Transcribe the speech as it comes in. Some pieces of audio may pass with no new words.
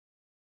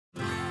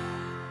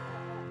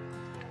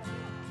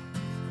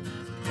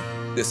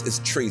This is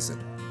treason.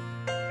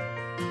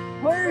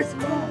 Where's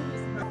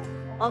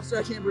Officer,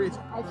 I can't breathe.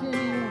 I can't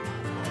even.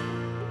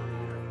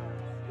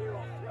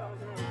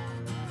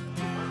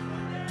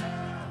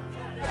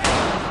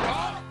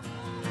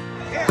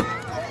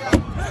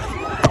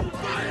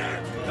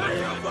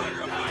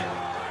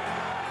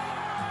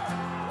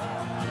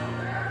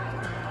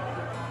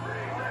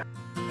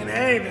 And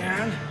hey,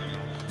 man.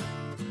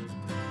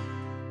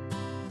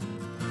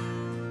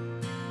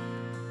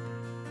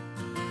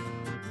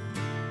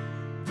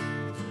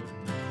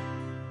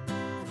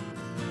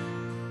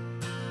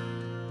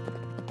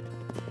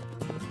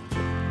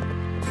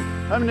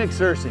 I'm Nick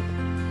Searcy.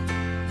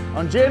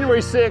 On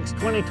January 6,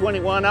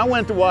 2021, I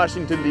went to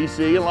Washington,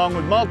 D.C. along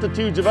with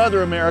multitudes of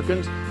other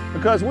Americans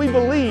because we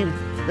believed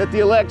that the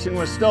election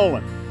was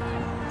stolen.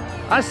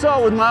 I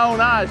saw with my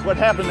own eyes what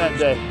happened that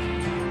day.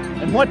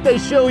 And what they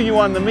show you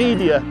on the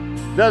media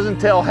doesn't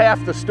tell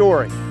half the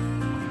story.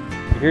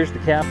 Here's the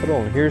Capitol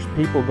and here's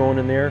people going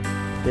in there.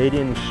 They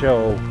didn't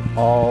show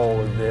all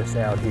of this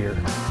out here.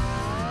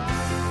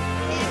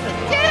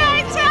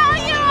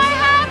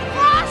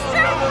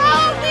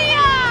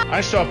 I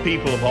saw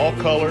people of all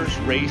colors,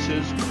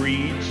 races,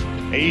 creeds,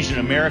 Asian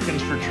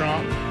Americans for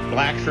Trump,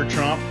 blacks for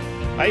Trump.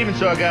 I even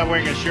saw a guy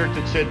wearing a shirt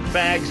that said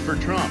fags for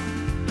Trump.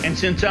 And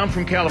since I'm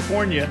from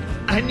California,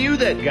 I knew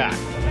that guy.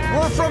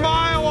 We're from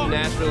Iowa.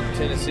 Nashville,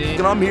 Tennessee.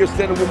 And I'm here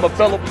standing with my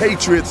fellow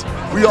patriots.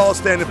 We all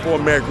standing for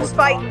America.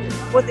 Despite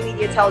what the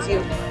media tells you,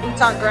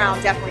 boots on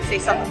ground definitely say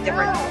something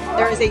different.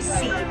 There is a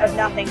sea of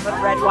nothing but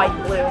red, white,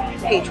 and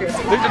blue patriots.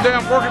 These are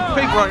damn working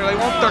people right here. They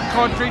want their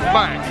country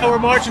back. We're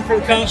marching for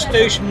the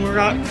Constitution. We're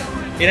not.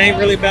 It ain't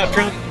really about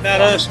Trump. It's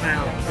about us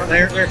now.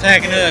 They're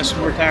attacking us,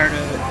 and we're tired of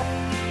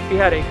it. We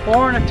had a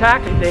foreign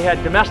attack. They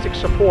had domestic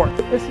support.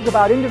 This is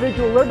about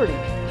individual liberty.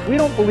 We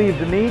don't believe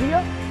the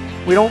media.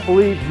 We don't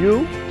believe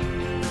you.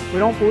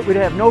 We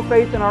have no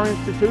faith in our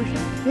institutions.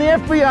 The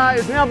FBI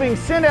is now being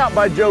sent out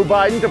by Joe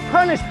Biden to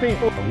punish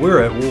people.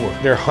 We're at war.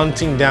 They're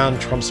hunting down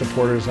Trump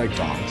supporters like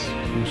dogs.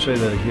 You say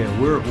that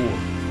again. We're at war.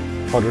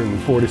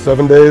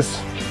 147 days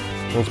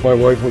since my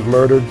wife was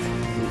murdered,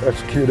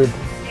 executed.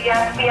 The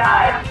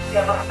FBI, you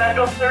have a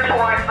federal search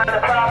warrant for the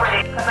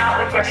property. Come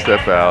out with your hands. I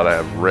step out, I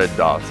have red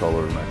dots all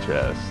over my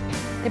chest.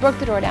 They broke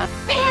the door down.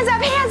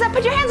 Hands up,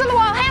 put your hands on the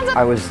wall, hands up.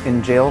 I was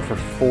in jail for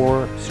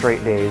 4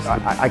 straight days.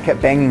 I kept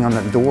banging on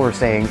the door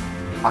saying,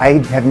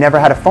 I have never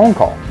had a phone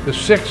call. The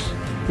 6th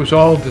was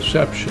all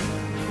deception.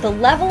 The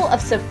level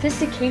of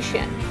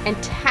sophistication and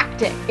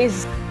tactic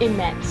is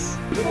immense.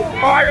 Oh,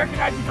 I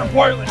recognize you from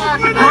Portland.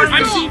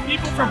 I've seen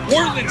people from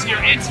Portland here,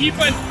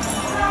 Antifa.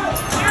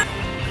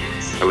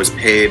 I was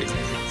paid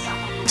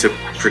to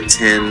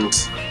pretend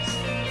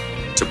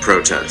to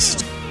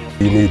protest.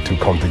 We need to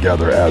come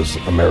together as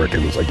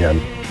Americans again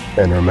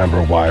and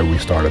remember why we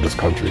started this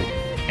country.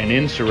 An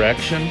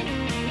insurrection?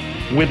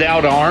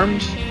 Without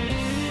arms?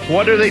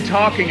 What are they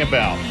talking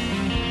about?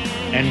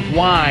 And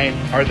why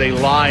are they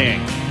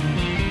lying?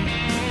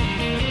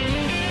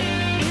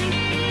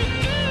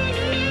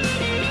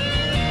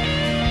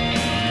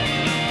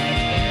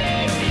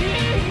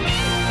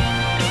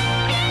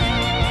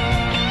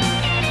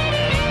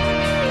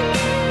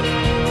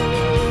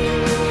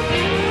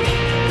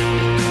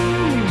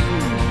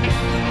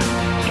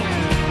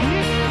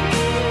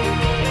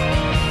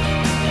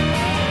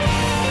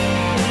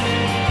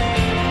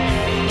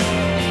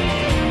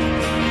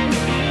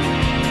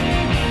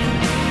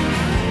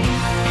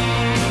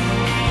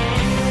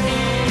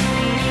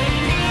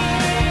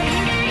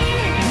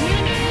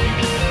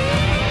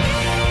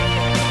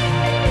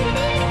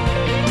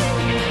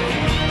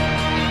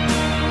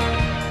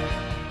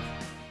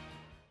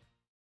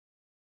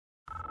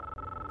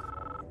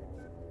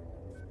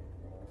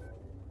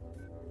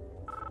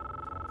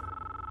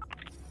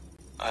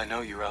 I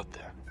know you're out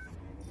there.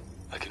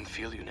 I can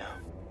feel you now.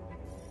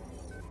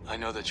 I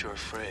know that you're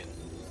afraid.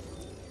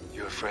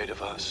 You're afraid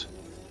of us.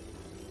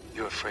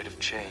 You're afraid of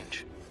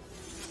change.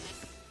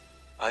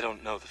 I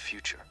don't know the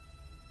future.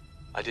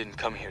 I didn't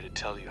come here to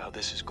tell you how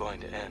this is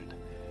going to end.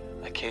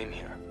 I came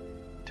here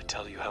to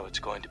tell you how it's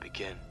going to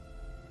begin.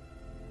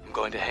 I'm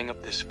going to hang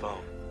up this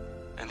phone,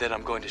 and then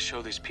I'm going to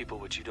show these people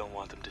what you don't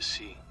want them to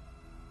see.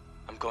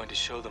 I'm going to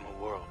show them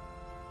a world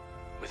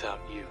without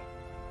you.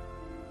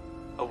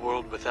 A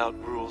world without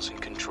rules and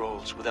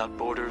controls, without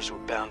borders or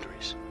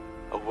boundaries.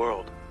 A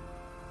world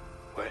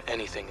where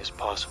anything is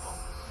possible.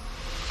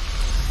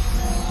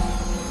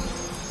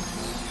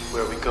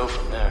 Where we go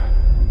from there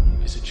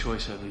is a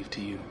choice I leave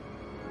to you.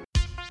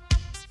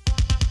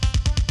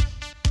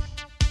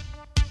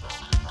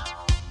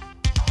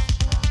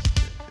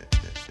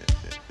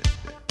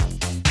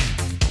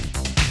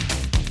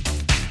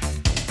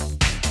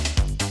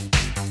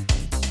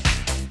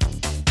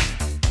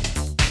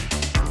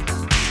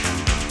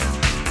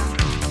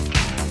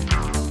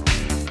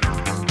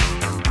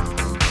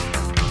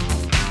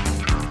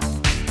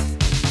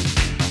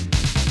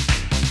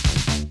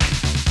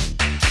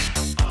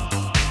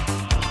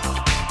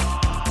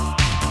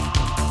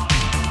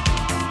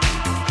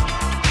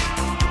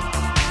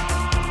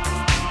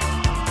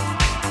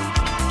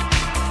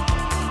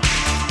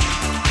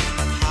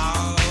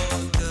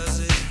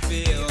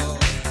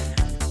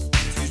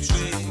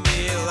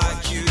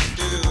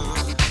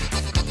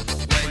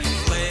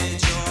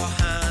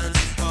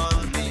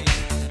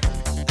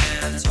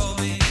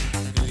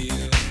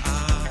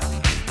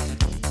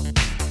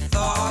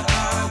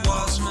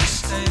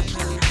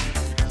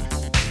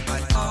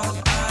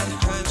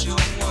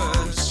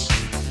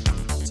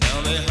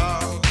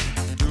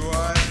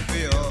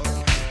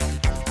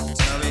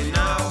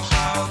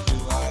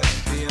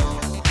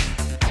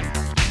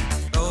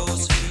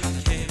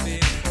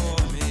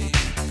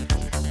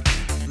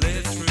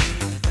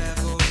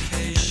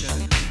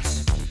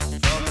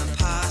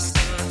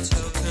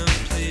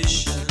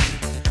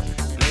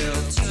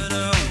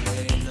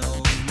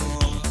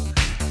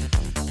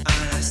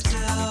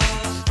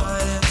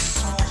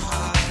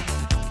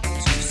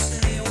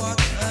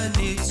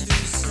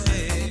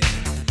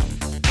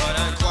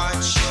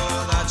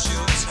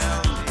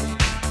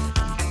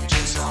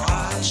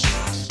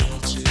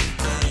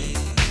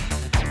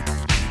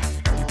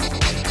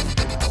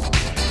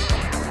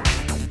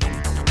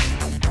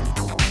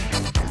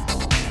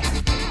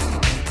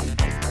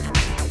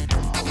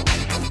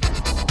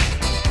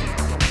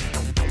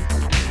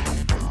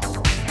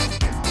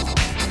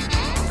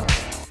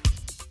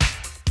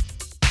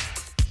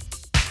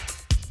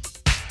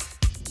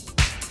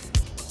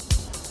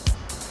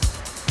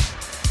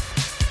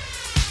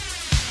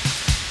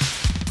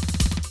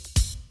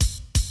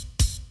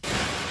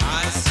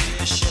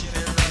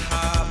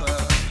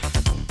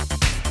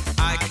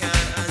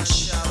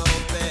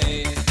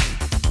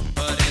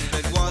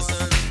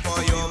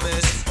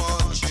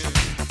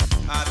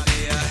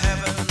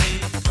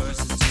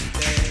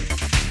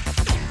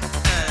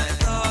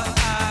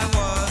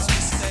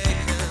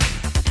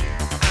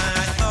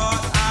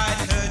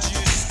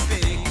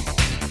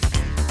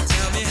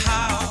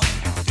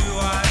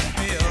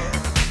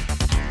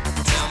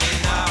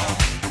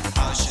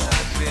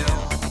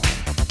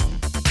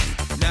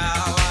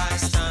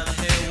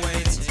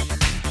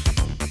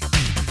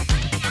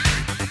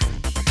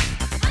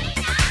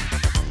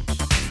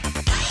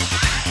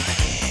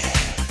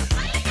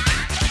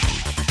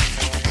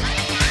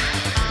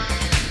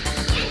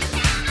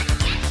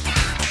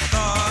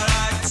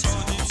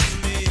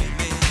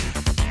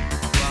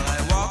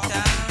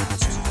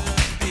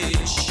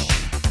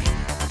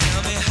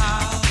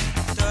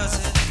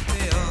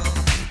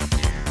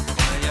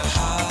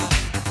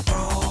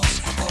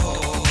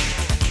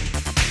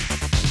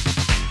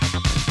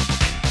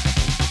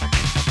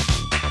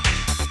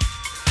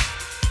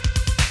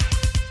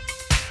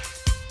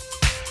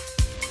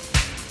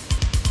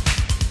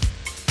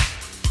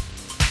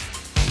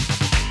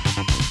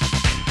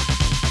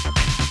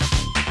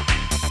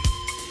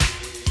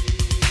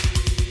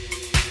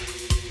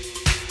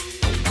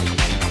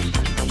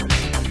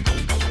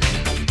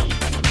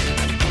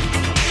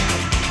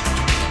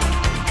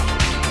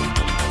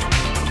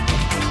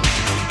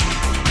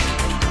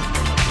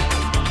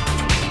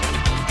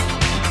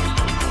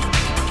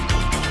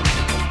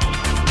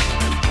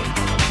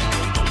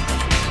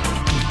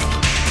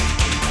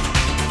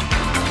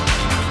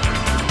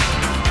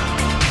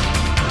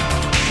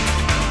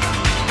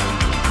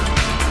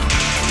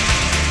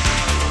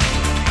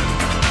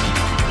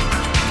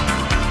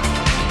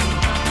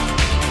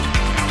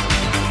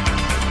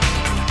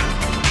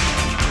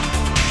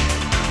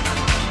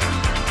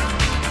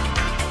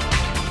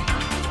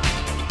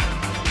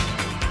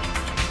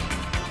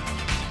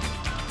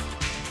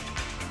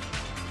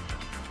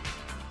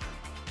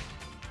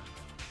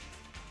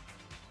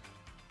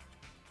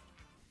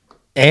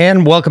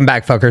 And welcome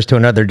back, fuckers, to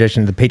another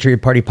edition of the Patriot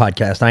Party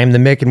Podcast. I am the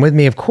Mick, and with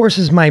me, of course,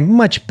 is my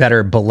much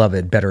better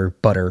beloved, better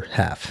butter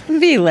half.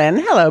 V-Lyn.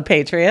 Hello,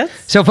 Patriots.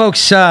 So,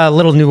 folks,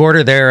 little new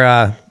order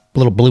there,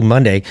 little Blue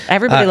Monday.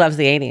 Everybody loves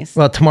the 80s.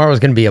 Well, tomorrow's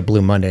going to be a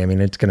Blue Monday. I mean,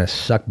 it's going to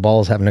suck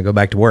balls having to go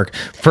back to work.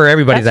 For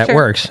everybody that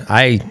works,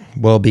 I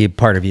will be a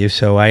part of you,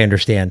 so I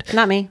understand.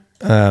 Not me.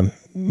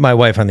 My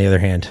wife, on the other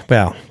hand,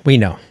 well, we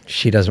know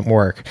she doesn't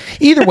work.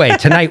 Either way,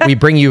 tonight we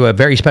bring you a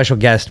very special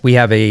guest. We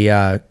have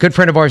a good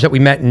friend of ours that we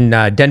met in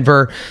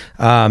Denver,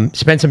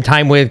 spent some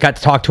time with, got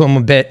to talk to him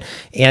a bit,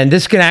 and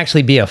this can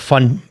actually be a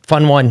fun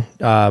one,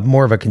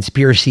 more of a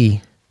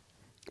conspiracy.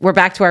 We're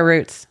back to our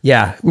roots.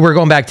 Yeah, we're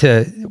going back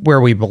to where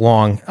we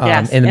belong in the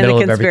middle of everything. In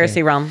the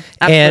conspiracy realm.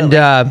 Absolutely.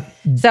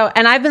 And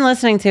and I've been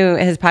listening to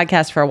his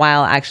podcast for a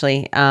while,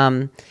 actually.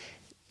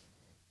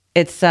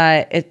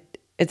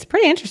 It's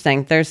pretty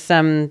interesting. There's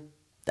some,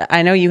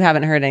 I know you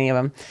haven't heard any of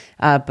them,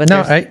 but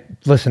no, I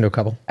listened to a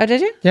couple. Oh, did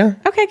you? Yeah.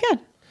 Okay, good.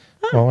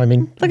 Oh, well, I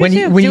mean, look at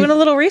you doing a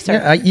little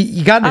research. Yeah,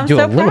 you got to do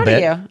a little bit. I'm so proud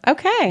of you.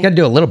 Okay. You got to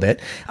do a little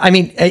bit. I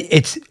mean,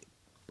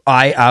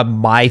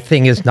 my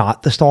thing is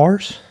not the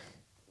stars.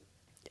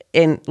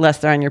 Unless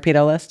they're on your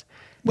pedo list.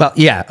 Well,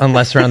 yeah,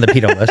 unless they're on the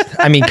pedo list.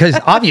 I mean, because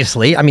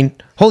obviously, I mean,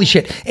 holy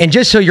shit. And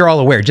just so you're all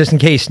aware, just in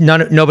case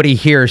nobody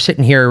here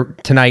sitting here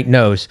tonight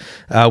knows,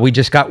 we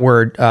just got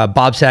word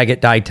Bob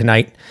Saget died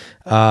tonight.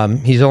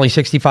 He's only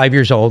 65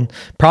 years old.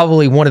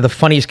 Probably one of the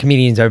funniest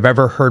comedians I've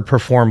ever heard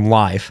perform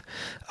live.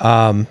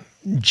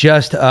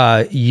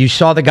 You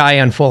saw the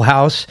guy on Full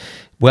House.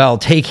 Well,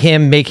 take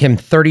him, make him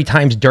 30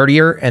 times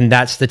dirtier, and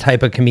that's the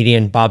type of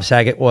comedian Bob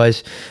Saget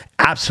was.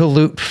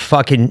 Absolute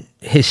fucking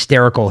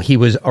hysterical. He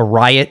was a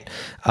riot.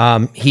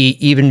 He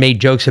even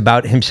made jokes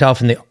about himself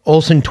and the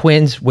Olsen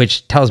twins,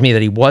 which tells me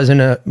that he wasn't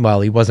on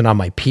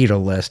my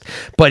pedo list,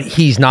 but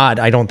he's not.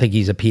 I don't think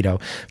he's a pedo.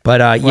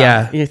 But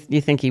yeah. You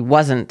think he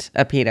wasn't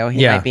a pedo.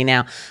 He might be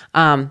now.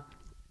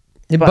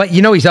 But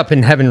he's up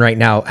in heaven right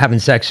now having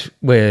sex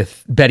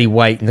with Betty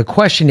White. And the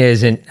question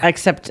is,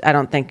 except I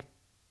don't think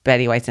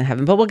Betty White's in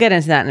heaven, but we'll get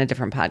into that in a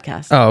different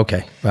podcast. Oh,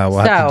 okay. Well, we'll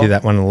have to do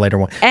that one in a later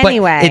one.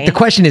 Anyway, but the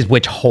question is,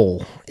 which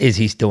hole is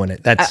he's doing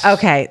it? That's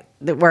okay.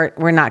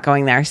 We're not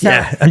going there. So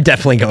yeah, I'm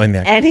definitely going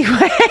there.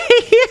 Anyway,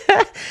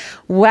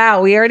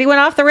 wow, we already went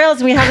off the rails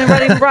and we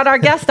haven't even brought our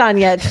guest on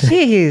yet.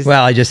 Jeez.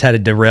 Well, I just had to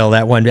derail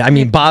that one. I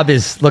mean, Bob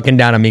is looking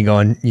down at me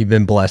going, "You've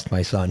been blessed,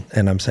 my son,"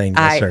 and I'm saying,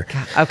 "Yes, sir."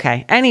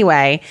 Okay.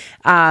 Anyway,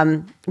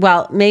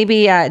 well,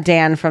 maybe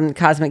Dan from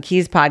Cosmic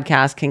Keys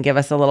podcast can give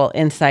us a little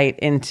insight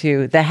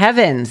into the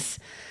heavens.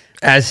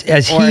 As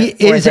he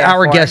is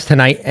our guest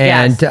tonight,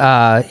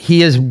 and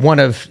he is one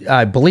of,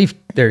 I believe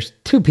there's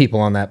two people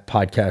on that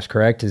podcast,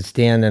 correct? It's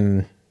Dan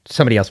and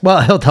somebody else.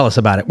 Well, he'll tell us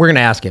about it. We're going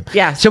to ask him.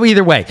 Yeah. So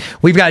either way,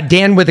 we've got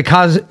Dan with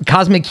the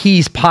Cosmic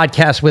Keys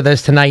podcast with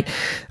us tonight.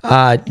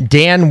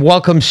 Dan,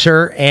 welcome,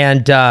 sir.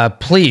 And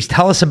please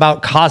tell us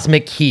about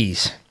Cosmic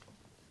Keys.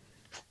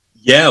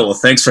 Yeah, well,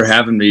 thanks for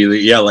having me.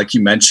 Yeah, like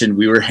you mentioned,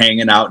 we were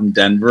hanging out in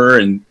Denver,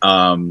 and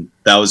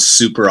that was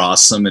super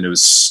awesome, and it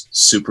was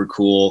super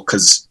cool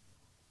because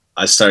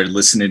I started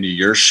listening to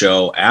your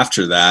show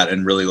after that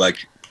and really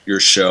like your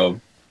show.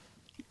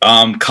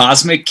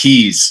 Cosmic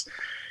Keys,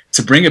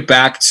 to bring it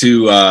back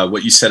to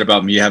what you said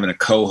about me having a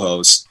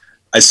co-host,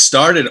 I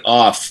started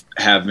off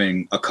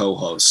having a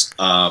co-host.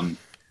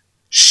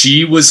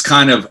 She was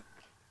kind of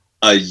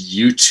a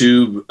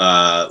YouTube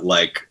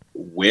like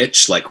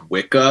witch, like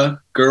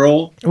Wicca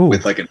girl. Ooh.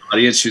 With like an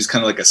audience. She was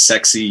kind of like a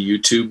sexy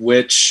YouTube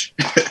witch.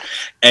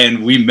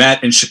 And we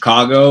met in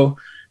Chicago,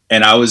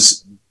 and I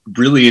was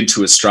really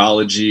into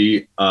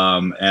astrology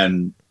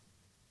and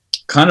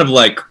kind of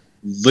like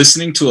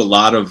listening to a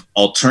lot of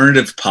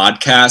alternative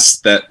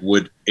podcasts that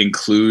would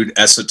include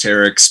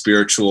esoteric,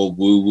 spiritual,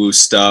 woo-woo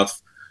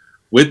stuff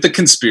with the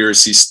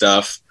conspiracy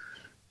stuff.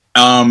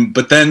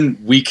 But then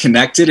we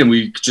connected and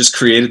we just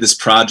created this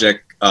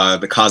project,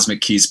 the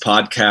Cosmic Keys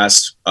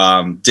podcast.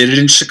 Did it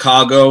in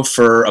Chicago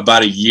for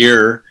about a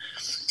year.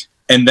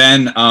 And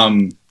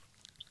then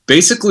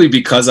basically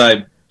because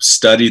I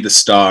studied the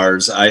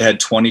stars, I had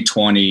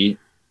 2020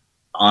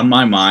 on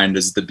my mind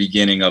as the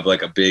beginning of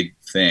like a big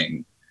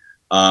thing.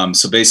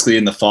 So basically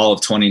in the fall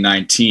of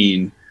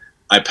 2019,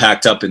 I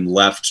packed up and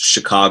left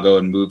Chicago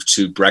and moved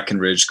to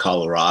Breckenridge,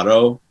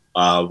 Colorado,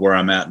 where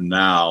I'm at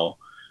now.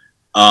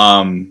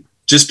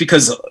 Just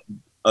because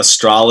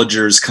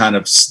astrologers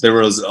there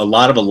was a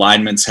lot of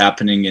alignments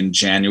happening in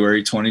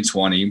January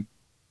 2020,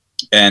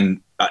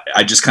 and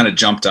I just kind of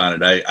jumped on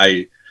it.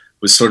 I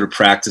was sort of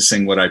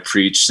practicing what I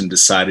preached and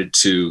decided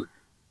to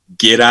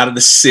get out of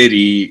the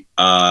city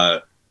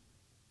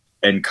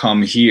and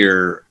come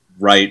here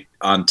right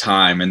on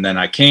time. And then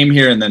I came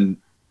here, and then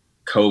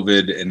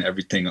COVID and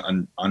everything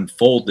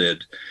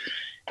unfolded.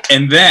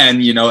 And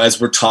then,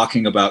 as we're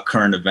talking about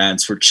current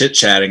events, we're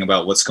chit-chatting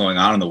about what's going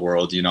on in the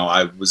world.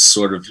 I was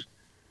sort of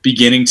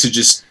beginning to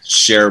just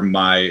share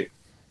my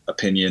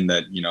opinion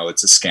that,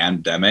 it's a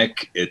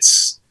scandemic.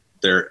 It's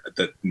there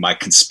that my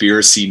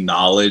conspiracy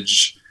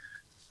knowledge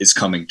is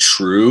coming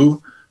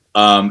true.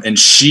 And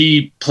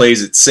she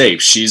plays it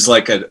safe. She's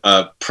like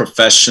a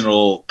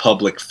professional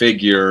public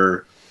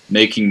figure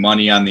making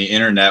money on the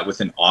internet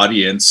with an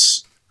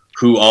audience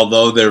who,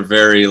 although they're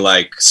very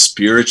like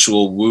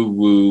spiritual,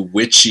 woo-woo,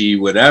 witchy,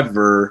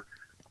 whatever,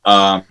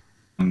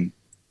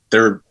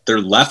 they're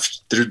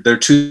left. They're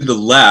to the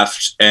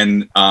left,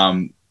 and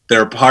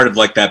they're part of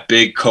like that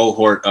big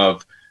cohort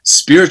of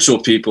spiritual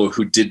people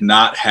who did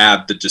not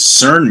have the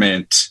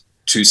discernment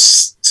to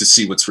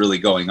see what's really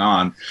going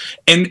on.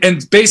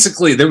 And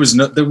basically there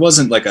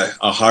wasn't like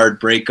a hard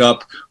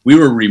breakup. We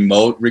were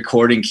remote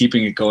recording,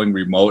 keeping it going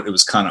remote. It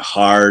was kind of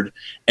hard.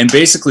 And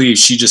basically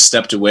she just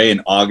stepped away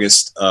in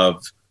August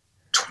of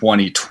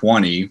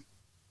 2020.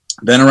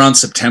 Then around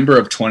September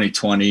of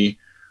 2020,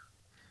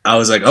 I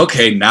was like,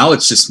 okay, now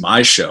it's just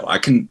my show. I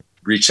can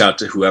reach out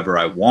to whoever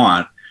I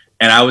want.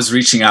 And I was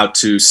reaching out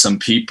to some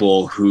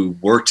people who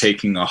were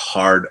taking a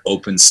hard,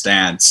 open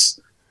stance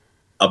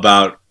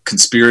about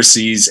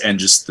conspiracies and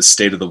just the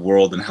state of the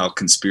world and how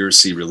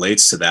conspiracy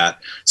relates to that.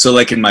 So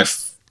like in my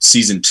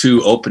season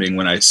 2 opening,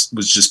 when I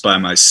was just by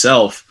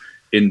myself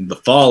in the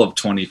fall of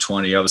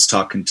 2020, I was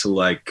talking to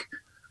like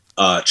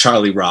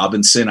Charlie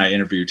Robinson. I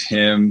interviewed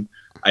him.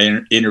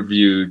 I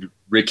interviewed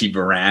Ricky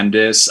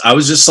Varandas. I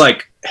was just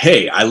like,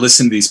 hey, I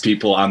listen to these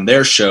people on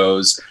their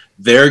shows.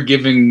 They're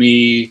giving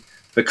me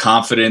the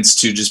confidence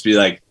to just be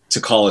like,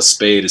 to call a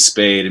spade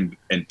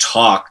and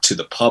talk to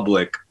the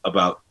public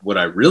about what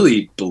I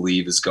really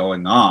believe is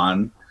going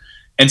on.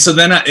 And so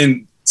then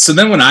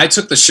when I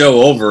took the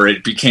show over,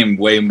 it became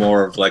way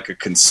more of like a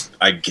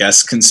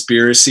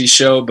conspiracy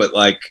show, but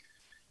like,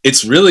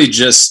 it's really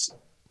just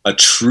a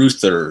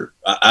truther.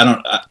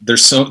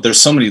 There's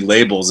so many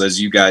labels,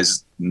 as you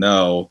guys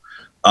know.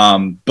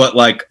 But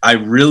like, I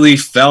really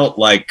felt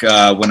like,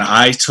 when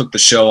I took the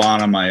show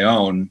on my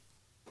own,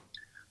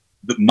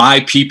 my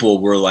people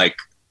were like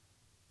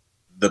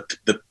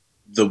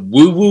the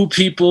woo-woo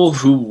people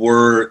who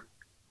were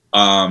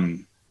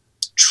in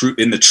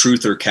the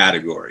truther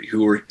category,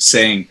 who were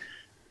saying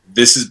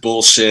this is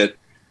bullshit,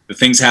 the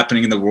things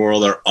happening in the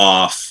world are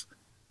off,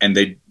 and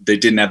they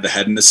didn't have the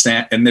head in the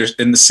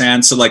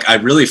sand. So like, I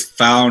really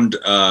found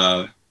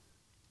that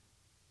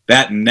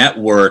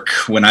network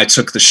when I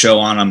took the show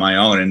on my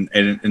own,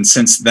 and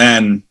since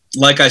then,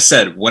 like I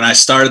said, when I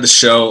started the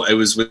show, it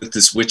was with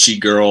this witchy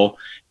girl.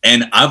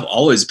 And I've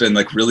always been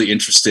like really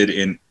interested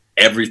in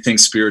everything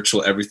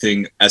spiritual,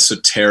 everything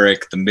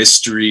esoteric, the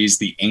mysteries,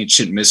 the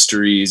ancient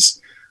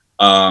mysteries.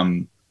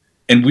 And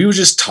we would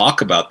just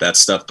talk about that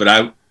stuff.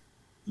 But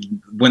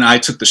when I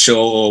took the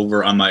show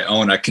over on my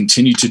own, I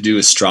continued to do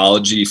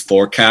astrology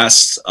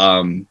forecasts.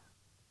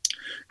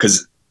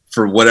 Because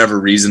for whatever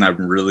reason, I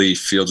really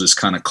feel just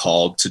kind of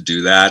called to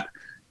do that,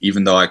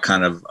 even though I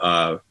kind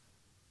of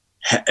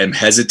am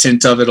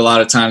hesitant of it a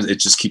lot of times. It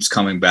just keeps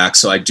coming back.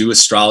 So I do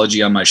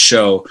astrology on my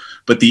show,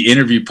 but the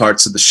interview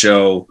parts of the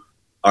show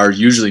are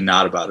usually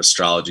not about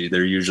astrology.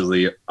 They're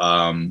usually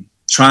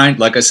trying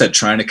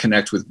to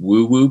connect with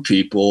woo-woo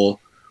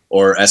people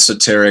or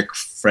esoteric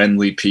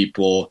friendly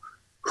people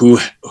who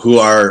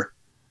are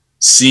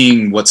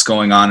seeing what's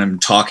going on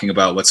and talking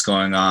about what's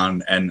going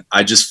on. And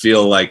I just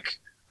feel like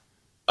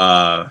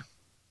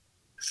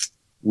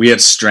we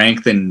have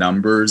strength in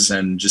numbers,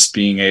 and just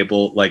being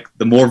able, like,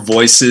 the more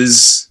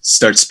voices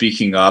start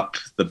speaking up,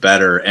 the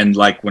better. And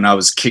like, when I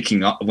was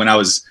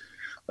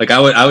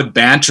I would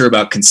banter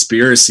about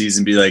conspiracies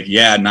and be like,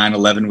 yeah,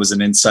 9/11 was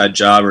an inside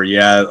job, or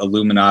yeah,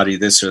 Illuminati,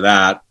 this or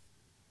that,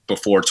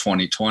 before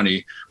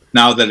 2020.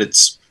 Now that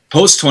it's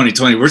post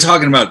 2020, we're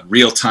talking about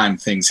real time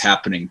things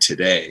happening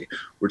today.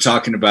 We're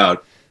talking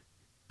about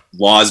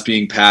laws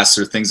being passed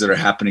or things that are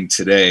happening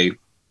today.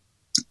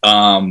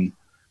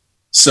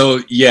 So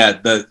yeah,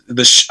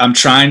 I'm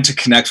trying to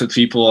connect with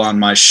people on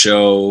my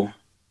show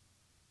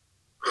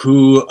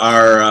who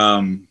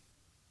are,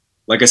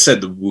 like I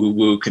said, the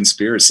woo-woo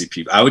conspiracy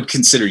people. I would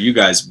consider you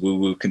guys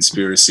woo-woo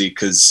conspiracy,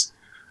 because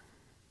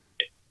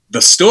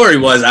the story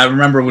was, I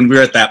remember when we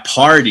were at that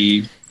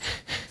party,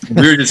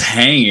 we were just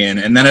hanging,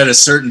 and then at a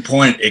certain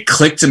point, it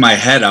clicked in my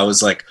head. I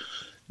was like,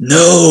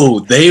 no,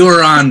 they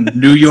were on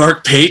New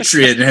York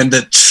Patriot and the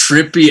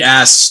trippy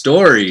ass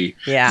story.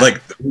 Yeah.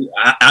 Like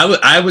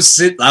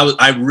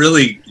I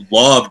really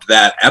loved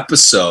that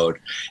episode.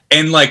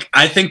 And like,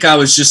 I think I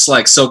was just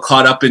like so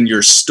caught up in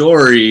your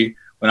story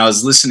when I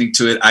was listening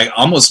to it, I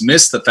almost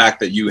missed the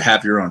fact that you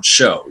have your own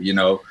show, you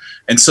know?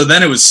 And so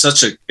then it was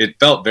it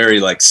felt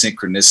very like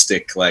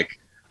synchronistic, like,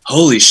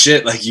 holy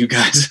shit, like you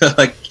guys are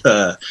like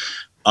the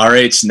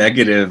RH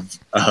negative,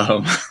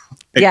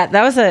 yeah,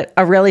 that was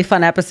a really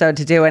fun episode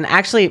to do. And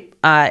actually,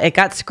 it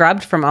got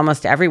scrubbed from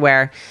almost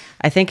everywhere.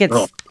 I think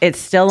it's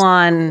still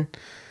on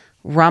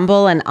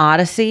Rumble and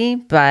Odyssey,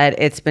 but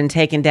it's been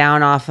taken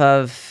down off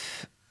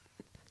of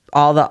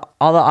all the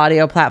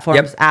audio platforms,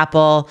 yep.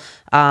 Apple,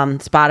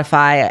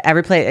 Spotify,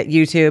 every place,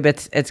 YouTube.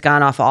 It's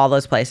gone off all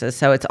those places.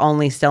 So it's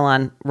only still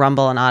on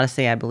Rumble and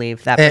Odyssey, I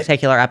believe, that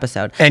particular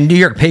episode. And New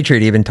York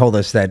Patriot even told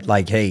us that,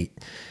 like, hey,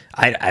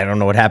 I don't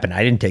know what happened.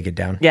 I didn't take it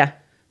down. Yeah.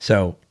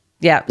 So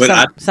Yeah,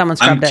 But someone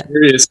I'm scrubbed it.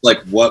 curious,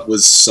 like, what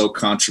was so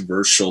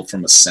controversial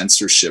from a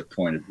censorship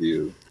point of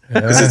view?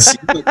 Because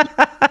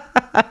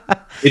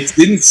it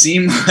didn't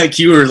seem like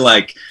you were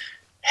like,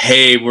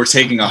 hey, we're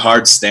taking a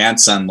hard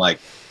stance on like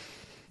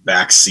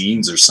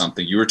vaccines or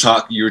something. You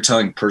were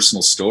telling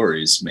personal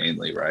stories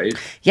mainly, right?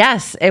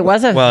 Yes, it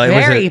was a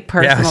very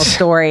personal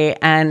story,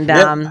 and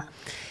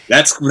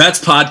that's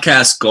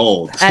podcast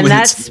gold. And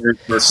that's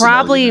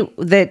probably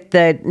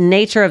the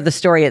nature of the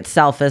story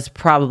itself is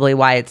probably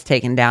why it's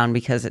taken down,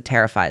 because it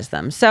terrifies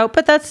them. So,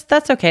 but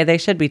that's okay. They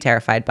should be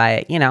terrified by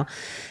it. You know,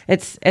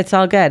 it's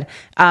all good.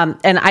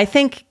 And I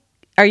think,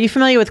 are you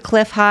familiar with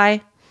Cliff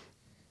High?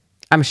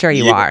 I'm sure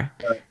you are.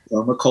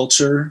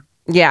 Permaculture.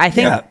 Yeah, I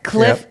think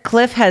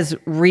Cliff has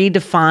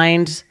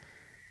redefined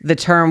the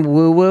term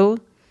woo-woo.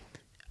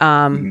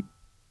 You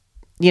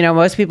know,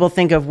 most people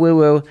think of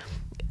woo-woo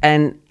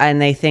and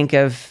they think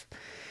of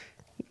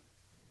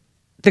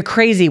the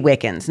crazy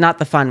Wiccans, not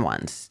the fun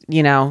ones,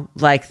 you know,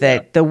 like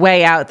the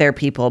way out there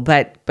people.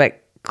 But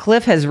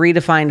Cliff has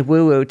redefined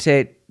woo-woo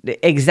to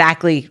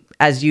exactly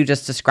as you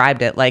just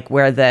described it, like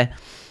where the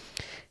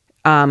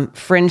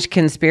fringe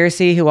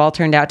conspiracy who all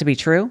turned out to be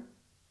true.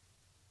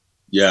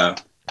 Yeah.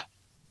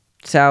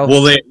 So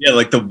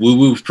like the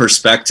woo-woo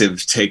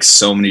perspective takes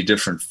so many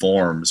different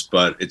forms,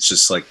 but it's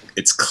just like,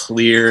 it's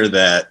clear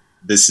that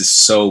this is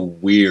so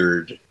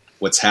weird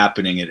what's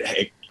happening.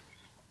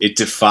 It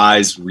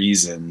defies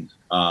reason.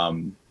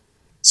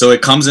 So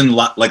it comes in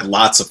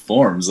lots of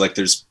forms. Like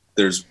there's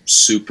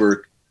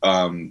super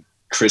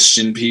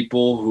Christian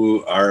people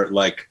who are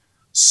like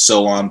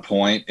so on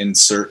point in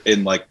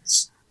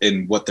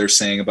what they're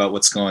saying about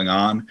what's going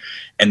on.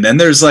 And then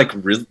there's like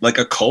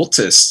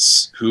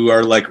occultists who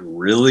are like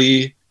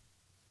really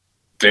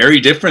very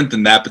different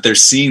than that, but they're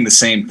seeing the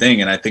same thing.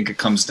 And I think it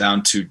comes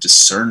down to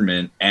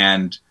discernment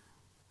and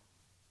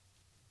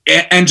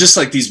just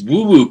like these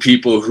woo-woo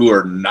people who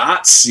are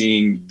not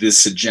seeing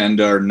this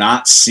agenda or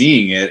not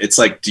seeing it. It's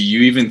like, do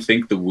you even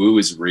think the woo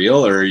is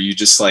real, or are you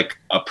just like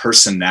a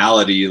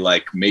personality,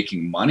 like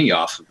making money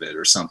off of it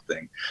or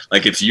something?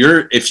 Like if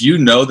you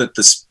know that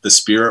the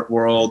spirit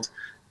world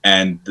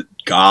and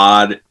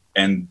God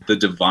and the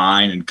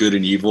divine and good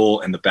and evil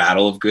and the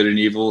battle of good and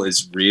evil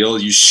is real,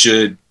 you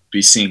should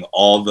be seeing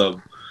all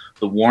the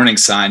warning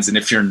signs. And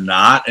if you're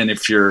not, and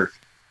if you're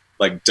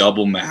like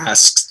double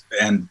masked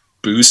and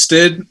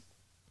boosted,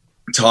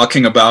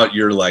 talking about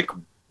your like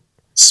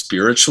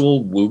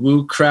spiritual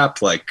woo-woo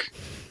crap, like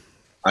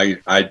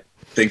I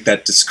think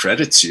that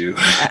discredits you.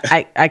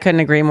 I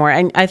couldn't agree more.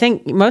 And I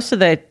think most of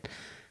the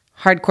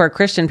hardcore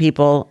Christian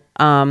people,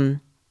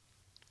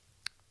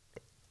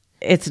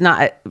 it's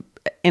not,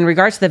 in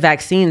regards to the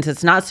vaccines,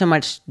 it's not so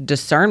much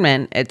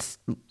discernment. It's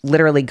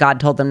literally God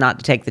told them not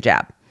to take the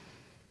jab.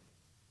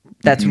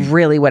 That's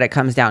really what it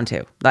comes down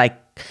to. Like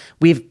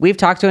we've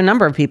talked to a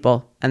number of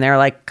people and they're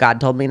like,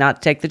 God told me not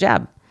to take the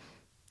jab.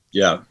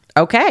 Yeah.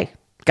 Okay.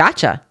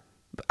 Gotcha.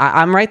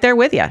 I'm right there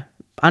with you.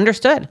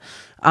 Understood.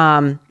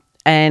 And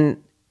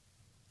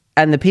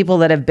the people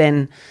that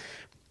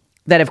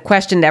have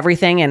questioned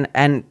everything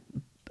and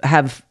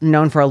have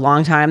known for a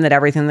long time that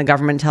everything the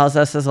government tells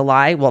us is a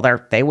lie, well,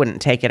 they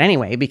wouldn't take it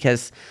anyway,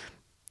 because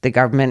the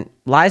government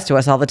lies to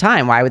us all the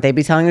time. Why would they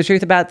be telling the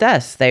truth about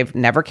this? They've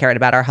never cared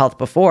about our health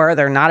before.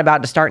 They're not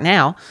about to start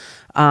now.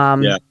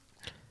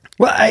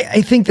 Well,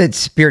 I think that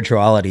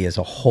spirituality as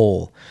a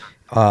whole,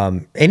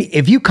 and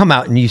if you come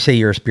out and you say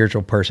you're a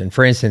spiritual person,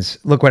 for instance,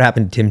 look what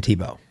happened to Tim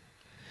Tebow.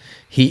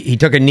 He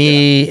took a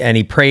knee and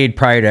he prayed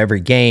prior to every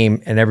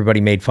game and everybody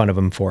made fun of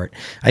him for it.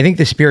 I think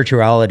the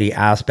spirituality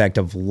aspect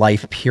of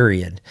life,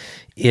 period,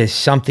 is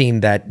something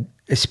that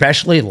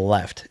especially the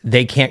left,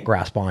 they can't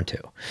grasp onto,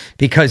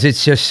 because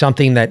it's just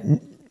something that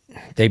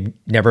they've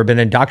never been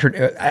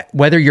indoctrinated.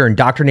 Whether you're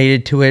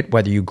indoctrinated to it,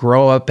 whether you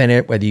grow up in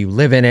it, whether you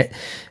live in it,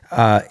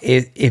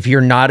 if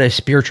you're not a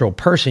spiritual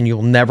person,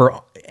 you'll never,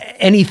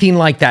 anything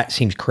like that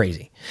seems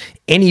crazy.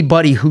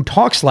 Anybody who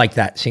talks like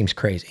that seems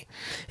crazy.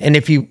 And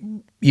if you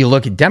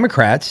look at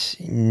Democrats,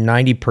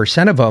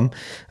 90% of them,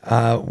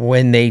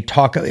 when they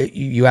talk,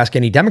 you ask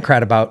any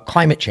Democrat about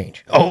climate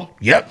change. Oh,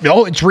 yeah,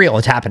 no, it's real.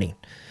 It's happening.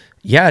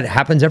 Yeah, it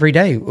happens every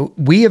day.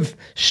 We have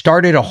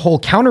started a whole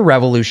counter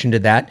revolution to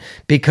that,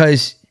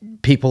 because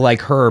people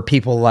like her,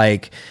 people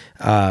like,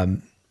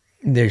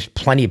 there's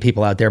plenty of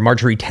people out there.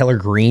 Marjorie Taylor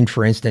Greene,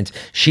 for instance,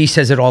 she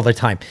says it all the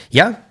time.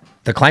 Yeah,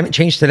 the climate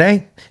changed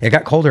today. It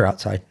got colder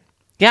outside.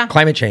 Yeah.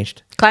 Climate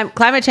changed.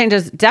 Climate change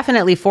is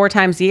definitely 4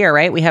 times a year,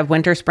 right? We have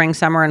winter, spring,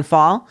 summer, and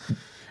fall.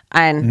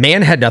 And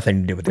man had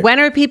nothing to do with it. When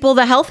are people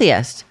the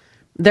healthiest?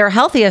 They're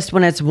healthiest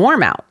when it's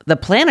warm out. The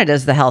planet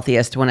is the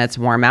healthiest when it's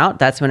warm out.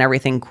 That's when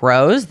everything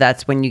grows.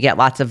 That's when you get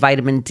lots of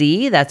vitamin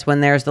D. That's when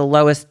there's the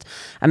lowest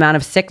amount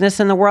of sickness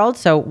in the world.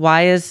 So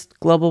why is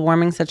global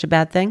warming such a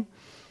bad thing?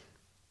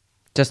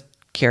 Just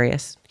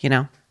curious, you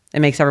know? It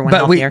makes everyone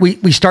healthier.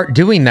 But we start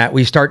doing that.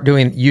 We start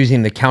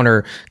using the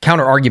counter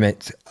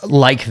arguments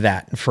like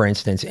that, for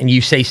instance, and you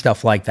say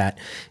stuff like that.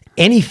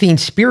 Anything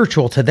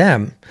spiritual to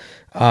them,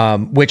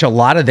 which a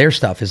lot of their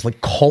stuff is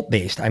like cult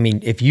based. I mean,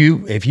 if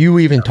you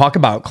even talk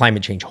about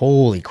climate change,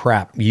 holy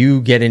crap,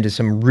 you get into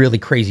some really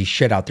crazy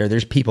shit out there.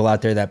 There's people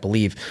out there that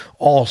believe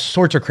all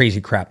sorts of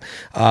crazy crap.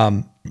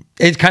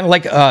 It's kind of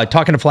like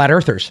talking to flat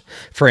earthers,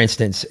 for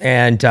instance.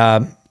 And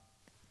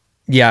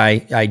yeah,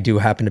 I do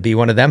happen to be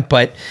one of them,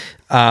 but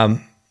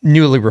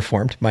newly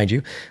reformed, mind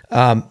you.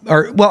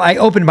 I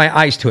opened my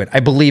eyes to it.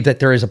 I believe that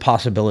there is a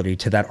possibility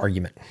to that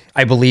argument.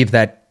 I believe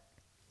that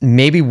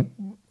maybe,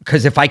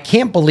 because if I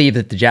can't believe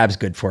that the jab's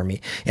good for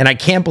me, and I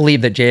can't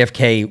believe that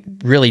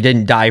JFK really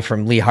didn't die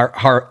from Lee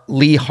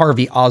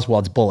Harvey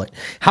Oswald's bullet,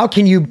 how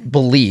can you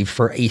believe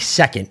for a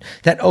second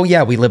that, oh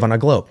yeah, we live on a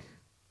globe?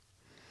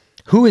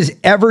 Who has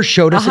ever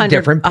showed us a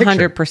different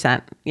picture?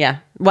 100%. Yeah.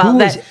 Well, who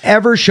has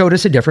ever showed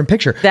us a different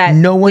picture? That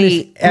no one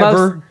has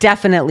ever. Most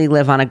definitely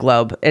live on a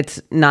globe.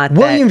 It's not.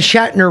 William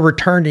Shatner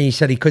returned and he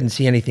said he couldn't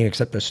see anything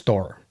except a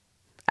star.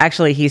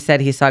 Actually, he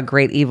said he saw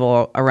great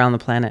evil around the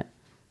planet.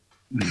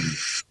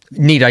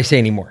 Need I say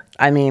any more?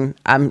 I mean,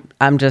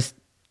 I'm just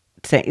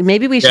saying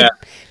maybe we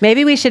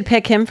should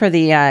pick him for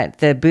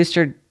the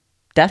booster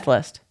death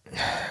list.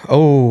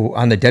 Oh,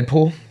 on the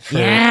Deadpool?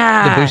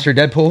 Yeah. The booster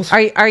Deadpools?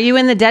 Are you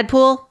in the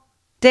Deadpool,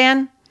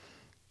 Dan?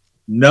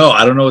 No,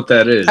 I don't know what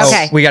that is.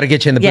 Okay. We got to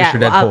get you in the booster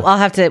Deadpool. I'll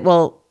have to.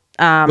 We'll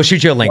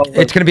shoot you a link.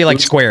 It's going to be like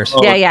squares.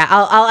 Yeah.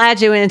 I'll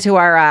add you into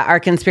our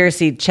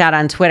conspiracy chat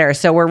on Twitter.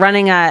 So we're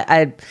running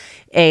a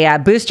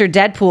booster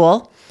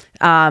Deadpool.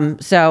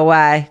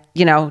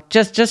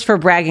 Just for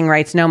bragging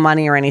rights, no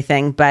money or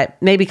anything,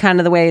 but maybe kind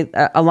of the way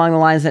along the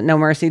lines that No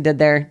Mercy did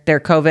their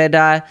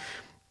COVID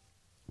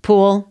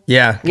pool.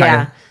 Yeah.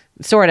 Yeah.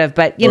 Sort of.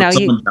 But if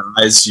someone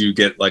dies, you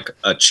get like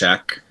a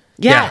check.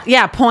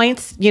 Yeah,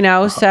 points,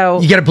 so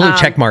you get a blue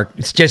check mark.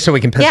 It's just so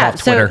we can piss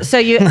off Twitter. So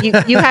you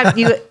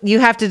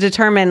have to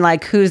determine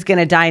like who's going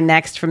to die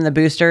next from the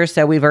booster.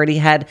 So we've already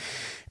had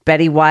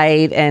Betty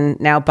White and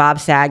now Bob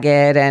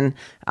Saget and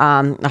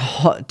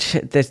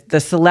the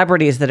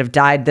celebrities that have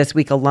died this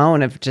week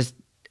alone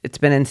it's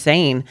been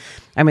insane.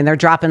 I mean, they're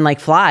dropping like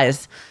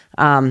flies.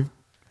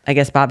 I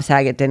guess Bob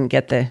Saget didn't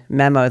get the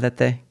memo that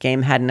the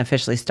game hadn't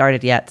officially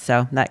started yet,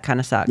 so that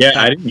kind of sucks. Yeah,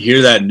 I didn't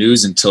hear that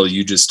news until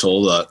you just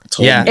told me.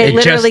 It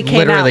literally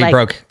came out like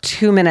broke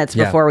 2 minutes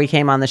before we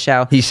came on the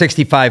show. He's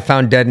 65,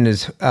 found dead in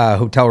his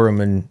hotel room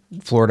in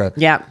Florida.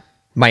 Yeah.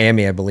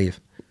 Miami, I believe.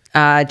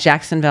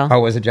 Jacksonville. Oh,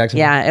 was it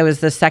Jacksonville? Yeah, it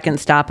was the second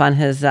stop on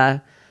his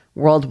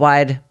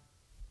worldwide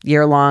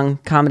year-long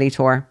comedy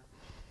tour.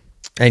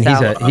 And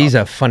he's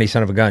a funny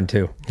son of a gun,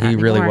 too. He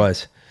really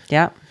was.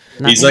 Yeah.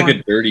 He's like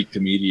a dirty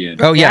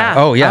comedian. Oh yeah.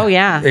 Oh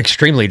yeah.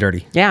 Extremely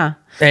dirty. Yeah.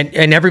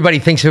 And everybody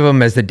thinks of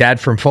him as the dad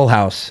from Full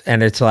House,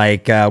 and it's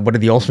like, what are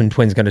the Olsen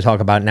twins going to talk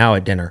about now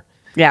at dinner?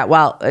 Yeah.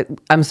 Well,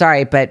 I'm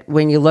sorry, but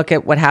when you look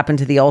at what happened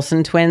to the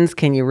Olsen twins,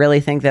 can you really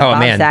think that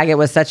Bob Saget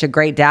was such a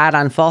great dad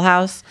on Full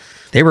House?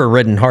 They were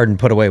ridden hard and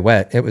put away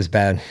wet. It was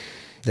bad.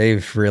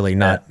 They've really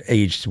not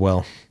aged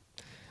well.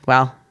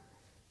 Well,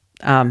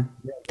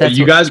 that's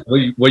you guys.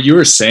 What you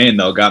were saying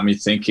though got me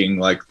thinking,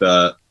 like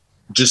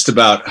just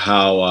about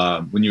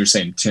how when you were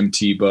saying Tim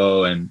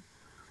Tebow and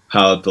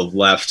how the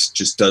left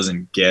just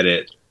doesn't get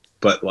it,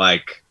 but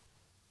like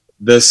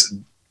this,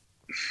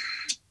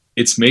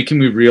 it's making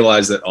me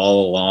realize that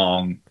all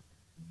along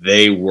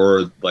they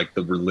were like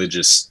the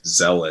religious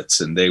zealots,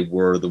 and they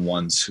were the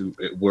ones who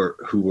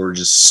were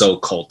just so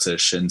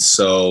cultish and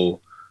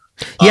so.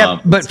 Yeah,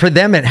 but for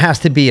them it has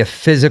to be a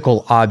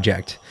physical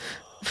object.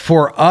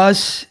 For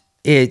us,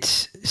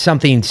 it's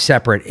something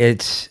separate.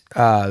 It's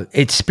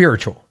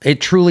spiritual.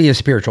 It truly is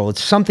spiritual.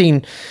 It's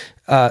something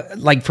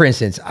like, for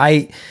instance,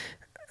 I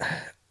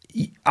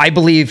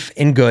believe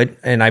in good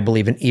and I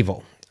believe in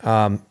evil.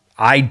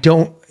 I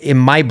don't, in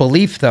my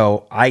belief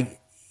though,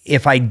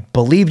 if I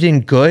believed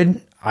in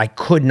good, I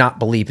could not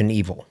believe in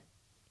evil.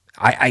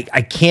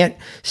 I can't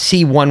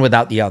see one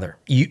without the other.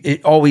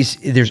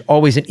 There's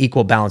always an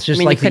equal balance,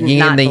 just like the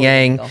yin and the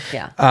yang.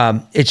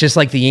 It's just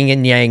like the yin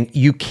and yang.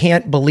 You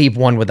can't believe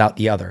one without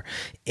the other.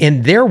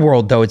 In their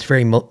world, though, it's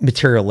very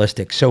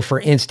materialistic. So,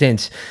 for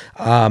instance,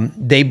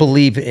 they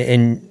believe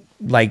in,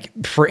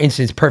 like, for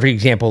instance, perfect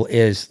example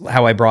is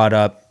how I brought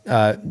up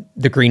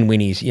the green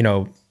weenies.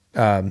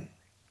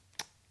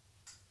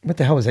 What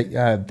the hell was it?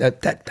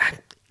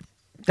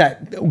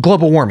 That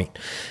global warming.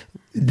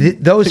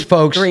 Those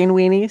folks, green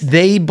weenies,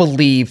 they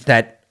believe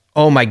that,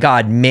 oh my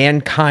God,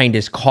 mankind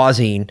is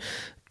causing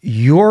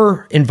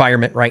your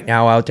environment right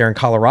now out there in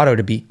Colorado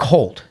to be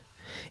cold.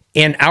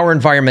 And our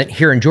environment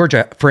here in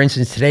Georgia, for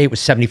instance, today it was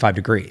 75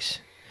 degrees.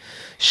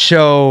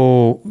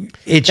 So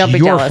it's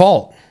your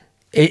fault.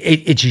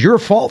 It's your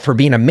fault for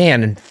being a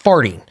man and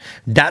farting.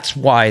 That's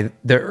why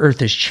the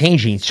earth is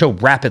changing so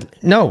rapidly.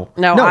 No,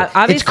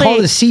 it's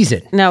called a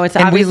season. No, it's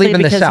obviously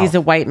because he's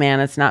a white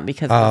man. It's not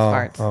because of his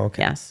farts. Oh,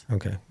 okay. Yes.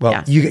 Okay.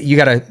 Well, you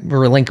got to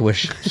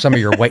relinquish some of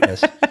your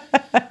whiteness.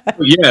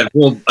 Yeah.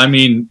 Well, I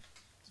mean,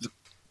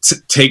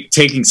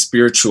 taking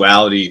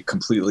spirituality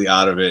completely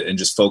out of it and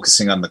just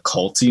focusing on the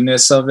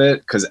cultiness of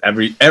it, because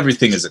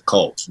everything is a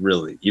cult,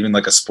 really. Even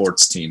like a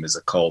sports team is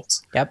a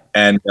cult. Yep.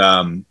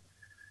 And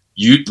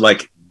you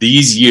like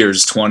these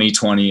years,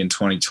 2020 and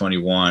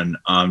 2021,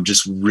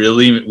 just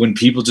really, when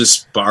people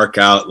just bark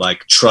out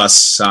like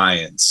trust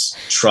science,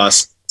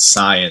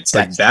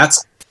 like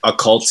that's a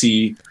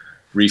culty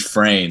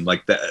refrain,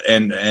 like that,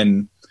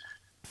 and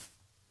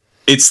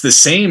it's the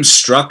same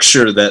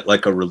structure that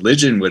like a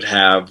religion would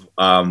have,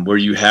 where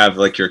you have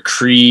like your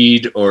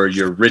creed or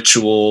your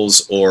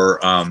rituals or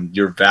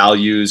your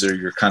values or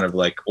your kind of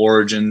like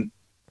origin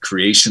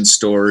creation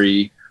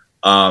story,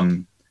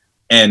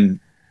 and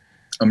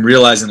I'm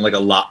realizing like a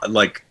lot,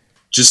 like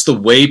just the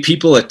way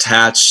people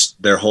attach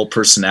their whole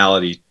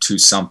personality to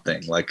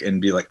something, like,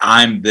 and be like,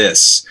 I'm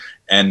this.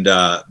 And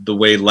the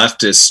way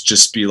leftists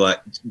just be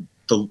like,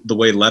 the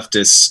way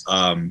leftists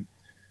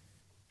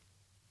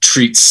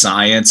treat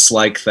science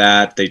like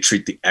that, they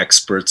treat the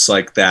experts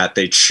like that,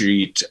 they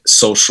treat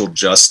social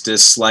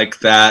justice like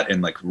that,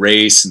 and like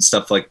race and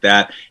stuff like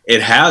that.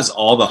 It has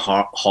all the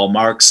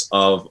hallmarks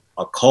of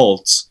a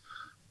cult,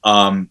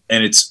 and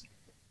it's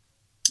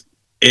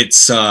and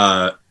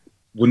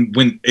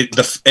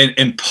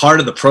part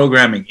of the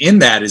programming in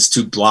that is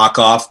to block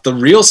off the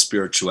real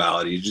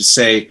spirituality. You just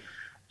say,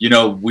 you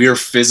know, we're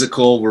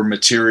physical, we're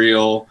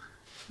material,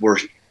 we're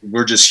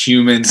just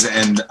humans,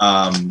 and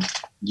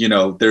you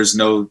know, there's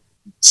no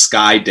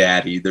sky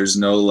daddy, there's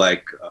no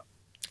like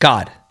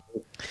God.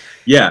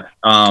 Yeah.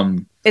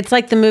 It's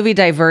like the movie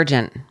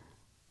Divergent,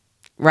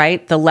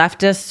 right? The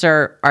leftists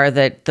are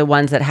the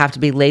ones that have to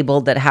be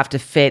labeled, that have to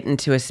fit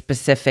into a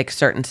specific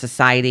certain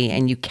society,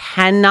 and you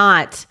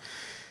cannot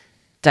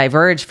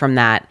diverge from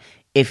that.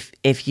 If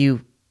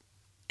you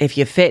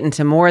fit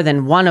into more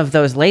than one of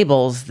those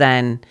labels,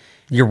 then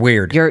you're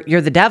weird.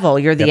 You're the devil.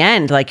 You're the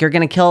end. Like, you're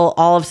going to kill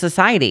all of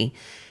society.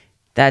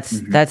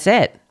 That's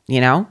it. You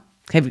know.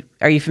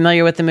 Are you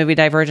familiar with the movie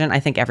Divergent? I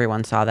think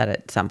everyone saw that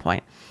at some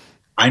point.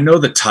 I know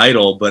the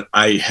title, but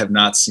I have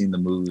not seen the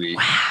movie.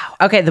 Wow.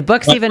 Okay, the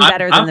book's even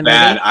better than the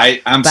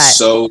movie. I'm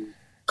so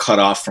cut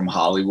off from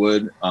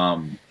Hollywood.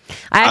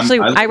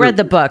 I read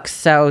the books,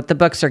 so the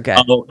books are good.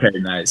 Oh, okay,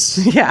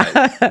 nice.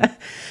 Yeah. Nice.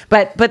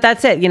 but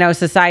that's it. You know,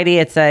 society,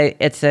 it's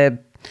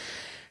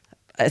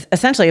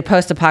essentially a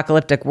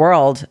post-apocalyptic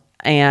world,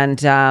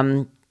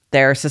 and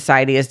their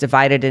society is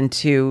divided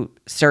into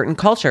certain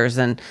cultures,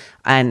 and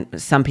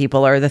some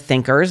people are the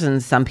thinkers,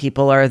 and some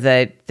people are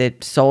the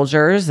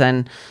soldiers,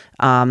 and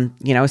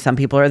you know, some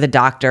people are the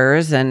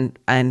doctors, and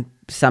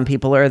some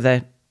people are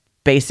the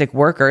basic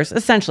workers.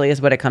 Essentially,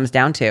 is what it comes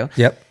down to.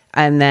 Yep.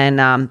 And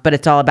then, but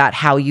it's all about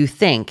how you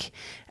think,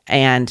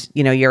 and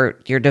you know,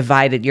 you're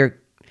divided. You're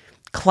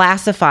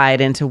classified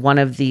into one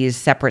of these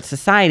separate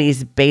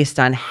societies based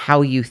on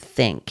how you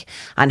think,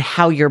 on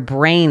how your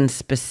brain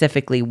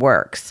specifically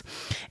works.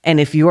 And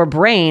if your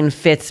brain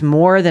fits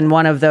more than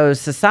one of those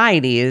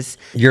societies,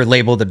 you're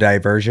labeled a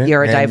divergent.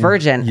 You're a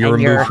divergent. You're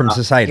removed from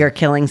society. You're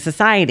killing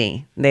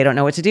society. They don't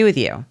know what to do with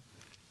you.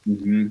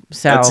 Mm-hmm.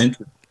 So that's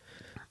interesting.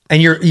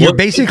 And you're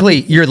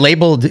basically, you're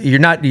labeled, you're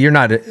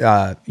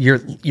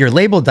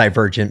labeled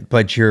divergent,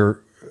 but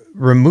you're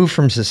removed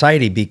from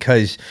society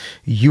because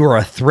you are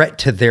a threat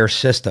to their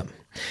system,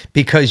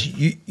 because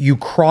you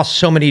cross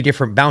so many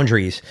different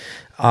boundaries.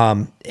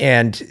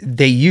 And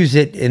they use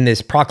it in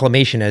this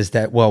proclamation as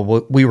that, well,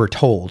 we were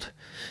told,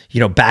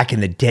 you know, back in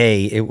the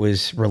day, it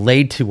was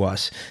relayed to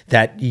us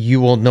that you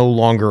will no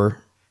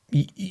longer,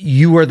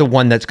 you are the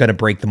one that's going to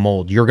break the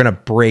mold. You're going to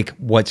break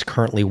what's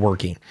currently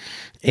working.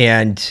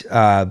 And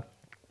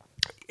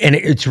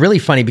it's really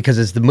funny because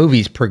as the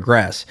movies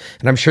progress,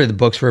 and I'm sure the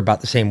books were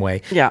about the same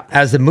way. Yeah.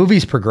 As the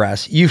movies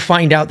progress, you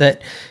find out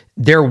that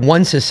they're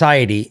one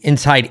society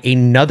inside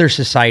another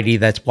society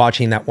that's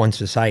watching that one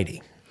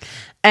society.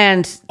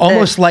 And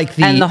almost like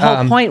the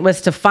whole point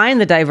was to find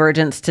the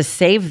divergence to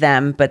save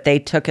them, but they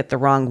took it the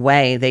wrong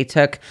way. They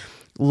took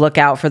look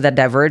out for the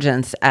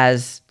divergence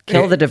as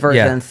kill the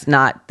divergence,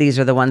 not these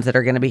are the ones that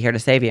are going to be here to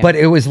save you. But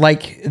it was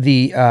like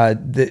the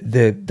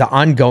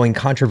ongoing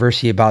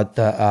controversy about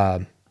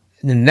the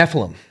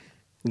Nephilim.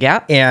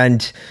 Yeah.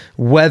 And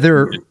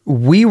whether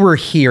we were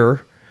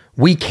here,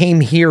 we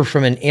came here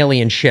from an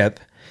alien ship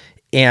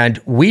and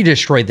we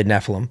destroyed the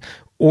Nephilim,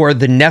 or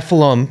the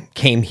Nephilim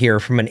came here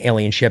from an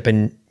alien ship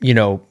and, you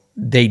know,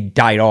 they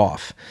died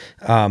off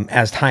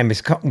as time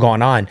has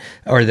gone on,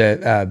 or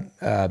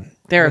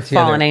they're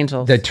fallen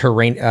angels. The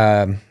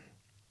terrain.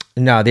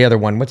 No, the other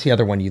one. What's the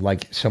other one you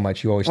like so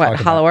much? You always talk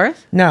about Hollow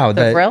Earth? No,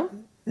 the Vril?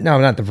 No,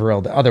 not the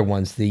Vril. The other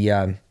ones.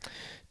 The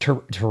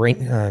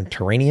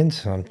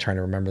Terranians. I'm trying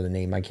to remember the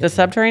name. I can't. The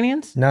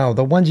Subterraneans? No,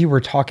 the ones you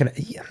were talking.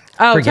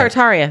 Oh,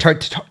 Tartaria.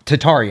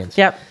 Tatarians.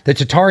 Yep. The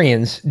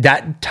Tatarians.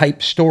 That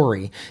type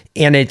story,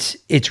 and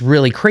it's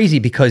really crazy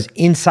because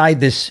inside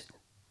this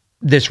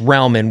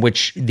realm in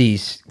which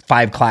these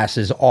 5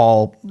 classes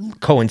all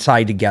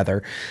coincide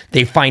together.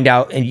 They find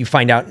out, and you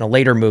find out in a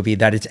later movie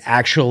that it's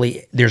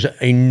actually, there's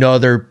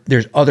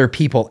other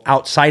people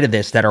outside of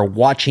this that are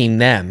watching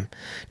them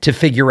to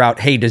figure out,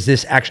 hey, does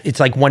this actually, it's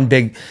like one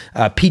big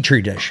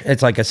petri dish.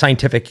 It's like a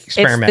scientific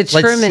experiment. It's the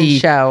Truman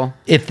Show.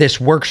 If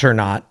this works or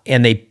not.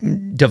 And they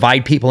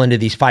divide people into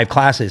these 5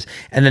 classes.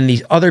 And then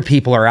these other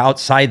people are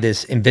outside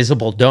this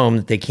invisible dome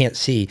that they can't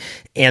see.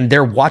 And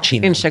they're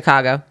watching in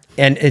Chicago.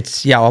 And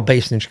it's, all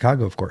based in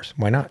Chicago, of course.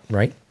 Why not,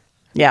 right?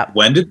 Yeah.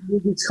 When did the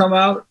movies come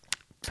out?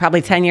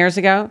 Probably 10 years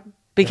ago.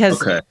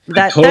 Because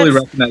I totally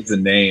recognize the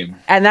name.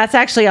 And that's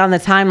actually on the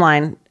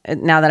timeline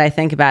now that I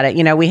think about it.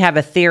 You know, we have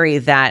a theory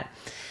that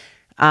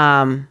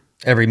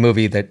every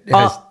movie that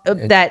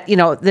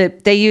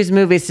has, they use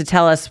movies to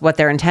tell us what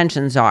their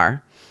intentions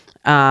are,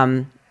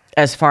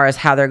 as far as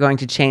how they're going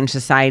to change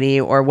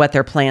society or what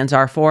their plans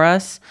are for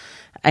us.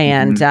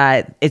 And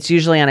it's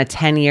usually on a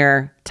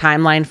 10-year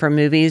timeline for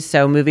movies.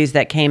 So movies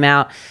that came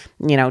out,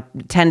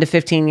 10 to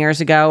 15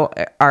 years ago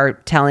are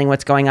telling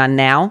what's going on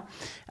now.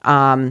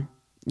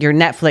 Your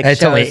Netflix shows.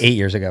 It's only 8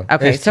 years ago.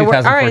 Okay, so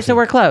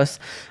we're close.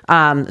 So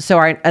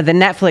the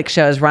Netflix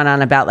shows run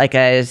on about like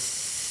a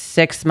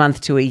 6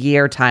 month to a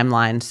year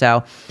timeline.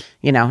 So,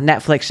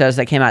 Netflix shows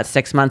that came out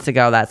 6 months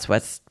ago, that's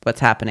what's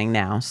happening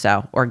now.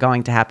 So, or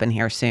going to happen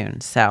here soon.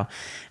 So,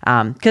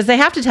 because they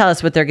have to tell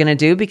us what they're going to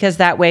do, because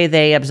that way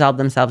they absolve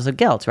themselves of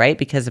guilt, right?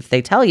 Because if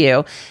they tell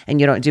you and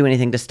you don't do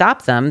anything to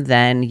stop them,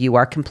 then you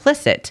are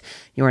complicit.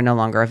 You are no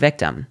longer a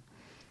victim.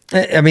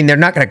 I mean, they're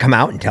not going to come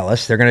out and tell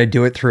us. They're going to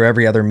do it through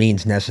every other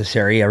means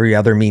necessary, every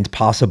other means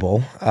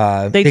possible.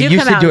 They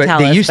used to do it.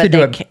 They used to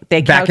do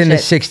it back in the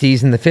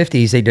 60s and the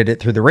 50s. They did it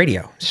through the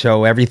radio.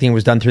 So everything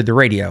was done through the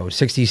radio.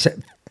 60s,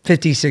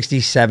 50s, 60s,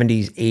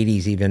 70s,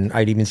 80s, even.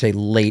 I'd even say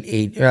mid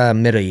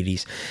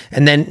 80s.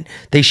 And then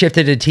they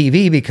shifted to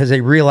TV because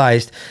they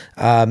realized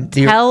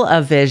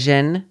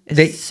television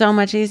is so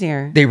much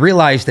easier. They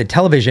realized that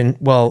television,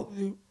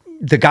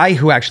 the guy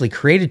who actually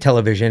created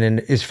television, and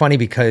it's funny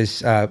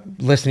because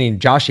listening to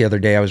Josh the other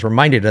day, I was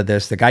reminded of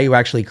this. The guy who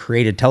actually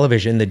created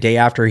television, the day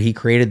after he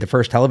created the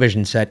first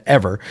television set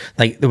ever,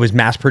 like it was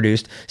mass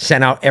produced,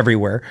 sent out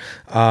everywhere.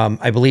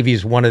 I believe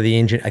he's one of the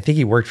I think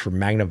he worked for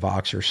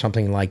Magnavox or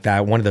something like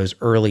that, one of those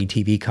early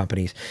TV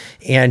companies.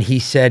 And he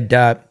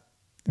said,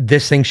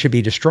 this thing should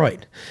be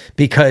destroyed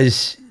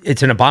because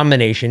it's an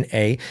abomination,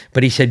 A,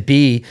 but he said,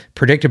 B,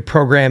 predictive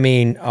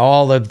programming,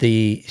 all of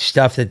the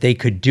stuff that they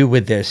could do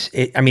with this.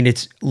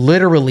 It's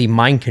literally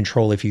mind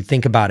control if you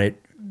think about it.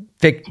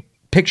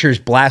 Pictures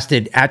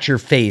blasted at your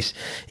face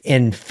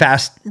in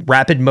fast,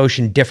 rapid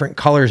motion, different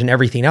colors and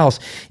everything else.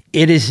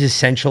 It is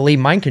essentially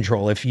mind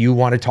control. If you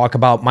want to talk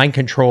about mind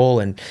control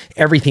and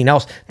everything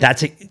else,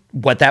 that's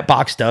what that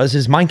box does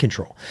is mind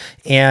control.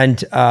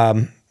 And,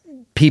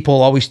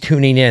 people always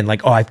tuning in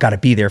like, oh, I've got to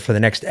be there for the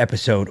next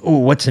episode. Oh,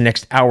 what's the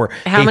next hour?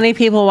 How many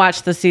people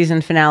watched the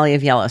season finale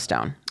of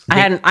Yellowstone?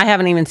 I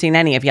haven't even seen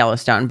any of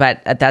Yellowstone,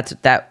 but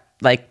that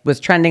was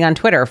trending on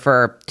Twitter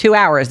for 2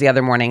 hours the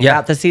other morning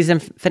about the season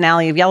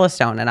finale of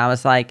Yellowstone. And I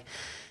was like,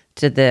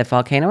 did the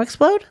volcano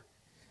explode?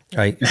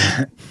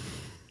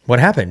 What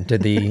happened?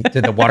 Did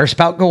the water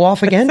spout go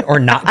off again or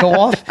not go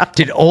off?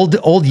 Did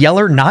old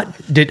Yeller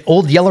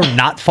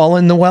not fall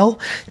in the well?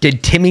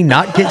 Did Timmy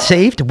not get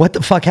saved? What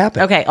the fuck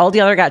happened? Okay, old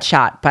Yeller got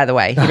shot, by the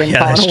way. He didn't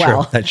fall in a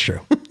well. That's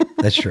true.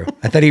 That's true.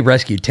 I thought he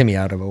rescued Timmy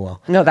out of a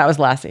well. No, that was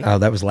Lassie. Oh,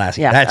 that was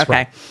Lassie. Yeah, that's okay.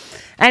 right.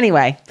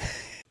 Anyway.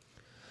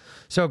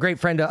 So a great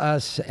friend to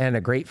us and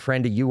a great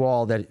friend to you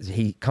all that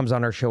he comes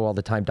on our show all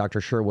the time,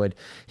 Dr. Sherwood.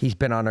 He's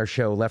been on our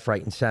show left,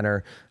 right, and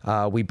center.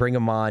 We bring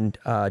him on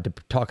to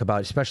talk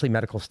about especially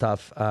medical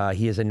stuff.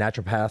 He is a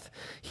naturopath.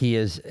 He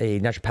is a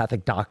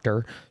naturopathic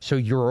doctor, so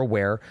you're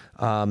aware.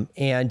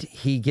 And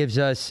he gives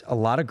us a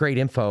lot of great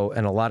info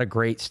and a lot of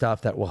great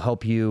stuff that will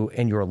help you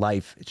in your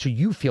life so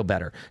you feel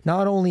better.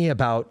 Not only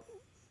about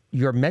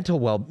your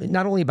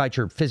not only about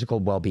your physical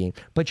well-being,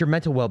 but your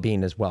mental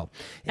well-being as well.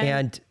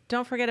 And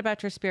don't forget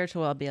about your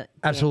spiritual well-being.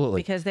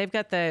 Absolutely. Because they've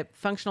got the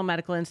Functional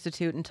Medical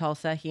Institute in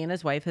Tulsa. He and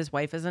his wife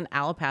is an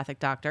allopathic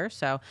doctor.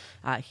 So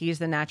he's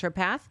the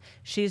naturopath.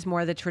 She's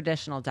more the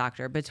traditional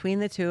doctor. Between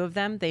the two of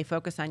them, they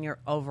focus on your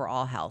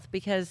overall health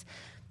because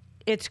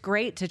it's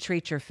great to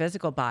treat your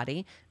physical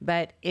body,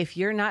 but if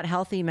you're not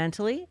healthy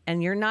mentally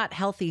and you're not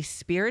healthy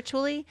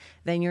spiritually,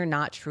 then you're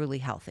not truly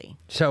healthy.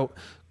 So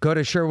go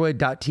to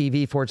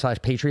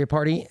sherwood.tv/Patriot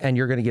Party and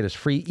you're going to get his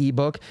free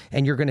ebook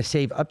and you're going to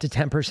save up to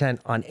 10%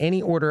 on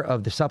any order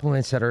of the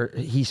supplements that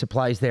he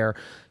supplies there.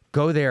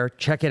 Go there,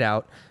 check it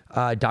out.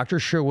 Dr.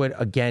 Sherwood,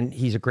 again,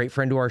 he's a great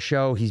friend to our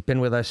show. He's been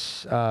with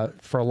us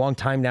for a long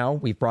time now.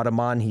 We've brought him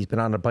on. He's been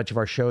on a bunch of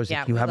our shows.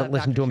 Yeah, if you haven't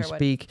listened to him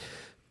speak,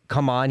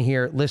 come on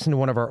here, listen to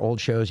one of our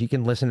old shows. You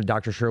can listen to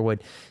Dr.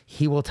 Sherwood.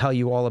 He will tell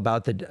you all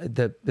about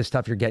the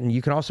stuff you're getting.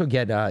 You can also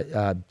get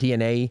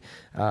DNA.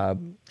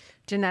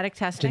 Genetic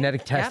testing.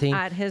 Yep,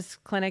 at his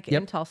clinic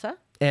in Tulsa.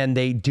 And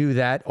they do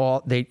that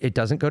it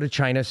doesn't go to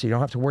China, so you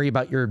don't have to worry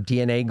about your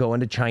DNA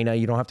going to China.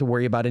 You don't have to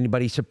worry about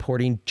anybody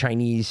supporting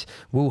Chinese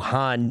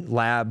Wuhan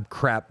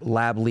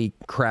lab leak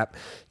crap.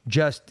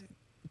 Just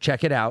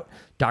check it out.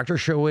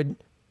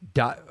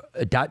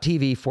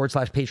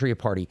 drsherwood.tv/Patriot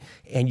Party.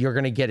 And you're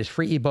going to get his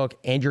free ebook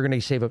and you're going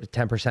to save up to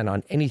 10%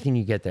 on anything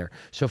you get there.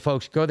 So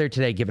folks, go there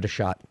today. Give it a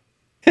shot.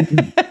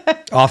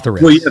 Off the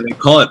wrist. Well, yeah, they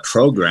call it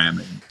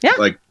programming. Yeah.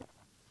 Like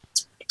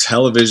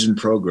television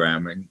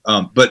programming.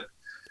 But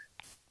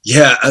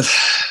yeah.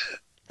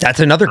 That's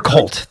another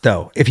cult,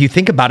 though. If you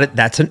think about it,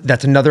 that's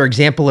another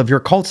example of your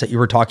cults that you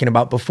were talking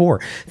about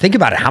before. Think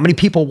about it. How many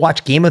people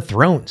watch Game of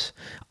Thrones?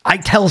 I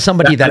tell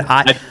somebody that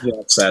I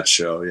watch that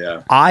show.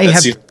 Yeah, I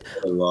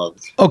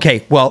loved.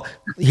 Okay, well,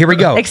 here we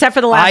go. Except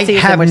for the last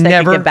season, which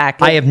they could get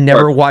back. I have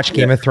never watched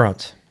Game of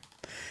Thrones.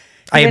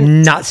 I have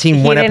not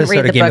seen one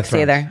episode of Game of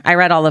Thrones. Either. I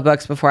read all the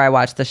books before I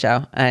watched the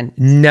show, and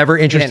never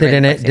interested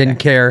in it. Didn't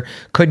care.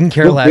 Couldn't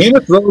care less. Game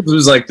of Thrones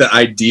was like the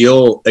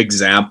ideal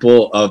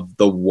example of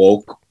the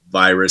woke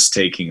virus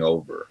taking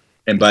over,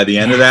 and by the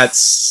end of that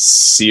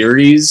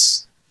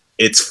series,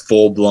 it's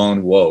full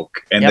blown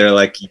woke, and they're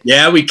like,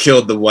 "Yeah, we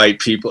killed the white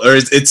people," or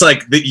it's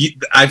like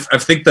I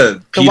think the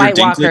Peter White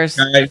Dinklage Walkers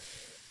guy,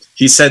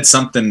 he said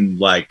something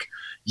like,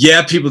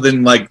 "Yeah, people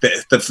didn't like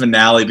the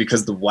finale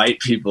because the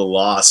white people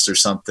lost," or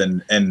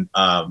something, and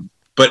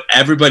but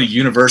everybody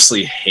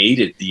universally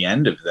hated the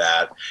end of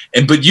that,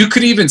 but you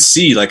could even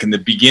see like in the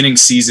beginning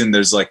season,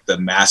 there's like the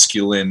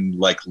masculine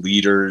like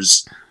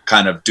leaders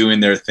kind of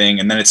doing their thing,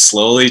 and then it's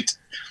slowly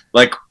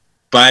like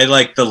by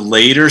like the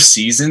later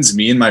seasons,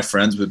 me and my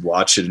friends would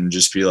watch it and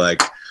just be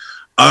like,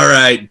 all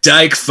right,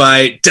 dyke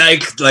fight,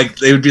 dyke, like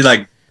they would be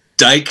like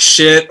dyke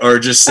shit, or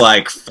just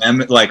like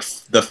like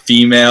the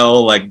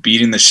female like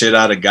beating the shit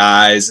out of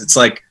guys. It's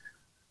like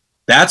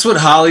that's what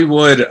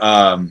Hollywood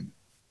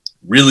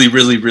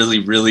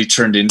really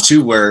turned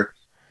into, where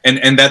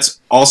and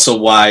that's also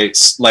why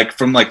like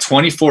from like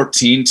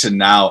 2014 to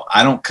now,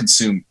 I don't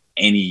consume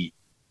any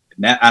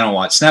I don't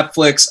watch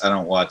Netflix. I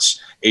don't watch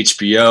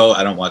HBO.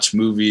 I don't watch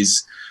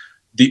movies.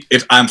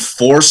 If I'm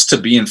forced to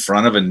be in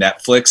front of a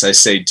Netflix, I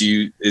say,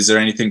 is there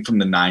anything from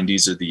the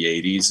 90s or the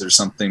 80s or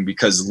something?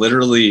 Because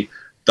literally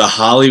the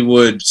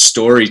Hollywood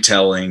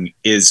storytelling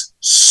is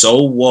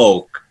so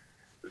woke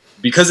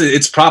because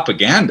it's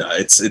propaganda.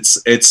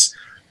 It's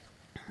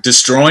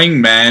destroying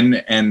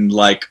men and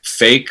like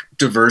fake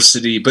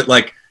diversity. But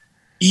like,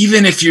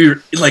 even if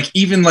you're like,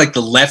 even like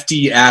the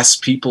lefty ass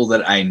people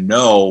that I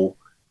know,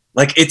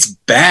 like it's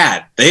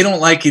bad. They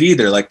don't like it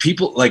either. Like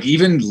people, like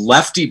even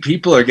lefty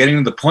people are getting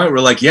to the point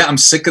where like, yeah, I'm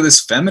sick of this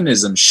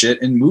feminism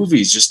shit in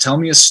movies. Just tell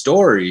me a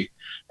story.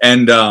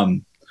 And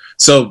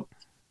so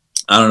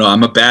I don't know.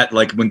 I'm a bad,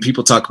 like when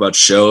people talk about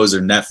shows or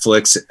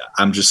Netflix,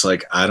 I'm just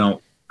like, I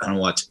don't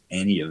watch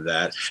any of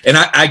that. And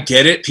I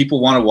get it.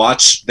 People want to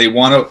watch. They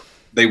want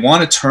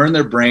to turn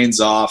their brains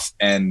off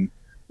and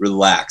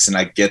relax. And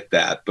I get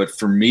that. But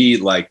for me,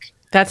 like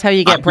that's how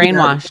you get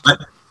brainwashed.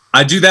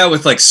 I do that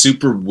with like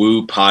super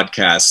woo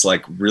podcasts,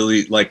 like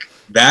really like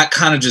that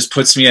kind of just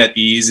puts me at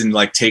ease and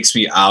like takes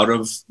me out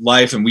of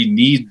life. And we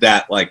need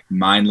that like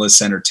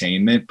mindless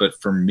entertainment. But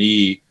for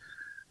me,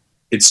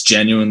 it's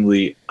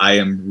genuinely, I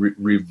am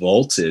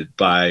revolted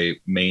by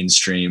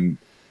mainstream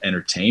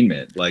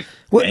entertainment. Like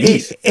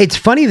it's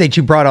funny that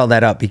you brought all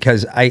that up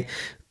because I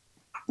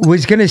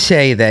was going to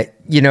say that,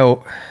 you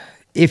know,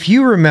 if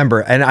you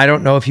remember, and I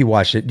don't know if you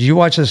watched it, did you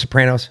watch The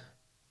Sopranos?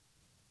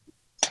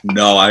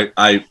 No,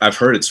 I've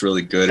heard it's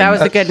really good. That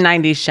was a good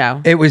 90s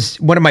show. It was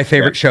one of my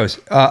favorite shows,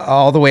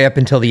 all the way up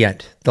until the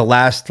end. The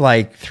last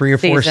like 3 or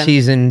 4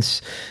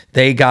 seasons,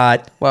 they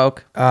got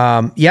woke.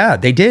 Yeah,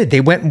 they did.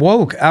 They went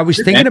woke. I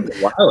was thinking a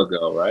while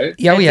ago, right?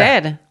 Yeah,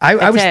 did.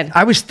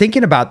 I was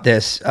thinking about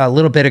this a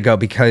little bit ago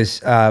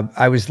because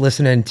I was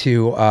listening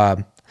to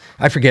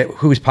I forget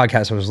whose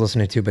podcast I was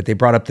listening to, but they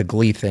brought up the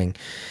Glee thing.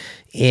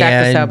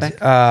 Jack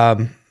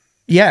Posobiec.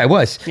 Yeah, it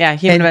was. Yeah,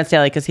 Human Events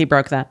Daily, because he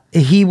broke that.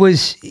 He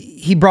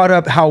brought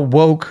up how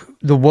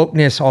the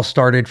wokeness all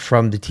started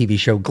from the TV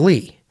show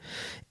Glee.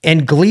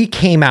 And Glee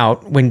came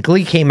out,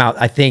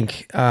 I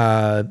think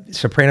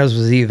Sopranos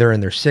was either in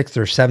their 6th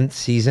or 7th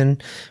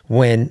season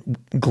when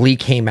Glee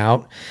came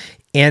out.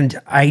 And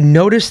I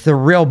noticed the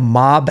real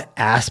mob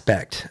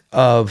aspect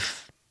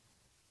of,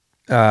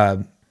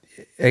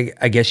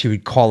 I guess you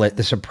would call it,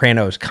 The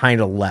Sopranos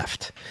kind of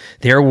left.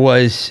 There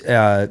was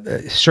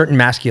a certain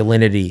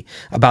masculinity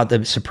about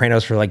The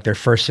Sopranos for like their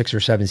first 6 or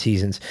 7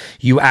 seasons.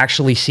 You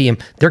actually see them,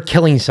 they're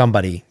killing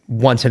somebody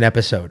once an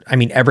episode. I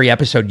mean, every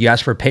episode you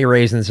ask for a pay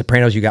raise in The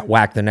Sopranos, you got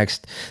whacked the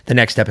next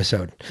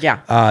episode.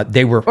 Yeah.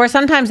 They were, or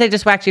sometimes they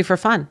just whacked you for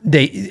fun.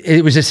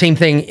 It was the same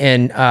thing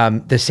in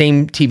the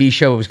same TV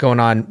show that was going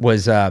on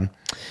was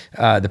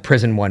the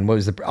prison one. What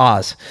was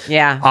Oz?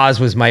 Yeah. Oz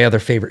was my other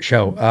favorite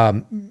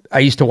show. I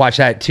used to watch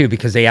that too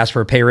because they asked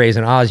for a pay raise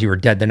in Oz. You were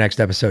dead the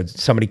next episode.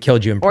 Somebody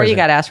killed you in prison. Or you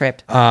got ass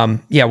raped.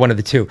 Yeah, one of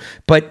the two.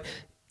 But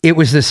it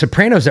was The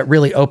Sopranos that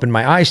really opened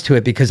my eyes to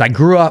it, because I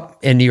grew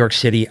up in New York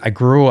City. I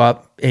grew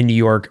up in New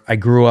York. I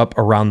grew up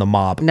around the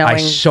mob. Knowing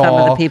some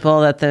of the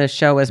people that the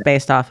show was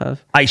based off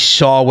of. I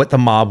saw what the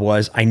mob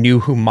was. I knew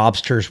who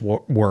mobsters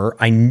were.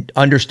 I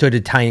understood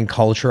Italian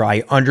culture.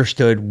 I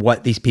understood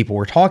what these people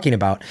were talking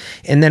about.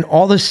 And then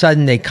all of a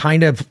sudden they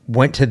kind of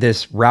went to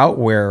this route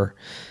where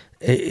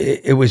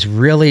it was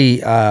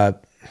really...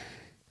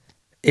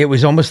 it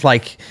was almost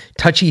like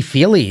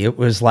touchy-feely. It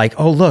was like,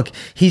 oh, look,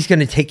 he's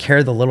going to take care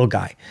of the little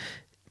guy.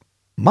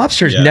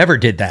 Mobsters never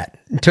did that.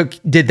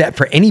 Did that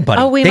for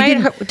anybody. Oh,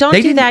 don't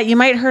do that. You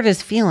might hurt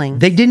his feelings.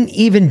 They didn't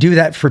even do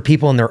that for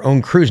people in their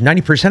own crews.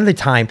 90% of the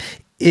time,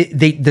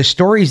 the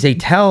stories they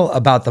tell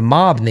about the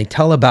mob, and they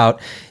tell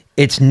about,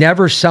 it's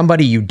never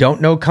somebody you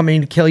don't know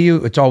coming to kill you.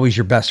 It's always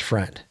your best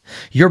friend.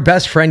 Your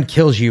best friend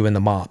kills you in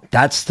the mob.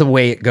 That's the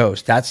way it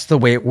goes. That's the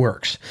way it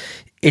works.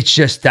 It's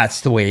just,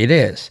 that's the way it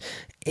is.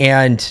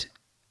 And,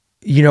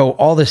 you know,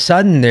 all of a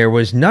sudden there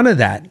was none of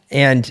that.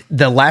 And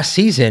the last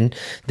season,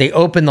 they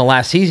opened the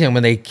last season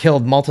when they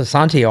killed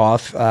Moltisanti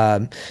off,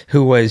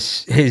 who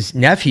was his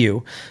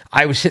nephew.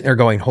 I was sitting there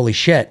going, holy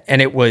shit.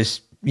 And it was,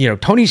 you know,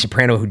 Tony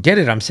Soprano who did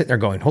it. I'm sitting there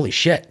going, holy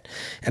shit.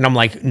 And I'm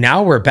like,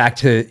 now we're back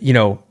to, you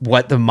know,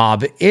 what the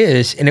mob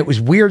is. And it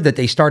was weird that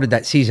they started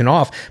that season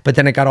off, but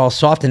then it got all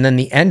soft. And then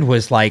the end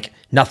was like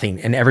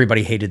nothing. And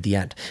everybody hated the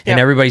end. And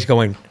everybody's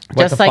going,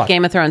 what just the like fuck?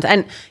 Game of Thrones.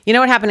 And you know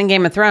what happened in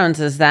Game of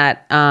Thrones is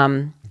that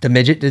the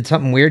midget did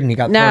something weird and he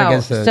got thrown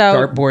against the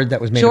dartboard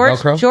that was made of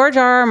Velcro. George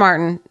R.R.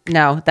 Martin.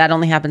 No, that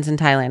only happens in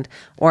Thailand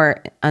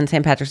or on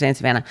St. Patrick's Day in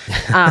Savannah.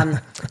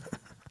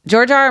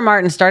 George R.R.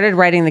 Martin started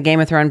writing the Game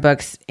of Thrones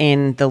books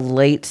in the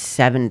late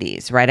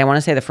 70s, right? I want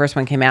to say the first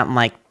one came out in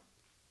like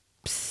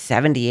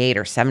 78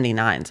 or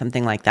 79,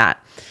 something like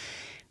that.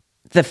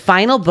 The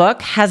final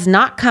book has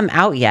not come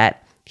out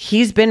yet.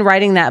 He's been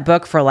writing that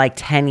book for like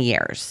 10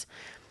 years.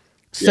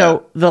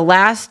 So the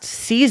last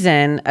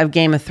season of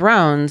Game of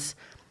Thrones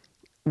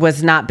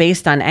was not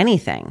based on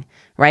anything,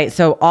 right?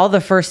 So all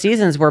the first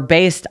seasons were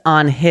based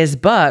on his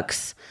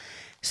books.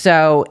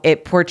 So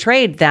it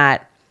portrayed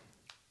that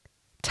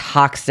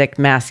toxic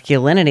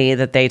masculinity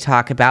that they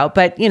talk about.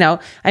 But, you know,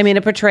 I mean,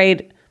 it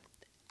portrayed,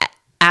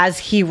 as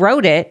he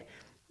wrote it,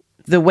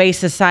 the way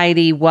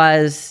society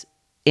was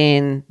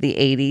in the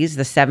 80s,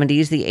 the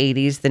 70s, the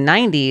 80s, the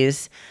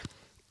 90s.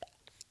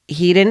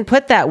 He didn't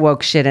put that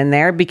woke shit in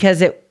there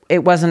because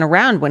it wasn't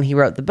around when he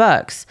wrote the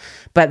books.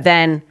 But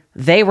then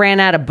they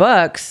ran out of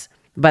books,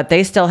 but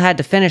they still had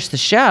to finish the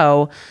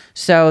show.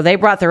 So they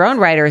brought their own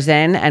writers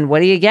in. And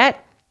what do you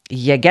get?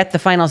 You get the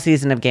final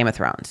season of Game of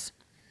Thrones.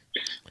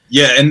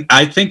 Yeah, and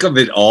I think of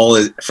it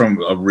all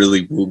from a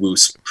really woo-woo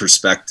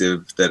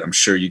perspective that I'm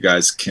sure you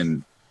guys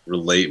can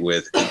relate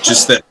with.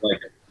 Just that, like,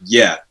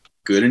 yeah,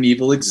 good and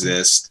evil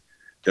exist.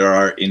 There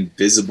are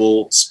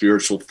invisible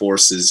spiritual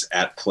forces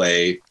at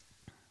play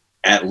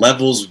at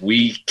levels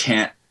we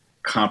can't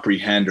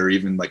comprehend or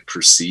even like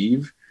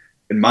perceive.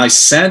 And my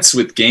sense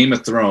with Game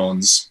of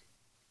Thrones,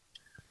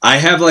 I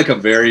have like a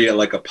very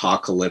like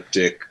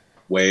apocalyptic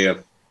way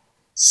of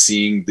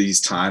seeing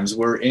these times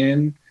we're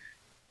in.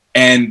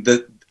 And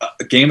the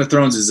Game of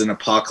Thrones is an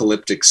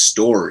apocalyptic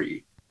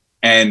story.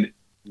 And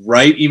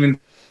right, even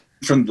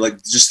from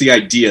like just the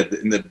idea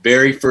that in the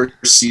very first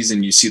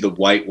season, you see the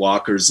White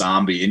Walker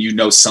zombie and you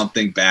know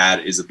something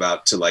bad is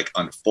about to like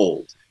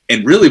unfold.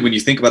 And really, when you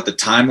think about the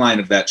timeline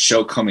of that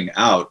show coming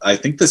out, I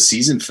think the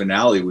season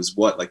finale was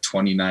what, like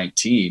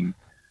 2019.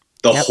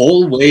 The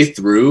whole way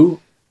through,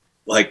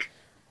 like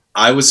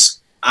I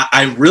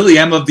really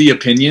am of the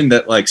opinion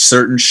that like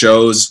certain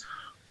shows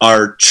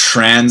are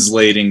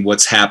translating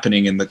what's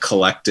happening in the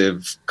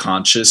collective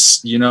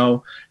conscious, you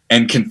know,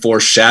 and can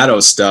foreshadow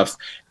stuff.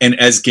 And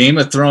as Game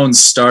of Thrones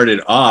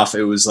started off,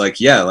 it was like,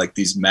 yeah, like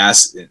these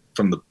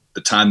from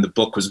the time the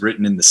book was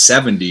written in the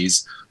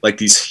 70s, like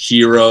these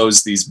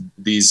heroes, these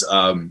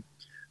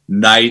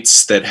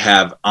knights that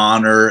have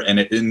honor, and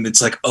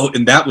it's like, oh,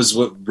 and that was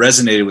what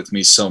resonated with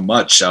me so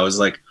much. I was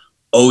like,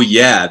 oh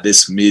yeah,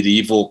 this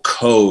medieval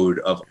code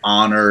of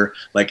honor,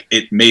 like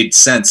it made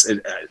sense.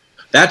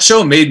 That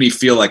show made me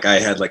feel like I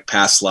had like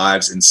past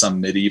lives in some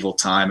medieval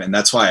time, and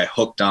that's why I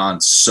hooked on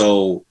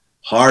so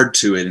hard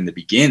to it in the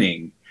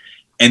beginning.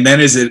 And then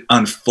as it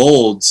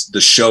unfolds,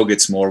 the show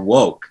gets more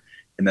woke,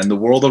 and then the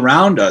world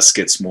around us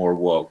gets more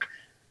woke.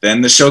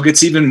 Then the show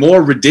gets even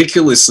more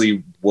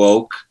ridiculously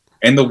woke,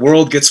 and the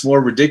world gets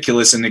more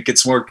ridiculous, and it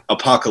gets more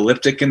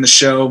apocalyptic in the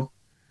show.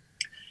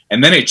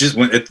 And then it just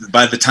went,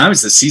 by the time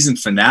it's the season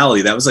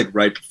finale, that was like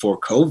right before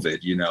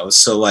COVID, you know?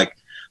 So like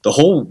the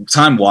whole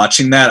time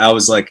watching that, I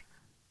was like,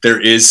 there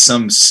is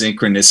some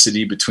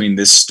synchronicity between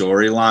this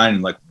storyline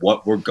and like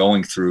what we're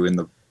going through in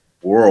the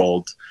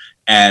world.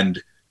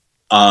 And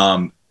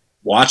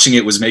watching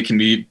it was making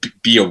me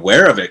be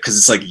aware of it. Cause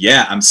it's like,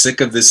 yeah, I'm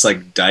sick of this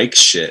like dyke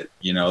shit,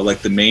 you know, like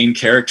the main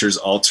characters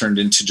all turned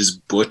into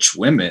just butch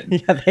women.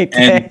 Yeah, they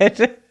did.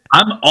 And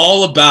I'm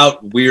all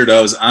about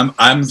weirdos.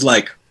 I'm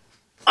like,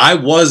 I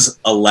was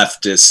a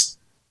leftist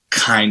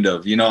kind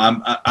of, you know,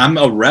 I'm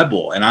a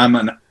rebel, and I'm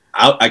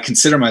I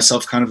consider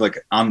myself kind of like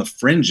on the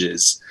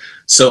fringes.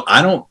 So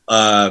I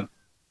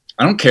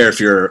don't care if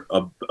you're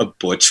a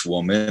butch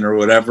woman or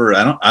whatever.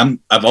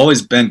 I've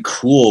always been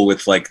cool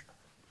with like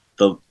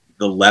the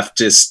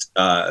leftist.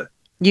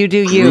 You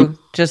do group. you.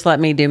 Just let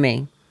me do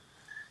me.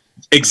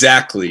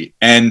 Exactly.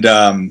 And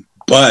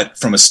but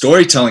from a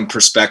storytelling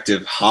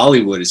perspective,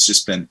 Hollywood has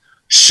just been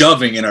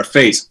shoving in our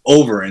face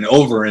over and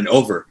over and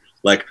over,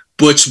 like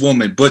butch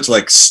woman, butch,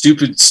 like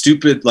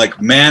stupid,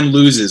 like man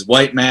loses,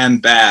 white man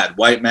bad,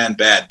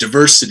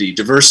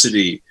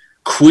 diversity,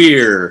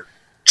 queer,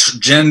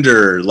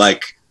 gender,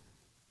 like,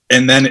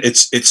 and then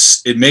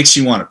it makes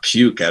you want to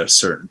puke at a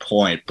certain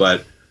point.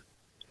 But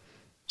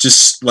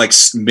just like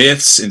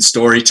myths and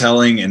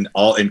storytelling and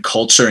all in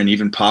culture and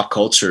even pop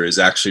culture is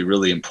actually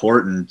really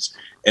important.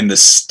 And the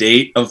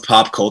state of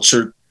pop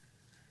culture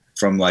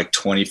from like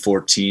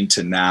 2014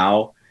 to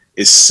now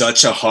is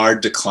such a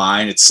hard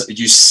decline.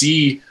 You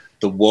see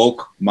the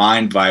woke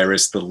mind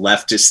virus, the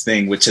leftist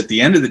thing, which at the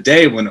end of the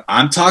day, when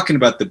I'm talking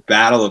about the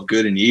battle of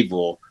good and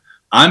evil,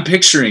 I'm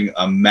picturing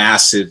a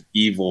massive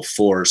evil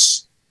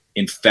force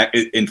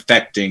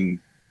infecting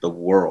the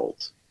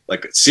world.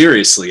 Like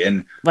seriously.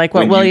 And like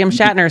what William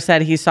Shatner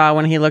said he saw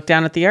when he looked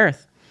down at the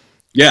earth.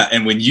 Yeah.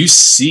 And when you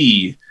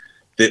see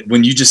that,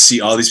 when you just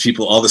see all these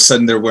people, all of a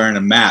sudden they're wearing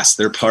a mask,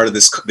 they're part of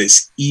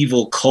this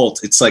evil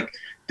cult. It's like,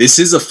 this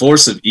is a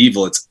force of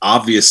evil. It's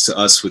obvious to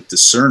us with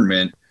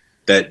discernment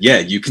that, yeah,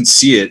 you can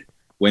see it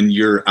when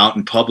you're out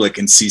in public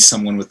and see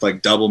someone with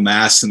like double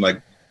masks and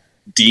like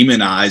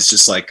demon eyes,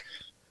 just like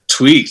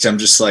tweaked. I'm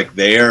just like,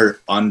 they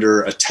are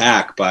under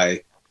attack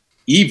by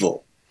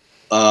evil.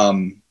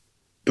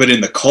 But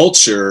in the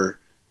culture,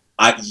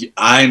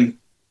 I'm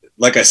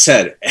like I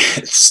said,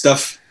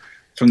 stuff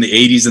from the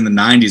 80s and the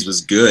 90s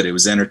was good. It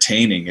was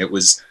entertaining. It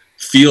was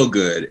feel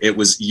good. It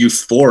was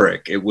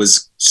euphoric. It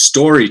was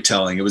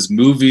storytelling. It was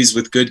movies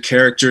with good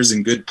characters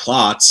and good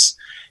plots.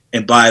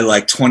 And by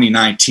like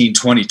 2019,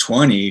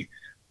 2020,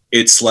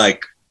 it's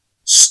like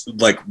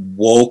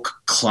woke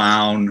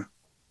clown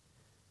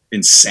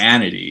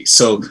insanity.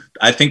 So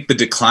I think the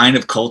decline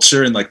of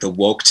culture and like the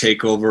woke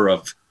takeover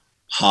of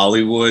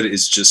Hollywood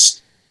is just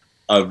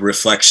a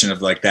reflection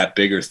of like that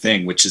bigger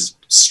thing, which is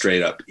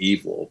straight up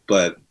evil.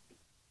 But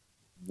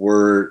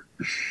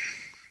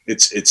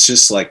it's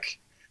just like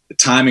the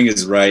timing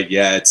is right.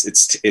 Yeah,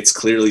 it's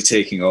clearly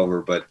taking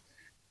over, but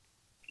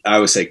I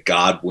would say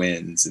God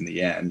wins in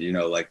the end. You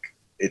know, like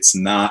it's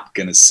not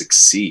going to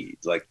succeed.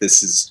 Like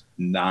this is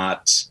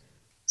not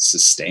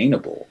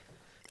sustainable.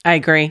 I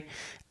agree.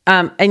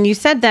 And you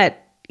said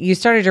that you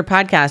started your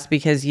podcast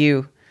because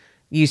you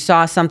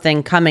saw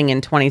something coming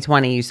in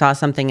 2020. You saw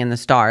something in the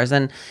stars.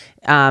 And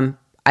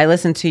I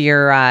listened to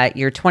your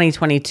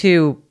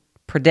 2022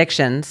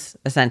 predictions,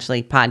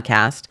 essentially,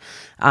 podcast.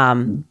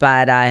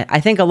 But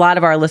I think a lot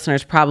of our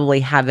listeners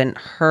probably haven't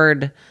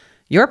heard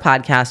your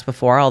podcast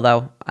before,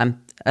 although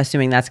I'm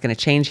assuming that's going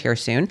to change here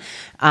soon.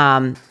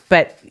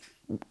 But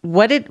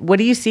what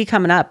do you see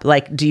coming up?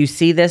 Like, do you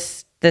see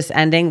this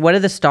ending? What do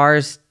the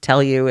stars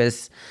tell you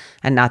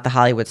and not the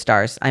Hollywood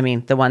stars, I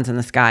mean, the ones in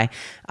the sky,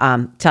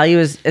 tell you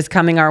is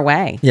coming our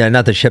way? Yeah,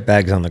 not the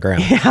shitbags on the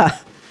ground. Yeah.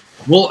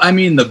 Well, I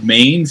mean, the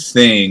main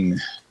thing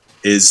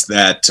is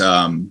that,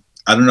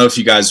 I don't know if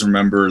you guys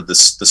remember the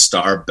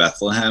Star of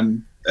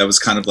Bethlehem. That was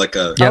kind of like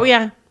a... Yep. Oh,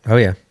 yeah. Oh,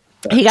 yeah.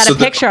 He got a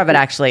picture of it,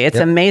 actually. It's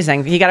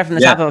amazing. He got it from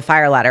the top of a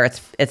fire ladder.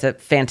 It's a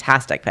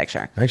fantastic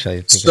picture.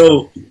 Actually,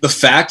 so the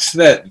fact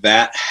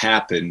that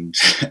happened,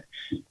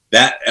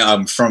 that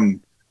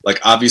from... like,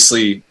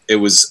 obviously, it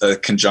was a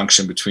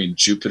conjunction between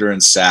Jupiter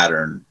and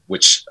Saturn,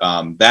 which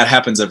that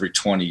happens every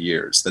 20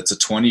 years. That's a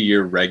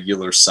 20-year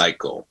regular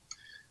cycle.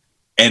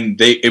 And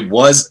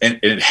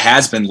it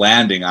has been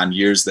landing on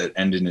years that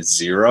end in a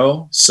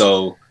zero.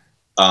 So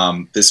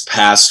this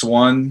past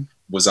one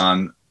was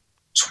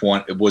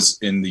it was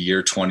in the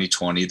year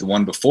 2020. The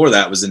one before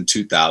that was in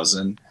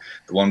 2000.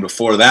 The one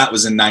before that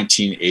was in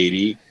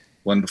 1980.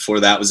 One before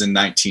that was in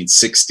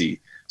 1960.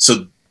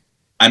 So,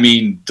 I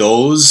mean,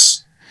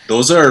 those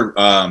are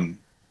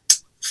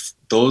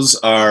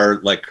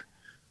like,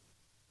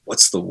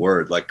 what's the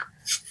word? Like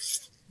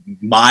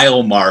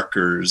mile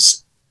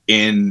markers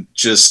in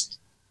just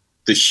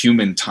the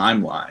human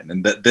timeline.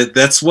 And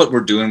that's what we're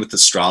doing with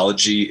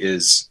astrology,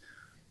 is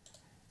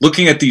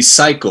looking at these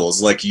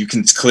cycles. Like you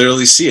can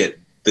clearly see it.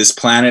 This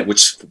planet,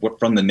 which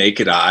from the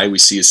naked eye we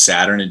see as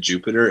Saturn and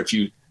Jupiter, if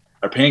you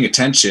are paying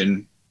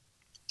attention,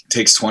 it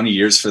takes 20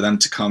 years for them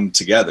to come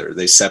together.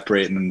 They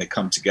separate and then they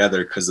come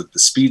together because of the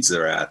speeds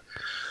they're at.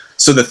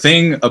 So the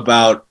thing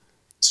about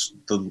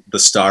the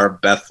Star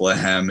of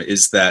Bethlehem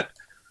is that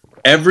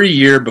every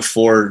year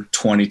before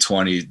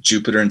 2020,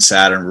 Jupiter and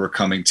Saturn were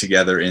coming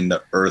together in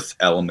the Earth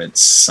element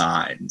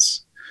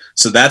signs.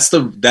 So that's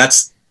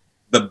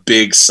the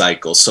big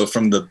cycle. So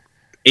from the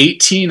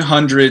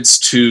 1800s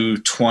to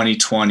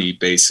 2020,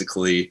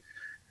 basically,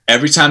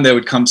 every time they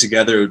would come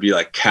together, it would be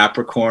like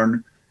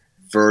Capricorn,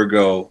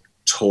 Virgo,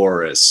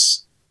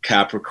 Taurus,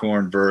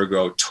 Capricorn,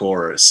 Virgo,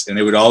 Taurus, and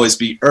it would always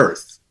be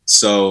Earth.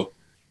 So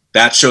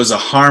that shows a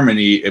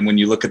harmony. And when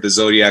you look at the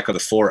zodiac of the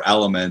 4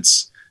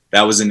 elements,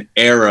 that was an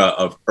era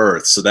of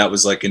Earth. So that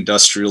was like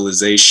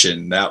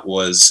industrialization. That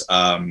was,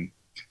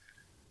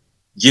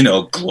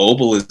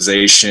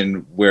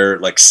 globalization, where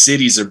like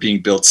cities are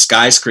being built,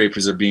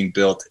 skyscrapers are being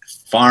built,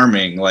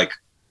 farming, like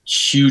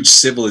huge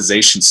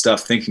civilization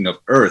stuff, thinking of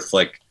Earth,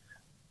 like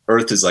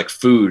Earth is like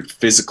food,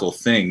 physical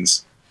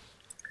things.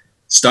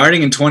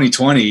 Starting in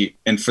 2020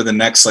 and for the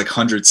next like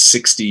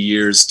 160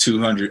 years,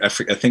 200, I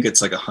think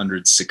it's like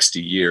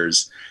 160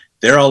 years,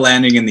 they're all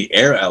landing in the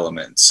air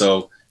element.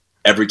 So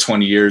every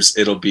 20 years,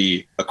 it'll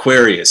be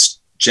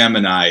Aquarius,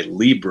 Gemini,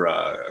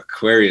 Libra,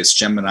 Aquarius,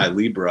 Gemini,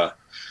 Libra.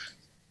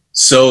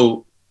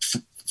 So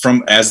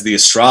from as the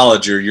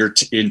astrologer, you're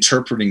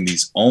interpreting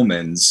these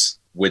omens,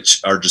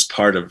 which are just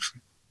part of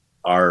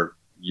our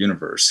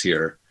universe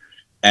here.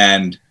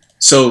 And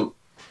so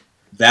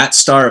that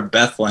Star of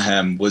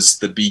Bethlehem was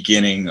the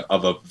beginning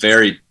of a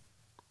very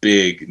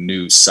big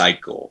new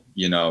cycle,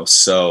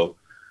 So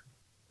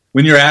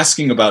when you're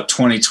asking about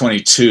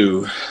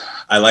 2022,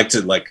 I like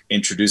to like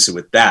introduce it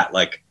with that.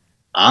 Like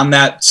on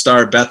that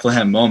Star of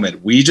Bethlehem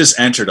moment, we just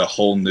entered a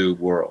whole new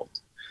world.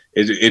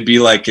 It'd be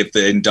like if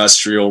the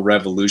Industrial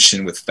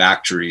Revolution with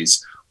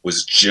factories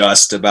was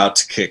just about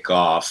to kick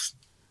off,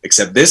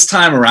 except this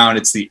time around,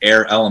 it's the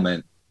air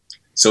element.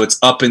 So it's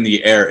up in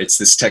the air. It's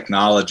this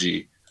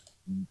technology.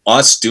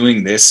 Us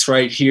doing this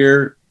right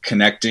here,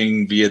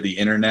 connecting via the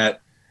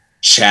internet,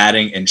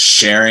 chatting and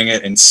sharing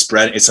it and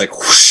spreading, it's like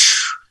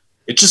whoosh,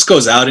 it just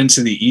goes out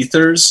into the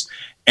ethers,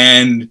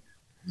 and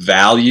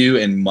value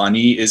and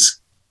money is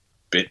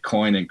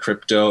Bitcoin and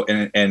crypto,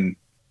 and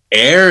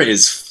air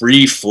is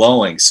free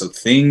flowing. So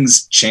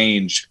things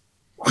change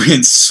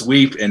and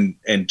sweep and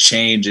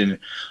change and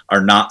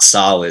are not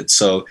solid.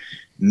 So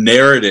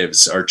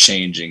narratives are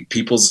changing.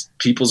 People's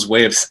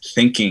way of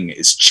thinking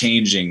is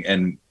changing,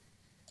 and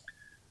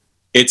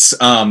it's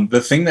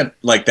the thing that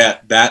like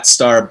that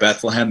Star of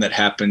Bethlehem that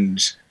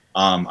happened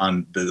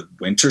on the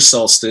winter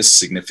solstice,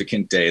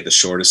 significant day, the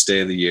shortest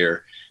day of the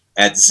year,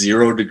 at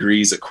 0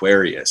 degrees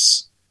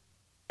Aquarius.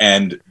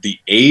 And the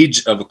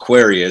age of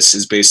Aquarius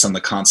is based on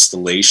the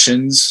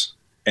constellations,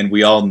 and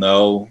we all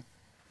know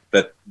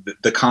that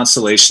the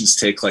constellations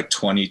take like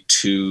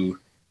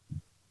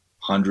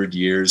 2,200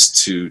 years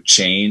to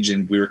change,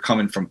 and we were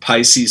coming from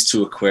Pisces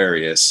to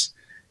Aquarius.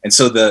 And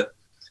so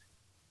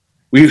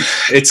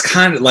it's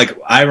kind of like,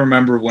 I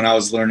remember when I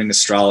was learning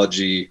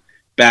astrology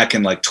back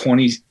in like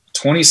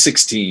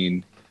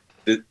 2016,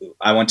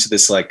 I went to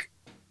this like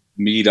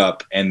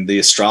meetup, and the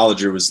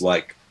astrologer was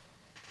like,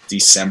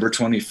 December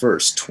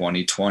 21st,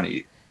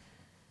 2020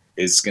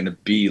 is going to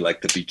be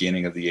like the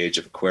beginning of the age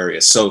of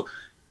Aquarius. So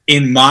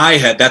in my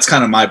head, that's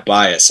kind of my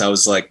bias. I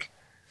was like,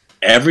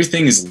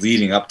 everything is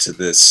leading up to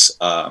this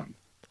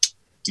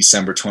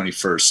December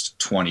 21st,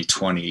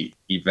 2020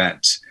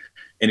 event.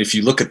 And if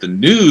you look at the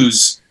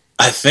news,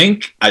 I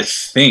think I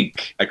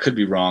could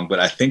be wrong, but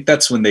I think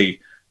that's when they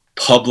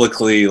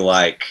publicly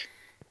like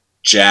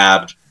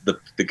jabbed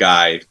the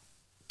guy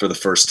for the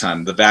first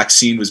time. The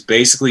vaccine was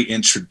basically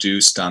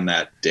introduced on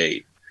that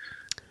date.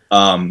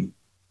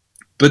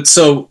 But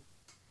so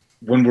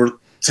to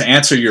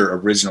answer your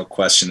original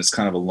question, it's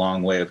kind of a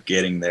long way of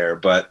getting there,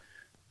 but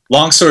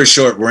long story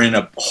short, we're in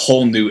a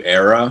whole new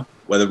era,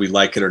 whether we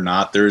like it or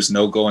not. There is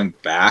no going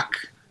back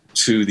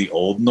to the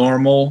old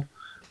normal.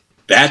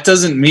 That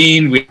doesn't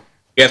mean we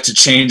have to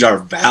change our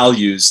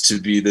values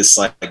to be this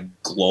like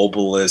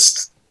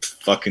globalist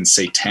fucking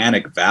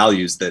satanic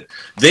values that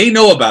they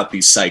know about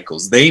these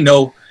cycles. They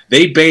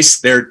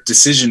base their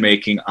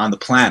decision-making on the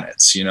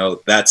planets.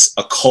 That's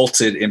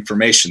occulted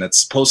information. That's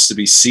supposed to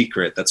be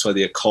secret. That's why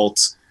the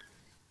occult...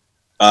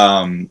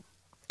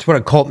 That's what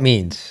occult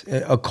means.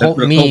 Occult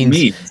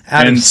means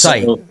out of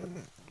sight.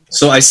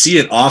 So I see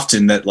it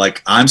often that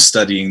like I'm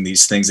studying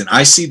these things, and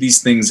I see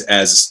these things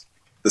as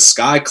the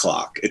sky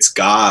clock. It's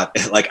God.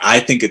 Like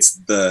I think it's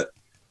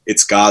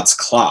God's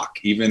clock.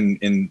 Even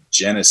in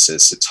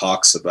Genesis, it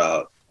talks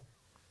about,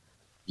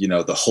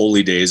 the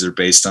holy days are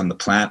based on the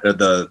planet, or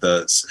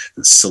the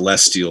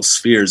celestial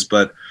spheres,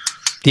 but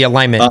the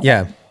alignment.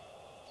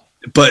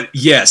 But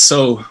yeah,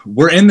 so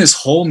we're in this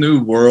whole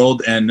new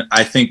world, and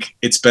I think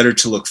it's better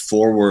to look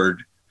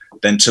forward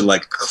than to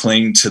like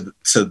cling to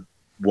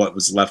what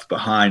was left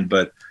behind.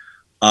 But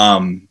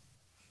when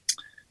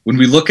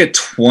we look at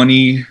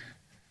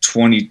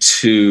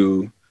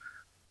 2022,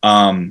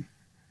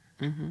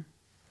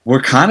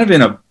 we're kind of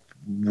in a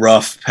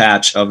rough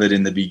patch of it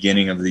in the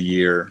beginning of the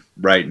year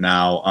right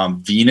now.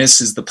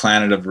 Venus is the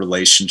planet of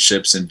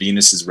relationships, and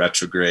Venus is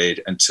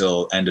retrograde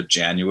until end of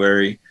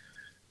January.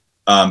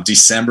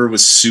 December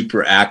was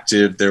super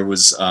active. There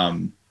was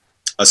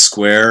a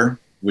square,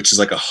 which is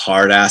like a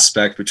hard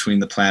aspect between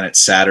the planet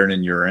Saturn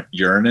and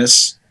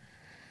Uranus.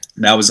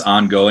 And that was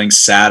ongoing.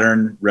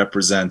 Saturn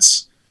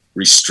represents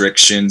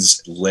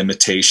restrictions,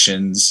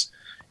 limitations,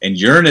 and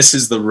Uranus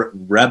is the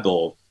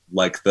rebel.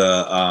 Like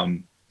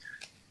Uranus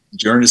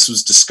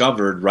was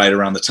discovered right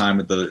around the time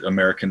of the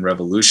American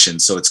Revolution,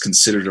 so it's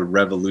considered a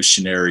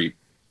revolutionary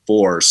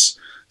force.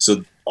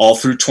 So all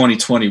through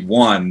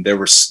 2021, there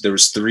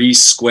was 3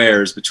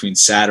 squares between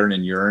Saturn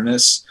and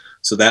Uranus.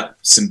 So that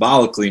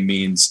symbolically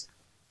means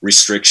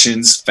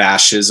restrictions,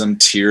 fascism,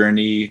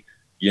 tyranny,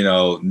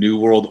 New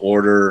World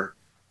Order,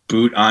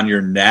 boot on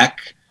your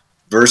neck,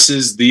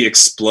 versus the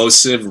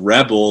explosive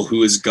rebel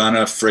who is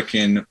gonna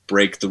frickin'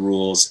 break the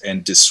rules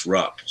and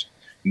disrupt.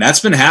 And that's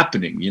been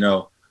happening,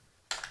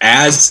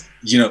 as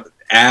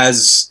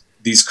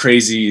these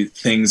crazy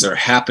things are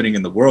happening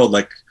in the world,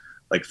 like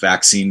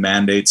vaccine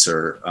mandates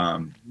or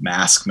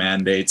mask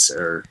mandates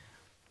or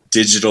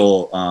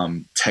digital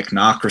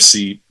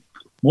technocracy.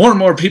 More and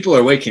more people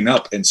are waking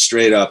up and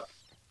straight up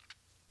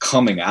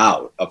coming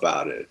out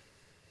about it.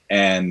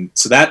 And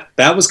so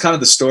that was kind of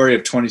the story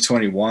of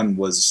 2021,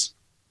 was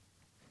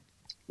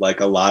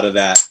like a lot of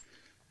that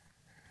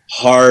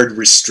hard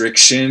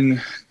restriction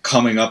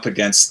coming up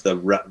against the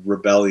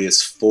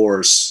rebellious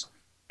force.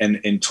 And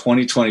in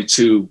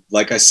 2022,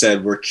 like I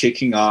said, we're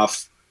kicking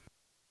off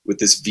with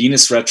this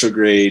Venus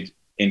retrograde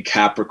in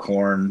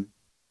Capricorn,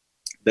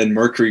 then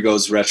Mercury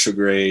goes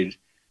retrograde,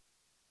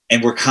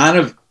 and we're kind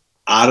of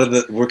out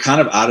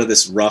of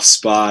this rough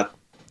spot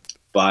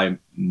by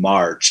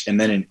March. And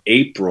then in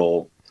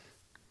April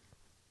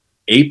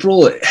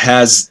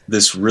has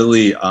this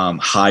really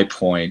high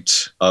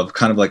point of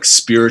kind of like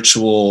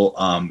spiritual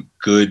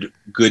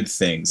good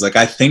things. Like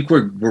I think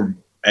we're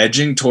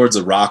edging towards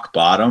a rock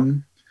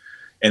bottom,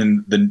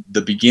 and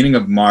the beginning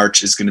of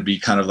March is going to be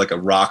kind of like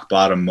a rock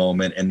bottom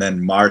moment. And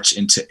then March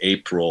into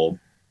April,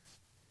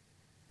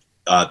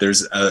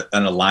 there's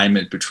an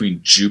alignment between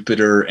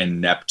Jupiter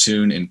and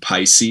Neptune in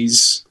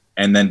Pisces,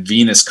 and then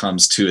Venus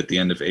comes too at the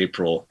end of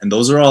April. And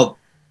those are all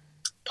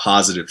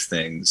positive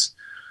things.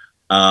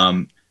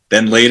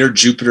 Then later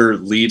Jupiter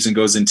leaves and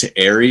goes into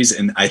Aries.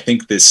 And I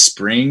think this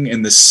spring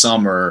and this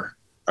summer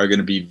are going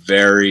to be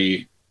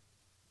very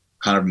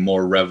kind of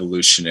more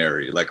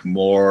revolutionary, like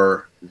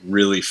more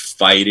really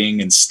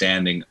fighting and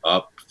standing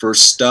up for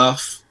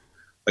stuff.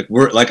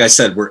 Like I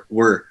said,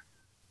 we're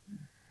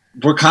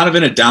kind of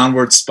in a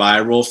downward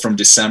spiral from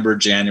December,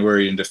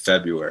 January into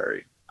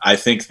February. I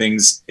think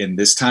things in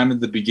this time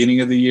at the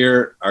beginning of the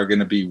year are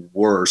going to be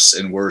worse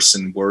and worse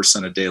and worse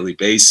on a daily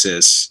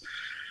basis.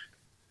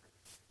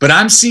 But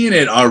I'm seeing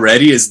it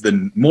already as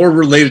the more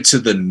related to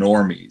the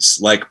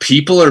normies. Like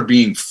people are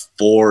being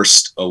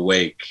forced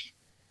awake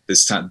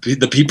this time.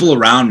 The people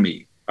around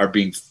me are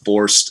being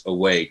forced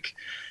awake.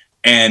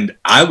 And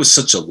I was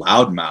such a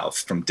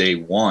loudmouth from day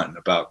one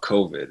about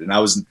COVID. And I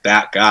was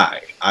that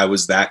guy. I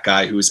was that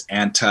guy who was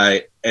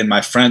anti, and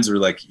my friends were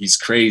like, he's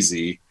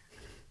crazy.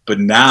 But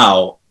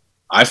now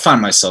I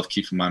find myself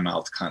keeping my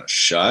mouth kind of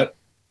shut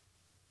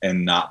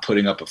and not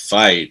putting up a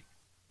fight.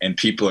 And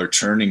people are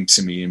turning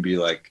to me and be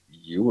like,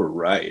 you were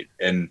right.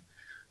 And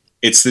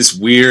it's this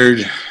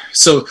weird.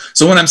 So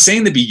when I'm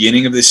saying the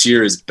beginning of this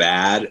year is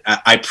bad,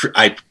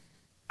 I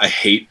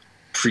hate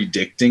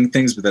predicting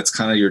things, but that's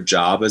kind of your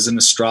job as an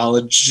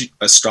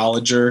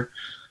astrologer.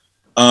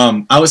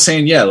 I was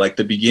saying, yeah, like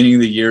the beginning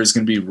of the year is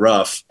going to be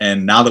rough.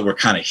 And now that we're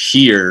kind of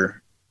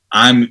here,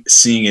 I'm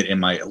seeing it in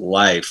my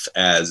life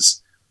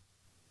as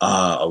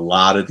a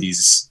lot of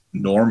these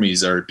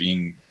normies are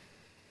being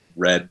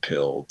red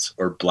pilled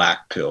or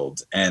black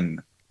pilled.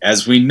 And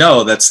as we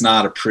know, that's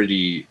not a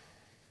pretty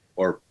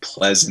or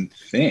pleasant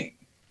thing.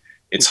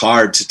 It's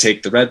hard to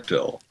take the red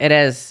pill. It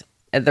is.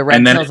 The red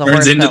and then pill's it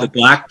turns into the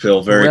black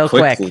pill very real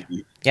quickly.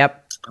 Quick.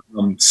 Yep.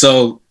 And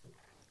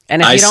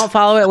if you don't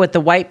follow it with the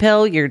white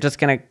pill, you're just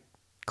going to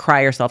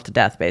cry yourself to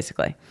death,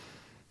 basically.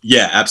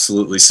 Yeah,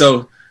 absolutely.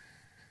 So,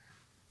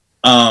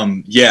 but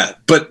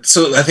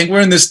I think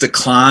we're in this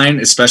decline,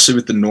 especially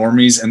with the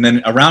normies. And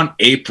then around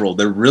April,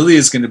 there really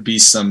is going to be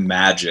some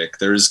magic.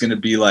 There's going to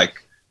be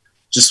like,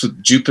 just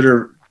with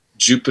Jupiter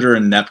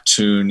and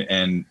Neptune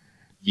and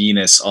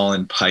Venus all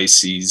in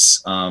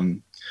Pisces.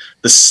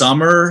 The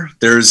summer,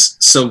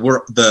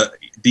 the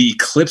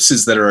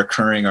eclipses that are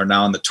occurring are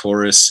now on the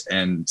Taurus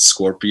and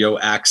Scorpio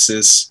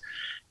axis,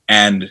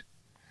 and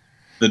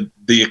the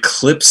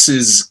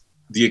eclipse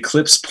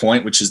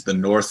point, which is the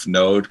North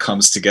Node,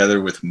 comes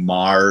together with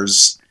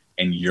Mars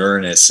and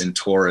Uranus in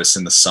Taurus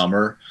in the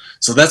summer.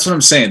 So that's what I'm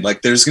saying.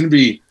 Like, there's going to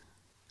be,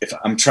 if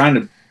I'm trying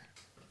to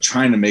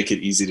make it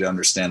easy to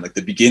understand, like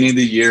the beginning of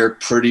the year,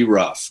 pretty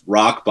rough,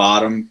 rock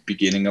bottom,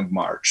 beginning of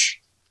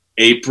March.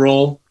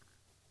 April,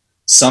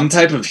 some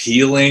type of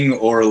healing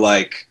or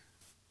like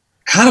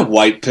kind of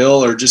white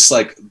pill or just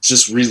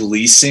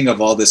releasing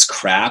of all this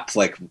crap.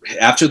 Like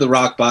after the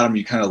rock bottom,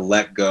 you kind of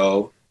let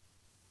go.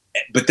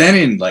 But then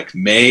in like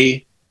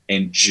May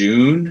and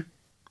June,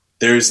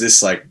 there's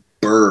this like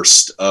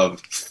burst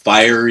of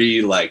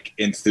fiery, like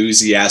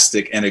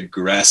enthusiastic and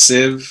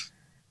aggressive,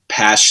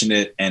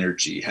 passionate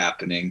energy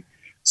happening.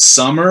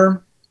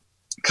 Summer,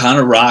 kind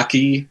of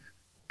rocky,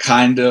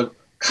 kind of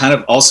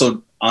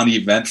also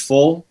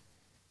uneventful.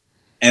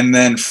 And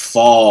then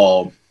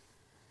fall,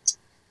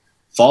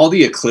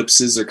 the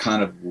eclipses are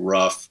kind of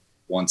rough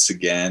once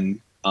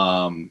again,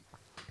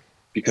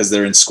 because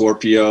they're in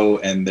Scorpio,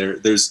 and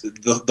there's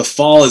the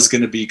fall is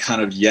going to be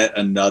kind of yet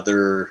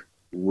another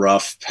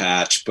rough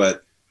patch.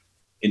 But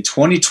in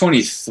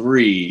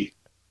 2023,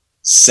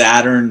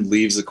 Saturn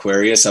leaves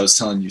Aquarius. I was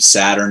telling you,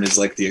 Saturn is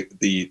like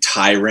the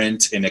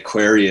tyrant, and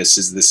Aquarius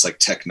is this like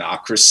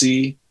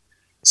technocracy.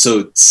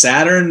 So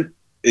Saturn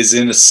is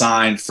in a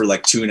sign for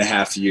like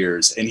 2.5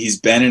 years, and he's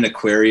been in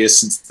Aquarius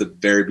since the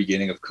very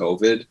beginning of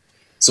COVID.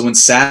 So when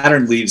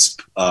Saturn leaves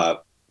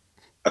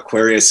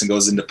Aquarius and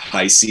goes into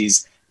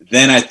Pisces,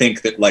 then I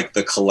think that like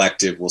the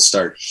collective will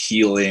start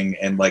healing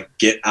and like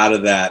get out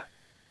of that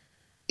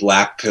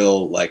black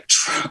pill like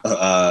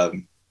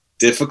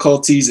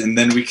difficulties, and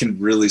then we can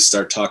really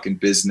start talking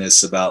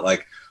business about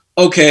like,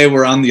 okay,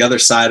 we're on the other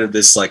side of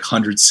this like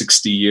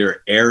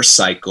 160-year air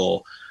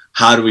cycle.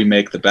 How do we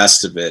make the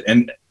best of it?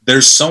 And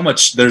there's so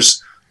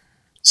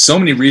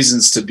many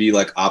reasons to be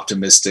like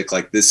optimistic.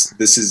 Like this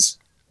is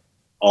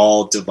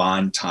all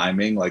divine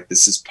timing. Like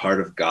this is part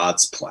of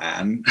God's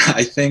plan.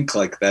 I think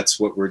like that's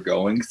what we're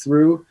going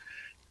through.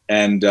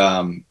 And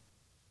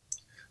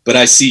but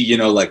I see, you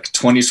know, like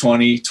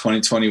 2020,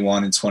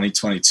 2021 and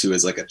 2022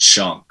 as like a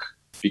chunk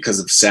because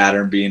of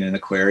Saturn being in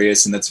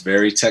Aquarius, and that's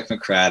very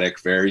technocratic,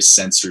 very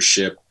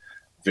censorship,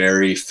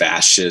 very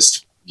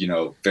fascist, you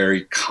know,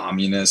 very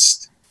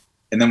communist.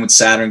 And then when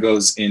Saturn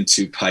goes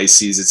into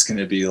Pisces, it's going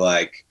to be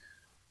like,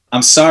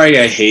 I'm sorry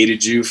I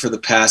hated you for the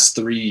past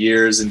 3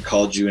 years and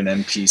called you an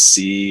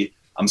NPC.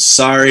 I'm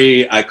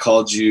sorry I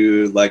called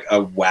you like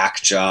a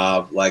whack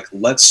job. Like,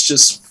 let's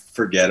just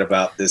forget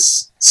about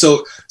this.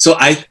 So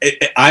I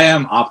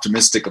am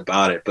optimistic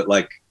about it, but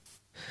like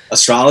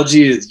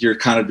astrology, you're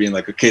kind of being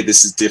like, okay,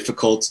 this is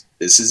difficult.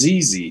 This is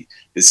easy.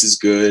 This is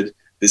good.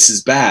 This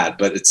is bad.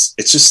 But it's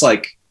just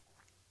like,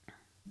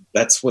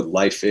 that's what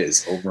life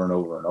is over and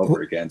over and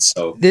over again.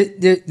 So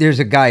there's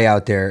a guy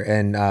out there,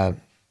 and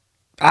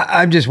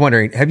I'm just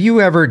wondering, have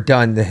you ever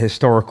done the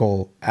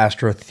historical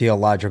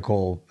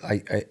astrotheological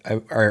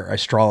or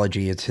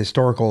astrology? It's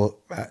historical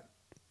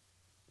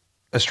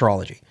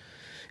astrology.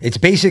 It's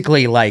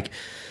basically like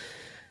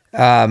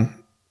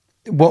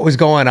what was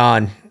going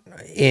on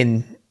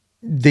in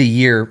the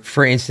year,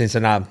 for instance,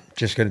 and I'm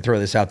just going to throw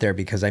this out there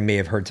because I may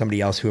have heard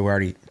somebody else who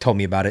already told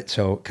me about it.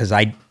 So, because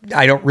I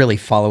don't really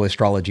follow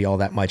astrology all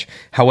that much.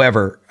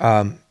 However,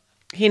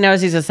 he knows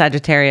he's a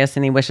Sagittarius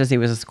and he wishes he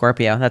was a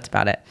Scorpio. That's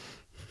about it.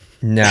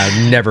 No,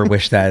 I never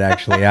wished that,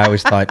 actually. I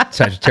always thought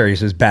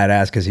Sagittarius was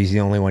badass because he's the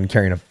only one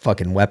carrying a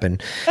fucking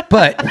weapon.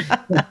 But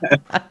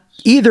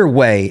either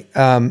way,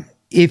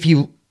 if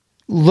you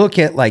look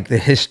at like the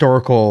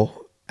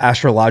historical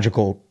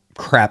astrological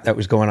crap that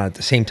was going on at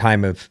the same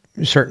time of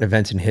certain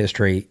events in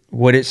history,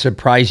 would it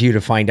surprise you to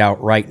find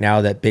out right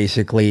now that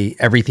basically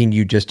everything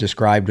you just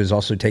described was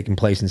also taking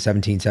place in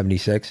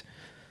 1776?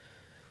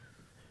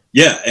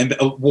 Yeah, and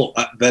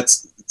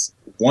that's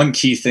one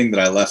key thing that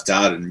I left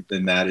out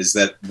in that is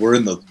that we're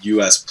in the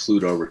U.S.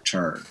 Pluto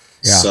return.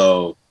 Yeah.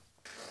 So,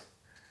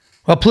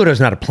 well,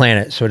 Pluto's not a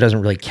planet, so it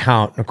doesn't really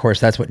count. Of course,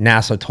 that's what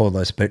NASA told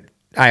us, but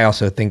I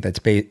also think that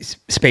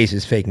space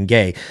is fake and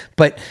gay.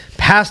 But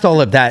past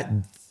all of that,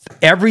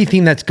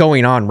 everything that's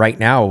going on right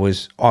now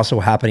was also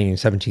happening in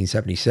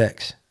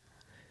 1776.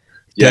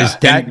 Yeah, does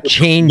that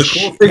change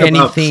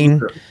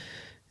anything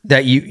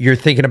that you're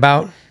thinking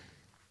about?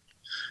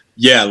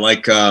 Yeah,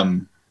 like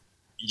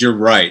you're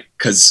right,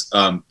 because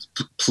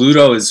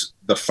Pluto is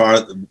the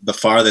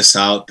farthest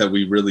out that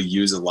we really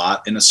use a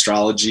lot in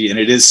astrology, and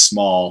it is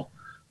small,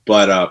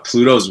 but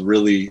Pluto's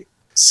really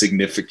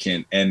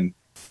significant and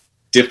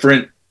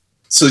different.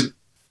 So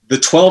the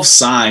 12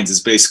 signs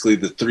is basically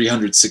the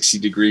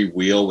 360-degree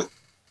wheel with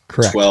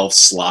Correct. 12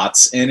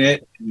 slots in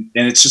it, and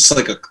it's just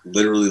like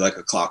literally like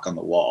a clock on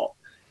the wall.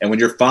 And when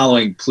you're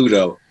following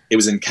Pluto, it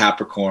was in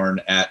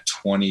Capricorn at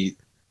 20,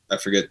 I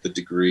forget the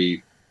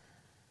degree,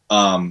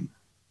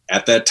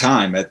 at that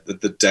time at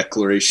the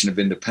Declaration of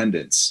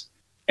Independence.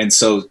 And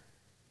so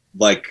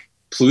like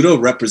Pluto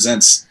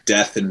represents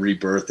death and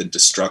rebirth and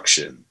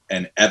destruction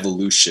and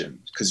evolution,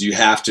 because you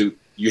have to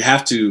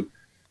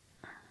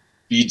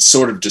be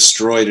sort of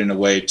destroyed in a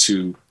way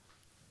to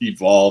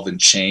evolve and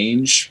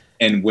change.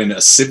 And when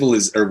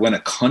when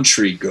a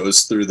country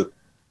goes through the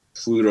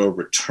Pluto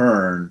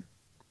return,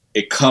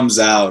 it comes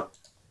out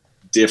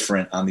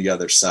different on the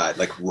other side.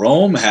 Like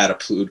Rome had a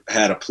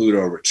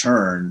Pluto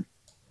return,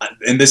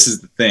 and this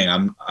is the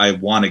thing. I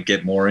want to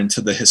get more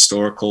into the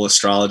historical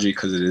astrology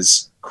because it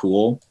is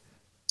cool.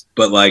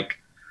 But like,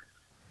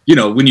 you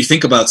know, when you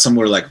think about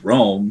somewhere like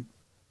Rome,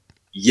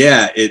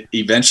 yeah, it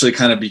eventually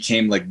kind of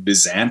became like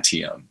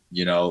Byzantium.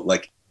 You know,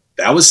 like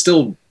that was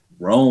still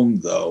Rome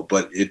though,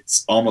 but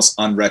it's almost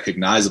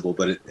unrecognizable.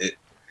 But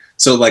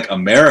so like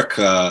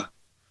America,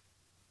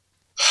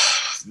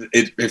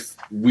 if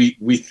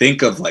we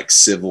think of like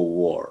civil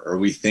war, or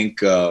we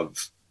think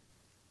of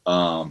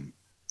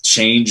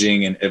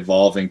changing and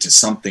evolving to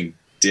something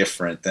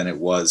different than it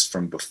was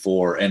from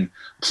before. And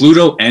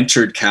Pluto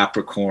entered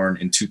Capricorn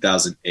in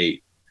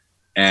 2008,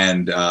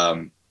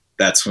 and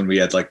that's when we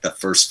had like the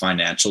first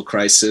financial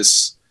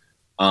crisis.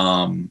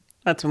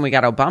 That's when we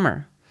got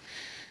Obama.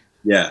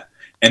 Yeah.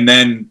 And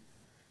then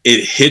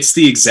it hits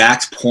the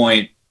exact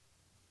point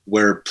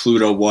where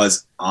Pluto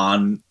was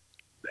on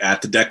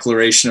at the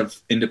Declaration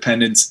of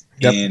Independence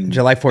in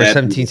July 4th,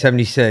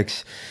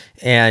 1776,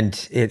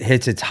 and it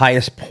hits its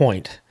highest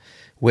point,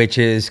 which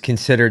is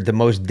considered the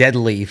most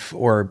deadly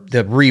or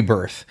the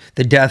rebirth,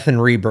 the death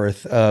and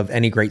rebirth of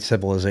any great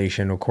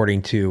civilization,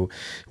 according to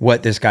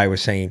what this guy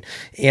was saying.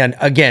 And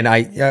again,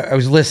 I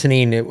was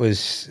listening. I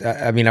was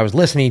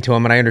listening to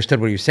him and I understood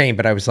what he was saying,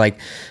 but I was like,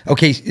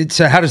 okay,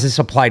 so how does this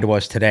apply to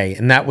us today?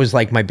 And that was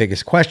like my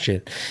biggest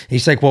question.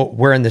 He's like, well,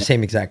 we're in the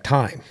same exact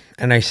time.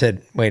 And I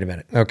said, wait a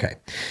minute. Okay.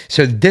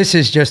 So this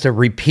is just a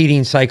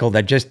repeating cycle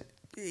that just,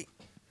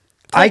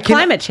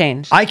 climate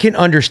change. I can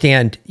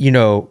understand,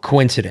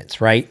 coincidence,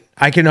 right?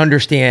 I can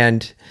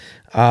understand.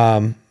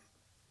 I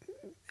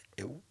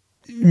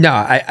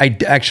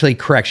actually,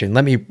 correction.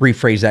 Let me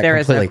rephrase that completely. There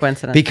is no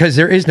coincidence. Because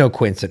there is no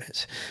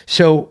coincidence.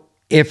 So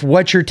if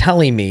what you're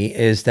telling me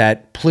is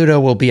that Pluto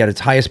will be at its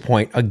highest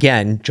point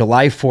again,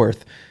 July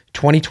 4th,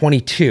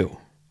 2022.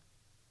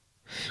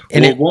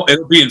 And it'll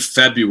be in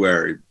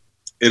February.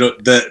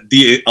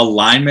 The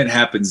alignment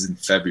happens in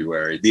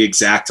February, the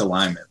exact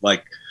alignment.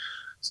 Like,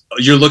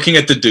 you're looking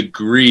at the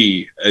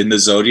degree in the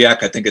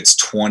zodiac. I think it's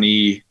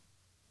 20.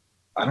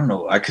 I don't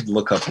know. I could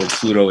look up what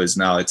Pluto is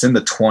now. It's in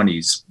the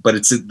 20s, but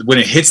it's when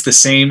it hits the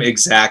same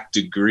exact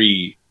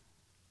degree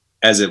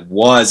as it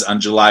was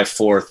on July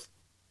 4th,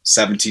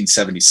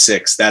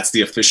 1776. That's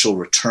the official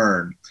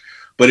return.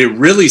 But it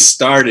really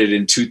started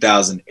in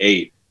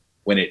 2008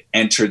 when it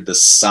entered the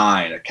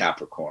sign of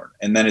Capricorn.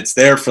 And then it's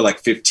there for like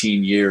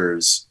 15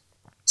 years.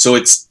 So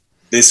it's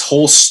this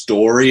whole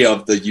story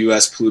of the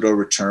US Pluto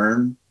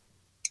return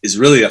is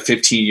really a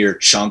 15-year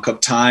chunk of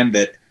time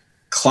that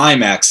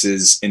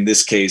climaxes, in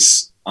this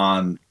case,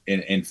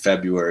 in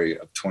February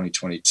of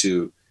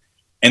 2022.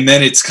 And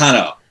then it's kind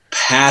of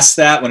past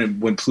that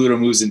when Pluto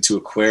moves into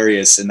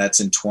Aquarius, and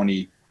that's in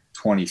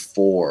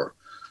 2024.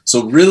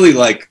 So really,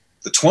 like,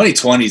 the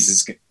 2020s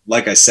is,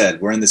 like I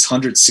said, we're in this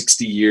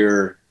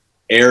 160-year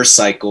air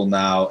cycle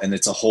now, and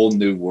it's a whole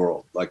new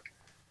world. Like,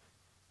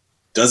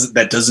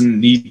 that doesn't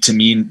need to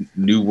mean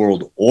new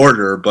world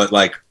order, but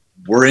like,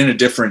 we're in a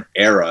different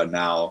era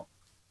now.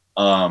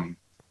 And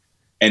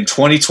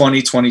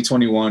 2020,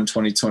 2021,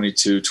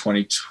 2022, to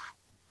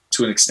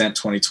an extent,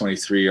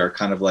 2023 are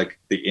kind of like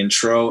the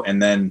intro.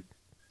 And then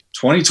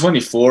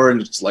 2024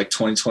 and like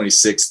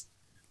 2026,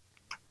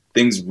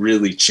 things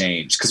really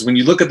change. Because when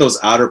you look at those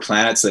outer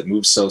planets that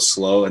move so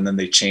slow and then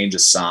they change a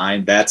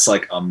sign, that's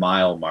like a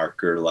mile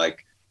marker.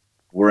 Like,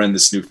 we're in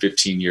this new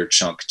 15-year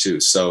chunk too.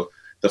 So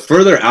the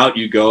further out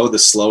you go, the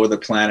slower the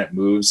planet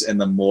moves,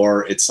 and the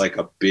more it's like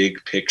a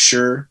big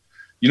picture.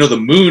 The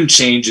moon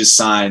changes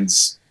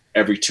signs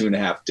every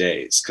 2.5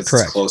 days because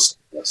it's close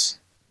to us.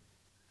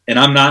 And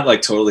I'm not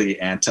like totally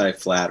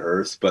anti-flat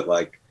Earth, but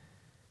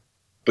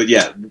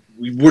yeah,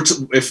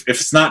 even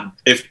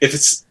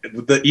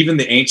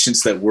the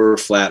ancients that were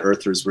flat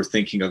earthers were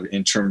thinking of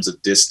in terms of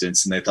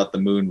distance, and they thought the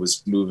moon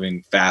was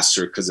moving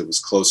faster because it was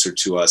closer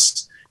to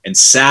us. And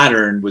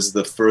Saturn was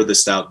the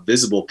furthest out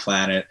visible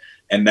planet,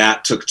 and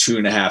that took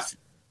 2.5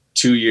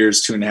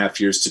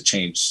 years to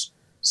change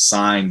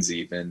signs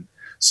even.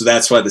 So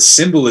that's why the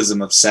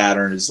symbolism of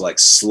Saturn is like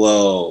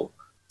slow.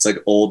 It's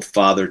like old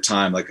father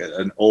time, like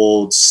an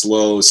old,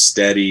 slow,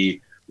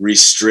 steady,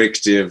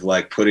 restrictive,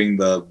 like putting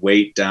the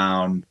weight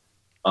down.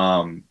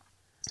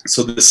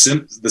 So the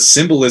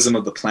symbolism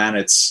of the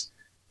planets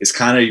is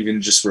kind of even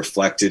just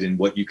reflected in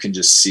what you can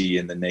just see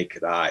in the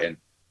naked eye. And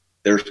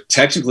they're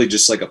technically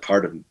just like a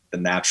part of the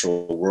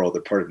natural world.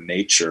 They're part of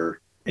nature.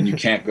 And you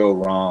can't go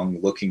wrong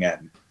looking at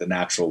the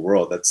natural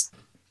world. That's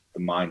the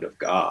mind of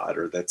God,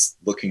 or that's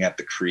looking at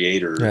the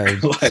creator.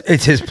 Like,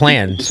 it's his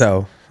plan.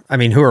 So, I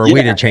mean, who are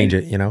we to change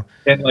it,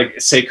 And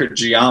like sacred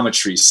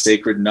geometry,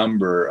 sacred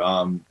number.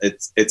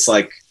 It's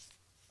like,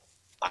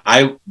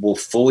 I will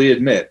fully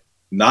admit,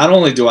 not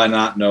only do I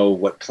not know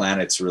what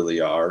planets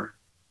really are,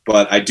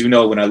 but I do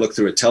know when I look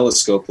through a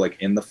telescope,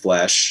 like in the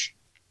flesh,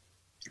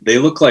 they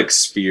look like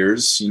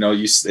spheres,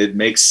 it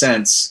makes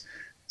sense.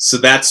 So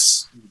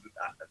that's,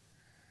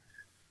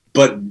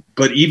 but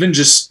even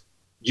just,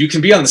 you can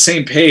be on the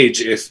same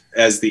page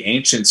as the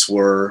ancients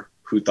were,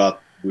 who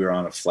thought we were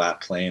on a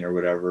flat plane or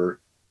whatever,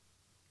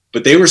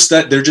 but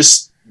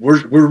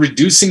we're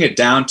reducing it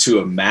down to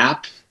a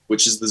map,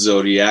 which is the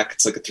zodiac.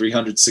 It's like a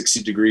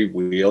 360-degree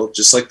wheel,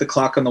 just like the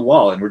clock on the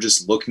wall. And we're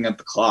just looking at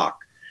the clock,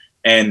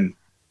 and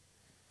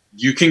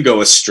you can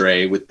go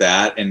astray with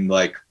that and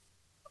like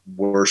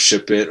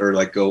worship it or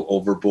like go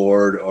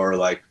overboard, or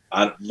like,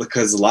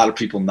 because a lot of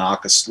people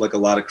a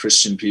lot of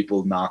Christian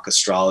people knock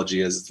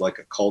astrology as like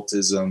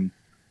occultism.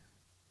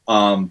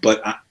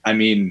 But I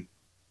mean,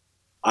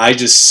 I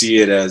just see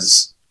it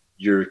as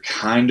you're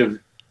kind of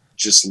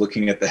just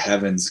looking at the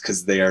heavens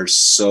because they are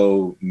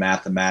so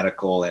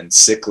mathematical and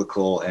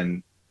cyclical,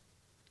 and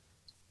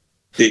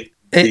the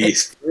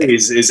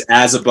phrase is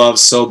as above,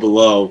 so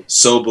below,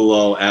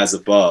 as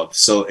above.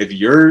 So if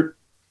you're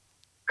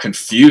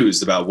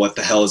confused about what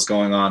the hell is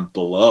going on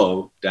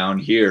below down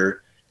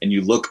here, and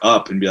you look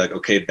up and be like,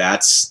 okay,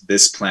 that's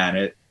this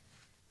planet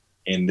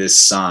in this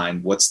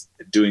sign, what's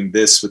doing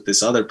this with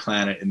this other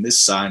planet in this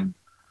sign,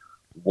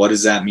 what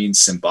does that mean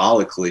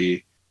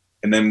symbolically?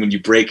 And then when you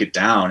break it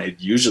down, it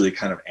usually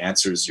kind of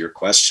answers your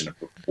question of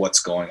what's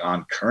going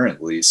on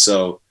currently.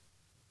 So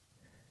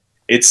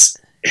it's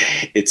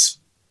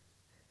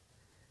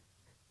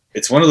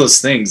one of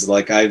those things,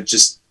 like, I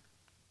just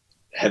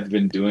have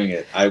been doing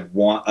it. I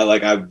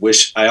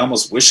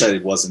almost wish I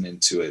wasn't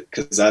into it,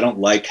 because I don't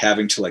like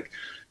having to like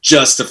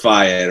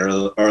justify it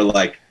or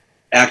like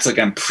act like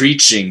I'm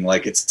preaching.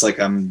 Like, it's like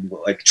I'm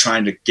like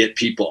trying to get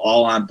people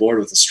all on board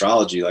with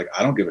astrology. Like,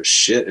 I don't give a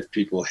shit if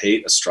people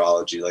hate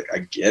astrology. Like, I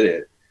get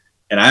it.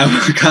 And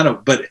I'm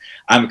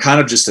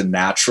kind of just a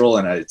natural,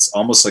 and it's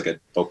almost like a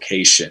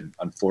vocation,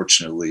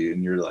 unfortunately.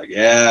 And you're like,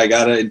 yeah, I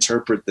got to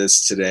interpret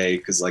this today,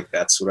 because like,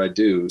 that's what I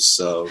do.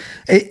 So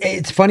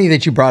it's funny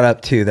that you brought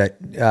up too,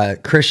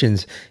 that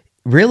Christians,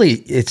 really,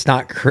 it's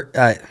not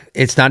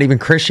even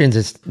Christians.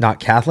 It's not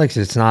Catholics.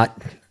 It's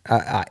not,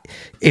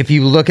 if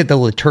you look at the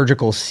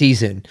liturgical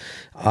season,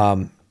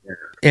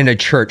 in a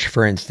church,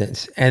 for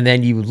instance, and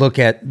then you look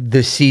at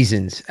the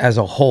seasons as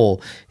a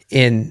whole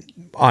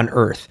on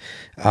Earth,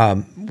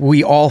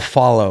 we all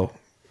follow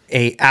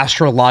a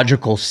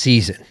astrological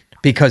season,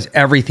 because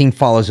everything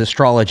follows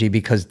astrology,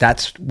 because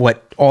that's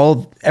what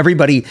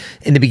everybody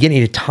in the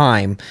beginning of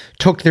time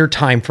took their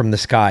time from the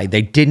sky.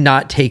 They did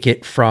not take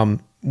it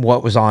from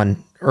what was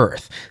on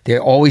Earth. They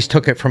always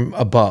took it from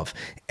above.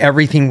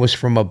 Everything was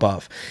from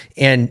above.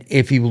 And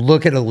if you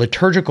look at a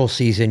liturgical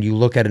season, you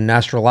look at an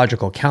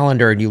astrological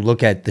calendar, and you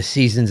look at the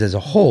seasons as a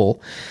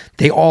whole,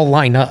 they all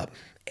line up.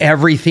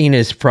 Everything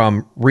is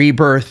from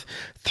rebirth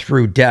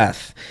through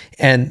death.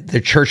 And the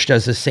church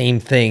does the same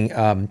thing.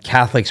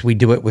 Catholics, we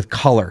do it with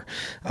color.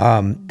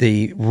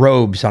 The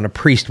robes on a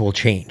priest will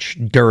change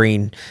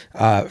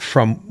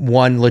from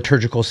one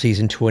liturgical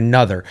season to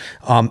another.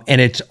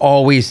 And it's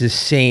always the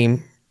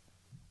same,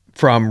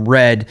 from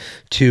red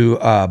to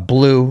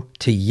blue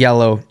to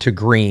yellow to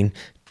green,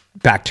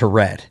 back to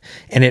red.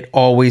 And it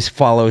always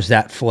follows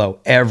that flow.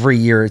 Every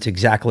year it's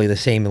exactly the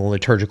same in the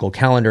liturgical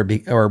calendar,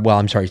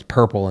 it's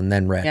purple and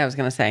then red. Yeah, I was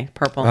going to say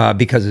purple.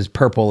 Because it's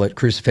purple at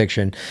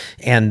crucifixion,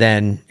 and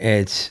then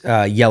it's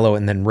yellow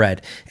and then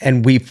red.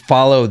 And we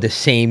follow the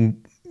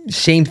same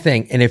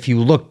thing. And if you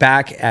look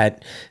back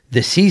at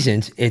the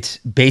seasons, it's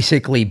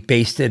basically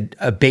based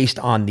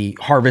on the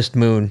harvest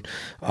moon,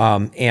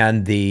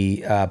 and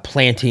the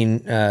planting,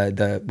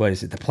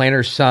 the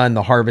planter's sun,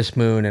 the harvest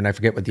moon, and I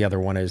forget what the other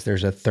one is.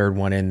 There's a third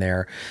one in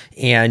there.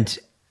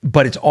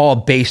 But it's all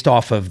based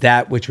off of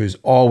that, which was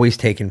always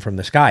taken from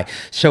the sky.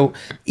 So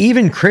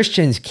even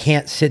Christians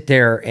can't sit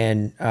there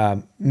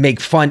and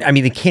make fun. I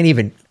mean, they can't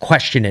even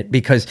question it,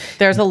 because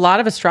there's a lot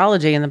of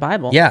astrology in the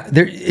Bible. Yeah,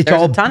 there's a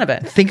ton of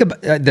it. Think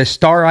about the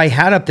star I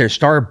had up there,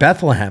 Star of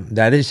Bethlehem.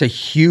 That is a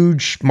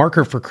huge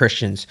marker for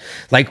Christians.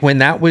 Like when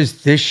that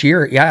was this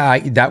year,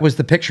 that was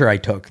the picture I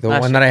took, the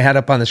one that I had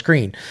up on the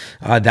screen.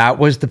 That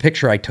was the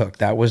picture I took.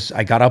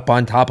 I got up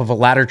on top of a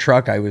ladder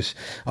truck. I was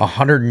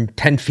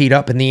 110 feet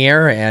up in the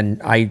air,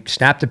 and I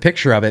snapped a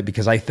picture of it,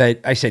 because I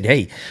said,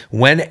 hey,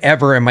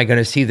 whenever am I going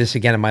to see this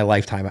again in my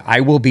lifetime?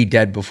 I will be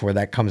dead before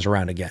that comes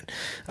around again.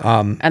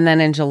 And then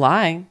in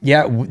July,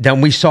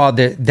 then we saw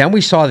the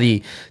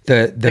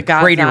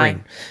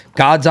cratering,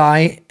 God's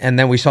eye, and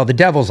then we saw the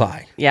devil's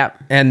eye.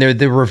 Yep. And they're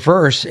the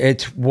reverse.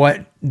 It's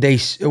when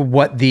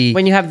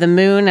you have the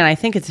moon, and I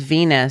think it's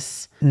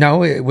Venus.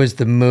 No, it was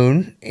the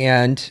moon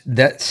and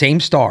that same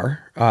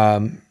star,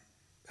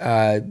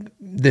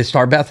 the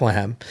star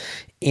Bethlehem.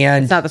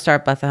 And it's not the star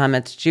of Bethlehem,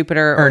 it's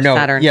Jupiter or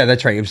Saturn. Yeah,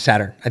 that's right. It was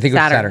Saturn. I think it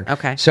was Saturn.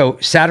 Okay. So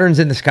Saturn's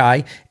in the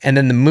sky, and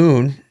then the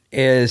moon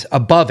is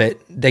above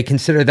it. They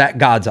consider that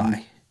God's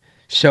eye.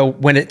 So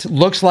when it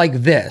looks like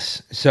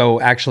this,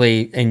 so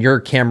actually in your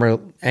camera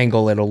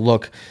angle, it'll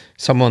look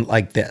somewhat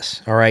like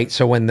this. All right.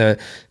 So when the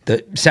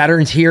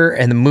Saturn's here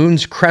and the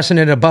moon's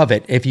crescented above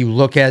it, if you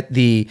look at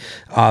the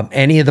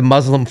any of the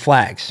Muslim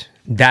flags,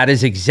 that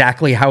is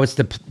exactly how it's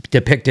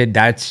depicted.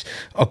 That's,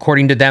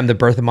 according to them, the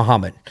birth of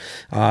Muhammad.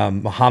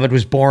 Muhammad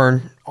was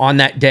born on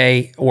that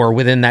day or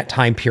within that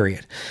time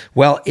period.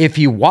 Well, if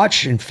you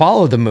watch and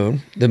follow the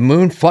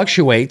moon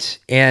fluctuates,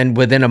 and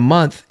within a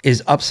month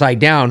is upside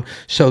down.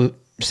 So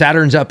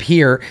Saturn's up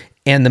here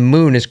and the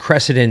moon is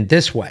crescented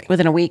this way.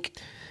 Within a week.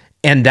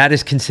 And that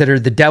is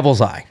considered the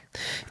devil's eye.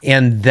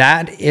 And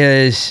that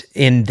is,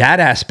 in that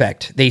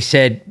aspect, they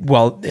said,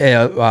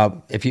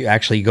 if you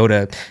actually go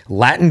to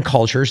Latin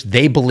cultures,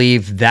 they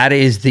believe that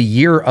is the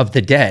year of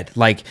the dead.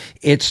 Like,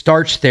 it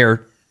starts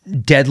their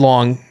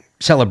dead-long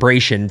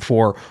celebration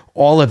for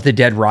all of the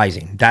dead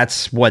rising.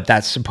 That's what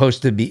that's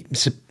supposedly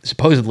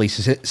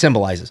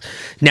symbolizes.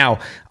 Now,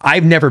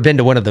 I've never been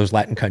to one of those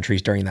Latin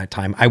countries during that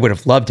time. I would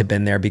have loved to have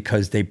been there,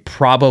 because they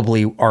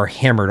probably are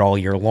hammered all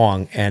year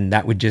long, and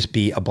that would just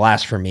be a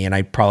blast for me, and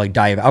I'd probably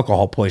die of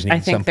alcohol poisoning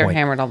at some point. I think they're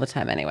hammered all the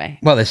time anyway.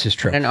 Well, this is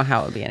true. I don't know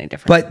how it would be any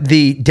different. But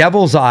the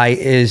devil's eye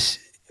is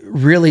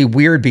really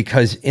weird,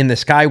 because in the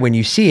sky, when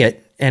you see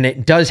it, and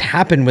it does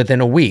happen within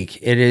a week,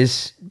 it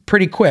is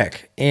pretty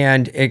quick.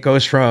 and it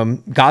goes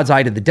from God's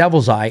eye to the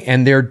devil's eye,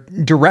 and they're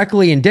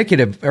directly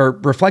indicative or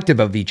reflective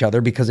of each other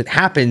because it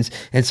happens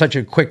in such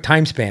a quick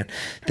time span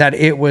that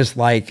it was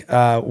like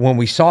when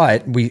we saw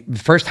it,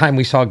 first time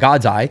we saw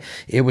God's eye,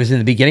 it was in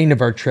the beginning of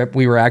our trip.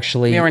 We were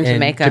actually in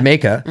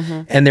Jamaica.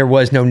 And there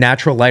was no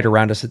natural light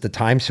around us at the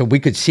time, so we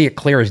could see it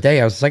clear as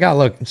day. I was like, oh,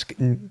 look, it's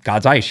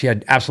God's eye. She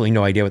had absolutely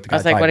no idea what the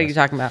God's eye was. I was like, what are you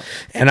talking about?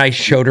 And I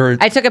showed her.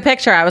 I took a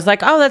picture. I was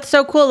like, oh, that's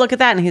so cool. Look at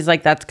that. And he's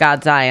like, that's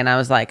God's eye. And I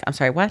was like, I'm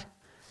sorry, what?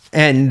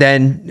 And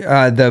then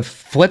the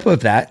flip of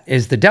that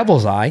is the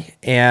devil's eye.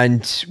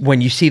 And when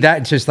you see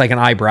that, it's just like an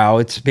eyebrow.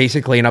 It's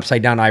basically an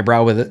upside down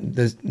eyebrow with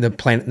the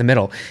planet in the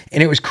middle.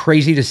 And it was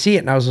crazy to see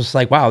it. And I was just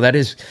like, wow, that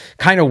is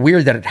kind of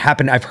weird that it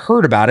happened. I've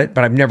heard about it,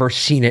 but I've never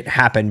seen it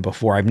happen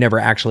before. I've never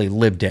actually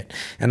lived it.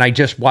 And I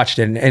just watched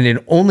it. And it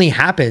only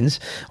happens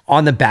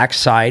on the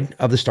backside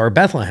of the Star of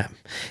Bethlehem.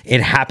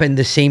 It happened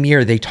the same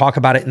year. They talk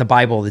about it in the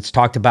Bible. It's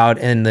talked about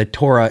in the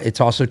Torah. It's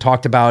also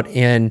talked about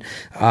in...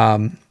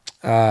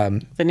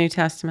 the New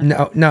Testament.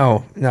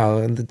 No,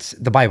 it's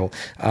the Bible.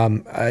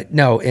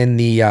 No, in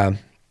the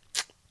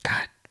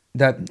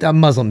the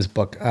Muslims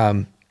book.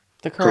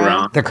 The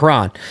Quran. The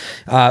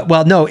Quran.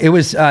 Well, no, it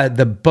was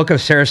the Book of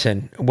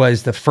Saracen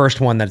was the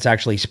first one that's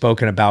actually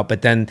spoken about,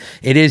 but then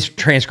it is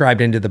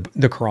transcribed into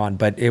the Quran,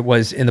 but it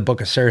was in the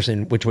Book of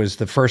Saracen, which was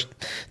their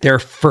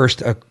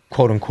first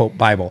quote unquote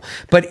Bible.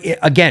 But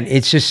again,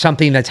 it's just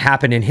something that's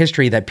happened in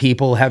history that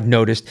people have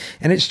noticed,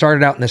 and it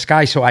started out in the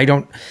sky. So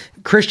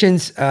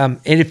Christians, and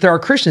if there are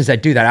Christians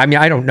that do that, I mean,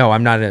 I don't know,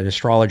 I'm not an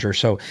astrologer.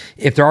 So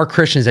if there are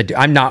Christians that do,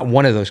 I'm not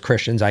one of those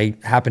Christians. I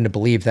happen to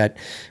believe that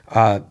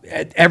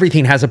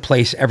everything has a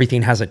place,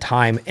 everything has a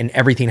time, and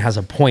everything has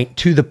a point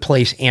to the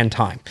place and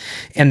time.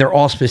 And they're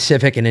all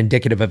specific and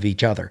indicative of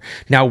each other.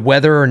 Now,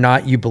 whether or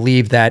not you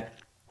believe that,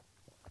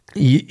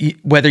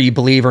 whether you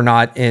believe or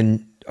not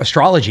in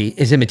astrology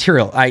is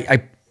immaterial.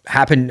 I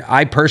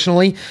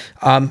personally,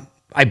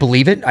 I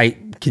believe it. I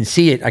can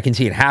see it. I can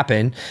see it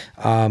happen.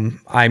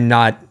 I'm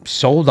not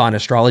sold on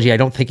astrology. I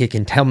don't think it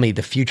can tell me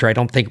the future. I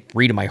don't think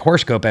reading my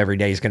horoscope every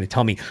day is going to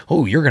tell me,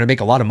 oh, you're going to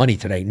make a lot of money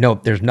today. No,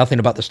 there's nothing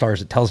about the stars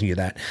that tells you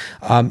that.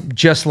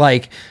 Just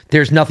like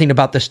there's nothing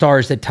about the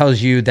stars that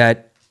tells you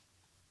that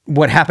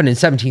what happened in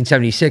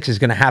 1776 is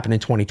going to happen in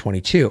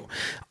 2022.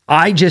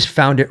 I just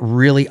found it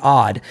really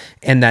odd,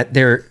 and that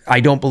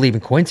I don't believe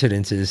in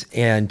coincidences.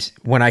 And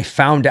when I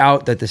found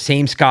out that the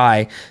same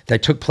sky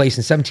that took place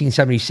in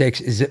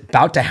 1776 is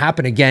about to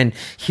happen again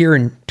here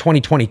in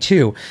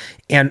 2022,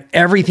 and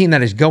everything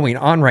that is going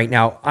on right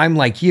now, I'm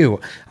like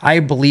you. I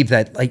believe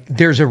that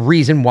there's a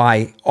reason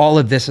why all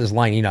of this is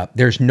lining up.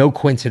 There's no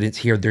coincidence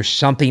here. There's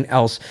something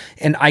else.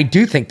 And I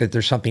do think that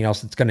there's something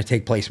else that's going to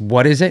take place.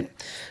 What is it?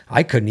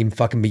 I couldn't even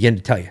fucking begin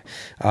to tell you.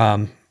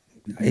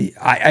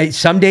 I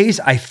some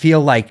days I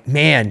feel like,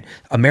 man,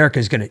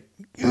 America's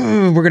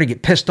we're gonna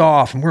get pissed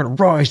off and we're gonna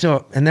rise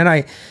up. And then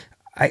I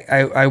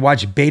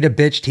watch beta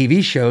bitch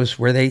TV shows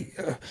where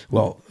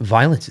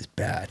violence is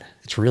bad.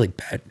 It's really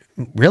bad.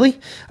 Really?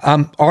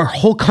 Our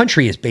whole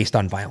country is based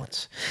on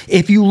violence.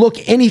 If you look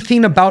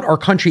anything about our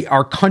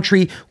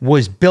country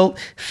was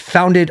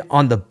founded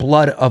on the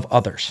blood of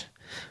others.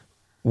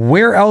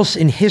 Where else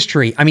in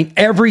history? I mean,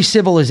 every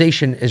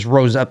civilization is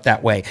rose up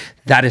that way.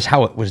 That is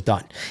how it was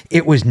done.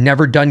 It was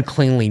never done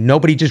cleanly.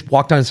 Nobody just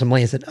walked on some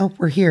land and said, oh,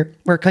 we're here.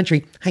 We're a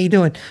country. How you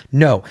doing?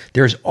 No,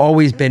 there's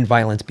always been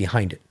violence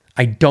behind it.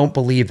 I don't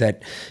believe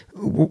that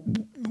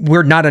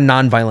we're not a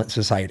nonviolent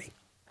society.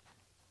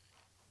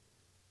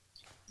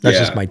 That's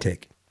just my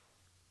take.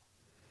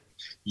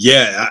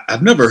 Yeah,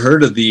 I've never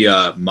heard of the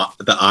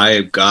Eye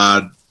of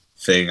God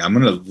thing. I'm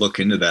going to look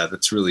into that.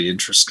 That's really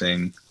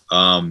interesting.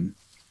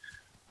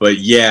 But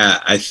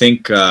yeah, I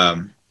think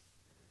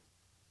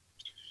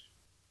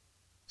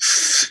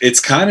it's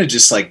kind of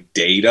just like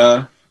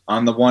data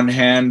on the one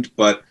hand,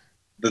 but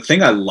the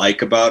thing I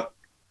like about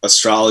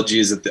astrology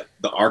is that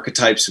the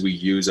archetypes we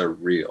use are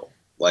real.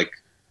 Like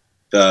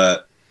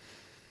the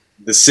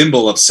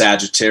symbol of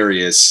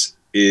Sagittarius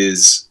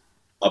is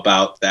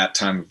about that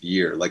time of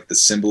year. Like the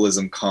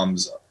symbolism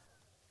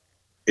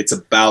it's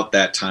about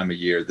that time of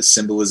year. The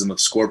symbolism of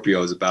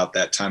Scorpio is about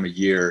that time of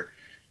year.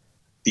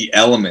 The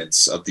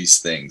elements of these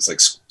things, like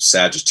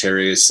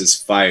Sagittarius is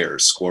fire,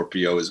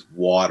 Scorpio is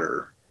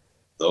water.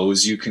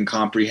 Those you can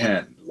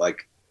comprehend.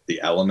 Like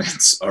the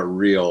elements are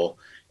real: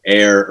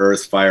 air,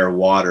 earth, fire,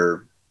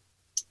 water.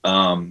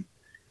 And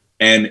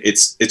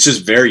it's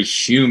just very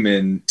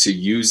human to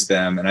use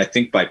them. And I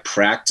think by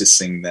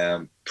practicing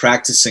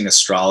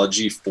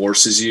astrology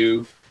forces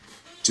you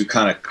to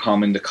kind of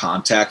come into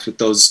contact with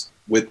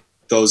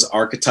those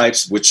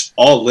archetypes, which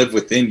all live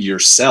within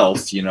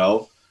yourself, you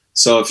know.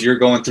 So if you're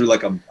going through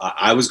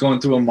I was going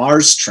through a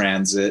Mars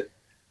transit,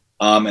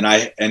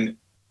 and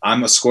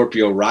I'm a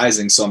Scorpio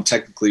rising, so I'm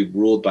technically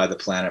ruled by the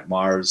planet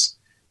Mars,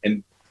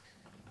 and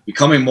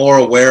becoming more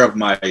aware of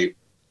my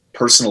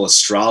personal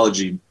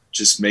astrology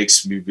just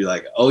makes me be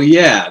like, oh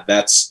yeah,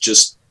 that's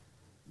just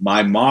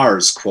my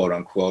Mars, quote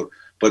unquote.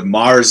 But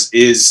Mars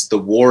is the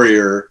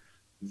warrior,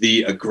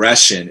 the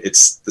aggression,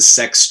 it's the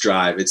sex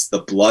drive, it's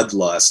the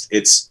bloodlust,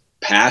 it's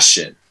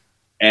passion.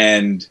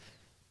 And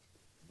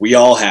we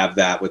all have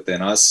that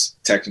within us,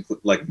 technically,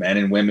 like men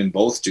and women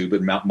both do,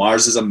 but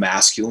Mars is a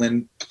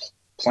masculine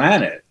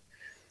planet.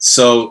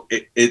 So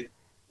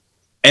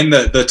and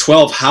the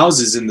 12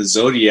 houses in the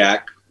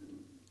zodiac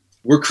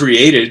were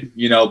created,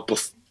 you know,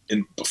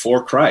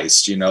 before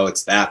Christ, you know,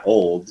 it's that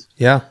old.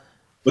 Yeah.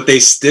 But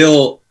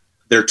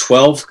they're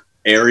 12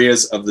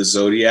 areas of the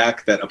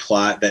zodiac that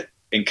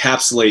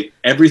encapsulate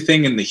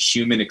everything in the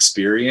human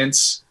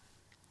experience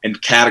and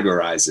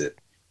categorize it.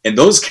 And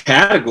those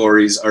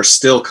categories are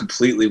still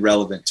completely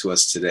relevant to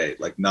us today.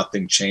 Like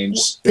nothing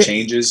changes.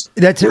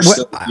 That's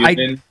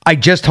it. I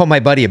just told my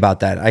buddy about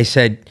that. I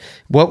said,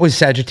 what was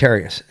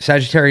Sagittarius?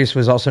 Sagittarius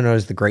was also known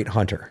as the Great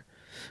Hunter.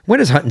 When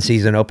is hunting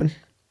season open?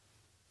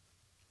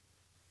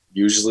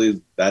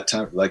 Usually that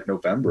time, like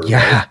November.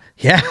 Yeah, right?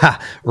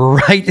 Yeah,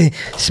 right.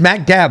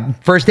 Smack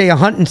dab. First day of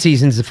hunting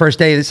season is the first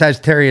day that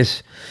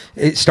Sagittarius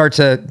it starts.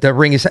 The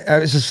ring is. I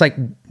was just like,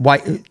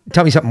 why?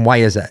 Tell me something. Why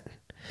is that?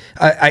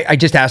 I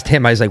just asked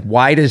him. I was like,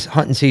 why does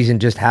hunting season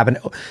just happen?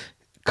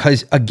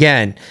 Because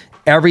again,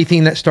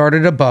 everything that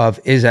started above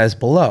is as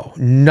below.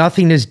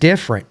 Nothing is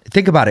different.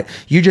 Think about it.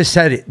 You just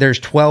said it. There's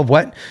 12.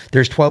 What?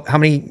 There's 12. How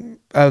many?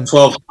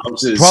 12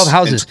 houses. 12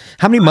 houses.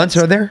 How many months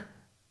are there?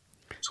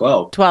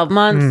 12. 12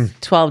 months,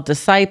 12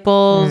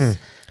 disciples.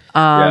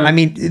 I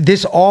mean,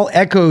 this all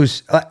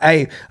echoes.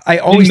 I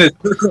always in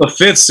the circle of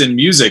fifths in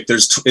music.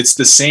 It's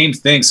the same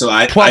thing. So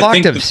 12 I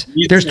octaves.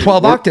 There's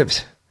 12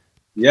 octaves.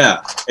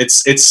 Yeah,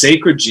 it's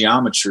sacred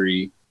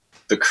geometry.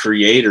 The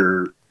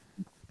creator,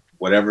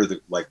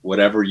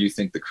 whatever you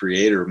think the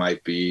creator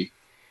might be,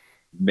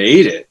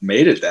 made it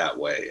that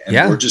way. And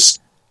I'm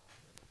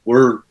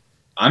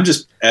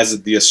just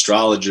as the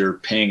astrologer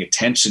paying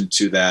attention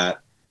to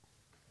that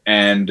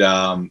and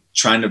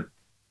trying to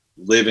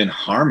live in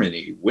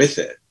harmony with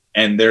it.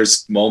 And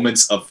there's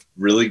moments of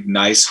really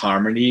nice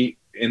harmony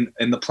in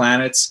the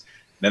planets.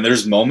 Then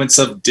there's moments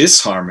of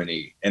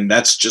disharmony, and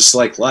that's just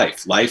like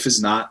life. Life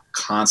is not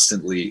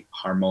constantly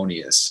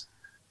harmonious.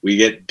 We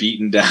get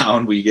beaten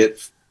down, we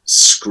get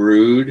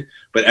screwed,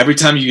 but every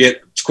time you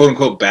get quote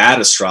unquote bad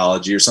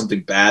astrology or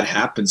something bad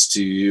happens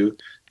to you,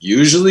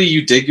 usually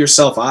you dig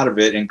yourself out of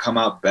it and come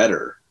out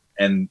better.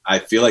 And I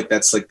feel like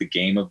that's like the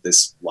game of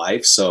this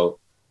life. So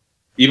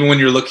even when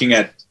you're looking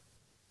at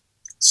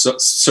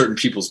certain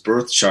people's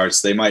birth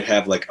charts, they might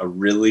have like a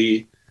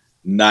really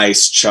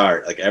nice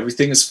chart, like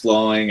everything is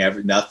flowing,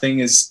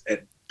 nothing is,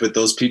 but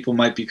those people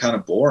might be kind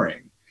of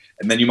boring.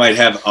 And then you might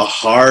have a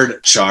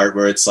hard chart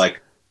where it's like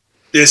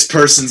this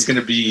person's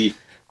going to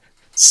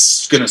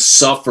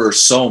suffer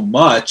so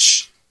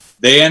much,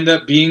 they end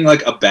up being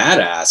like a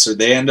badass, or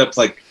they end up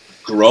like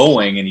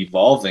growing and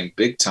evolving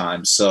big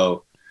time.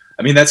 So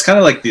I mean, that's kind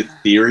of like the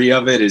theory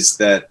of it, is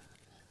that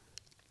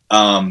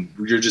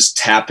you're just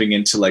tapping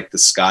into like the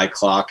sky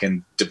clock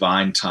and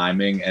divine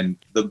timing, and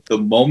the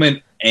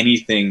moment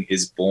anything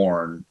is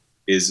born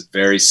is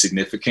very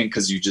significant,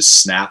 because you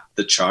just snap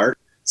the chart,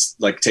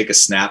 like take a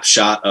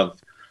snapshot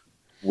of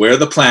where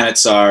the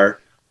planets are,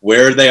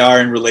 where they are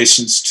in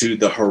relations to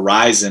the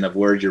horizon of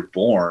where you're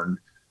born.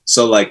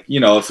 So like, you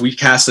know, if we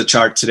cast a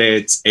chart today,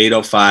 it's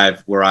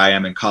 8:05 where I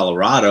am in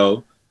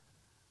Colorado,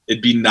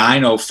 it'd be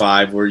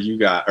 9:05 where you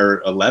got,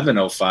 or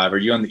 11:05. Are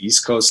you on the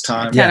East Coast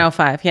time?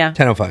 10:05, yeah.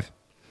 10:05.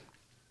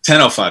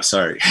 10:05,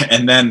 sorry.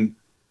 And then,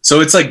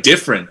 so it's like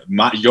different.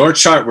 Your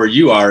chart where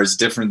you are is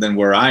different than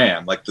where I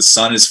am. Like the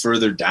sun is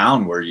further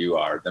down where you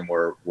are than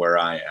where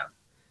I am.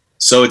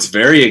 So it's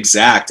very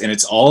exact. And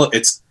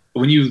it's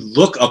when you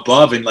look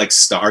above and like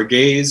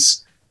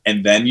stargaze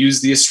and then use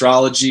the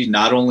astrology,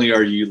 not only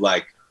are you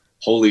like,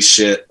 holy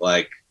shit,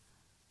 like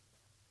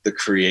the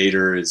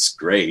creator is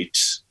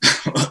great,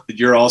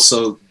 you're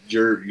also,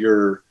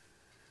 you're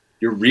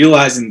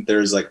realizing that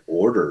there's like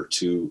order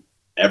to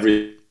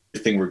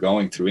everything we're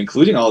going through,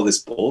 including all this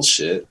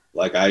bullshit.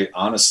 Like I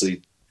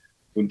honestly,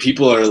 when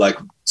people are like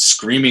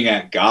screaming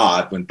at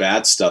God when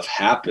bad stuff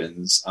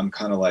happens, I'm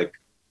kind of like,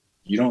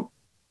 you don't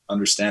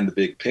understand the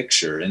big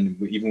picture.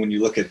 And even when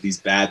you look at these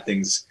bad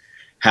things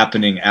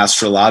happening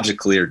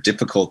astrologically, or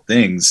difficult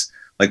things,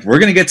 like we're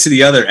going to get to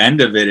the other end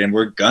of it and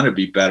we're going to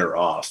be better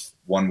off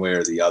one way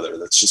or the other.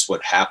 That's just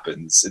what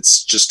happens.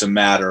 It's just a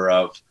matter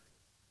of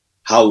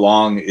how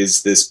long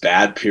is this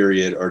bad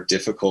period or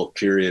difficult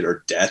period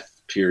or death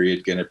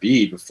period going to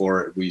be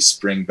before we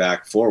spring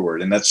back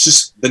forward. And that's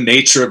just the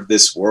nature of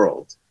this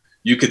world.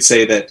 You could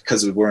say that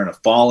because we're in a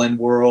fallen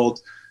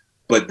world,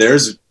 but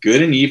there's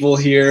good and evil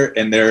here,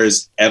 and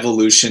there's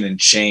evolution and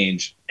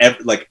change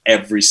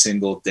every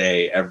single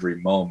day, every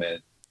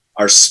moment.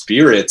 Our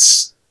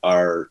spirits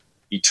are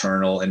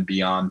eternal and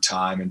beyond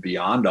time and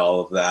beyond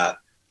all of that.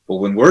 But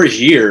when we're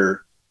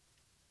here,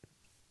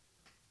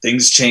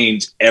 things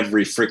change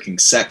every freaking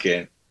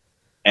second,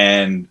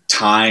 and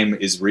time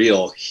is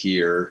real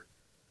here.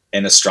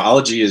 And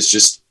astrology is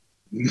just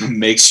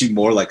makes you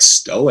more like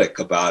stoic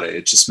about it.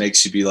 It just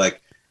makes you be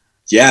like,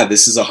 yeah,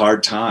 this is a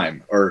hard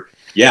time, or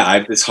yeah, I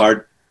have this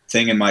hard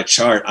thing in my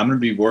chart. I'm going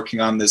to be working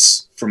on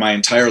this for my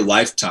entire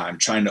lifetime,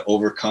 trying to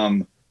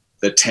overcome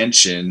the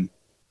tension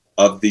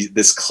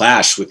this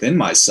clash within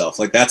myself.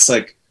 Like that's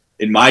like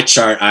in my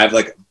chart, I have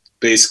like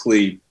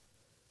basically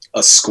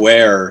a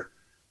square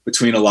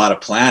between a lot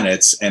of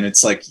planets, and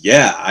it's like,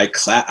 yeah,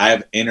 I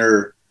have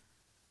inner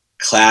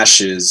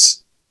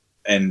clashes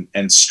and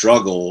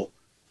struggle,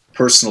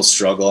 personal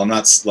struggle. I'm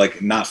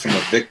not from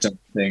a victim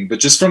thing, but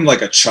just from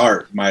like a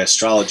chart, my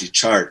astrology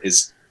chart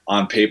is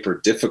on paper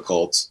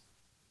difficult,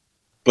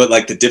 but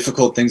like the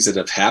difficult things that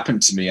have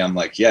happened to me, I'm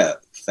like, yeah,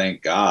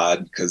 thank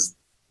God, because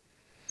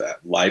that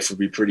life would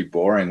be pretty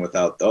boring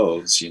without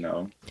those, you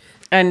know.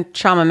 And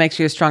trauma makes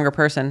you a stronger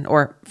person,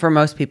 or for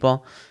most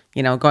people,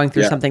 you know, going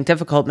through something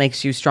difficult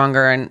makes you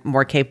stronger and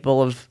more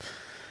capable of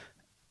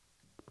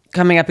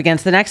coming up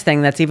against the next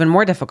thing that's even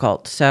more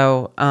difficult.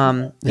 So,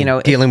 you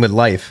know, dealing with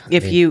life.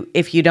 If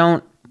you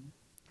don't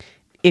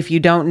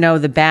know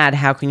the bad,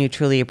 how can you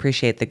truly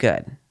appreciate the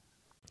good?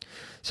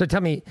 So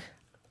tell me,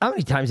 how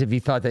many times have you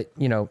thought that,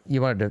 you know, you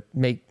wanted to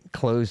make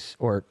clothes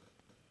or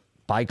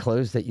buy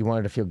clothes that you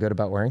wanted to feel good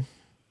about wearing?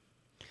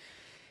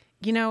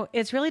 You know,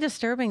 it's really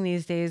disturbing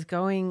these days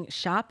going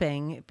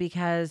shopping,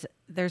 because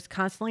there's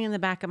constantly in the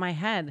back of my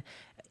head,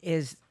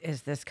 is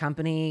this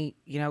company,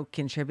 you know,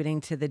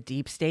 contributing to the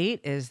deep state?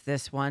 Is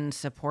this one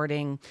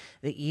supporting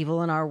the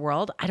evil in our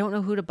world? I don't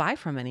know who to buy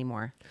from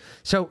anymore.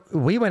 So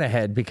we went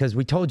ahead because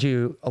we told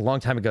you a long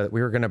time ago that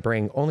we were going to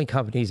bring only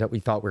companies that we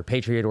thought were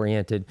patriot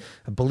oriented,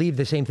 believe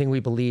the same thing we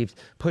believed,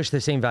 push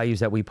the same values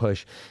that we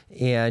push.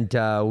 And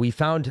we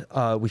found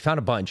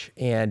a bunch.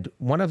 And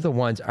one of the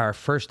ones, our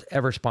first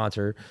ever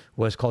sponsor,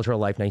 was Culture of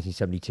Life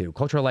 1972.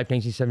 Culture of Life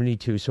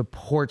 1972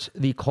 supports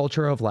the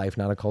culture of life,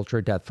 not a culture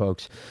of death,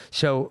 folks.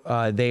 So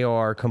they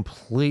are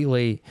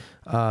completely,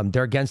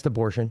 they're against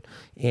abortion,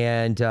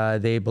 and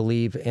they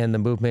believe in the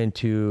movement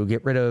to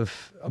get rid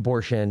of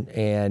abortion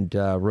and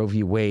Roe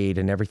v. Wade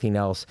and everything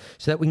else,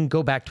 so that we can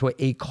go back to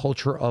a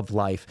culture of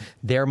life.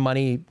 Their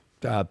money,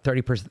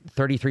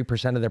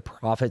 33% of their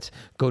profits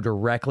go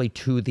directly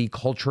to the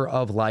culture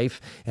of life,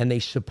 and they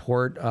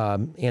support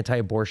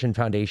anti-abortion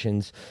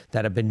foundations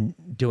that have been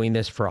doing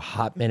this for a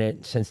hot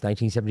minute since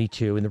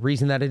 1972. And the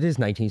reason that it is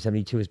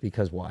 1972 is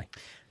because why?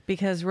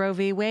 Because Roe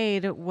v.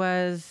 Wade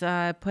was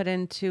put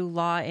into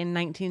law in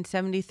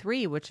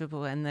 1973, which was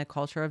when the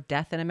culture of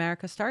death in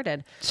America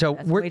started. So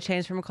we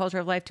changed from a culture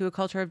of life to a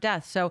culture of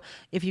death. So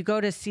if you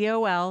go to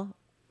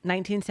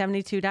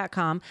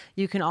COL1972.com,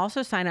 you can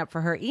also sign up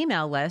for her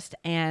email list,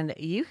 and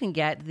you can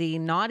get the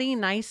naughty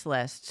nice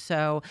list.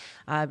 So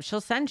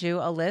she'll send you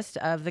a list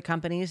of the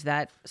companies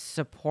that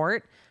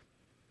support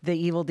the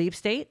evil deep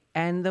state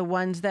and the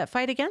ones that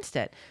fight against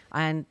it.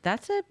 And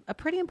that's a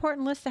pretty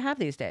important list to have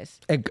these days.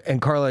 And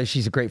Carla,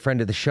 she's a great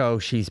friend of the show.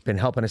 She's been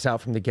helping us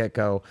out from the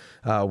get-go.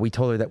 We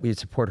told her that we'd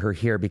support her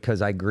here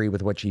because I agree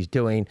with what she's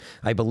doing.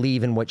 I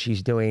believe in what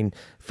she's doing.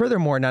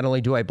 Furthermore, not only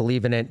do I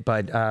believe in it,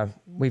 but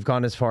we've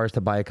gone as far as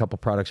to buy a couple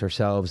products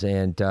ourselves.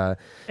 And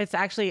it's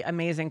actually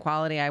amazing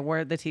quality. I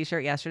wore the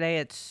t-shirt yesterday.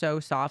 It's so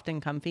soft and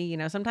comfy. You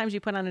know, sometimes you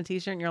put on a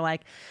t-shirt and you're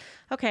like,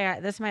 okay,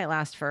 this might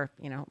last for,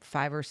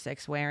 5 or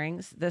 6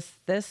 wearings. This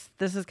is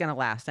going to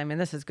last. I mean,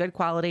 this is good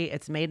quality.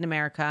 It's made in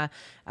America.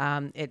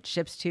 It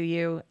ships to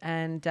you,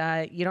 and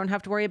you don't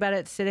have to worry about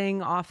it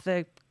sitting off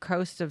the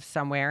coast of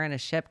somewhere in a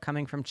ship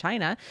coming from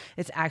China.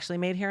 It's actually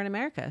made here in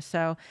America.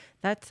 So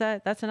that's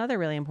another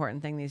really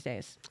important thing these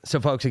days. So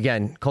folks,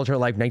 again,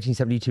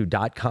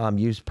 cultureoflife1972.com,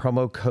 use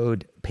promo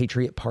code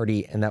Patriot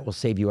Party, and that will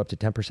save you up to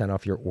 10%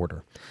 off your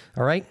order.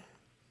 All right.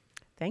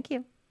 Thank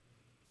you.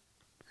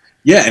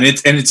 Yeah, and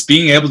it's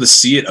being able to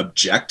see it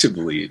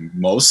objectively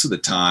most of the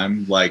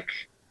time. Like,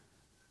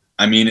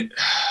 I mean,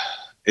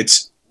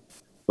 it's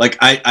like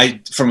I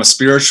from a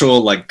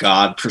spiritual, like,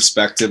 God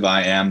perspective,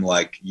 I am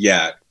like,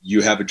 yeah,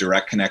 you have a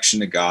direct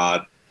connection to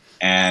God,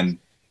 and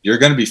you're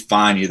going to be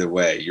fine either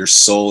way. Your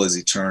soul is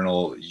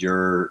eternal.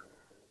 You're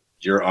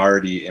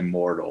already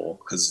immortal,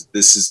 because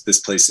this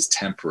place is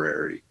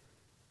temporary.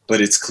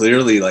 But it's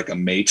clearly like a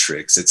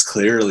matrix. It's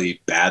clearly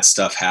bad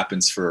stuff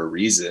happens for a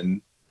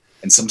reason.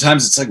 And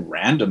sometimes it's like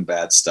random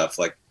bad stuff.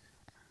 Like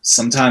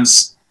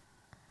sometimes,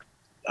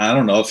 I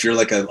don't know, if you're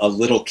like a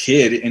little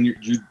kid and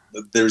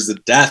there's a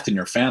death in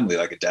your family,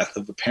 like a death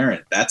of a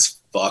parent, that's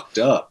fucked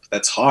up.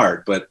 That's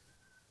hard, but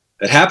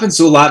that happens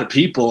to a lot of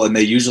people, and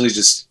they usually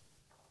just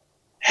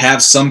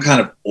have some kind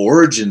of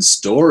origin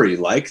story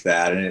like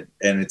that. And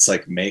it's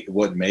like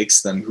what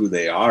makes them who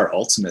they are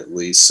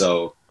ultimately.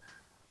 So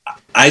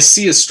I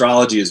see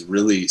astrology as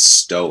really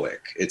stoic.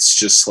 It's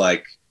just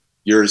like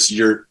you're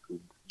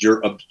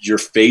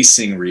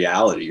facing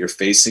reality. You're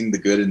facing the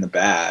good and the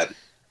bad,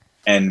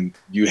 and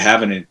you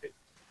haven't,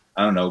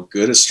 I don't know,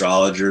 good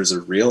astrologers or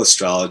real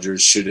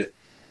astrologers should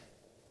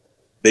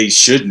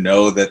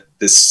know that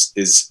this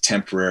is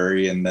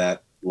temporary and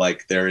that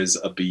like there is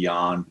a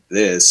beyond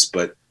this,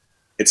 but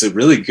it's a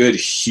really good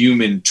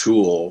human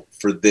tool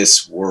for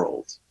this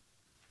world.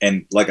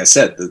 And like I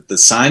said, the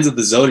signs of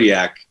the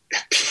zodiac,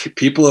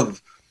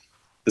 the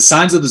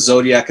signs of the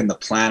zodiac and the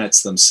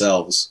planets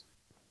themselves,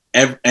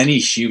 any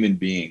human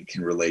being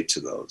can relate to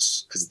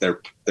those, because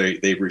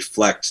they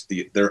reflect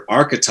their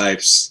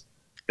archetypes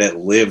that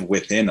live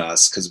within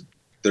us, because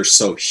they're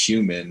so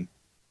human.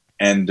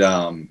 And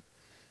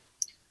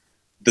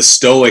the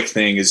stoic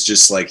thing is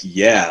just like,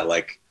 yeah,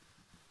 like,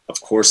 of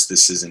course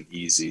this isn't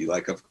easy.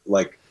 Like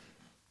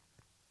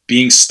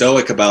being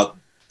stoic about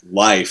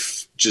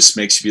life just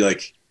makes you be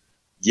like,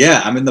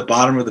 yeah, I'm in the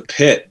bottom of the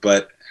pit,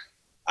 but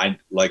I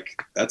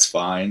like, that's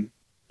fine,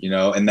 you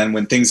know? And then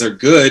when things are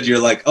good, you're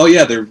like, oh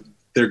yeah,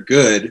 they're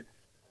good.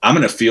 I'm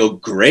going to feel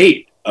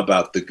great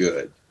about the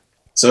good.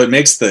 So it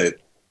makes the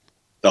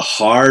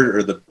hard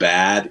or the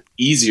bad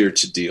easier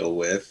to deal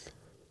with.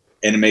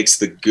 And it makes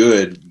the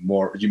good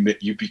more,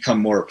 you become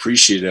more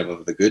appreciative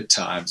of the good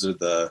times or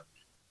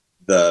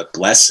the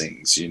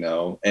blessings, you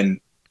know?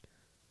 And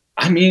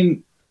I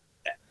mean,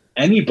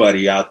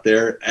 anybody out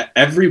there,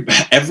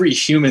 every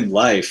human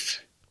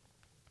life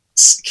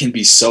can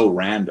be so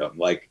random.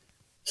 Like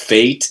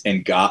fate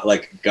and God,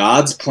 like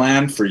God's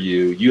plan for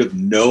you, you have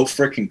no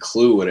freaking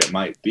clue what it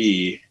might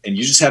be. And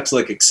you just have to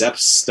like accept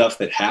stuff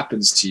that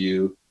happens to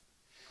you.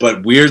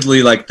 But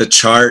weirdly, like the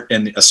chart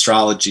and the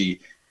astrology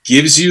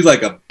gives you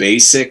like a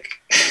basic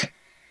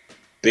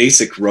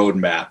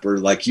roadmap, or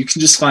like you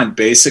can just find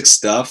basic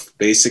stuff,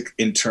 basic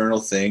internal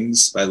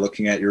things by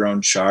looking at your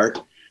own chart.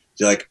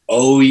 You're like,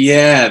 oh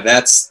yeah,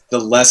 that's the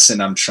lesson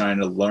I'm trying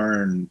to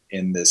learn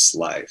in this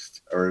life.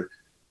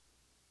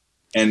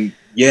 And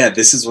yeah,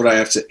 this is what I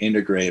have to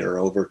integrate or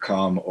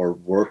overcome or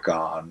work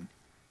on.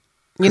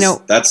 You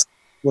know, that's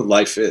what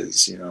life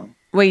is, you know.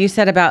 What you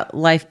said about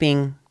life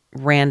being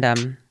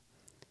random,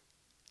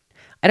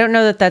 I don't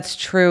know that that's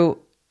true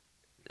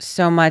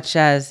so much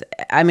as,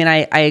 I mean,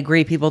 I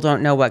agree people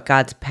don't know what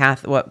God's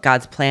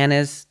plan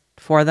is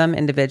for them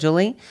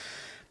individually,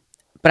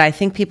 but I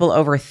think people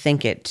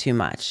overthink it too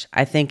much.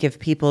 I think if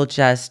people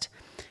just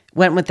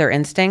went with their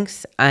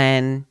instincts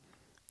and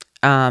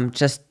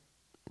just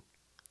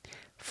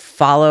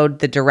followed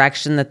the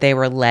direction that they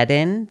were led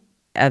in,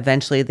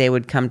 eventually they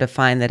would come to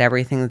find that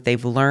everything that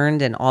they've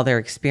learned and all their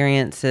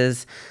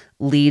experiences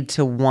lead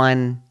to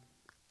one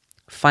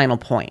final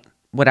point,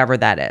 whatever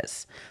that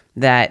is.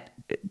 That,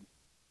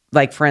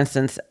 like, for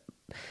instance,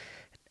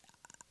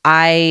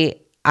 I've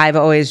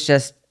always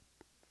just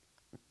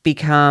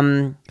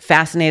become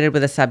fascinated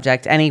with a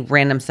subject, any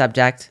random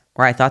subject,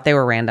 or I thought they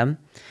were random,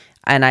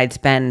 and I'd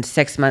spend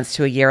 6 months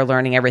to a year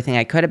learning everything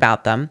I could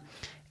about them,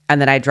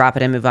 and then I'd drop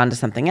it and move on to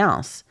something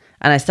else.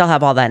 And I still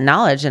have all that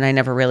knowledge, and I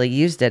never really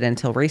used it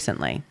until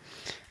recently.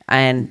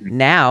 And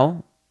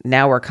now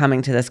we're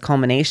coming to this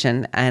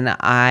culmination, and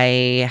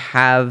I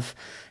have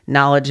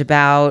knowledge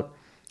about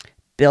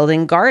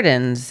building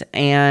gardens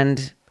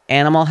and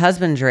animal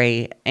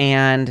husbandry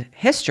and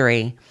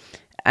history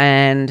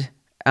and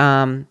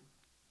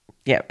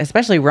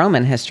especially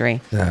Roman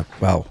history.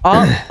 Well,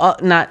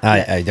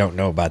 I don't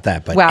know about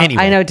that, but well,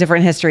 anyway. I know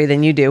different history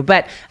than you do.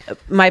 But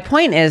my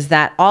point is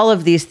that all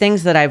of these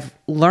things that I've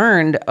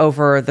learned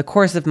over the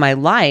course of my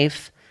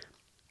life,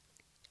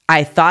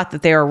 I thought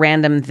that they were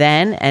random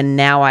then, and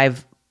now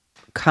I've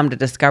come to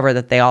discover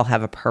that they all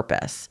have a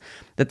purpose,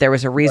 that there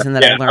was a reason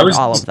that I learned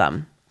all of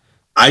them.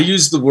 I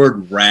use the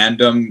word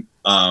random,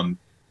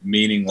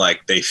 meaning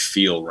like they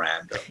feel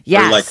random.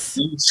 Yes. Or like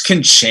things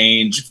can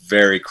change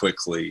very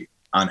quickly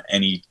on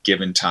any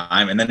given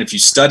time. And then if you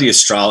study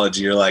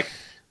astrology, you're like,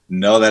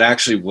 no, that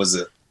actually was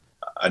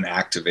an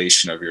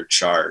activation of your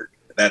chart.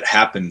 That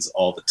happens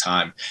all the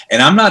time.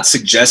 And I'm not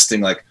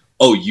suggesting like,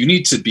 oh, you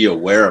need to be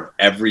aware of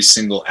every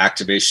single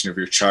activation of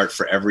your chart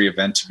for every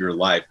event of your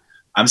life.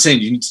 I'm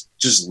saying you need to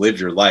just live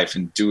your life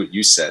and do what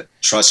you said.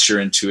 Trust your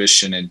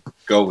intuition and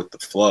go with the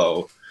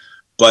flow.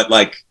 But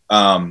like,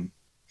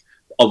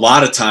 a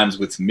lot of times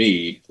with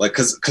me, like,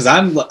 cause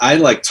I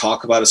like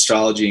talk about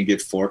astrology and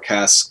give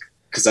forecasts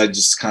cause I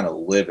just kind of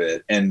live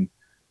it. And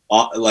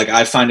like,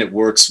 I find it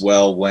works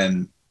well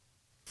when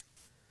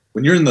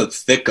you're in the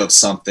thick of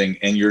something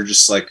and you're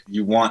just like,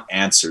 you want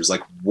answers,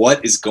 like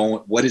what is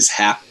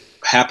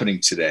happening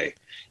today?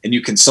 And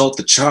you consult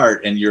the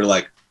chart and you're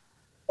like,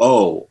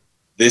 oh,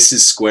 this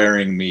is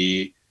squaring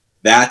me.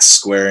 That's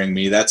squaring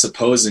me. That's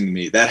opposing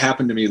me. That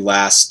happened to me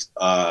last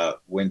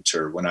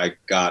winter when I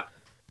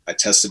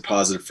tested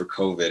positive for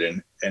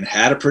COVID and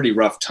had a pretty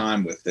rough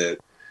time with it.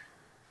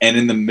 And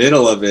in the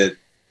middle of it,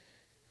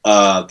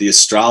 the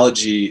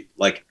astrology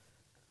like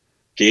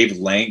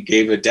gave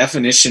a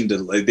definition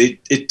to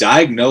it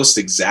diagnosed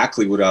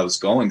exactly what I was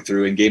going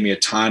through and gave me a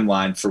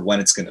timeline for when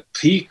it's going to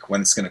peak,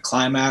 when it's going to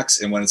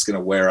climax, and when it's going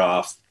to wear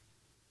off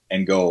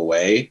and go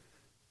away.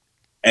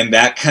 And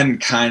that can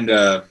kind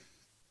of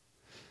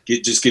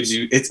it just gives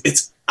you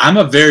I'm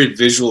a very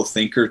visual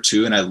thinker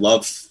too, and I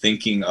love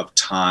thinking of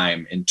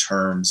time in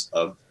terms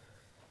of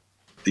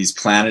these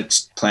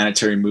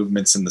planetary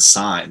movements and the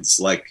signs.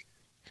 Like,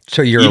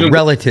 so you're a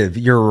relative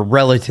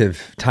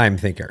time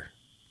thinker.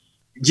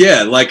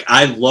 Yeah, like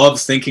I love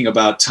thinking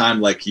about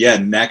time. Like,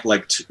 in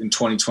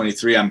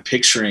 2023, I'm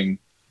picturing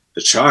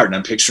the chart, and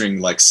I'm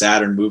picturing like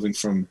Saturn moving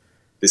from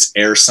this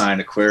air sign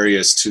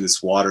Aquarius to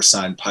this water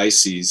sign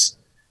Pisces,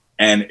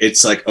 and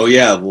it's like, oh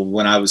yeah, well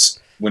when it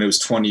was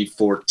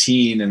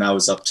 2014 and I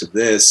was up to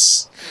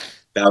this,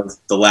 that was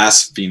the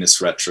last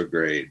Venus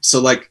retrograde. So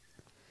like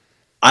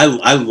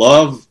I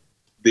love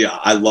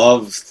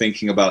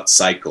thinking about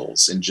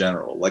cycles in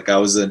general. Like I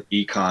was an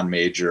econ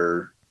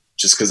major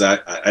just because I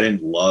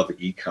didn't love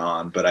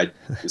econ, but I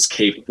was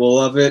capable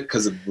of it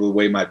because of the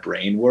way my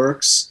brain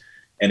works.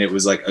 And it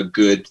was like a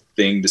good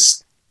thing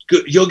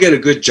you'll get a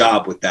good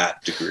job with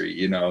that degree,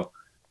 you know?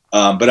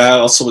 But I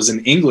also was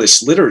an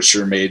English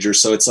literature major.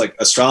 So it's like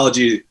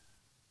astrology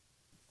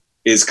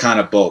is kind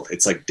of both.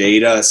 It's like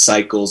data,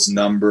 cycles,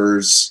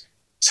 numbers,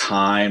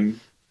 time.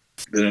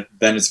 Then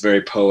it's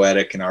very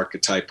poetic and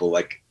archetypal,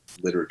 like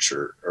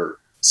literature.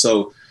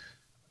 So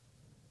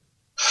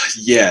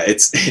yeah,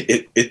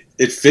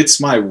 it fits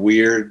my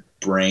weird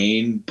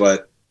brain,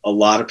 but a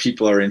lot of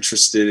people are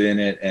interested in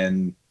it.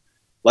 And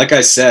like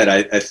I said,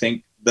 I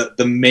think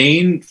the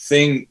main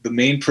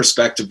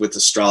perspective with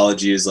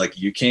astrology is like,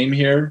 you came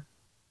here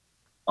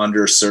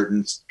under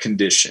certain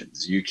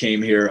conditions. You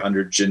came here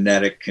under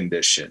genetic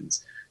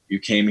conditions. You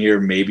came here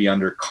maybe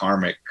under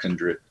karmic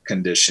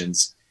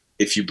conditions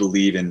if you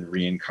believe in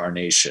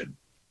reincarnation.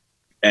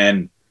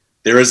 And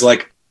there is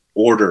like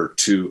order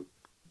to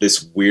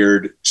this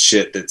weird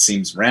shit that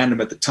seems random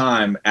at the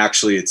time.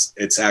 Actually,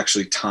 it's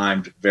actually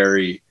timed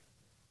in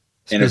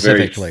a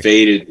very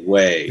fated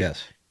way.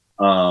 Yes.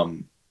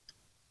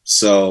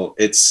 So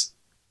it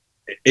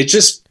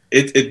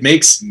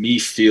makes me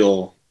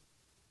feel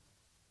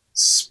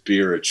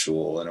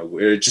spiritual in a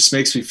way. It just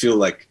makes me feel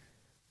like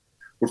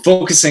we're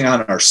focusing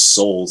on our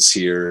souls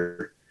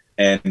here.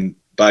 And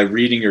by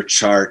reading your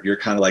chart, you're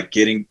kind of like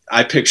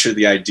I picture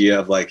the idea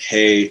of like,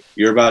 hey,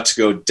 you're about to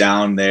go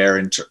down there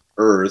into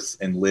earth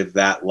and live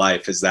that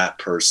life as that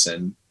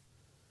person,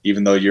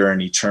 even though you're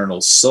an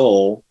eternal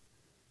soul.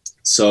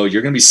 So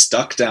you're going to be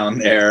stuck down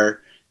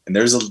there. And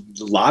there's a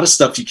lot of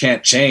stuff you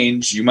can't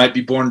change. You might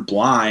be born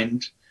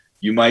blind.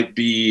 You might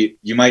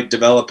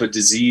develop a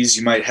disease.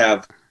 You might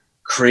have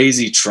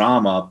crazy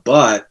trauma,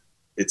 but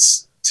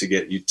it's to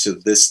get you to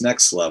this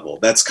next level.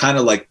 That's kind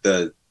of like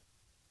the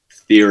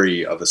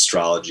theory of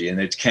astrology. And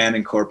it can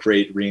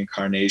incorporate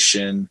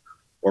reincarnation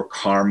or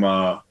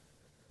karma,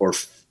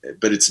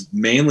 but it's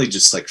mainly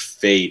just like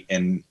fate.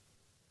 And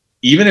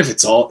even if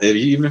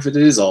it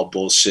is all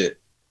bullshit,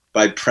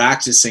 by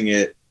practicing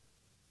it,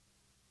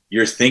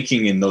 you're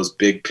thinking in those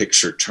big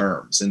picture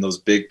terms, in those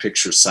big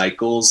picture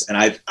cycles. And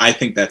I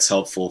think that's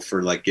helpful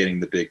for like getting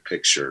the big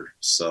picture.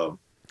 So,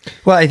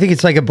 well, I think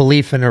it's like a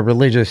belief in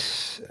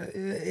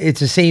it's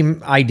the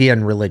same idea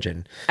in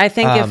religion. I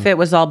think if it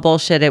was all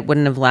bullshit, it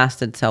wouldn't have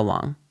lasted so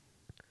long.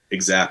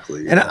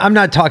 Exactly. And I'm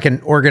not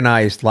talking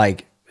organized,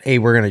 like, hey,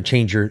 we're going to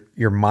change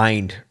your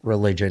mind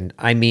religion.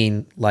 I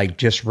mean, like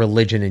just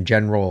religion in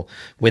general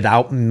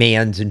without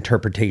man's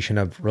interpretation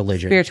of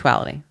religion.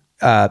 Spirituality.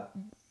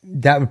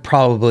 That would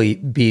probably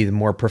be the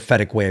more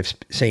prophetic way of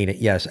saying it.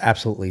 Yes,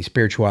 absolutely.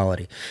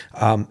 Spirituality.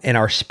 And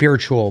our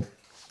spiritual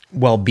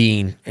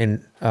well-being,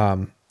 and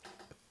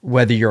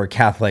whether you're a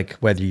Catholic,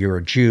 whether you're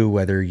a Jew,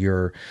 whether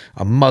you're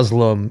a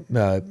Muslim,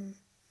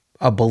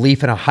 a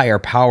belief in a higher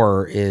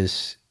power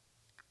is,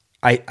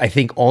 I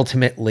think,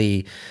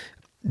 ultimately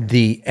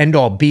the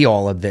end-all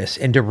be-all of this.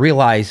 And to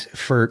realize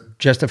for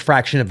just a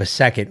fraction of a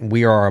second,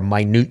 we are a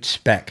minute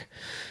speck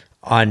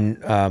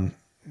on...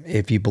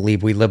 if you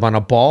believe we live on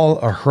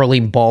a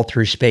hurling ball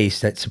through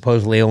space that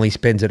supposedly only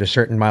spins at a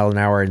certain mile an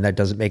hour, and that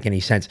doesn't make any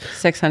sense.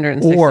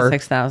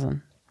 666,000.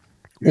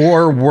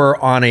 Or we're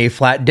on a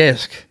flat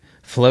disk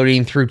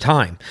floating through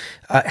time.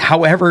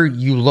 However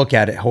you look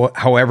at it,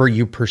 however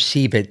you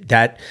perceive it,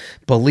 that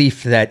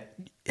belief that,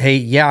 hey,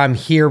 yeah, I'm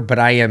here, but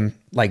I am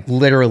like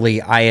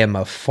literally, I am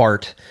a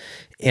fart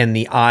in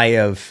the eye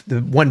of the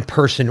one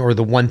person or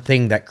the one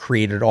thing that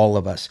created all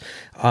of us.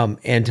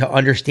 And to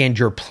understand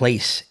your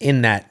place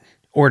in that,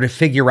 or to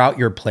figure out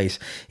your place.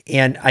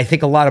 And I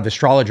think a lot of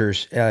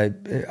astrologers,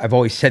 I've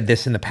always said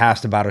this in the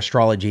past about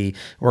astrology,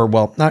 or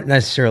well, not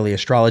necessarily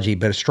astrology,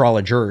 but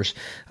astrologers.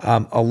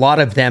 A lot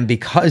of them,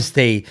 because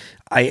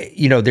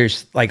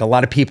there's like a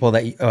lot of people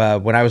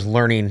that when I was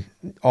learning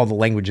all the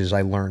languages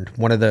I learned,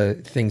 one of the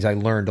things I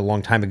learned a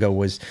long time ago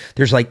was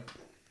there's like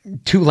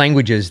 2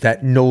 languages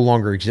that no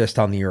longer exist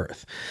on the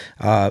earth.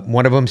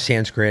 One of them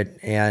Sanskrit,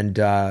 and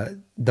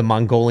the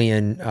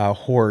Mongolian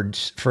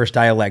horde's first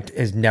dialect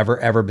has never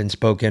ever been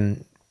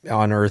spoken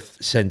on earth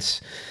since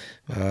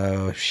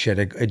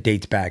it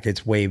dates back.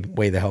 It's way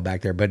the hell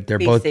back there. But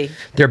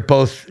they're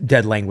both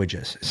dead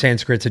languages.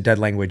 Sanskrit's a dead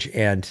language,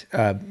 and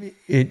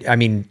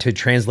to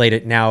translate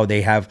it now,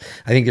 I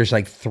think there's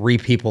like 3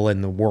 people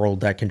in the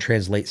world that can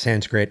translate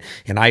Sanskrit,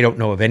 and I don't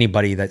know of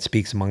anybody that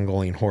speaks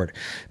Mongolian horde.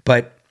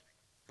 But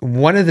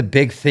one of the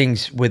big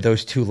things with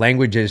those 2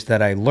 languages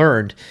that I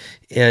learned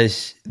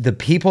is the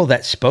people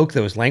that spoke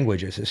those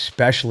languages,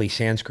 especially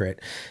Sanskrit,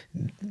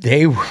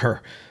 they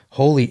were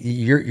holy.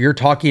 You're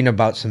talking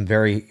about some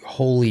very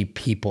holy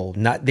people.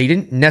 They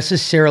didn't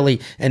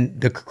necessarily,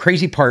 and the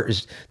crazy part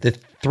is the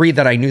 3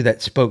 that I knew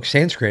that spoke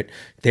Sanskrit,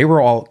 they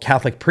were all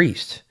Catholic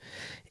priests.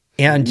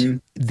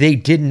 And they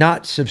did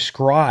not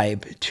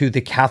subscribe to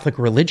the Catholic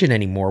religion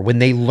anymore. When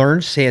they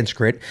learned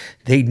Sanskrit,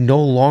 they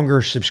no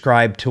longer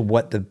subscribed to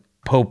what the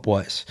Pope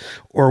was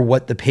or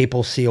what the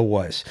papal seal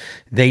was.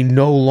 They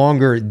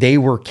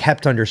were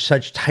kept under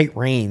such tight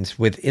reins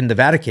within the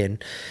Vatican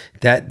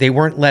that they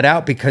weren't let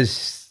out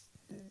because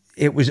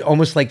it was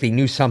almost like they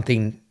knew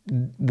something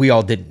we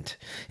all didn't.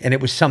 And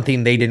it was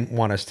something they didn't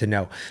want us to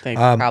know. They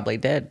probably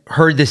did.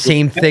 Heard the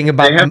same thing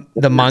about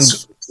the Mongol.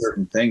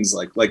 Certain things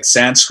like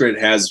Sanskrit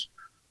has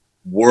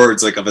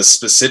words like of a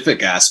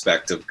specific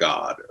aspect of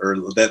God or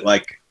that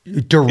like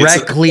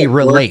directly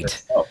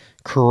relate.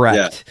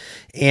 Correct.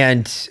 Yeah.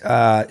 And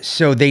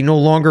so they no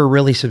longer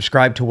really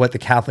subscribe to what the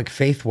Catholic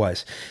faith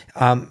was.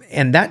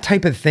 And that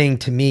type of thing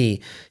to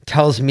me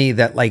tells me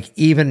that like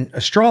even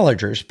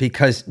astrologers,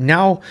 because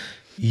now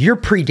you're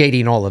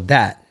predating all of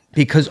that,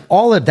 because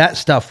all of that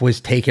stuff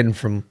was taken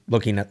from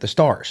looking at the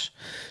stars.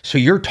 So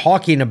you're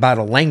talking about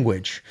a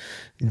language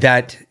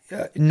that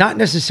not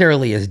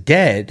necessarily is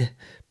dead,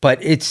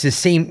 but it's the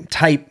same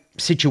type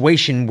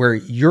situation where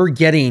you're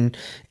getting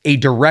a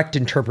direct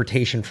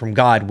interpretation from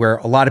God, where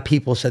a lot of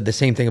people said the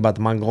same thing about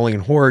the Mongolian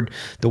horde,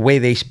 the way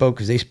they spoke,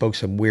 because they spoke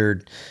some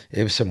weird,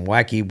 it was some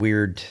wacky,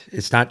 weird,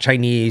 it's not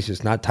Chinese,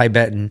 it's not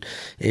Tibetan,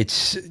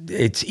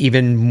 it's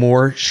even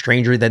more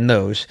stranger than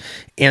those.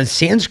 And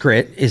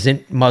Sanskrit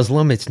isn't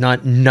Muslim, it's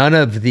not none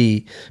of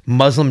the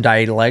Muslim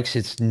dialects,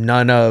 it's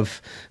none of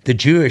the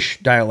Jewish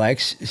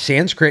dialects.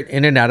 Sanskrit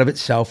in and out of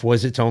itself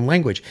was its own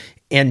language.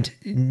 And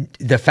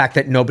the fact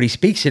that nobody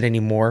speaks it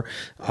anymore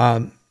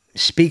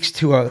speaks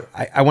to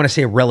I want to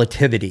say a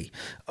relativity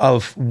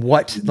of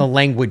what the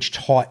language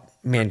taught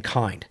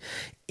mankind.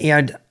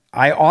 And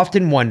I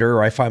often wonder,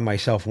 or I find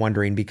myself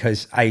wondering,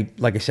 because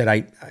like I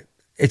said,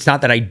 it's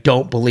not that I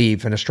don't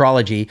believe in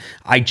astrology.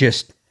 I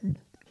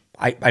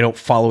don't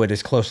follow it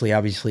as closely,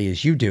 obviously,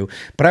 as you do.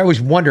 But I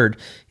always wondered,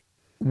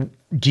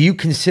 do you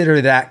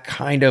consider that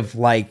kind of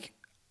like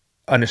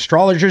an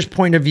astrologer's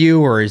point of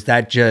view, or is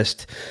that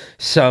just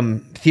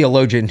some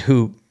theologian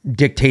who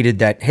dictated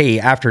that, hey,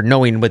 after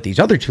knowing what these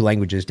other two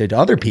languages did to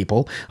other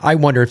people, I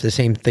wonder if the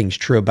same thing's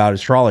true about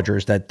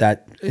astrologers,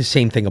 that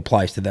same thing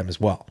applies to them as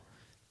well?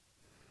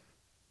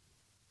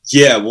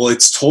 Yeah, well,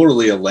 it's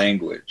totally a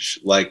language.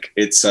 Like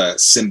it's a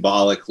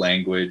symbolic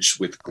language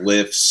with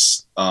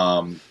glyphs.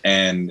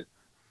 And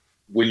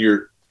when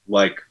you're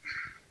like,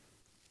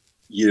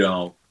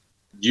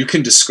 you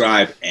can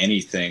describe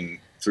anything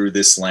through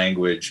this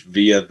language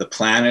via the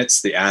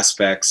planets, the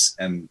aspects,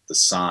 and the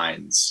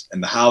signs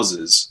and the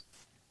houses.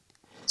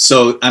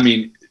 So, I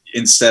mean,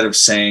 instead of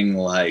saying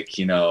like,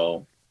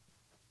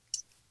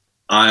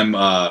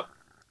 I'm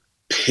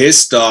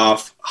pissed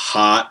off,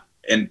 hot,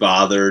 and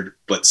bothered,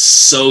 but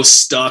so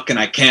stuck and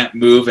I can't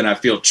move and I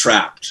feel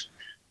trapped.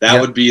 That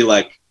would be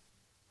like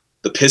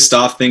the pissed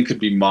off thing could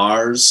be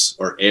Mars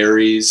or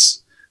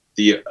Aries.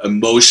 The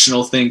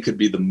emotional thing could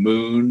be the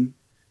moon.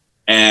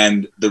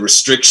 And the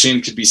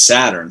restriction could be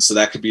Saturn. So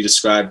that could be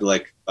described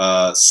like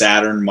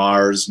Saturn,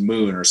 Mars,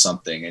 moon or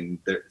something. And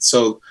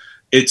so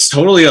it's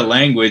totally a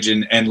language.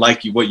 And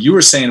like what you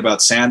were saying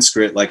about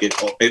Sanskrit, like it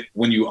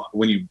when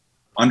you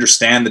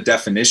understand the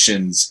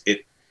definitions,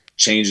 it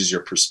changes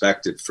your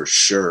perspective for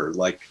sure.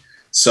 Like,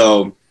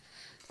 so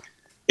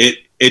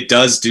it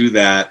does do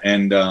that.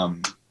 And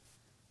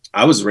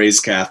I was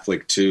raised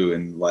Catholic too.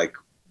 And like,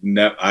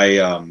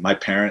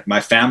 my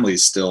family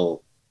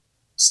still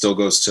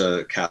goes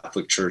to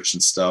Catholic church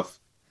and stuff.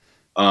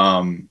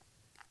 And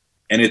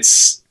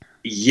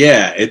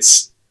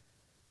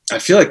I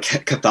feel like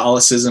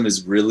Catholicism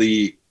is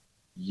really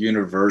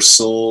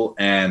universal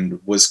and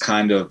was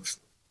kind of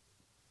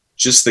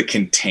just the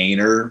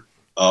container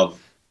of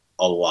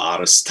a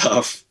lot of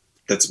stuff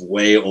that's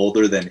way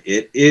older than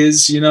it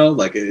is,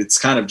 like it's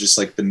kind of just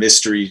like the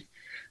mystery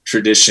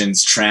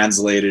traditions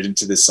translated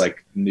into this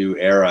like new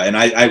era. And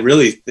I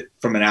really,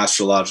 from an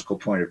astrological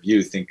point of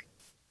view, think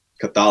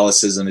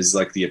Catholicism is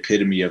like the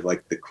epitome of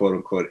like the quote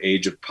unquote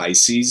age of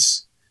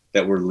Pisces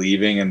that we're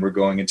leaving, and we're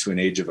going into an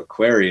age of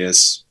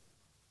Aquarius.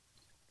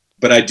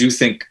 But I do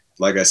think,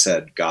 like I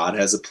said, God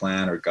has a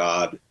plan, or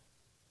God,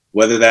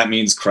 whether that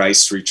means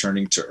Christ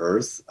returning to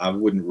earth, I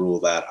wouldn't rule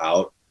that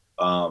out.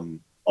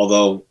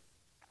 Although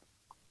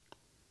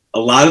a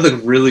lot of the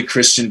really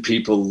Christian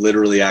people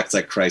literally act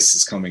like Christ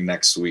is coming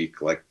next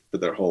week, like for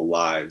their whole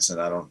lives. And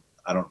I don't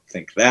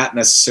think that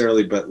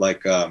necessarily, but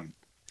like,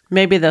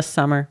 maybe this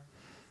summer.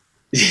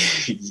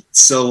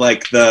 So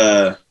like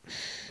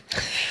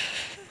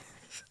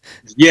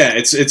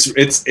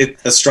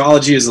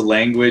astrology is a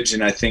language,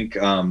 and I think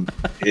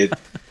it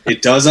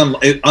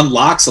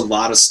unlocks a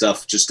lot of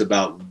stuff just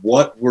about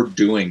what we're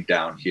doing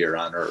down here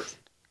on Earth,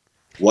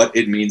 what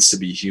it means to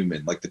be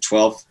human. Like the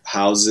 12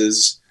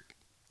 houses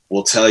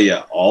will tell you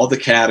all the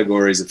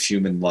categories of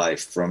human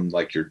life, from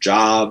like your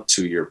job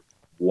to your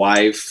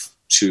wife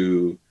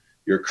to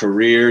your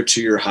career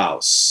to your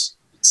house.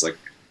 It's like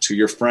to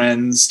your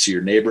friends, to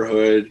your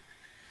neighborhood,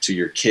 to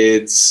your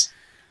kids.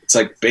 It's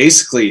like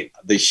basically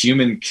the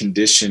human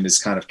condition is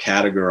kind of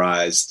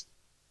categorized.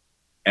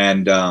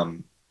 And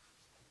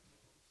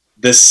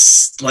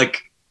this,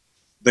 like,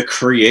 the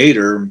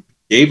creator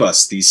gave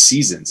us these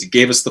seasons. He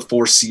gave us the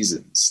 4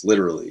 seasons,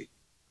 literally.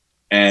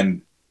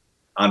 And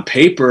on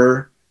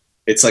paper,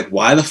 it's like,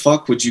 why the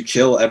fuck would you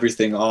kill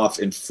everything off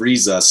and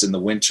freeze us in the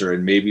winter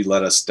and maybe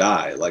let us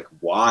die? Like,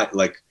 why?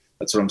 Like,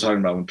 that's what I'm talking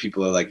about when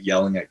people are like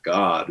yelling at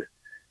God.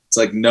 It's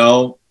like,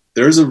 no,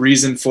 there's a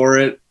reason for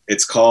it.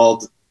 It's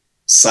called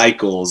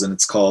cycles, and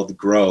it's called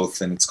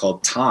growth, and it's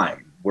called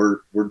time.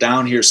 We're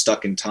down here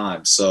stuck in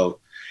time. So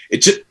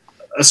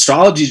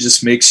astrology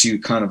just makes you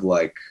kind of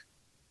like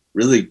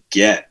really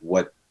get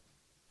what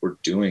we're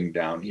doing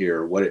down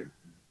here,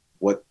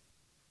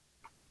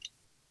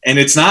 and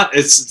it's not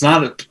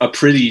a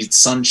pretty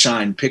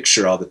sunshine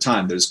picture all the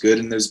time. There's good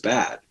and there's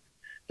bad.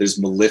 There's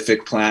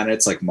malefic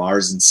planets like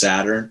Mars and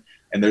Saturn,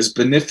 and there's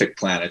benefic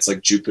planets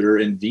like Jupiter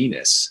and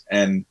Venus.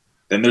 And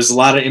then there's a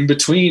lot of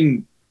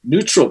in-between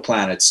neutral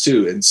planets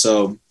too. And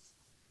so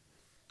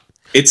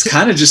it's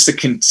kind of just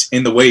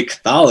in the way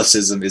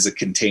Catholicism is a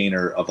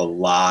container of a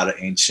lot of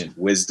ancient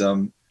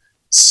wisdom.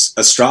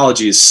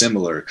 Astrology is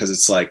similar because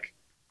it's like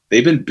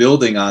they've been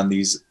building on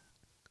these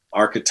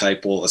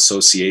archetypal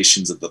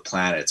associations of the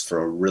planets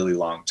for a really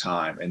long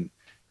time. And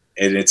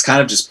it's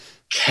kind of just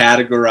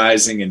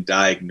categorizing and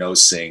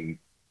diagnosing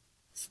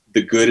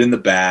the good and the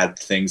bad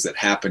things that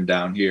happen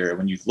down here. And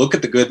when you look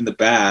at the good and the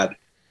bad,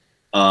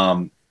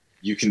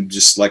 you can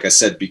just, like I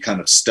said, be kind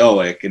of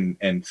stoic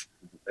and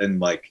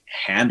like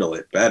handle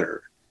it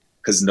better,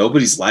 because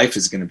nobody's life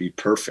is going to be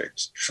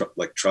perfect.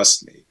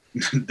 Trust me.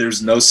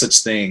 There's no such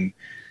thing.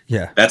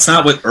 Yeah. That's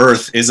not what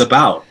Earth is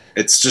about.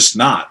 It's just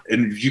not.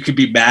 And you could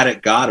be mad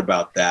at God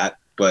about that,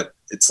 but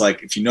it's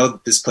like, if you know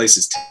that this place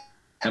is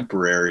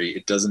temporary,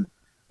 it doesn't,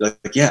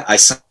 like, yeah, I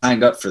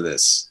signed up for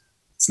this.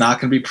 It's not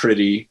going to be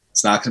pretty.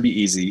 It's not going to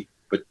be easy,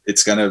 but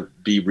it's going to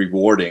be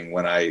rewarding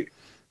when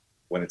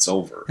it's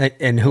over.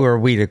 And who are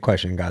we to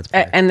question God's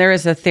plan? And there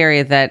is a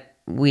theory that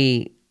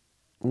we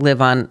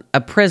live on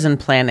a prison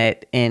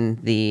planet in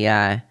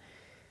the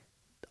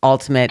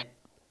ultimate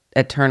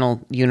eternal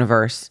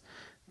universe,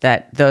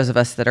 that those of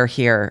us that are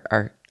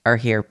here are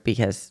here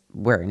because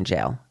we're in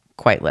jail,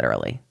 quite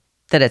literally,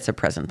 that it's a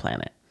prison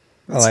planet.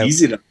 Well, it's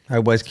easy to. I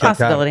was kicked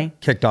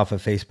off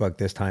of Facebook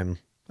this time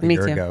a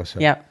year ago. So.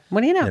 Yeah. What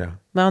do you know?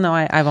 Well, no,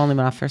 I've only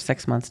been off for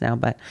 6 months now,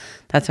 but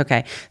that's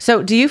okay.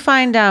 So do you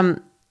find,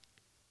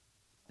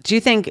 do you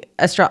think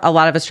a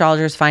lot of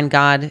astrologers find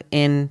God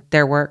in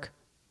their work?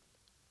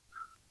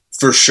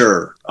 For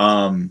sure.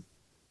 I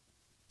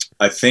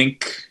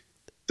think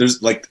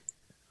there's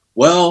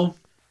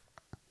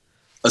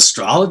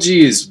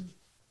astrology is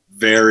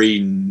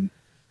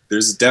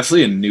there's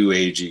definitely a new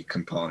agey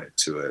component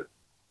to it.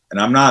 And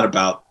I'm not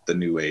about the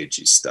new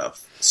agey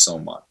stuff so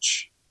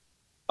much.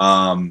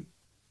 And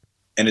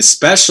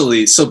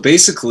especially, so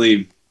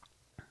basically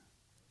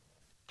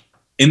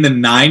in the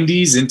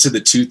 90s into the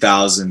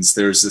 2000s,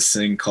 there's this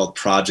thing called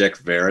Project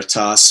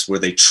Veritas, where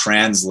they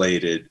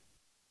translated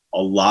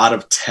a lot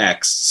of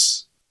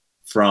texts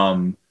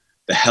from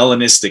the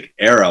Hellenistic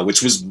era,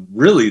 which was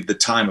really the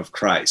time of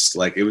Christ.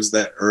 Like, it was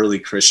that early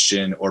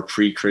Christian or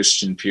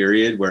pre-Christian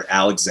period where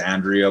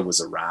Alexandria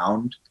was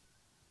around.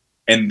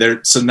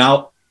 And so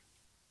now,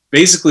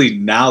 basically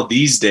now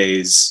these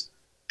days,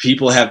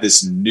 people have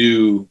these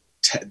new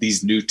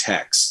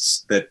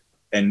texts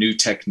and new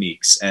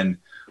techniques, and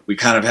we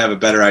kind of have a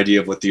better idea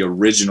of what the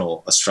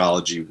original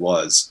astrology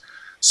was.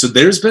 So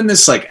there's been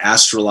this like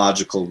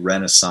astrological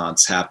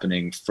renaissance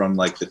happening from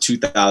like the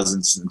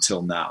 2000s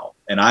until now.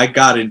 And I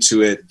got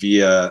into it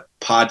via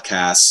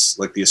podcasts,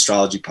 like the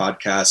astrology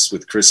podcasts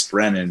with Chris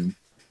Brennan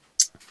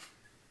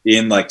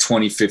in like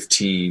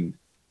 2015.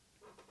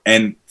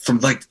 And from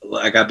like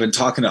I've been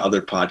talking to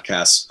other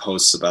podcast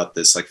hosts about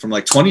this, like from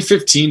like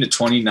 2015 to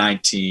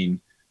 2019,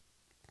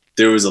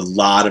 there was a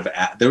lot of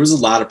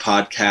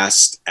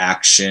podcast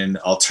action,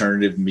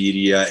 alternative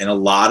media, and a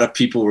lot of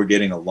people were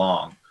getting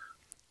along.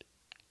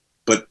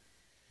 But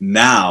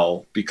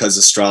now, because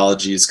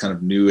astrology is kind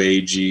of new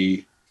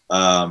agey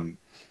and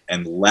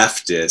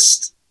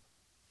leftist,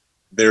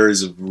 there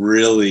is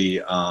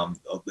really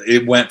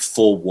it went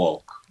full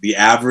woke. The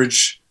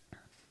average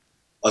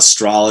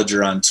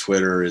astrologer on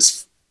Twitter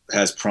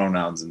has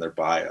pronouns in their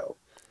bio.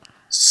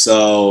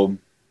 So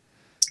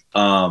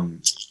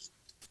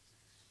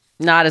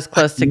not as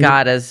close to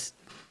God as.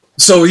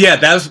 So yeah,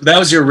 that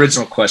was your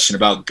original question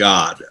about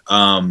God.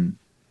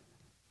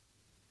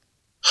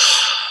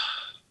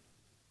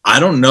 I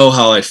don't know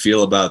how I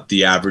feel about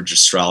the average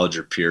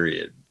astrologer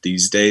period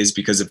these days,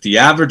 because if the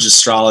average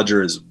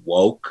astrologer is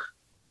woke,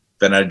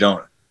 then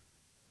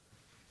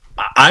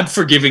I'm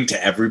forgiving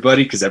to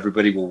everybody, because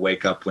everybody will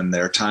wake up when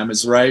their time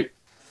is right.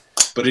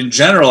 But in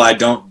general, I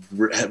don't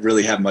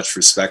really have much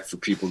respect for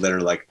people that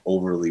are like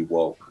overly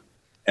woke,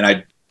 and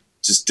I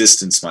just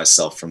distance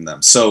myself from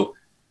them. So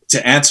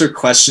to answer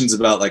questions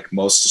about like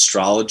most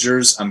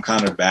astrologers, I'm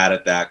kind of bad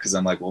at that, because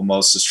I'm like, well,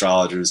 most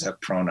astrologers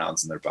have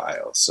pronouns in their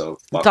bio. So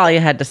that's all you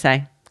had to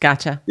say.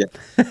 Gotcha. Yeah.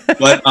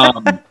 But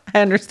I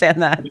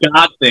understand that.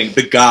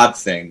 The God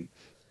thing.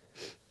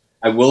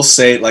 I will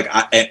say, like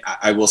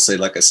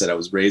I said, I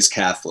was raised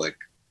Catholic.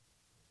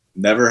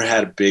 Never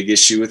had a big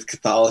issue with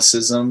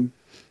Catholicism.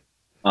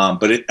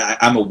 But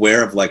I'm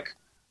aware of like,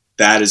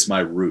 that is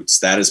my roots.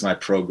 That is my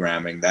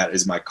programming. That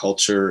is my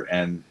culture.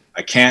 And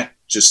I can't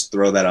just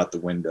throw that out the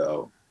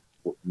window,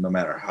 no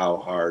matter how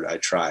hard I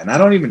try. And I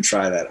don't even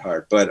try that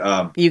hard.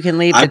 But you can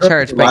leave the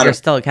church, but you're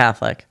still a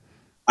Catholic.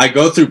 I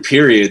go through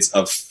periods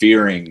of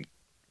fearing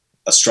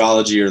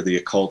astrology or the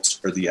occult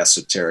or the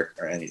esoteric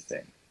or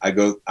anything.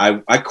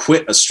 I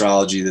quit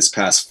astrology this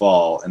past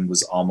fall and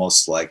was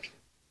almost like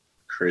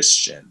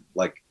Christian,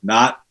 like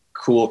not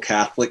cool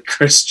Catholic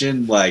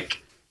Christian,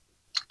 like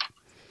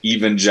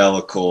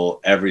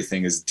evangelical,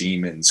 everything is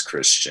demons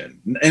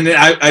Christian. And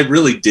I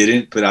really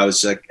didn't, but I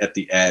was like at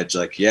the edge,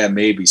 like, yeah,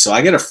 maybe. So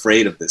I get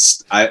afraid of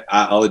this.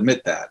 I'll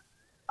admit that.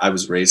 I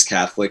was raised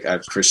Catholic. I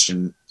have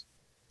Christian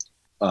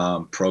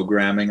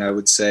programming, I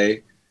would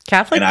say.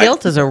 Catholic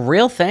guilt is a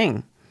real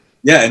thing.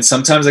 Yeah, and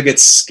sometimes I get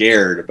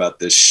scared about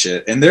this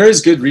shit. And there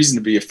is good reason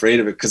to be afraid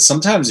of it, because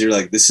sometimes you're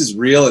like, this is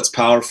real, it's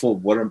powerful.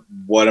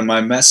 What am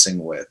I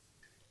messing with?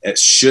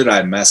 Should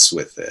I mess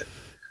with it?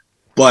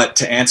 But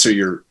to answer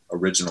your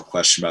original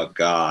question about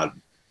God,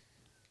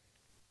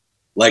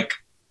 like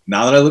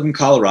now that I live in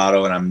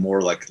Colorado and I'm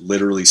more like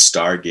literally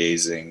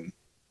stargazing,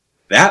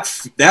 that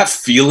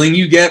feeling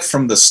you get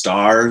from the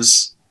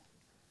stars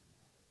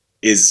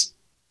is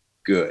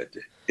good.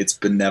 It's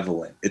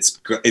benevolent. It's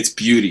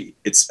beauty.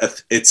 It's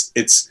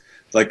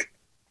like,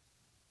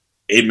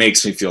 it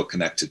makes me feel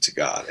connected to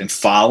God, and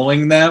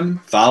following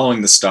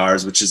the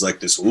stars, which is like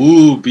this,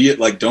 be it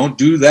like, don't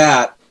do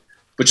that,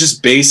 but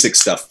just basic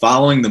stuff,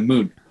 following the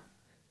moon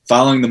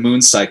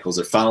cycles,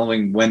 or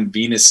following when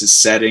Venus is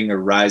setting or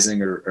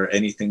rising or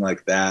anything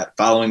like that,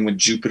 following when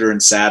Jupiter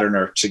and Saturn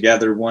are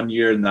together one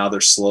year and now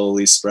they're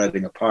slowly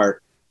spreading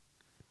apart.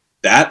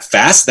 That's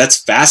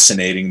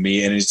fascinating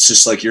me. And it's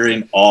just like, you're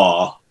in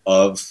awe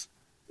of,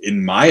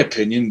 in my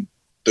opinion,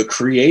 the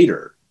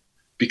creator,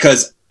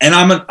 because, and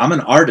I'm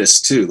an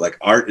artist too. Like,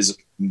 art is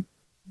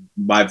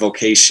my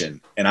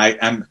vocation. And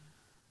I'm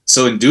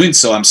so in doing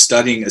so, I'm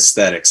studying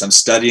aesthetics, I'm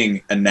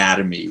studying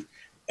anatomy.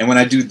 And when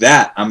I do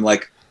that, I'm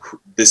like,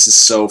 this is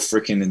so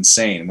freaking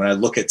insane. When I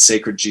look at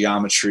sacred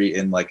geometry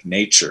in like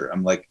nature,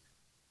 I'm like,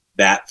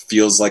 that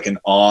feels like an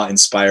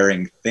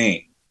awe-inspiring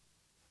thing.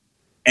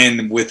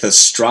 And with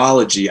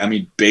astrology, I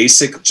mean,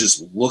 basic,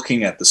 just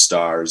looking at the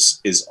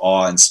stars is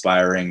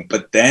awe-inspiring.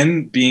 But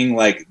then being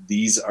like,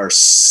 these are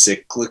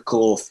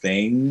cyclical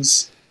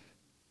things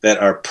that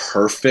are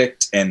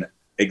perfect and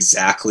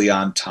exactly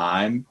on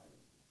time,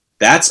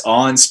 that's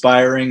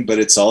awe-inspiring. But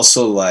it's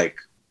also like,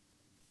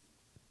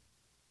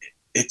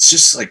 it's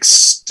just like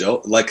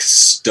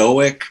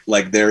stoic.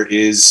 Like, there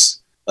is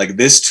like,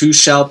 this too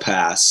shall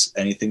pass,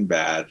 anything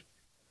bad,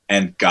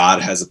 and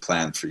God has a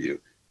plan for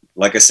you.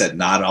 Like I said,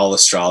 not all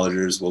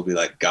astrologers will be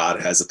like, God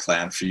has a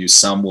plan for you.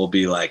 Some will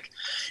be like,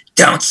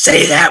 don't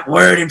say that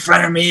word in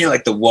front of me,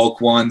 like the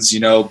woke ones,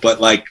 but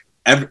like,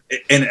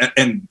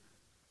 and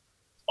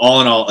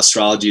all in all,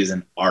 astrology is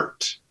an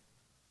art.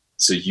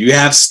 So you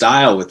have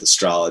style with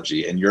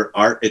astrology, and your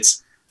art,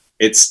 it's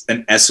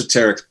an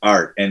esoteric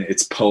art, and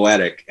it's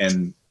poetic,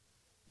 and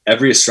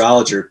every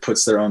astrologer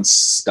puts their own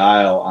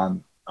style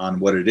on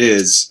what it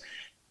is.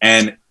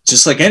 And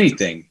just like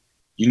anything,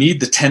 you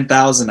need the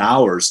 10,000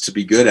 hours to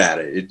be good at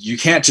it. You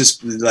can't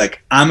just be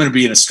like, I'm going to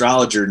be an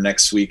astrologer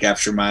next week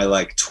after my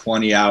like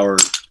 20-hour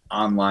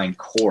online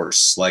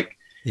course. Like,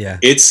 yeah,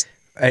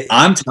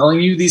 I'm telling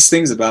you these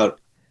things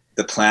about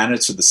the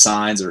planets or the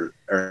signs or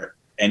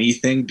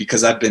anything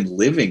because I've been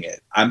living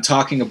it. I'm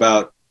talking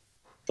about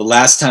the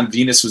last time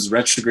Venus was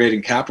retrograde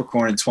in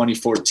Capricorn in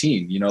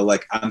 2014.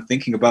 Like, I'm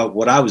thinking about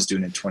what I was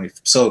doing in 20.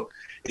 So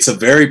it's a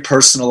very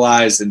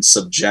personalized and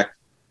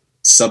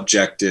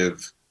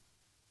subjective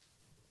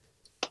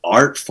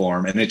art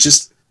form, and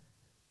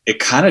it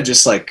kind of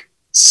just like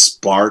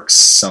sparks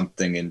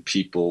something in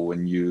people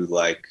when you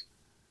like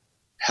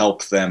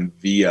help them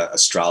via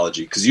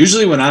astrology. Because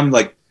usually when I'm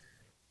like,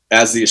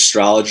 as the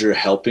astrologer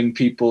helping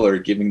people or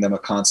giving them a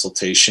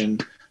consultation,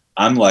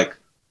 I'm like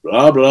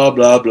blah blah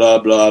blah blah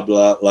blah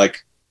blah,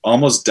 like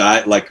almost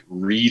like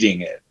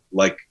reading it,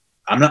 like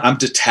I'm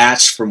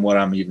detached from what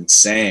I'm even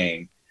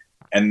saying.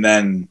 And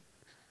then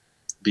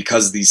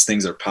because these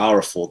things are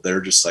powerful, they're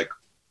just like,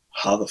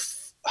 how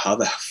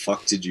the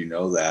fuck did you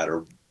know that?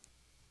 Or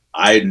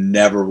I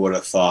never would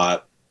have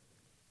thought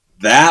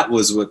that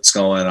was what's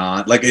going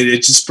on. Like,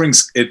 it just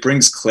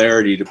brings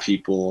clarity to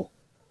people.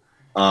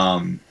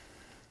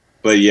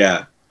 But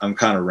yeah, I'm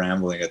kind of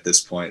rambling at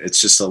this point. It's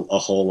just a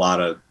whole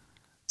lot of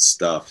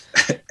stuff.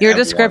 Your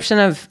description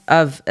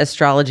of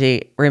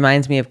astrology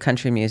reminds me of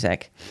country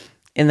music,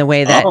 in the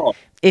way that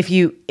if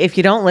you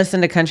don't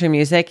listen to country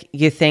music,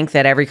 you think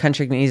that every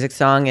country music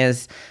song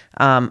is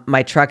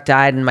my truck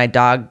died and my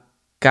dog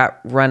got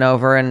run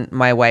over and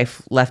my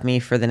wife left me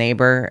for the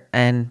neighbor,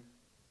 and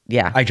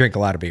yeah, I drink a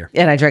lot of beer.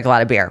 And I drink a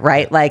lot of beer,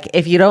 right? Like,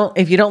 if you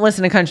don't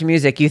listen to country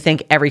music, you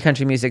think every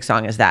country music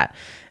song is that.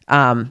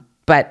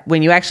 But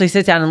when you actually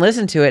sit down and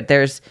listen to it,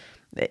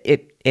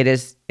 it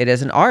is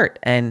an art,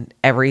 and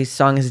every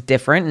song is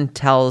different and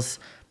tells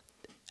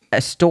a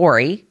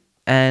story,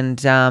 and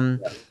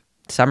some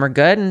are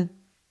good and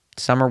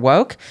some are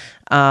woke.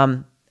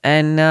 And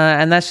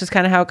that's just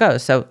kind of how it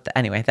goes. So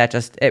anyway,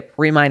 it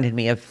reminded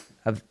me of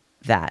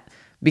that.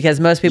 because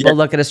most people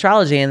look at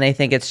astrology and they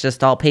think it's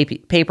just all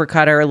paper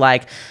cutter.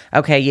 Like,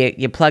 okay,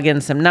 you plug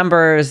in some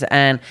numbers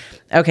and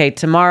okay,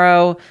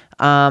 tomorrow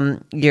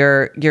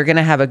you're going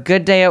to have a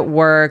good day at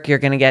work. You're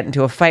going to get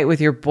into a fight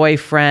with your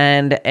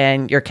boyfriend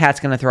and your cat's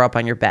going to throw up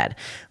on your bed.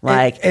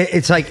 Like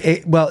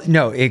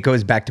it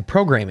goes back to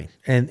programming,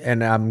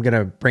 and I'm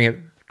going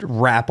to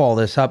wrap all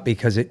this up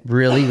because it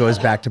really goes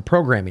back to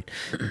programming.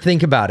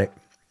 Think about it.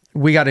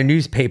 We got a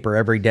newspaper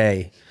every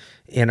day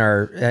in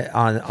our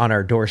on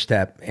our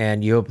doorstep,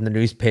 and you open the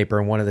newspaper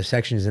and one of the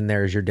sections in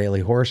there is your daily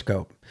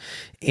horoscope.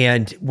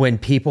 And when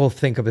people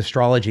think of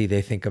astrology,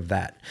 they think of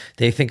that.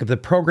 They think of the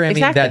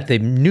programming that the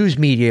news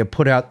media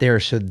put out there.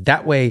 So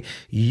that way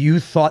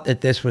you thought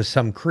that this was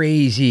some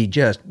crazy,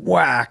 just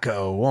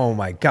wacko. Oh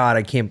my God,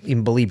 I can't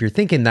even believe you're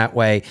thinking that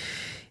way.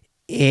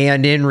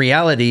 And in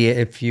reality,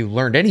 if you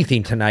learned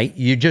anything tonight,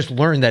 you just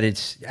learned that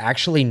it's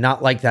actually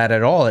not like that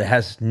at all. It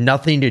has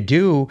nothing to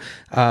do.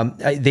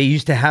 They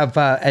used to have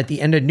at the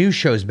end of news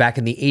shows back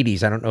in the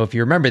 80s. I don't know if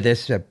you remember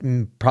this.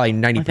 Probably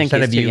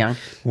 90% of you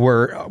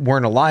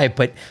weren't alive,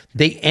 but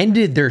they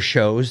ended their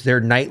shows, their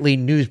nightly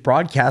news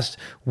broadcasts,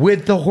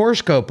 with the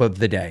horoscope of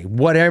the day,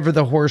 whatever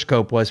the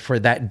horoscope was for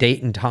that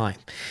date and time.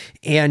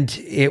 And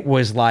it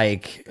was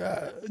like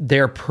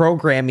they're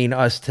programming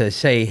us to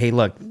say, hey,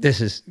 look, this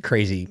is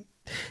crazy.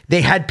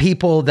 They had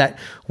people that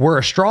were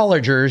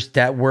astrologers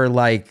that were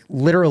like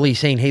literally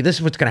saying, hey, this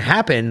is what's going to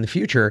happen in the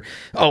future.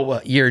 Oh,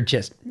 well, you're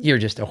just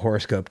a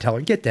horoscope teller.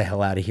 Get the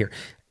hell out of here.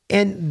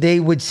 And they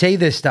would say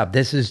this stuff.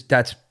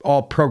 That's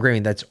all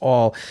programming. That's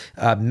all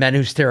men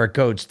who stare at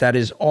goats. That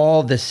is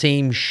all the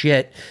same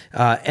shit.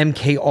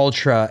 MK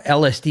Ultra,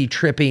 LSD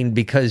tripping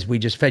because we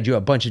just fed you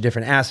a bunch of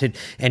different acid.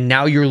 And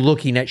now you're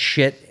looking at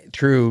shit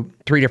through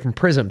 3 different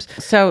prisms.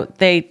 So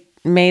they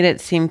made it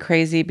seem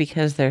crazy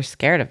because they're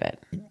scared of it.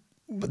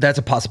 That's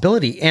a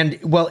possibility. And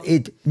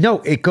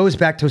it goes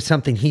back to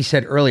something he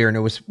said earlier. And it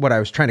was what I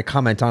was trying to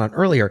comment on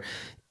earlier,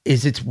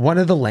 is it's one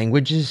of the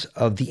languages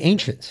of the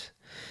ancients.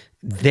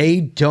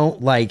 They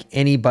don't like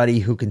anybody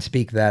who can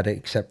speak that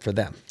except for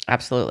them.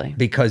 Absolutely.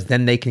 Because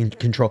then they can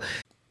control.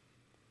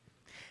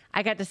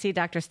 I got to see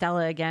Dr.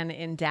 Stella again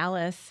in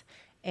Dallas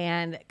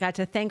and got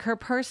to thank her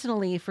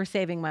personally for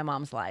saving my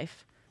mom's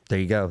life. There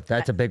you go.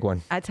 That's a big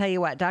one. I tell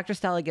you what, Dr.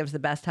 Stella gives the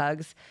best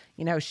hugs.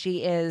 You know,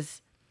 she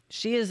is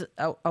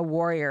a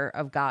warrior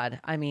of God.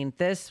 I mean,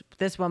 this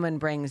woman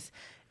brings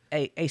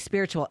a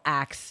spiritual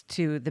axe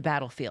to the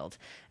battlefield.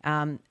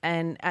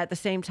 And at the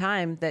same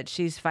time that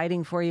she's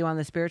fighting for you on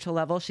the spiritual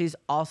level, she's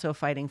also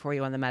fighting for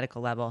you on the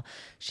medical level.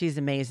 She's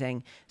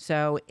amazing.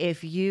 So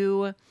if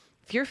you're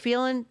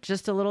feeling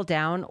just a little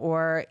down,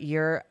 or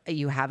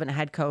you haven't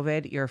had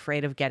COVID, you're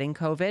afraid of getting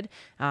COVID,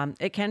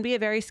 it can be a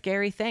very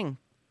scary thing.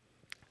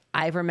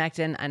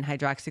 Ivermectin and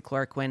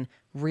hydroxychloroquine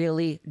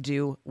really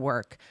do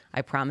work.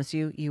 I promise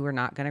you are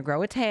not going to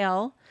grow a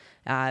tail.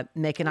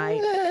 Mick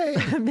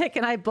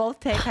and I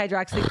both take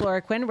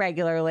hydroxychloroquine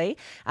regularly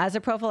as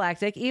a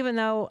prophylactic, even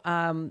though,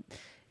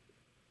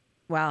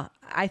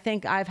 I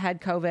think I've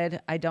had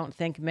COVID. I don't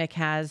think Mick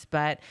has,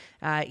 but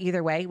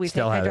either way, we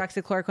take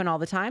hydroxychloroquine all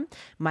the time.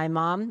 My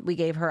mom, we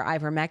gave her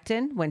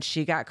ivermectin when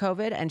she got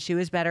COVID, and she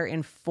was better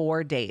in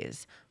 4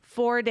 days.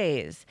 4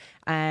 days.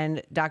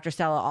 And Dr.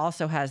 Stella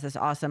also has this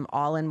awesome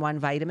all-in-one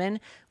vitamin,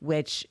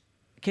 which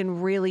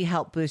can really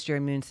help boost your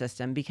immune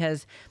system,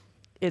 because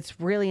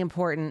it's really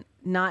important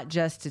not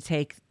just to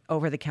take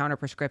over-the-counter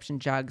prescription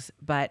drugs,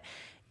 but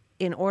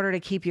in order to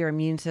keep your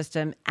immune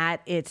system at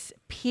its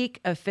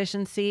peak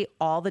efficiency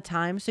all the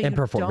time so you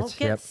don't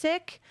get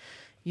sick,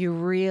 you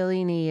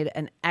really need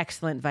an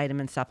excellent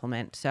vitamin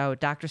supplement. So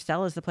Dr.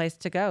 Stella is the place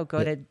to go.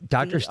 Go to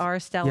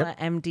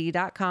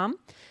drstellamd.com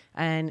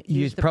and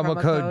use the promo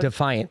code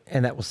DEFIANT,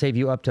 and that will save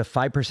you up to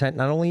 5%,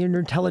 not only in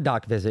your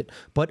teledoc visit,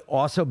 but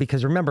also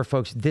because remember,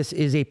 folks, this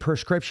is a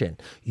prescription.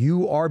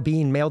 You are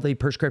being mailed a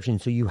prescription,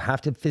 so you have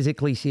to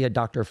physically see a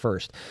doctor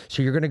first.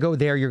 So you're going to go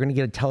there, you're going to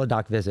get a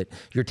teledoc visit.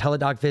 Your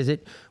teledoc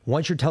visit,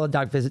 once your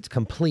teledoc visit's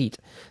complete,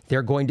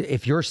 they're going to,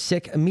 if you're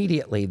sick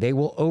immediately, they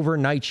will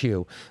overnight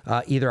you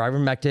either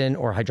ivermectin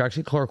or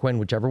hydroxychloroquine,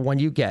 whichever one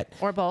you get.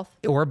 Or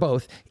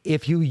both.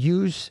 If you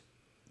use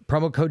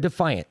promo code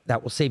DEFIANT,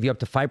 that will save you up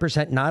to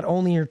 5%, not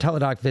only in your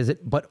teledoc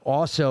visit, but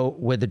also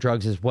with the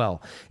drugs as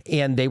well.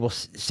 And they will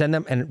send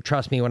them, and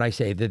trust me when I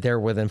say that they're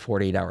within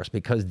 48 hours,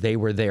 because they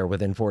were there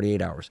within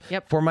 48 hours.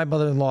 Yep. For my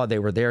mother-in-law, they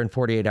were there in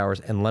 48 hours.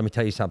 And let me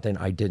tell you something,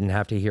 I didn't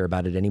have to hear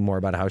about it anymore,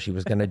 about how she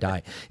was going to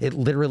die. It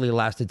literally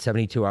lasted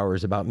 72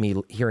 hours about me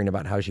hearing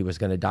about how she was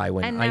going to die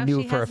when I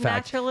knew for a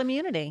fact. Natural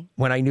immunity.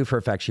 When I knew for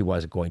a fact she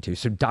wasn't going to.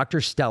 So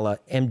Dr. Stella,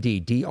 MD,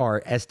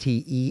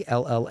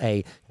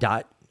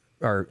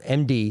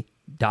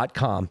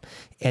 MD.com.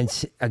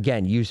 And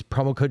again, use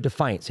promo code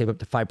DEFIANT. Save up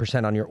to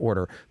 5% on your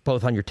order,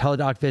 both on your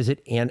teledoc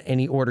visit and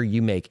any order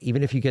you make.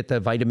 Even if you get the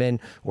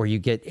vitamin or you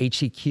get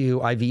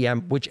HCQ,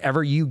 IVM,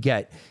 whichever you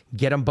get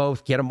them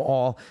both, get them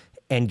all,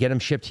 and get them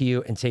shipped to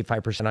you and save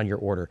 5% on your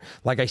order.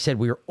 Like I said,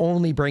 we are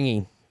only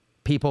bringing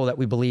people that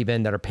we believe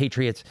in, that are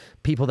patriots,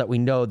 people that we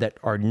know that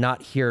are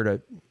not here to,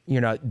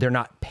 they're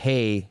not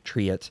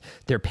patriots,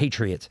 they're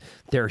patriots.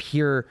 They're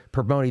here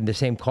promoting the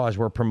same cause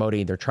we're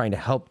promoting. They're trying to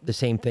help the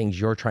same things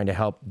you're trying to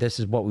help. This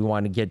is what we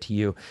want to get to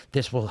you.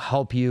 This will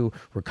help you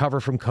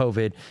recover from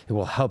COVID. It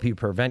will help you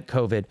prevent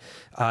COVID.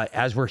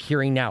 As we're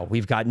hearing now,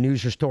 we've got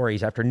news or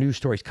stories after news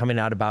stories coming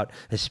out about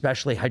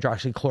especially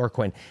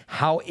hydroxychloroquine,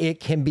 how it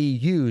can be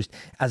used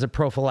as a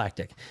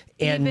prophylactic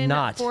and even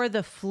not for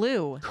the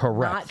flu.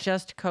 Correct. Not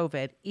just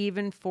COVID,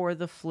 even for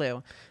the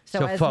flu.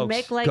 So as folks,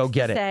 Mick likes go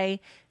get to it.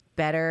 say,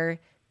 better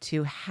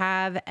to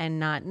have and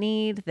not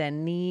need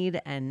than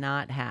need and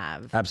not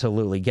have.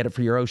 Absolutely. Get it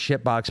for your own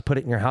ship box. Put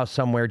it in your house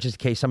somewhere just in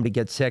case somebody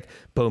gets sick.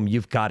 Boom,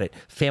 you've got it.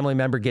 Family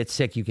member gets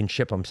sick, you can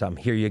ship them some.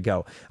 Here you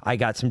go. I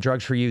got some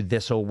drugs for you.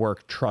 This will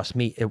work. Trust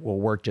me, it will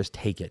work. Just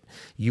take it.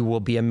 You will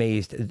be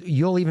amazed.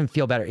 You'll even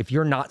feel better. If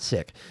you're not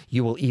sick,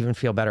 you will even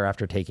feel better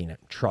after taking it.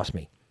 Trust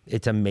me.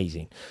 It's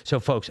amazing. So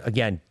folks,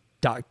 again,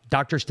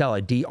 Dr.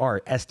 Stella,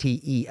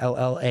 DrStella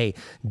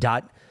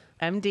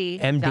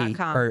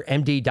MD.com. or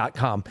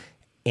MD.com.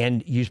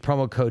 And use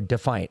promo code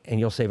DEFIANT, and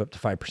you'll save up to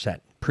 5%.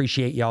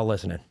 Appreciate y'all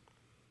listening.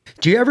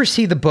 Do you ever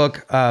see the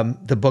book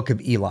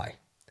of Eli?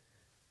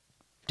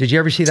 Did you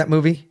ever see that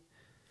movie?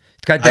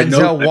 It's got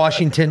Denzel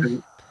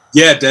Washington.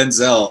 Yeah,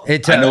 Denzel.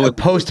 It's a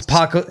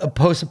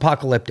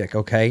post-apocalyptic,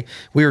 okay?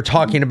 We were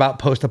talking about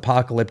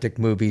post-apocalyptic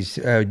movies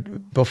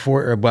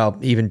before, well,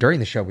 even during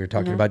the show, we were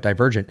talking about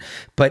Divergent.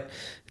 But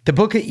the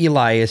book of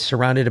Eli is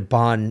surrounded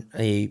upon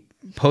a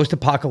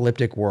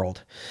post-apocalyptic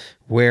world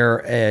where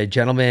a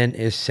gentleman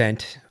is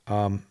sent,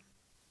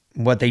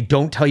 what they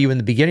don't tell you in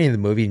the beginning of the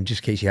movie, in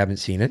just case you haven't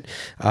seen it,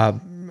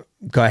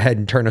 go ahead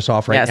and turn us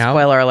off now.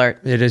 Spoiler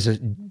alert. It is a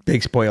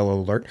big spoiler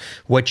alert.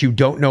 What you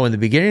don't know in the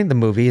beginning of the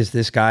movie is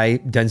this guy,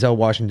 Denzel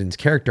Washington's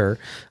character,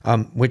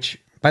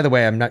 which, by the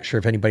way, I'm not sure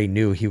if anybody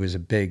knew he was a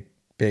big,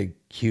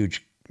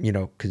 huge,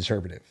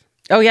 conservative.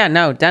 Oh, yeah,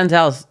 no.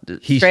 Denzel's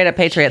straight up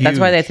patriot. Huge. That's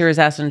why they threw his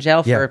ass in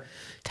jail for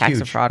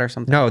tax fraud or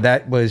something. No,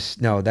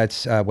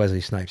 that's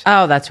Wesley Snipes.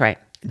 Oh, that's right.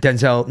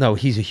 Denzel, no,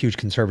 he's a huge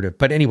conservative.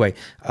 But anyway,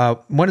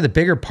 one of the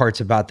bigger parts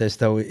about this,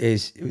 though,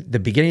 is the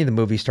beginning of the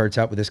movie starts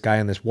out with this guy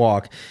on this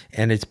walk,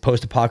 and it's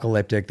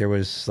post-apocalyptic. There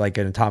was like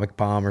an atomic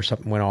bomb or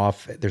something went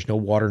off. There's no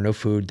water, no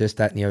food, this,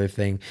 that, and the other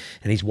thing.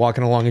 And he's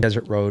walking along a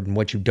desert road, and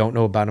what you don't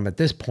know about him at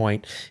this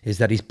point is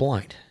that he's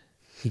blind.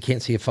 He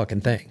can't see a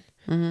fucking thing.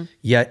 Mm-hmm.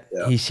 Yet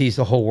he sees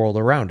the whole world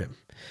around him.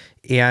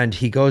 And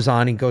he goes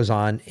on,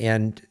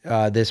 and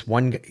this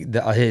one,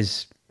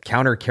 his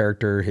counter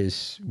character,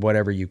 his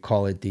whatever you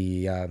call it,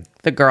 the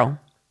girl.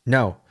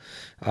 No,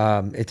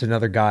 it's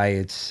another guy.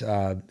 It's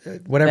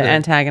whatever. The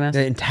antagonist.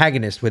 The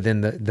antagonist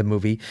within the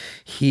movie.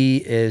 He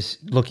is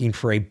looking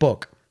for a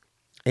book,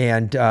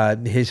 and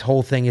his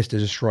whole thing is to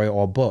destroy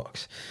all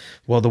books.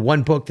 Well, the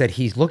one book that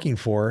he's looking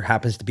for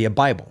happens to be a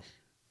Bible.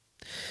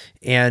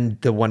 And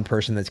the one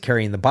person that's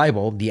carrying the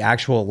Bible, the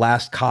actual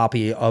last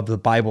copy of the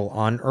Bible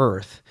on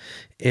earth,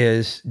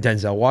 is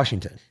Denzel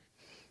Washington.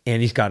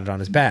 And he's got it on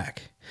his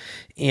back.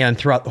 And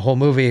throughout the whole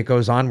movie, it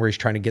goes on where he's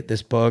trying to get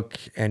this book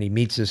and he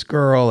meets this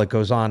girl. It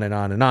goes on and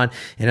on and on.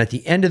 And at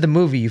the end of the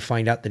movie, you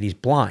find out that he's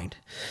blind.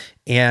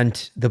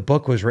 And the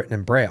book was written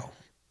in Braille.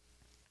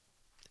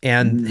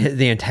 And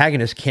the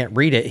antagonist can't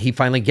read it. He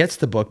finally gets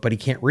the book, but he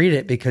can't read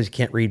it because he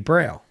can't read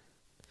Braille.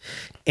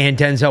 And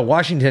Denzel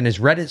Washington has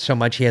read it so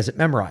much he has it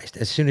memorized.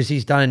 As soon as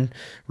he's done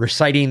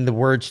reciting the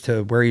words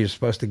to where he was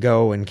supposed to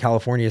go in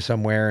California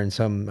somewhere in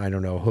some, I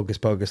don't know, hocus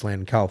pocus land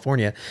in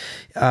California,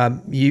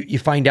 you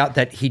find out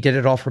that he did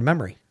it all from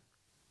memory.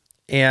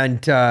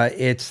 And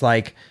it's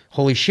like,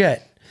 holy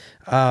shit.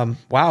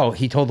 Wow,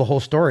 he told the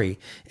whole story.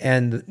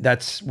 And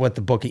that's what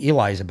the book of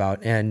Eli is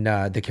about. And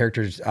the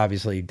character's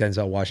obviously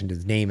Denzel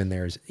Washington's name in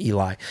there is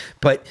Eli.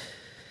 But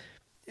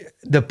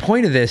the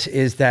point of this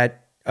is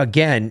that,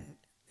 again,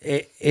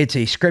 it's a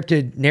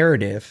scripted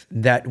narrative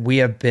that we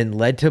have been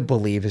led to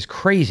believe is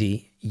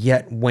crazy.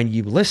 Yet when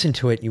you listen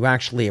to it, you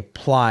actually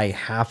apply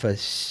half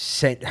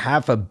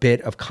a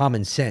bit of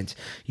common sense.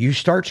 You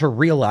start to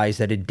realize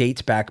that it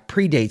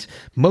predates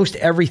most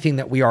everything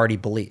that we already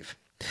believe.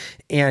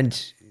 And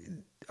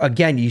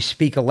again, you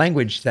speak a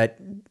language that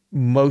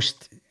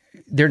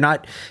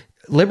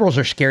liberals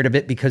are scared of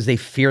it because they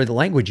fear the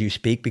language you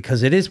speak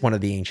because it is one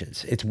of the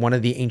ancients. It's one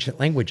of the ancient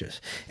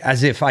languages.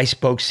 As if I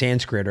spoke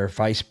Sanskrit or if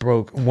I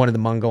spoke one of the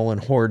Mongolian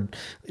horde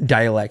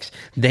dialects,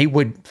 they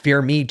would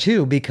fear me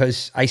too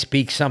because I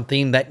speak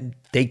something that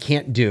they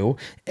can't do,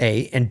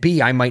 A, and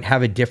B, I might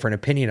have a different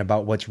opinion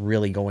about what's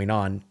really going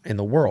on in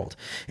the world.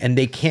 And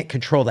they can't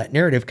control that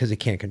narrative because they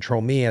can't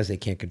control me as they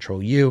can't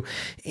control you.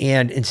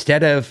 And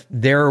instead of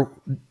their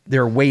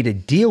way to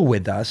deal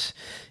with us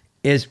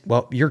is,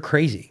 well, you're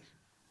crazy.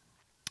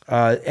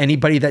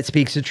 Anybody that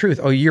speaks the truth,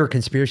 oh, you're a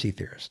conspiracy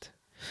theorist.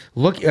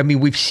 Look, I mean,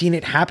 we've seen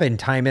it happen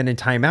time in and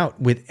time out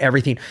with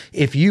everything.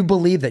 If you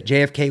believe that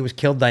JFK was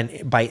killed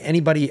by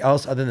anybody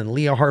else other than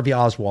Lee Harvey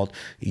Oswald,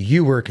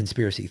 you were a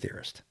conspiracy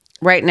theorist.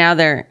 Right now,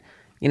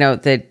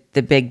 the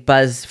big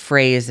buzz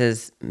phrase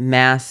is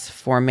mass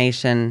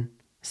formation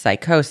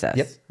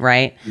psychosis,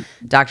 right?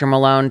 Dr.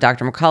 Malone,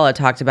 Dr. McCullough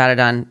talked about it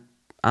on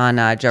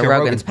Joe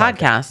Rogan's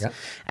podcast. Yep.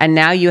 And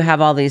now you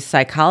have all these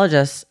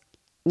psychologists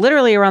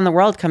literally around the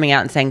world coming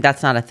out and saying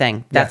that's not a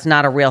thing. That's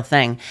not a real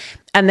thing.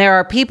 And there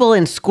are people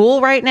in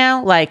school right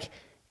now, like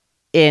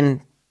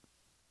in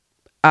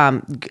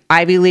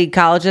Ivy League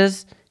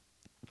colleges,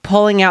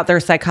 pulling out their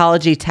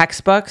psychology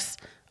textbooks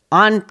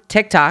on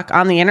TikTok,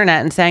 on the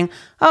internet, and saying,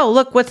 oh,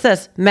 look, what's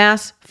this?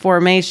 Mass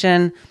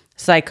formation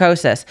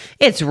psychosis.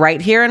 It's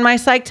right here in my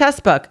psych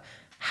test book.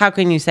 How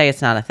can you say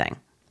it's not a thing?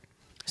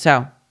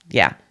 So,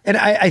 yeah. And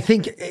I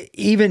think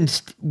even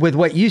with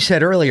what you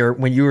said earlier,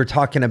 when you were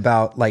talking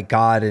about like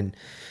God and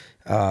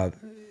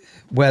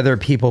whether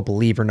people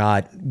believe or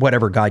not,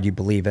 whatever God you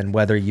believe in,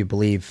 whether you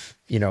believe,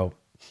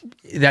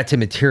 that's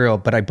immaterial.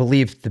 But I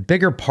believe the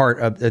bigger part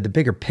of the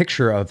bigger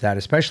picture of that,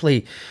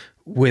 especially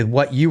with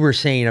what you were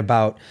saying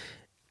about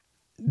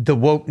the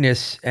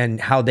wokeness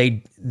and how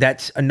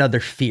that's another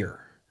fear,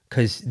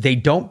 because they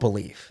don't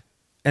believe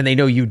and they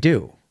know you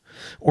do.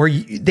 Or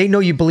they know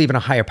you believe in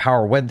a higher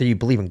power. Whether you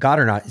believe in God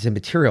or not is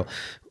immaterial.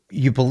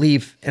 You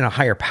believe in a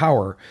higher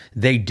power.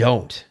 They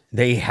don't.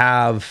 They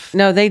have...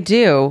 No, they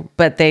do,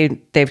 but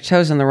they've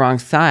chosen the wrong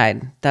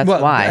side. That's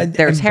why.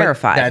 They're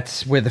terrified.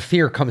 That's where the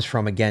fear comes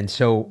from again.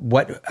 So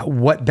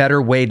what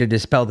better way to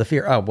dispel the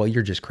fear? Oh, well,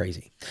 you're just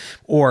crazy.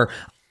 Or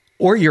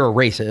you're a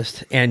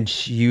racist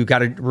and you got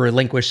to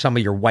relinquish some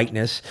of your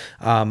whiteness.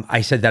 I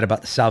said that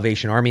about the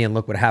Salvation Army, and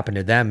look what happened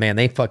to them. Man,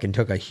 they fucking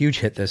took a huge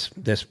hit this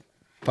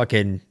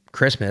fucking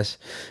Christmas.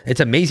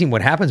 It's amazing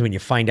what happens when you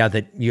find out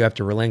that you have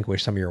to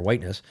relinquish some of your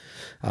whiteness.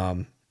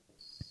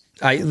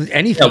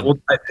 Anything. Yeah, well,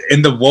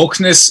 and the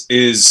wokeness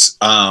is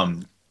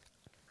the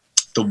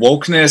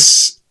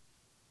wokeness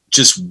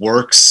just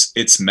works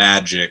its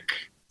magic.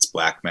 It's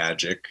black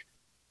magic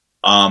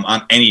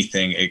on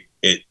anything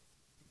it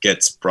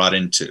gets brought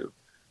into.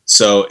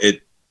 So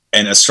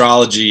and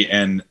astrology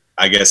and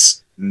I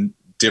guess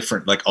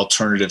different like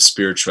alternative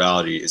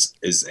spirituality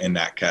is in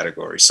that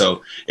category.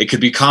 So it could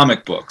be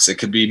comic books, it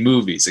could be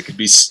movies, it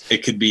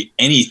could be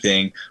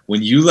anything.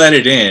 When you let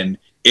it in,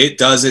 it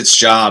does its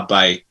job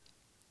by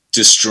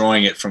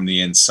destroying it from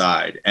the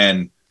inside.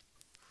 And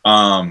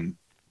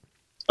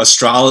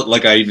astrology,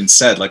 like I even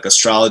said, like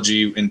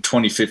astrology in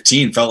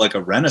 2015 felt like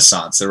a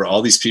renaissance. There were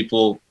all these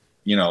people,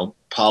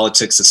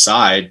 politics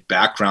aside,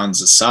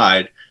 backgrounds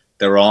aside,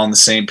 they were all on the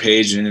same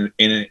page and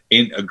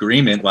in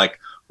agreement, like,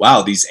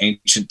 wow, these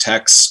ancient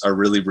texts are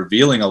really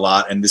revealing a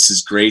lot. And this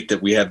is great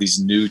that we have these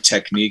new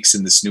techniques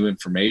and this new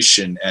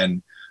information.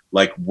 And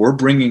like, we're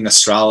bringing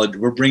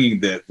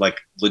the like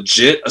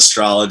legit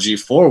astrology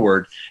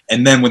forward.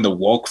 And then when the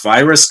woke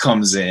virus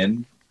comes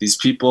in, these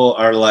people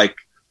are like,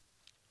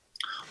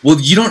 well,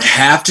 you don't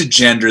have to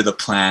gender the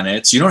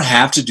planets. You don't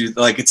have to do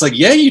like, it's like,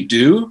 yeah, you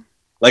do.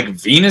 Like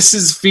Venus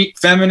is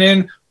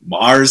feminine,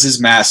 Mars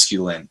is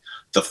masculine.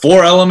 The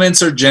 4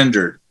 elements are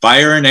gendered: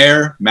 fire and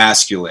air,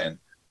 masculine.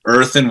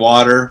 Earth and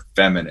water,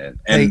 feminine.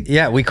 And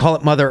we call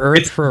it Mother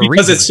Earth for a reason.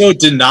 Because it's so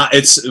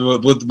it's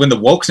when the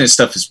wokeness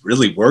stuff is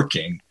really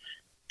working,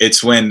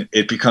 it's when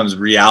it becomes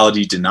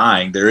reality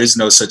denying. There is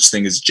no such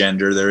thing as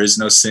gender. There is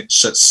no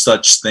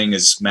such thing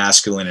as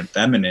masculine and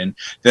feminine.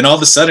 Then all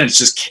of a sudden, it's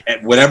just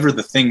whatever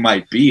the thing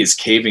might be is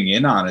caving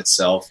in on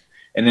itself.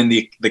 And in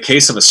the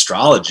case of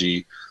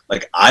astrology,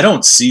 like I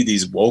don't see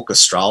these woke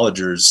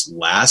astrologers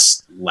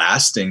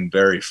lasting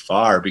very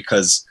far,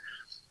 because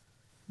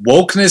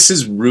wokeness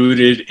is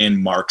rooted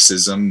in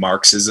Marxism.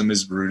 Marxism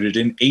is rooted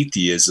in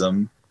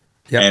atheism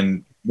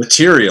and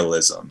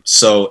materialism.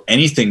 So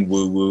anything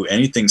woo-woo,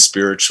 anything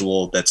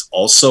spiritual that's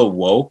also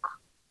woke,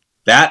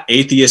 that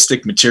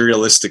atheistic,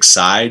 materialistic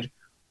side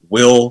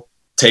will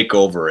take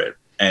over it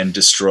and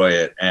destroy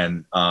it.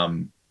 And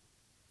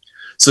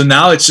so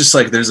now it's just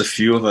like there's a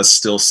few of us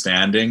still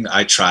standing.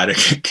 I try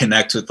to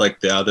connect with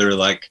like the other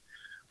like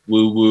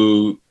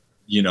woo-woo,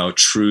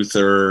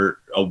 truther,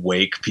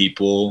 awake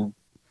people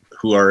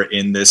who are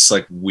in this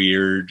like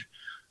weird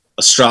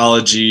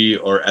astrology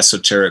or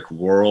esoteric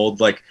world.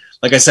 Like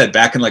I said,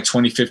 back in like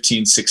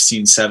 2015,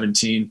 16,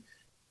 17,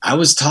 I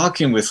was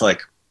talking with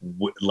like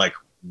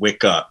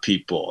Wicca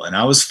people and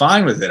I was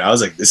fine with it. I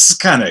was like, this is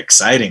kind of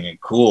exciting and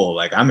cool.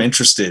 Like I'm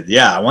interested.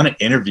 Yeah. I want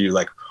to interview,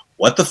 like,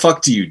 what the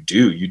fuck do?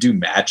 You do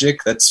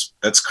magic? That's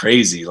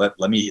crazy. Let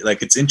me,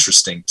 like, it's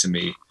interesting to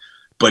me.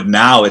 But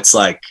now it's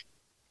like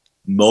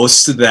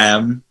most of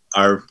them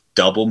are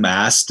double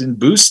masked and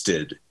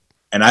boosted.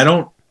 And I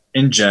don't,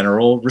 in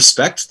general,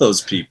 respect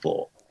those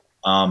people.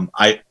 I'm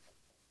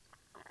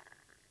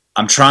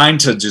trying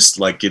to just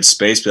like give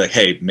space, be like,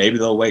 hey, maybe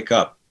they'll wake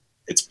up.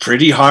 It's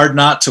pretty hard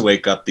not to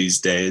wake up these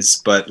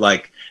days. But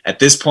like at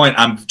this point,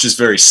 I'm just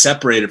very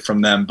separated from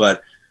them.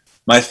 But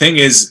my thing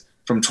is,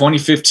 from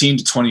 2015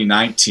 to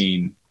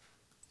 2019,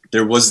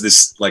 there was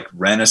this like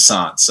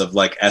renaissance of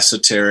like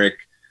esoteric,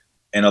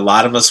 and a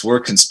lot of us were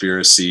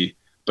conspiracy,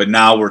 but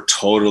now we're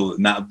total.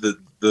 Now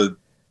the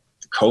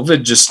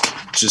COVID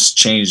just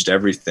changed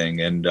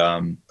everything. And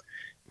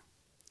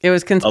it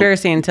was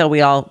conspiracy until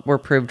we all were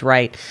proved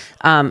right.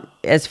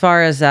 As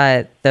far as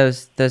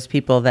those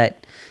people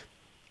that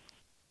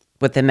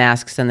with the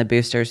masks and the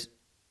boosters,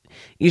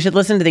 You should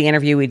listen to the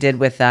interview we did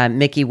with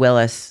Mickey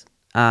Willis.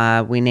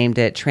 We named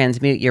it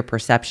Transmute Your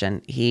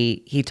Perception.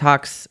 He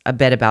talks a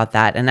bit about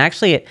that. And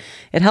actually,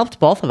 it helped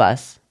both of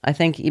us. I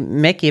think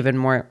Mick even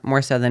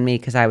more so than me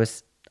because I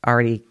was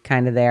already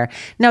kind of there.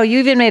 No, you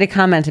even made a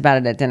comment about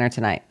it at dinner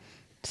tonight.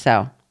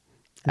 So,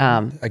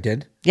 I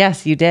did?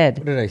 Yes, you did.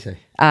 What did I say?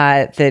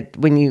 That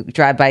when you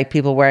drive by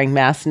people wearing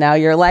masks now,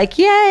 you're like,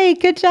 yay,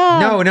 good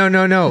job.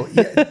 No.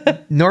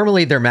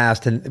 Normally they're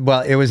masked. And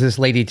well, it was this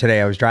lady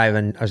today. I was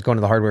going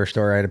to the hardware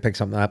store. I had to pick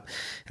something up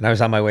and I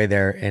was on my way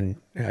there and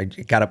I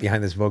got up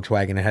behind this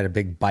Volkswagen and had a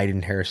big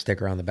Biden Harris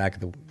sticker on the back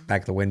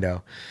of the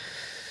window.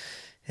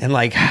 And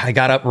like, I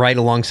got up right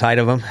alongside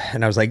of them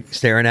and I was like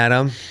staring at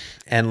them.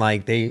 And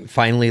like, they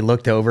finally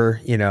looked over,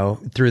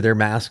 through their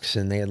masks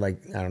and they had like,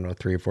 I don't know,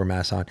 3 or 4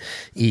 masks on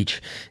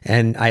each.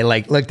 And I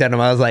like looked at them.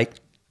 I was like,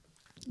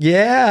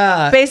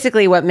 yeah.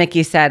 Basically what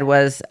Mickey said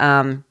was,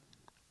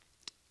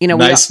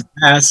 nice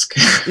mask.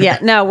 Yeah,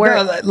 no,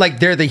 like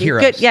they're the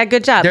heroes.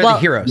 Good job. They're the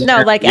heroes.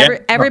 No, like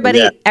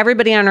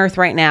everybody on Earth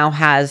right now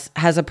has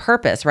a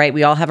purpose, right?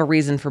 We all have a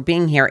reason for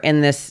being here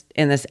in this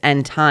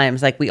end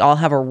times. Like we all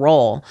have a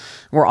role.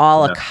 We're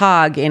all a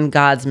cog in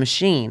God's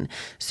machine.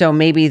 So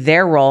maybe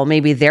their role,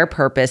 maybe their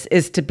purpose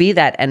is to be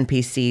that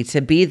NPC,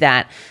 to be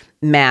that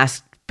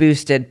masked,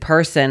 boosted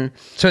person.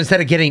 So instead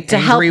of getting to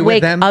angry help with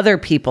wake them, other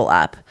people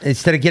up.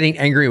 Instead of getting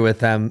angry with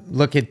them,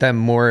 look at them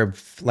more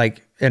of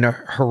like in a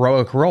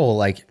heroic role,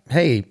 like,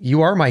 hey,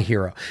 you are my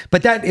hero.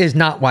 But that is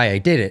not why I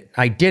did it.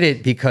 I did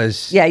it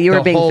because you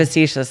were being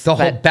facetious. The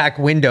whole back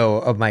window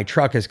of my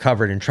truck is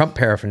covered in Trump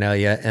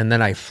paraphernalia, and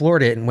then I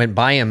floored it and went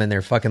by him in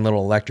their fucking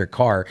little electric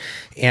car,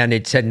 and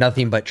it said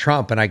nothing but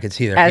Trump, and I could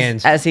see their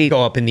hands as he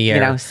go up in the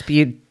air.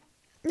 Spewed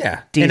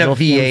V8 diesel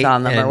fumes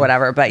on them or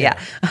whatever. But well,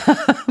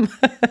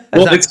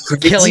 it's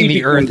crazy killing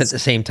the earth at the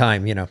same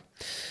time.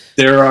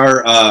 There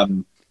are.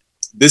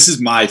 This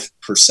is my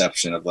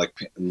perception of like,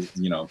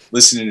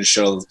 listening to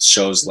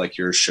shows like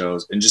your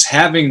shows and just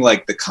having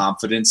like the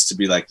confidence to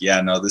be like, yeah,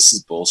 no, this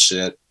is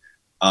bullshit.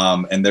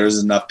 And there's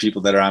enough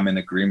people that I'm in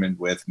agreement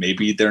with.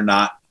 Maybe they're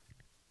not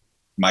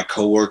my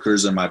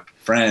coworkers or my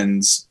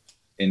friends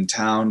in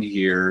town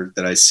here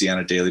that I see on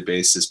a daily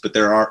basis, but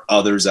there are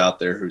others out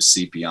there who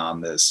see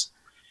beyond this.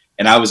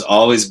 And I was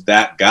always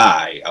that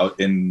guy out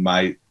in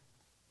my,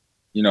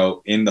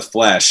 in the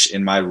flesh,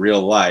 in my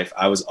real life.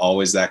 I was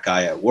always that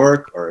guy at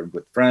work or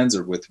with friends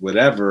or with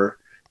whatever.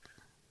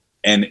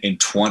 And in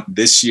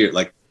this year,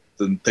 like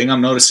the thing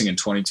I'm noticing in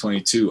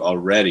 2022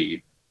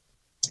 already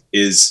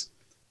is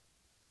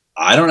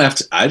I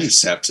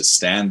just have to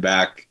stand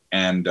back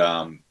and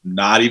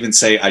not even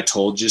say, I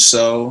told you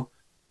so.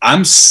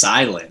 I'm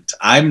silent.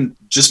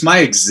 My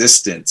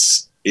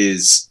existence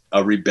is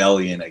a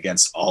rebellion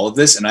against all of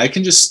this. And I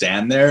can just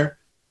stand there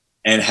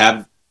and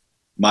have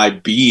my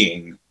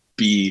being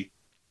be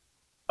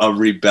a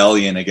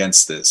rebellion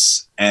against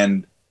this.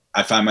 And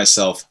I find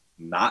myself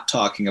not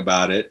talking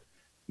about it,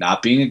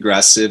 not being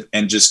aggressive,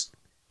 and just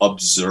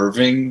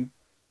observing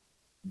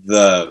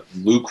the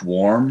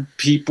lukewarm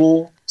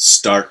people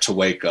start to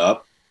wake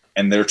up,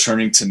 and they're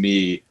turning to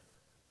me,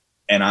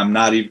 and I'm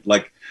not even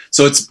like,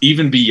 so it's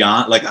even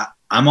beyond, like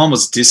I'm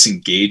almost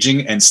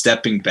disengaging and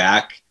stepping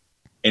back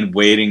and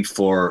waiting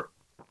for,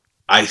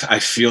 I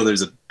feel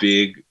there's a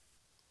big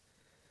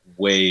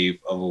wave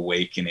of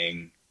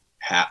awakening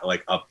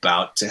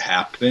about to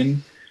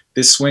happen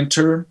this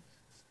winter.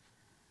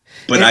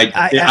 But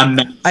I'm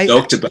not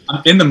stoked about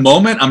it. In the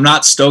moment, I'm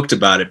not stoked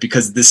about it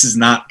because this is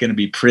not going to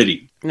be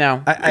pretty.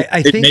 No.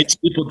 I think it makes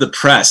people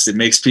depressed. It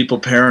makes people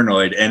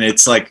paranoid. And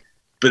it's like,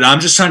 but I'm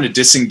just trying to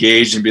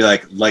disengage and be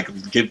like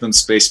give them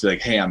space to be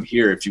like, hey, I'm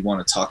here if you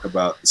want to talk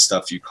about the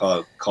stuff you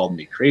called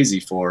me crazy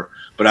for.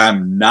 But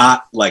I'm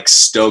not like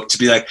stoked to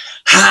be like,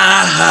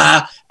 ha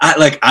ha.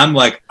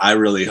 I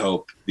really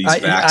hope these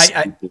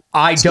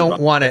I don't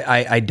want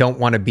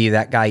to be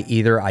that guy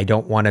either. I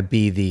don't want to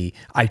be the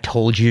I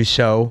told you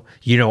so.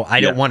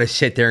 I don't want to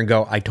sit there and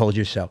go, I told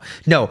you so.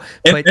 No,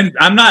 but and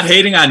I'm not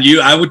hating on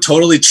you. I would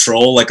totally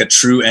troll like a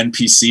true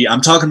NPC.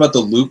 I'm talking about the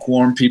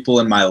lukewarm people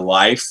in my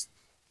life.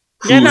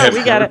 We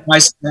got it.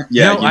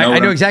 I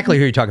know exactly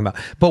who you're talking about.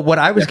 But what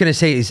I was going to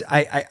say is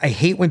I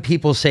hate when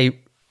people say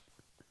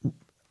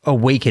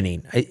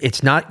awakening.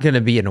 It's not going to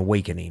be an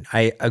awakening.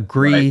 I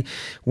agree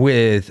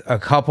with a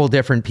couple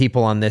different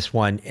people on this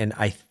one, and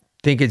I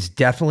think it's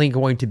definitely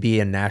going to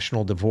be a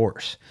national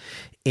divorce.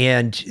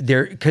 And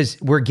because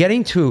we're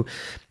getting to,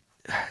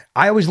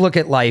 I always look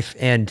at life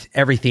and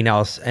everything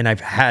else, and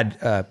I've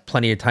had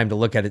plenty of time to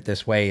look at it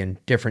this way in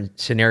different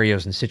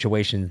scenarios and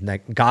situations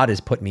that God has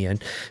put me in.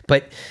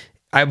 But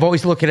I've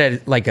always looked at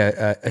it like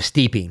a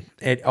steeping.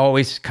 It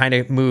always kind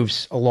of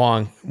moves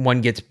along. One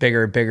gets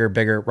bigger,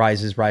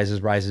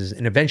 rises,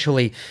 and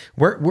eventually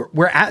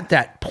we're at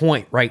that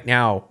point right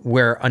now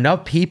where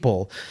enough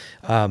people,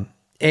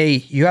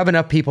 you have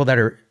enough people that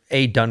are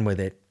done with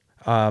it.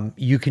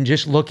 You can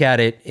just look at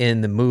it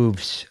in the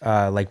moves,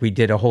 like we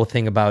did a whole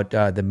thing about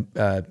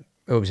what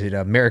was it,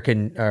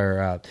 American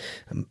or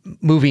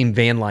moving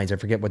van lines. I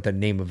forget what the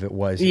name of it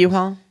was.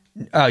 U-Haul.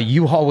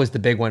 U-Haul was the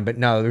big one, but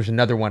no, there's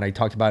another one. I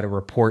talked about a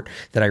report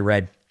that I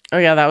read. Oh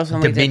yeah, that was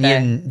when we did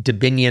that.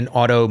 Dominion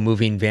Auto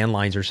Moving Van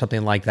Lines or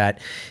something like that,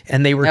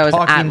 and they were That was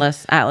talking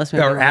Atlas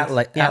Moving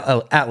Lines.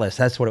 Atlas.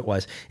 That's what it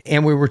was,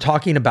 and we were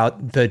talking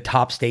about the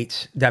top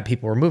states that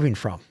people were moving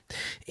from,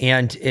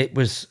 and it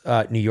was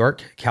New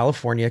York,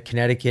 California,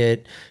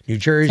 Connecticut, New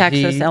Jersey,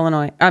 Texas,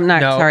 Illinois.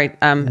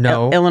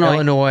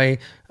 Illinois.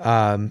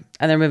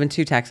 And they're moving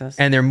to Texas.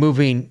 And they're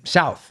moving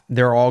south.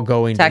 They're all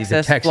going to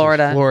either Texas,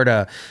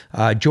 Florida,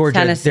 Georgia.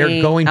 Tennessee,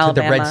 they're going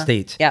Alabama. to the red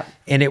states. Yep.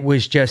 And it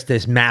was just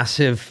this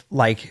massive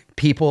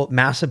people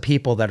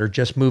that are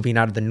just moving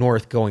out of the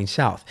north going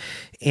south.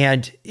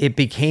 And it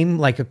became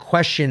like a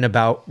question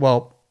about,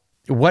 well,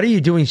 what are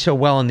you doing so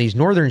well in these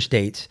northern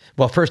states?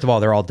 Well, first of all,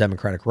 they're all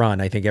Democratic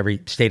run. I think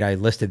every state I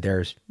listed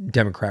there is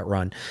Democrat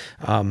run.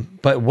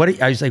 But what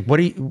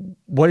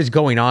is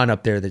going on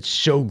up there that's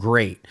so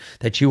great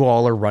that you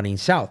all are running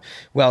south?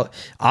 Well,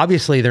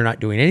 obviously they're not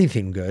doing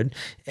anything good,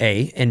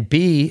 A, and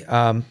B,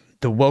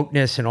 the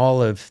wokeness and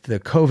all of the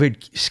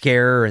COVID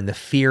scare and the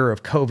fear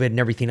of COVID and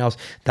everything else.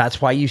 That's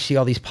why you see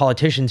all these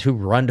politicians who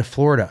run to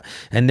Florida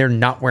and they're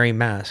not wearing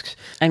masks.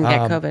 And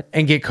get COVID.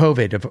 And get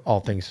COVID, of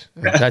all things.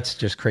 That's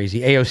just crazy.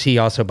 AOC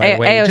also, by the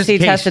way. AOC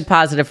tested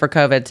positive for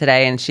COVID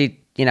today, and she,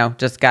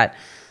 just got...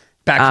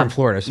 Back from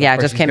Florida. So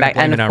just came back.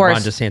 And of course,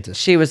 Ron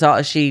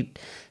DeSantis.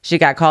 She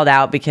got called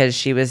out because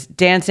she was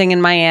dancing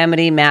in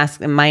Miami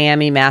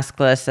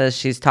maskless, as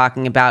she's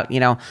talking about,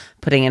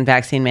 putting in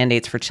vaccine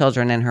mandates for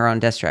children in her own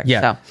district.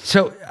 Yeah.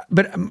 So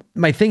but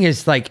my thing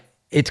is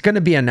it's going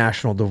to be a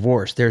national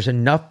divorce. There's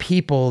enough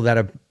people that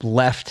have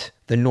left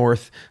the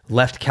North,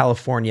 left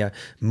California,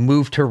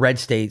 moved to red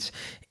states.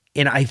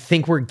 And I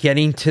think we're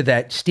getting to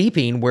that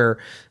steeping where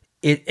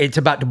it's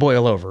about to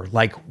boil over.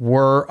 Like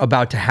we're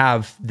about to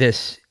have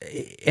this,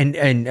 and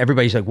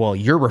everybody's like, well,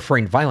 you're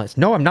referring to violence.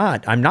 No, I'm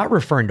not. I'm not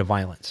referring to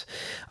violence.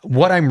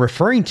 What I'm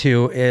referring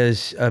to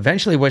is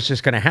eventually what's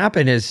just going to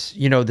happen is,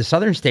 the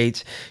southern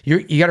states, you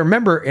got to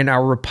remember in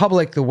our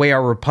republic, the way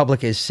our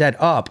republic is set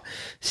up,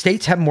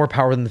 states have more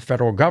power than the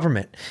federal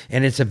government.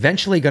 And it's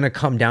eventually going to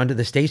come down to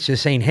the states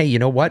just saying, hey, you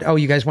know what? Oh,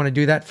 you guys want to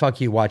do that?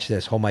 Fuck you. Watch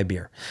this. Hold my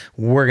beer.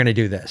 We're going to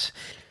do this.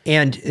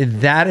 And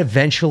that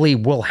eventually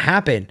will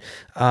happen.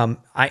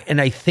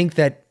 I think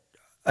that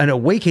an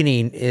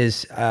awakening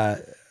is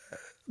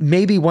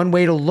maybe one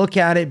way to look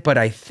at it, but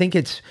I think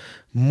it's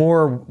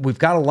more, we've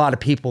got a lot of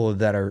people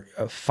that are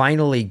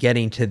finally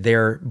getting to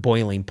their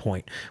boiling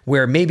point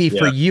where maybe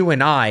for you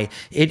and I,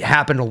 it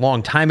happened a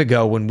long time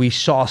ago when we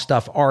saw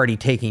stuff already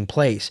taking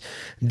place.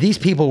 These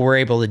people were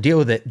able to deal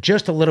with it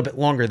just a little bit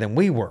longer than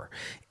we were.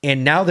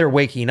 And now they're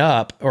waking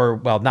up, or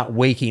well, not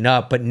waking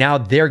up, but now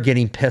they're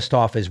getting pissed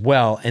off as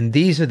well. And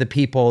these are the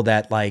people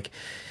that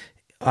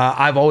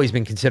I've always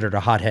been considered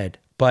a hothead,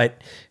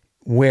 but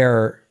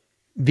where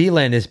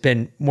VLAN has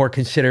been more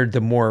considered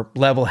the more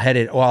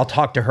level-headed, oh, I'll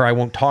talk to her, I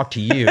won't talk to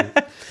you.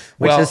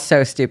 Which is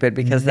so stupid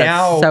because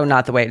that's so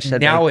not the way it should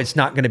be. Now it's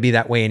not going to be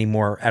that way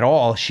anymore at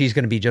all. She's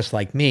going to be just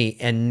like me.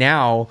 And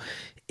now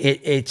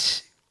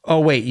it's, oh,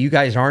 wait, you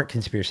guys aren't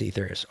conspiracy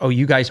theorists. Oh,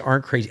 you guys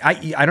aren't crazy.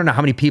 I don't know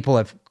how many people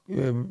have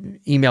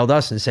emailed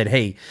us and said,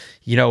 hey,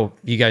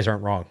 you guys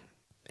aren't wrong.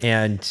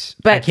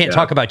 But I can't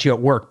talk about you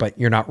at work, but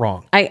you're not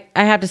wrong. I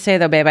have to say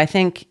though, babe, I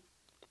think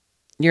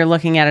you're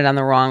looking at it on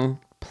the wrong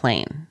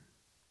plane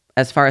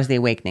as far as the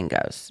awakening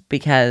goes,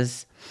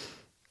 because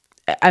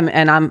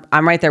I'm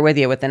right there with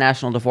you with the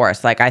national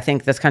divorce. I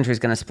think this country is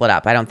going to split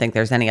up. I don't think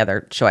there's any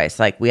other choice.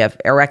 We have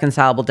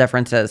irreconcilable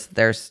differences.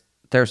 There's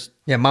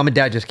mom and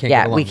dad just can't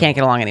get along. We can't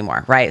get along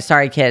anymore. Right.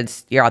 Sorry,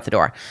 kids, you're out the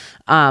door.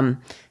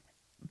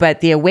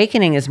 But the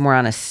awakening is more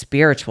on a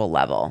spiritual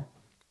level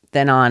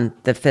than on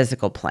the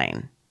physical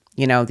plane.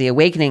 The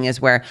awakening is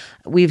where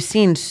we've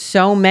seen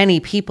so many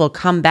people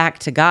come back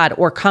to God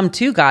or come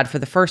to God for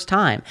the first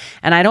time.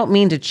 And I don't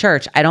mean to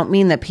church. I don't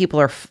mean that people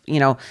are,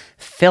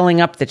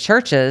 filling up the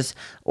churches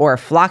or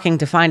flocking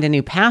to find a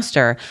new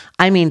pastor.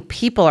 I mean,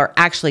 people are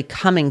actually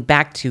coming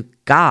back to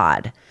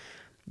God.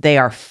 They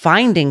are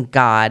finding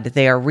God.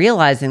 They are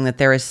realizing that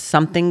there is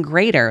something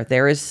greater.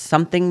 There is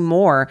something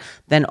more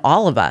than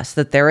all of us,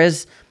 that there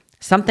is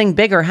something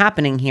bigger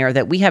happening here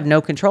that we have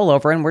no control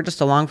over, and we're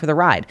just along for the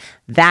ride.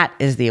 That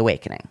is the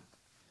awakening.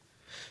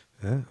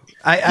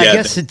 I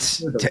guess it's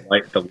the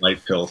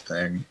white pill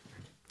thing.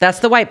 That's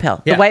the white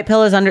pill. Yeah. The white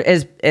pill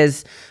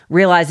is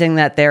realizing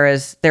that there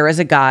is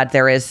a God,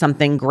 there is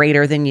something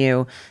greater than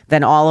you,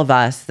 than all of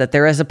us, that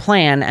there is a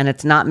plan, and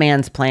it's not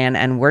man's plan,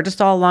 and we're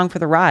just all along for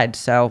the ride.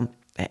 So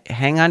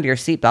hang on to your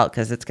seatbelt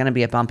because it's going to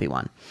be a bumpy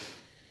one.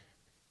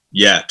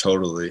 Yeah,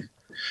 totally.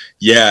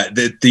 Yeah,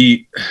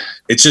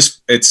 it's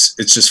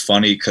just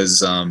funny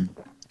because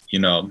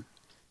even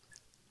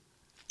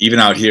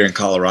out here in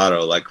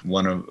Colorado, I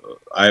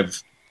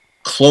have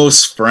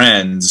close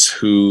friends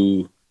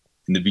who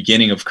in the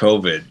beginning of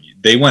COVID,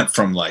 they went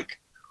from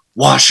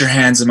wash your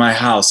hands in my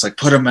house,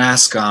 put a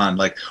mask on,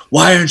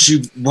 why aren't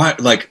you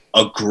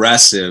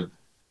aggressive.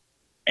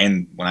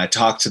 And when I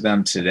talk to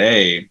them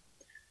today,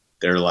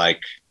 they're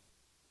like,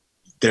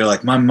 they're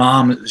like, my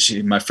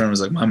friend was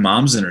like, my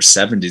mom's in her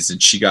 70s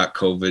and she got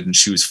COVID and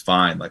she was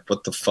fine. Like,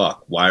 what the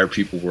fuck? Why are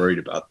people worried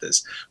about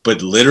this?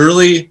 But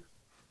literally,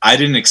 I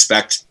didn't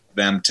expect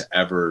them to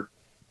ever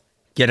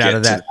get out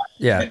of that.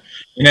 Yeah.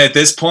 And at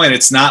this point,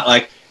 it's not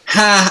like,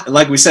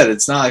 like we said,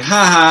 it's not like,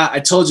 I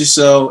told you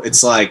so.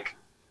 It's like,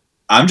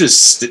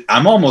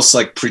 I'm almost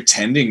like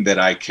pretending that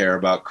I care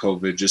about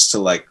COVID just to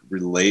like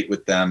relate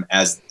with them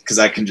because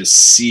I can just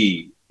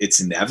see it's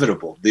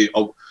inevitable. The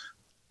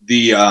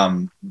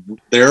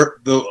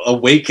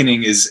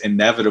awakening is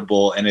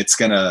inevitable, and it's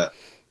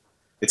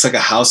like a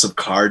House of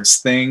Cards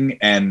thing.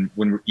 And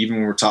when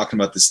we're talking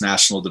about this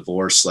national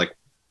divorce, like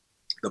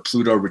the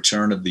Pluto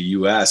return of the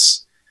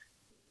U.S.,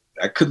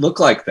 that could look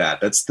like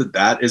that.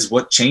 That is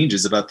what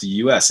changes about the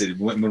U.S.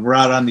 When we're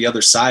out on the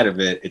other side of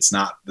it, it's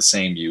not the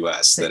same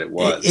U.S. that it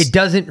was. It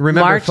doesn't.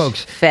 Remember, March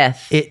folks,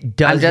 5th. It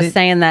doesn't. I'm just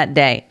saying that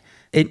date.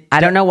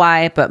 I don't know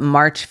why, but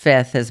March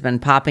 5th has been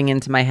popping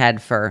into my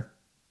head for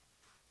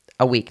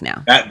a week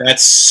now.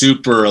 That's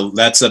super.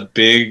 That's a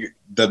big.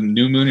 The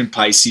new moon in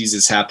Pisces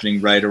is happening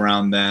right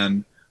around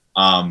then.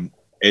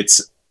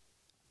 It's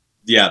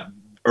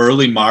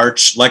early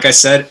March. Like I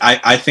said,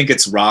 I think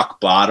it's rock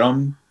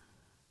bottom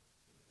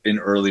in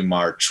early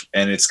March,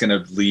 and it's going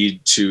to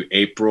lead to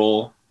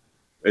April.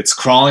 It's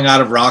crawling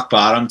out of rock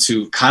bottom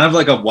to kind of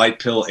like a white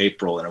pill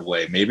April in a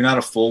way. Maybe not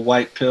a full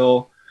white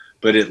pill,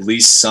 but at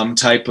least some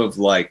type of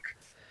like.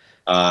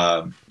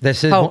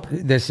 This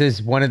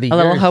is one of the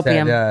years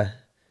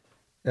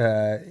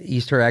that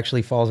Easter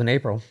actually falls in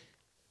April.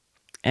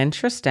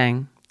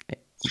 Interesting.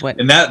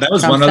 And that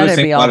was one other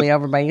thing. It'd be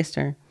over by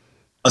Easter.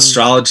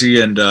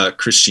 Astrology and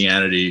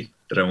Christianity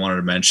that I wanted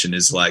to mention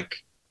is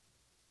like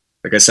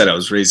I said, I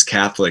was raised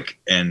Catholic,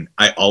 and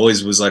I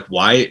always was like,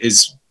 why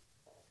is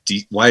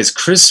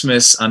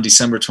Christmas on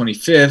December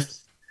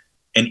 25th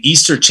and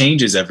Easter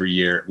changes every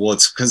year? Well,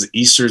 it's because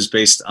Easter is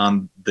based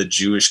on the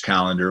Jewish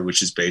calendar,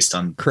 which is based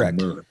on the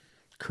moon.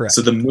 Correct.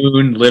 So the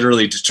moon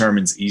literally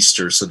determines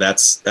Easter. So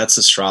that's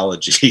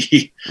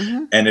astrology.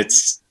 Mm-hmm.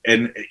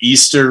 and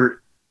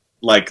Easter,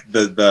 like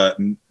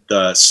the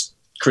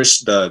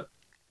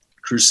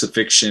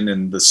crucifixion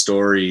and the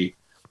story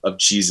of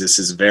Jesus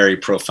is very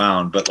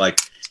profound, but like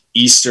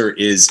Easter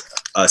is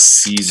a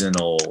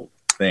seasonal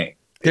thing.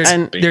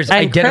 There's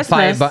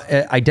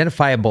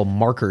identifiable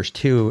markers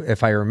too,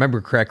 if I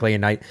remember correctly,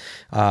 and I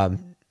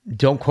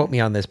don't quote me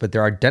on this, but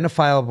there are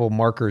identifiable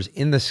markers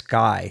in the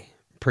sky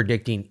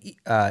predicting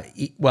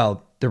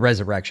the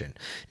resurrection,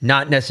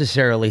 not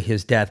necessarily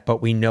his death,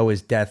 but we know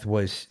his death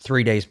was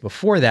 3 days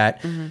before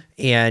that. Mm-hmm.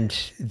 And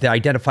the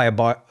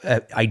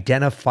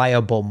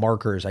identifiable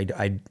markers,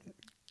 I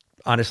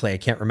honestly, I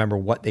can't remember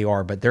what they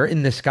are, but they're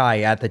in the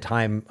sky at the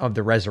time of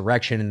the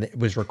resurrection, and it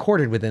was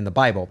recorded within the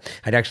Bible.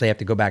 I'd actually have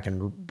to go back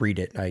and read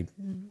it. I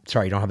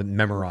don't have it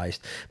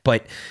memorized,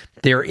 but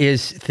there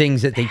is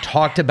things that they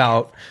talked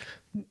about.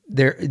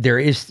 There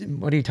is.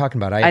 What are you talking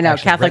about? I know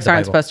Catholics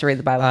aren't supposed to read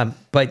the Bible,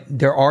 but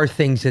there are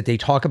things that they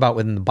talk about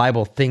within the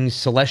Bible. Things,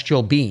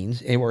 celestial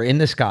beings, and we're in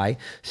the sky,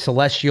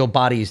 celestial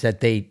bodies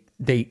that they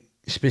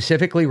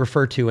specifically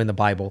refer to in the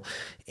Bible.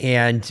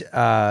 And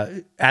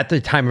at the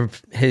time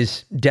of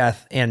his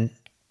death and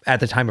at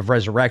the time of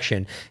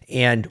resurrection.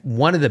 And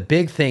one of the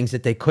big things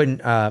that they couldn't,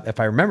 if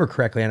I remember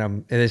correctly,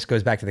 and this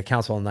goes back to the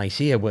Council of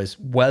Nicaea, was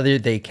whether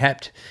they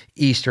kept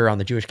Easter on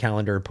the Jewish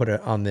calendar and put it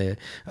on the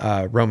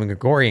Roman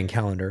Gregorian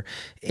calendar.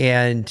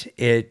 And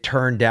it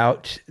turned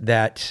out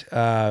that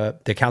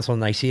the Council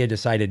of Nicaea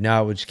decided,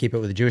 no, we'll just keep it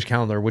with the Jewish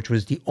calendar, which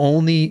was the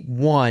only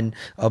one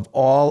of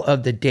all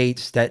of the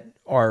dates that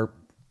are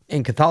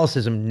in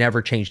Catholicism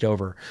never changed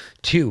over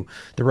to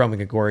the Roman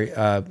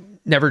Gregorian,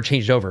 never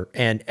changed over,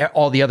 and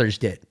all the others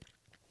did.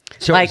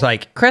 So it's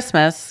like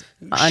Christmas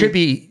should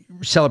be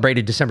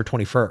celebrated December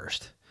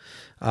 21st.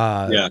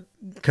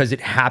 Because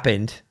it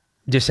happened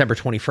December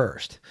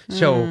 21st.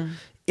 So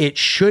it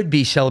should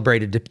be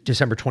celebrated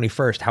December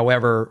 21st.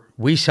 However,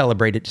 we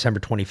celebrate it December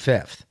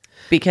 25th.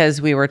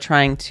 Because we were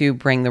trying to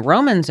bring the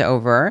Romans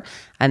over,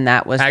 and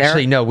that was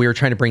no, we were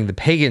trying to bring the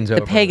pagans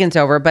over. The pagans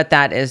over, but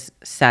that is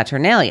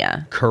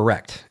Saturnalia.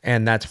 Correct.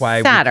 And that's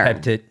why Saturn. We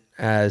kept it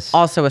as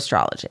also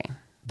astrology.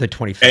 The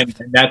 25th.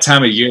 And that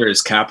time of year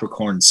is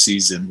Capricorn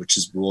season, which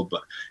is ruled by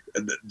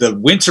the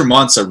winter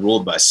months are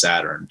ruled by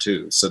Saturn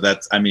too. So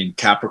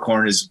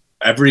Capricorn is,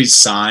 every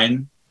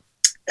sign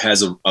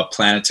has a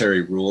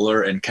planetary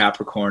ruler, and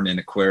Capricorn and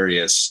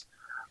Aquarius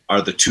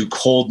are the two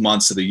cold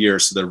months of the year.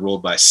 So they're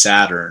ruled by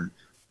Saturn,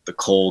 the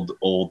cold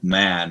old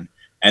man.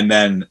 And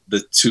then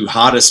the two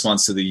hottest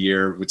months of the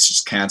year, which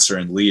is Cancer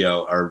and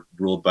Leo, are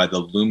ruled by the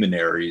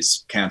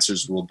luminaries. Cancer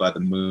is ruled by the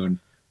moon.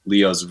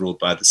 Leo is ruled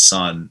by the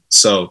sun.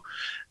 So,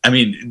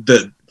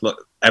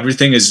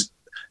 everything is,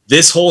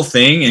 this whole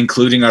thing,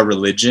 including our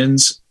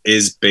religions,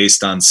 is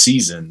based on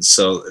seasons.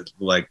 So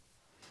like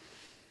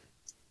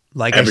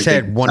I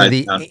said, one of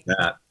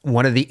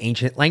the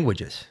ancient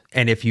languages.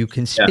 And if you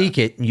can speak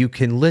it, you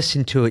can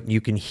listen to it, and you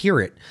can hear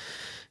it,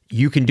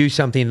 you can do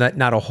something that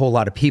not a whole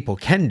lot of people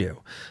can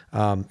do.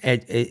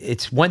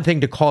 It's one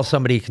thing to call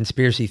somebody a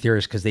conspiracy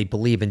theorist because they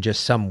believe in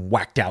just some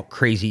whacked out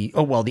crazy,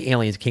 oh, well, the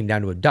aliens came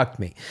down to abduct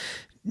me.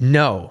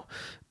 No,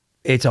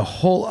 it's a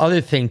whole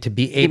other thing to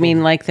be able. You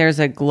mean like there's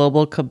a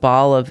global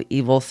cabal of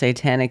evil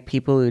satanic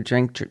people who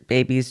drink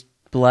babies'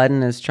 blood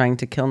and is trying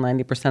to kill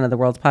 90% of the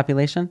world's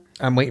population?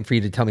 I'm waiting for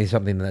you to tell me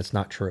something that's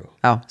not true.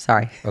 Oh,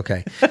 sorry.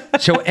 Okay.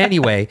 So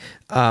anyway,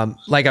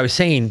 like I was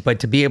saying, but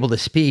to be able to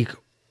speak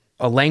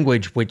a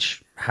language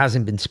which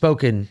hasn't been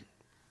spoken,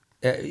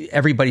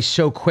 everybody's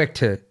so quick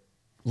to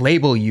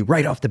label you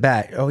right off the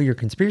bat. Oh, you're a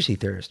conspiracy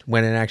theorist.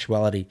 When in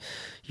actuality,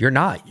 you're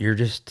not.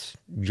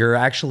 You're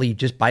actually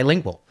just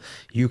bilingual.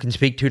 You can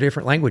speak 2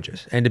 different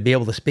languages, and to be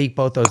able to speak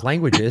both those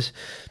languages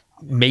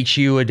makes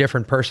you a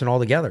different person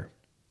altogether.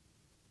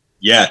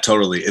 Yeah,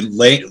 totally. And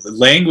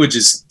language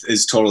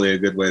is totally a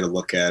good way to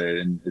look at it.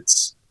 And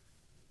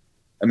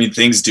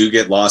things do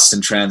get lost in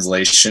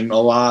translation a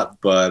lot,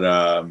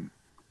 but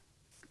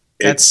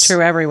that's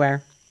true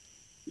everywhere.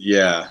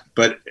 Yeah,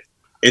 but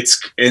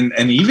it's and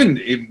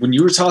even when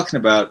you were talking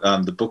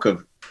about the Book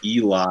of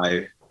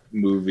Eli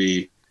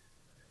movie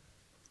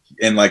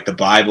and like the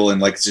Bible and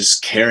like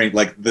just carrying,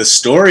 like the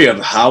story of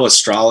how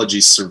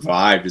astrology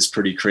survived is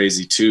pretty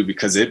crazy too,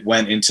 because it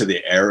went into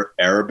the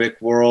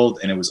Arabic world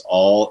and it was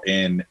all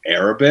in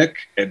Arabic,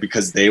 and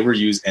because they were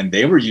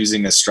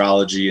using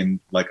astrology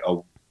in like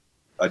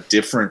a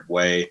different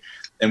way.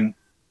 And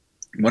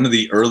one of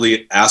the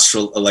early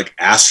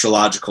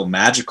astrological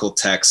magical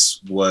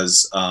texts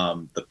was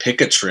the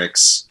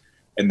Picatrix,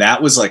 and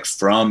that was like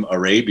from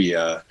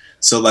Arabia.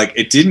 So like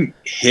it didn't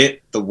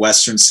hit the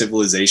Western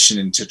civilization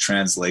into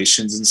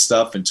translations and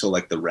stuff until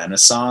like the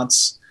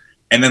Renaissance.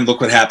 And then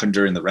look what happened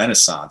during the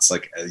Renaissance.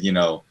 Like,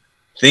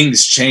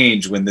 things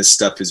change when this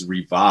stuff is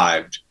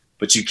revived,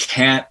 but you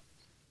can't,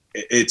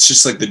 it's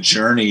just like the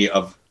journey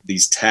of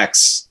these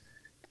texts,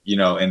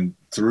 and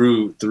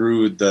through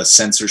the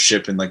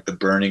censorship and like the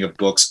burning of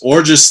books,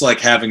 or just like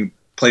having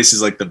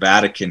places like the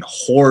Vatican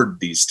hoard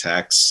these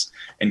texts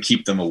and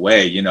keep them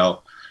away,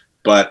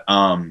 but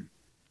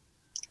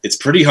it's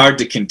pretty hard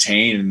to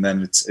contain. And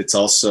then it's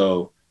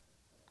also,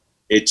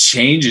 it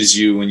changes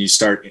you when you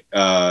start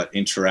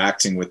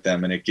interacting with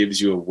them, and it gives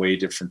you a way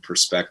different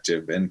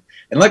perspective. And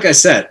like I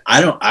said,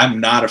 I'm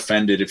not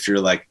offended if you're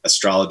like,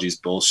 astrology is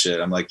bullshit.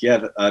 I'm like,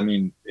 yeah,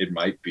 it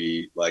might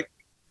be, like,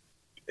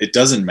 it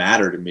doesn't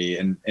matter to me.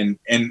 And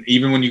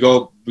even when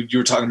you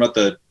were talking about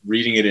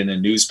reading it in a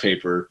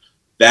newspaper,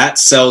 that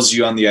sells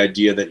you on the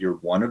idea that you're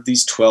one of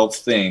these 12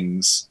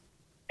 things,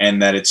 and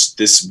that it's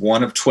this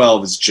one of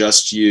 12 is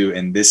just you,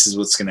 and this is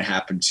what's going to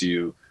happen to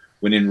you.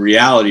 When in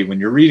reality, when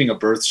you're reading a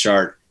birth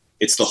chart,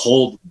 it's the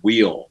whole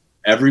wheel.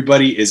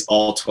 Everybody is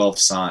all 12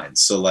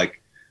 signs. So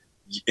like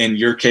in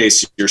your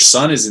case, your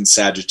sun is in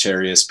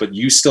Sagittarius, but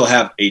you still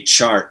have a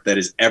chart that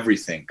is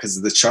everything,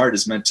 because the chart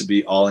is meant to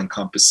be all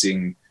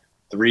encompassing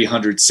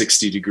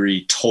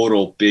 360-degree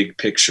total big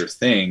picture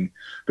thing.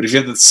 But if you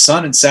have the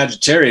sun in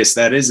Sagittarius,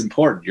 that is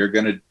important. You're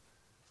going to,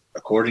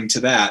 according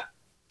to that,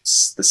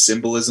 the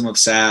symbolism of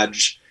Sag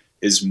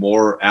is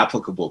more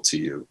applicable to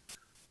you.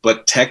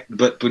 But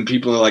when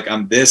people are like,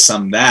 I'm this,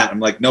 I'm that,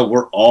 I'm like, no,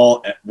 we're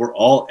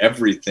all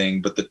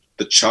everything. But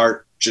the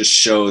chart just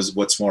shows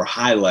what's more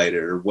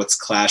highlighted, or what's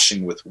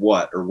clashing with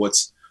what, or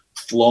what's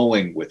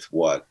flowing with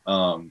what.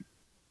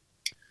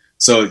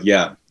 So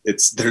yeah,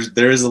 it's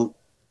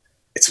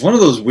one of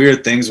those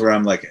weird things where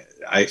I'm like,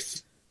 I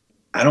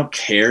don't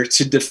care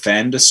to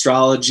defend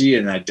astrology,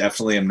 and I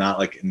definitely am not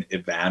like an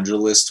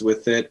evangelist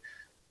with it.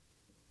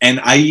 And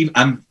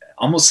I'm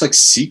almost like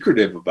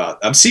secretive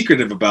about my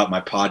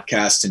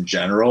podcast in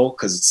general,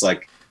 because it's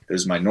like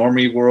there's my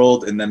normie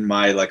world and then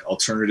my like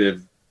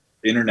alternative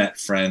internet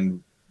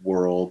friend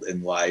world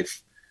in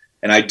life,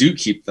 and I do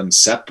keep them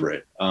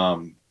separate.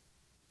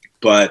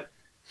 But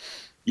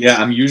yeah,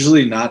 I'm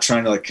usually not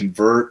trying to like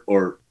convert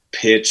or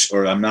pitch,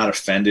 or I'm not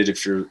offended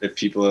if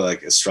people are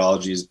like,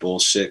 astrology is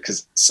bullshit,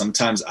 because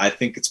sometimes I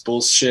think it's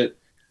bullshit.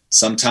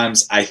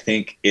 Sometimes I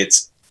think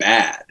it's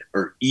bad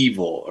or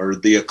evil or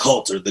the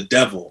occult or the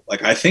devil.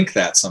 Like, I think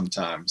that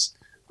sometimes.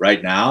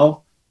 Right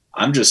now,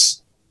 I'm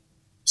just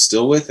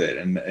still with it.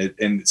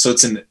 And so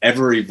it's an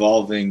ever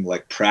evolving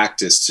like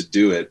practice to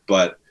do it.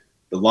 But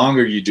the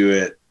longer you do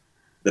it,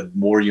 the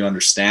more you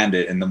understand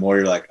it, and the more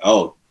you're like,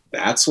 oh,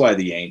 that's why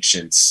the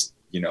ancients,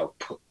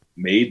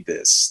 made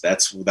this.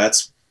 That's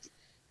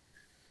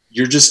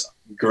you're just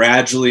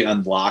gradually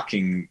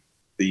unlocking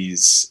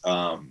these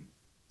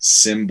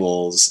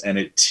symbols, and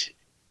it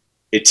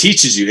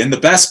teaches you. And the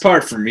best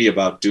part for me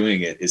about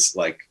doing it is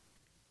like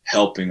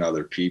helping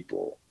other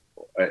people,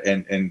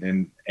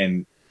 and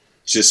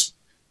just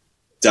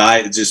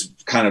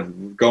kind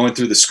of going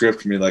through the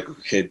script and be like,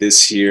 okay,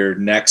 this here,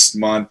 next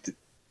month,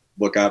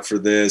 look out for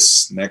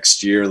this.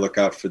 Next year, look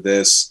out for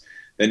this.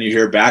 Then you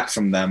hear back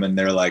from them, and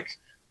they're like,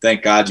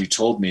 thank God you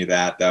told me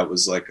that. That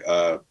was like,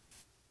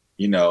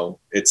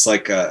 it's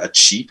like a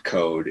cheat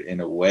code in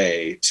a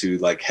way to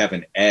like have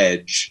an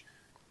edge.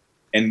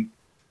 And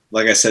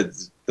like I said,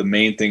 the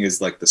main thing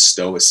is like the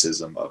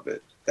stoicism of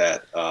it,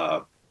 that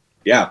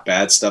yeah,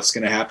 bad stuff's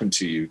going to happen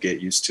to you.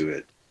 Get used to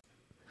it.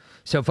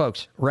 So,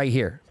 folks, right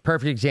here,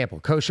 perfect example.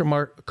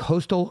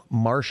 Coastal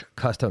Marsh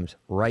Customs,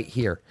 right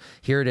here.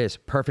 Here it is,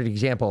 perfect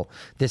example.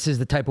 This is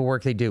the type of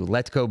work they do.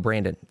 Let's go,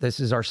 Brandon.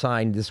 This is our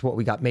sign. This is what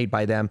we got made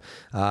by them.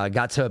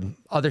 Got some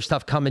other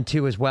stuff coming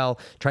too as well.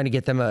 Trying to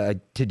get them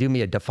to do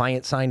me a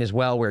Defiant sign as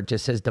well, where it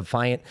just says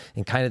Defiant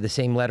and kind of the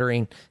same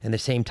lettering and the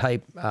same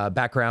type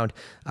background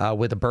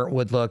with a burnt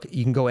wood look.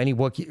 You can go any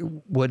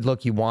wood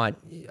look you want.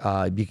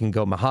 You can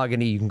go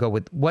mahogany. You can go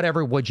with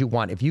whatever wood you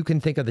want. If you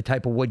can think of the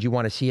type of wood you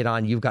want to see it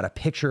on, you've got a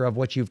picture of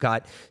what you've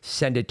got,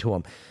 send it to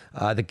him.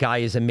 The guy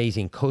is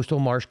amazing.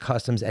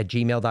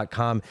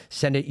 coastalmarshcustoms@gmail.com.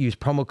 Send it. Use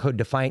promo code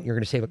Defiant. You're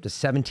going to save up to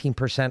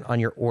 17% on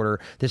your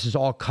order. This is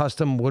all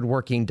custom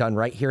woodworking done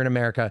right here in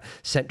America,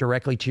 sent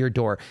directly to your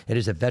door. It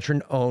is a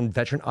veteran-owned,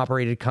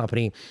 veteran-operated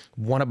company.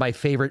 One of my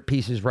favorite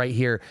pieces right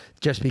here,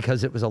 just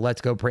because it was a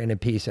Let's Go Brandon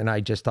piece, and I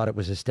just thought it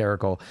was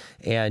hysterical.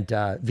 And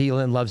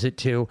Veland loves it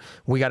too.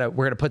 We're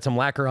gonna put some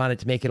lacquer on it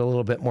to make it a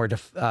little bit more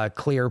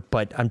clear.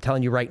 But I'm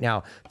telling you right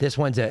now, this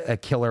one's a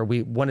killer.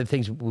 One of the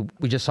things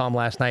we just saw him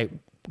last night.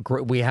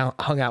 We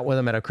hung out with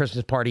them at a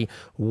Christmas party.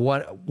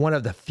 One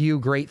of the few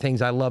great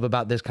things I love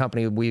about this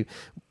company,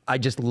 I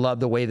just love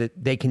the way that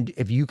they can,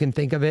 if you can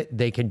think of it,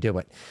 they can do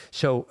it.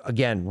 So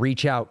again,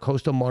 reach out,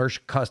 Coastal Marsh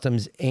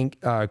Customs Inc.,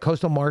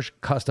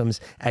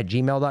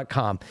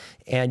 coastalmarshcustoms@gmail.com,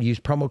 and use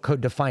promo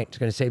code Defiant. It's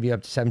going to save you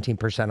up to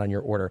 17% on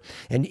your order.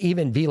 And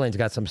even Veland's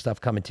got some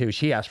stuff coming too.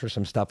 She asked for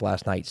some stuff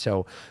last night.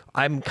 So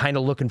I'm kind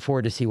of looking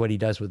forward to see what he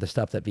does with the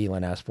stuff that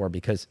Veland asked for,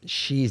 because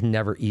she's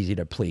never easy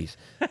to please.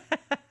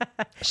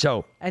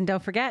 So, and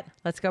don't forget,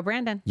 let's go,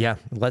 Brandon. Yeah,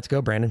 let's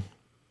go, Brandon.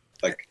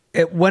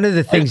 One of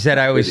the things that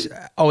I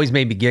always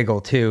made me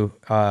giggle too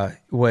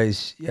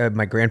was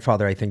my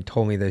grandfather, I think,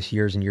 told me this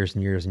years and years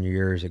and years and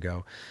years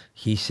ago.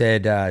 He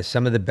said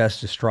some of the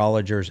best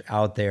astrologers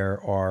out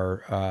there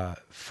are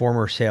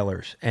former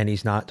sailors, and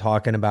he's not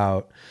talking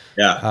about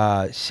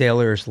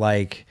sailors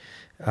like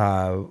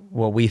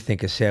what we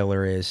think a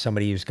sailor is,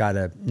 somebody who's got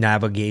a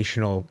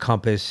navigational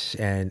compass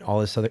and all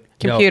this other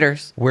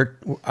computers.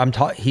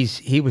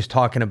 He was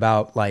talking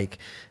about like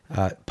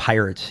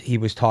pirates. He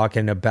was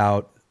talking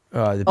about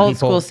the old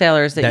school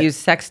sailors that use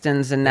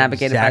sextants and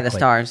navigated by the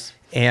stars.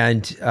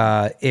 And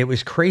it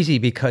was crazy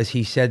because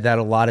he said that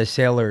a lot of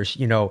sailors,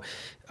 had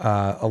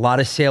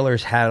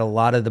a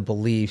lot of the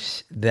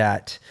beliefs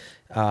that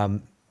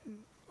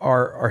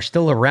are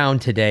still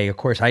around today. Of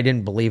course, I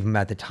didn't believe them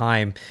at the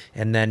time.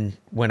 And then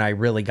when I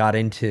really got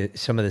into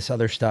some of this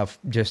other stuff,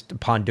 just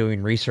upon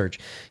doing research,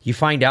 you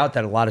find out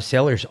that a lot of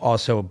sailors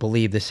also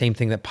believe the same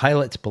thing that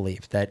pilots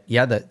believe, that,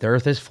 the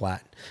earth is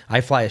flat.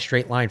 I fly a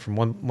straight line from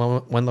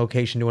one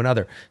location to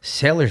another.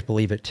 Sailors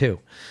believe it too.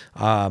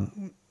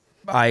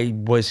 I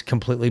was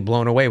completely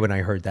blown away when I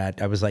heard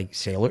that. I was like,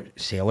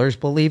 sailors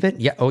believe it?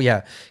 Yeah. Oh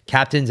yeah.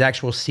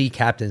 Actual sea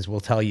captains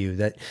will tell you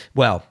that,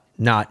 well,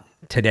 not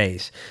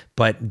today's,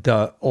 but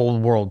the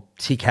old world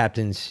sea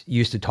captains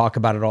used to talk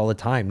about it all the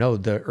time. No,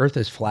 the earth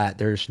is flat.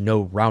 There's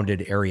no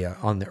rounded area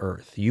on the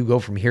earth. You go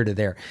from here to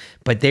there.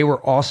 But they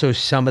were also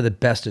some of the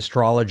best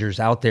astrologers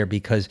out there,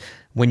 because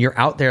when you're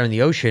out there in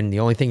the ocean, the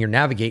only thing you're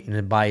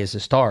navigating by is the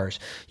stars.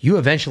 You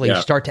eventually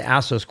start to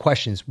ask those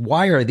questions.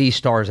 Why are these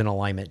stars in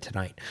alignment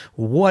tonight?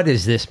 What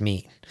does this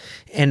mean?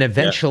 And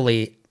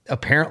eventually,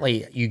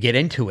 apparently, you get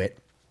into it,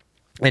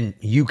 and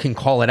you can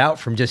call it out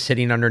from just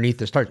sitting underneath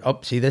the stars. Oh,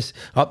 see this?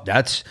 Oh,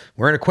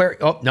 we're in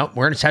Aquarius. Oh, no,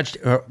 we're in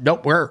Sagittarius.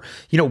 Nope,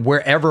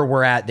 wherever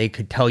we're at, they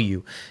could tell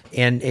you.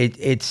 And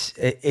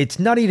it's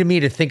nutty to me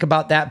to think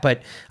about that.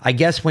 But I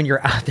guess when you're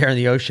out there in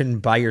the ocean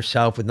by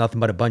yourself with nothing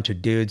but a bunch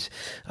of dudes,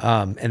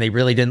 and they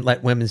really didn't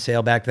let women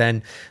sail back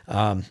then.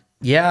 I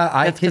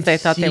could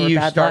see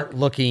you start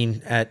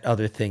looking at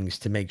other things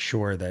to make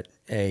sure that,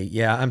 hey,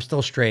 I'm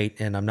still straight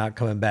and I'm not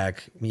coming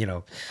back,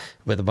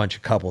 with a bunch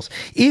of couples.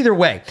 Either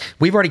way,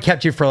 we've already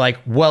kept you for like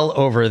well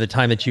over the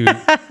time that you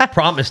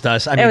promised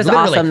us. I mean, it was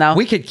awesome though.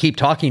 We could keep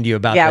talking to you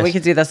about this. Yeah, we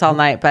could do this all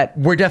night, but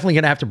we're definitely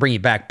going to have to bring you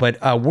back. But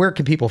where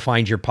can people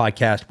find your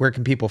podcast? Where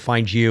can people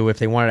find you if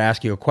they wanted to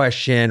ask you a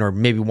question, or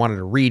maybe wanted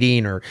a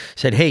reading, or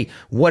said, hey,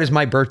 what does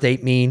my birth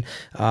date mean?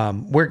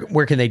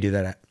 Where can they do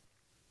that at?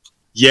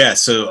 Yeah,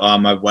 so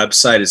my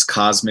website is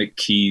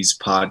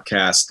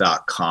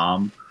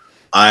cosmickeyspodcast.com.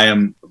 I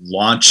am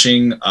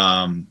launching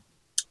a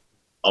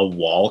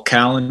wall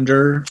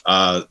calendar.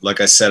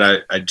 Like I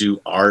said, I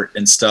do art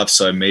and stuff,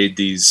 so I made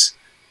these.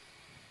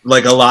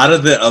 Like a lot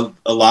of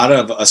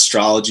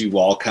astrology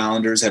wall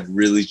calendars have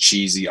really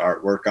cheesy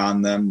artwork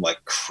on them,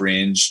 like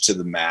cringe to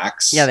the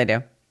max. Yeah, they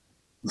do.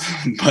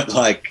 But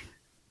like,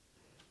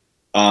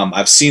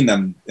 I've seen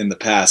them in the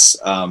past,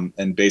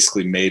 and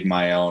basically made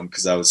my own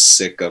because I was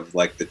sick of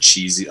like the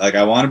cheesy. Like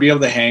I want to be able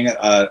to hang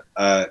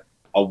a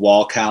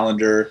wall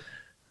calendar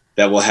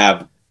that will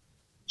have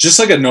just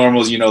like a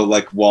normal,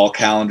 like wall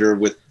calendar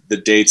with the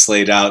dates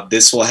laid out.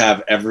 This will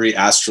have every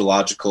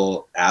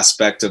astrological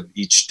aspect of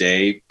each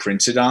day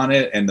printed on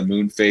it, and the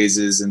moon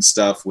phases and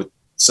stuff.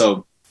 It's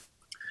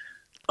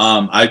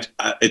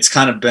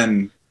kind of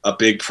been a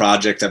big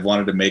project. I've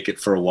wanted to make it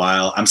for a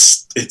while.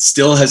 It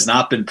still has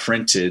not been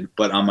printed,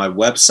 but on my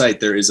website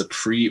there is a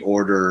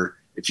pre-order.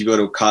 If you go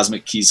to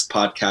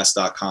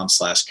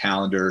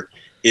cosmickeys.podcast.com/calendar,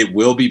 it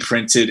will be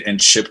printed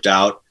and shipped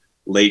out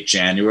late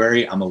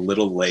January. I'm a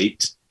little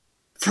late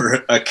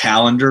for a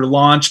calendar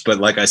launch, but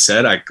like I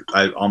said, I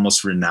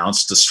almost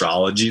renounced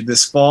astrology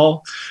this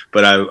fall,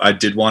 but I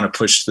did want to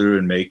push through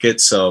and make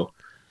it. So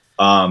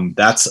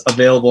that's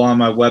available on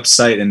my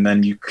website. And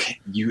then you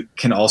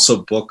can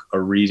also book a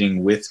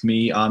reading with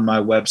me on my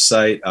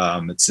website.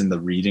 It's in the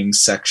reading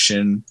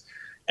section.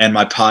 And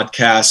my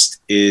podcast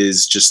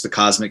is just the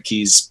Cosmic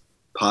Keys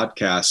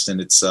podcast,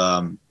 and it's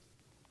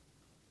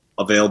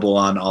available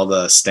on all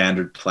the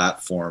standard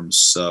platforms.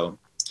 So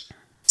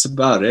that's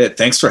about it.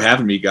 Thanks for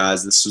having me,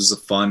 guys. This was a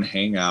fun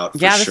hangout.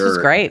 Yeah, this was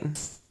great. And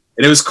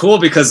it was cool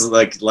because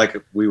like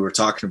we were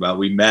talking about,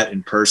 we met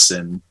in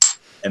person,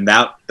 and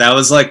that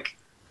was like,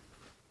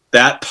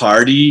 that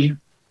party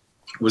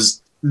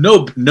was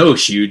no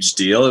huge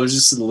deal. It was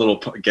just a little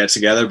get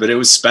together, but it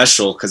was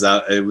special because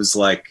it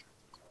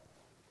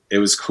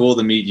was cool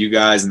to meet you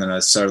guys. And then I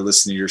started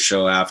listening to your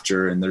show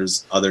after, and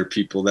there's other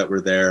people that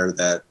were there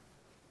that.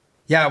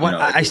 Yeah,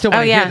 I still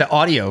want to hear the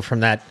audio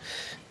from that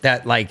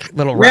like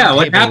little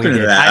what happened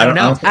to that? I don't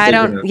know. I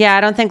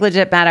don't think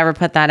Legit Matt ever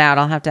put that out.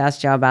 I'll have to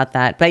ask Joe about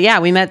that. But yeah,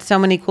 we met so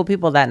many cool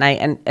people that night,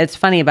 and it's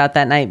funny about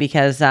that night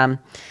because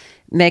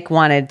Mick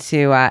wanted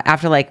to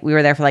after like we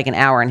were there for like an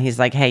hour, and he's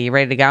like, "Hey, you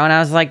ready to go?" And I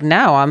was like,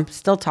 "No, I'm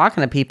still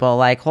talking to people.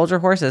 Like, hold your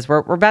horses. We're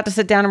about to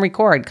sit down and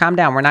record. Calm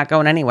down. We're not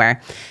going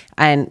anywhere."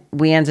 And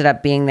we ended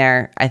up being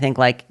there, I think,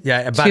 like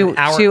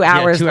about 2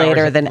 hours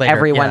later than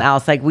everyone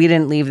else. Like, we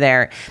didn't leave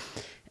there.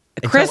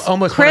 Chris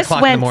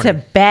went to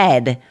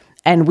bed,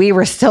 and we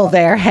were still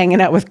there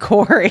hanging out with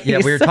Corey. Yeah,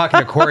 we were talking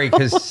to Corey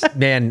because,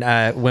 man,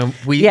 when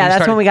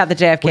that's when we got the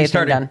JFK thing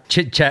started done.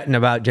 Chit-chatting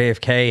about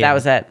JFK. That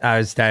was it.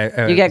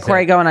 You get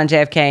Corey going on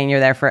JFK, and you're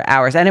there for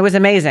hours, and it was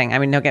amazing. I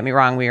mean, don't get me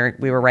wrong, we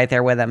were right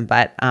there with him,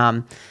 but he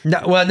knew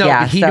a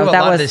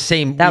lot of the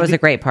same. That was a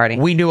great party.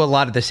 We knew a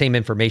lot of the same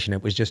information.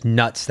 It was just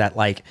nuts that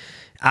like.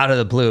 Out of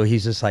the blue,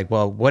 he's just like,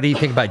 "Well, what do you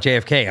think about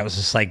JFK?" I was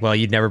just like, "Well,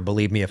 you'd never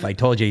believe me if I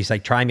told you." He's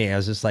like, "Try me." I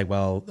was just like,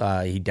 "Well,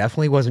 he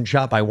definitely wasn't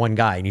shot by one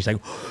guy." And he's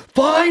like,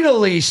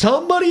 "Finally,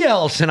 somebody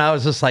else." And I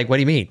was just like, "What do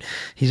you mean?"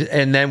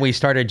 And then we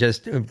started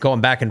just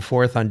going back and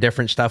forth on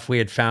different stuff we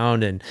had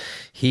found. And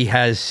he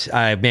has,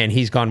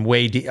 he's gone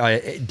way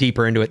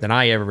deeper into it than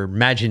I ever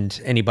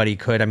imagined anybody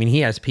could. I mean,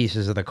 he has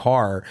pieces of the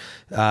car,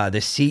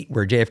 the seat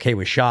where JFK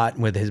was shot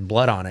with his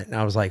blood on it. And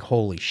I was like,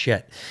 "Holy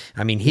shit."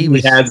 I mean, he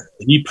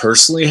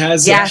personally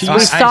has. Yes, we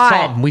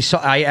saw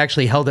it. I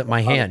actually held it in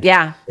my hand.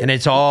 Yeah. And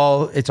it's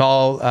all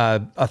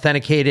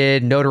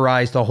authenticated,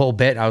 notarized, the whole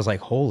bit. I was like,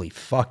 holy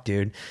fuck,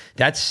 dude.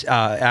 That's,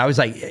 I was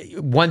like,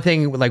 one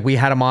thing, like we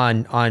had him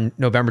on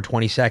November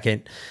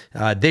 22nd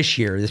this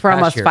year. For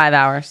almost 5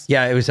 hours.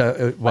 Yeah, it was I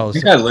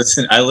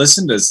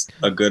listened to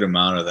a good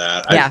amount of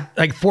that. Yeah.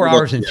 Like 4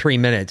 hours and 3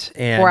 minutes.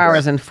 And 4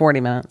 hours and 40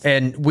 minutes.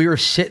 And we were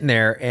sitting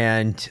there,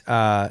 and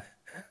I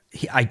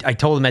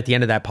told him at the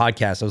end of that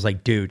podcast, I was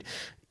like, dude,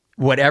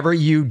 whatever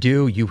you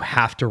do, you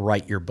have to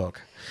write your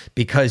book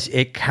because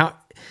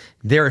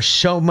there's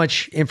so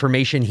much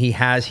information he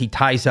has. He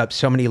ties up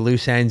so many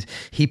loose ends.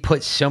 He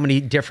puts so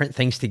many different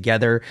things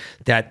together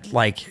that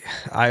like,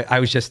 I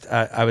was just,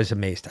 I was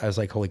amazed. I was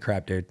like, holy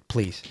crap, dude,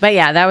 please. But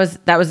yeah, that was,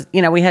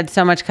 we had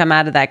so much come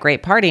out of that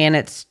great party, and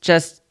it's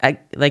just,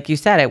 like you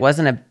said, it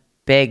wasn't a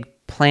big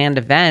planned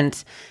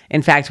event.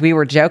 In fact, we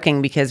were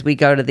joking because we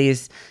go to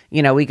these,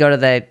 we go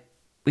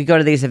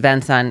to these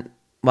events on,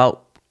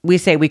 we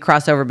say we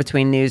cross over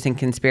between news and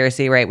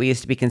conspiracy, right? We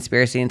used to be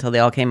conspiracy until they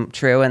all came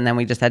true, and then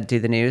we just had to do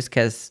the news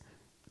because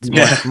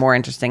it's more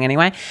interesting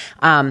anyway.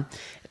 But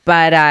we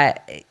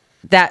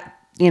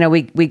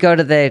go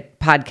to the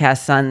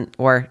podcasts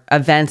or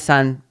events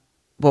on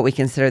what we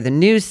consider the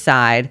news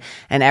side,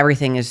 and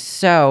everything is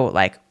so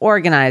like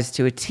organized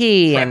to a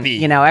T, and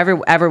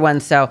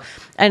everyone's so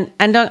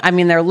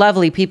they're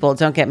lovely people,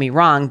 don't get me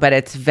wrong, but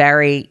it's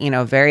very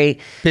very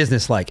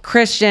businesslike,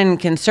 Christian,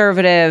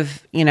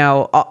 conservative,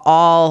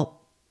 all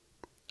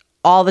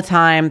the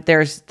time. There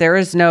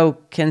is no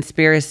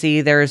conspiracy.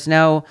 There's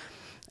no.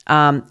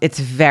 It's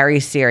very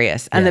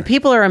serious, and the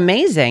people are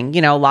amazing.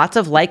 Lots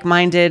of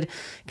like-minded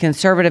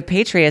conservative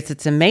patriots.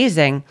 It's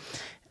amazing.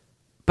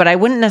 But I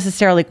wouldn't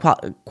necessarily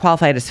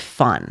qualify it as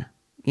fun.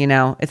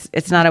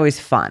 It's not always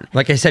fun.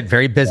 Like I said,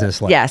 very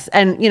business-like. Yes,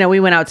 and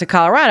we went out to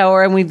Colorado,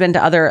 and we've been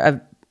to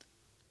other,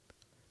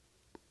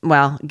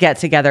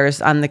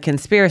 get-togethers on the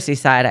conspiracy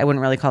side. I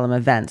wouldn't really call them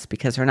events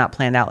because they're not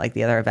planned out like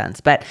the other events.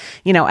 But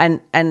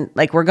and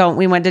like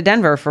we went to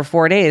Denver for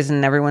 4 days,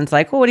 and everyone's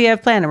like, "Well, what do you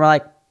have planned?" And we're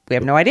like, "We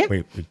have no idea.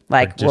 We're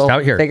just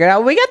out here. Figure it out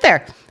when we get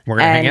there. We're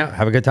gonna hang out,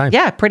 have a good time."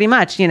 Yeah, pretty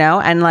much.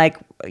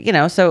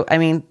 So I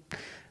mean.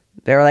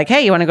 They were like,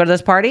 "Hey, you want to go to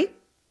this party?"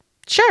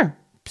 Sure.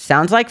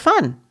 Sounds like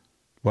fun.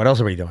 What else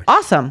are we doing?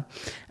 Awesome.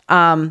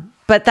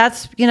 But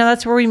that's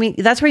where we meet.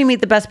 That's where you meet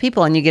the best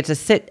people, and you get to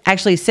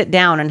sit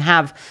down and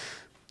have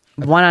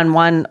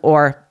one-on-one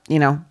or,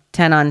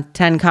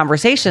 10-on-10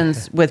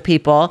 conversations with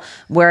people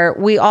where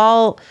we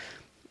all,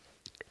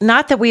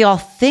 not that we all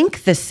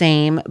think the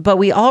same, but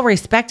we all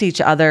respect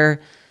each other.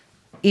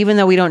 Even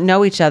though we don't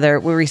know each other,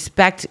 we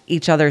respect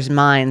each other's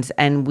minds,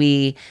 and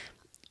we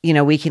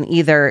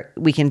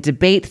can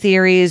debate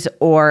theories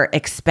or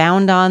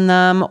expound on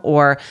them,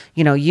 or,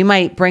 you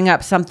might bring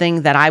up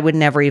something that I would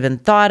never even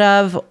thought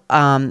of.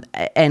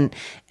 And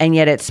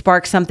yet it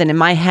sparks something in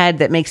my head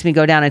that makes me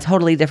go down a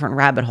totally different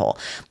rabbit hole.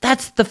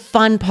 That's the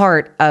fun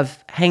part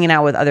of hanging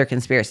out with other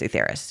conspiracy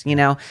theorists,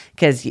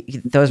 because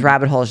those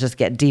rabbit holes just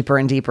get deeper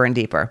and deeper and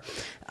deeper.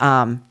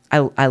 I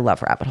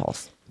love rabbit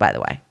holes, by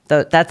the way.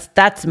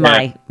 That's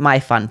my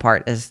fun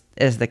part is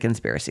the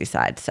conspiracy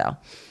side. So.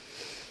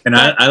 And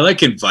I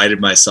like invited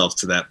myself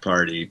to that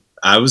party.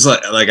 I was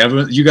like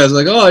everyone, you guys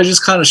were like, oh, I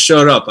just kind of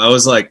showed up. I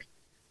was like,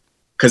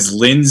 because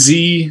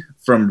Lindsay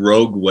from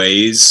Rogue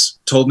Ways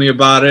told me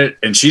about it,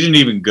 and she didn't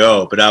even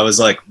go. But I was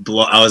like,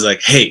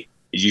 hey,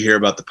 did you hear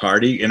about the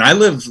party? And I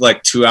live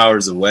like 2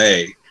 hours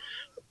away,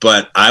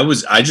 but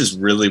I just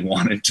really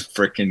wanted to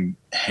freaking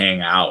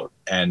hang out,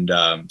 and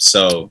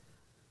so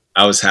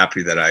I was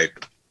happy that I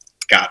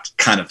got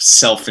kind of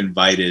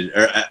self-invited.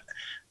 Or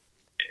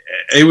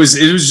it was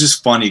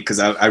just funny because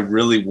I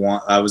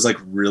was like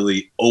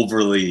really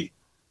overly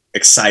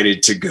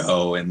excited to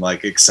go and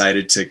like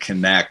excited to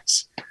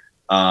connect.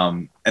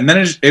 And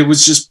then it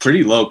was just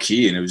pretty low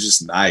key and it was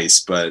just nice.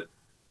 But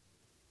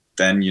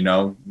then,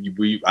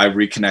 I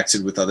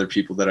reconnected with other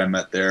people that I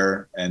met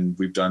there, and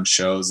we've done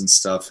shows and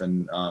stuff.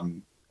 And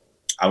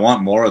I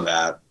want more of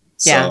that.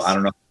 So yes. I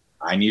don't know.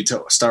 I need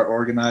to start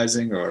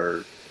organizing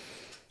or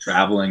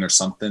traveling or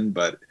something,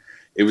 but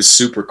it was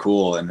super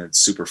cool and it's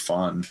super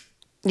fun.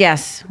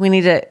 Yes, we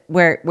need to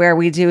where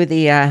we do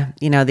the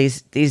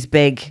these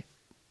big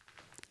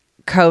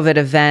COVID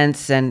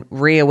events and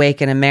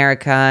Reawaken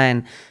America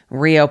and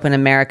Reopen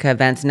America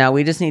events. No,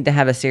 we just need to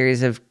have a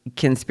series of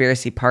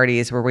conspiracy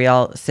parties where we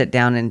all sit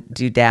down and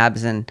do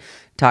dabs and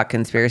talk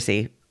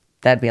conspiracy.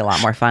 That'd be a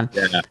lot more fun.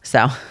 Yeah.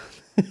 So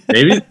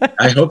maybe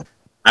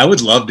I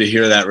would love to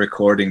hear that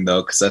recording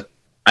though, because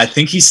I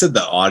think he said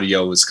the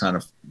audio was kind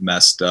of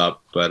messed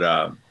up,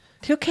 but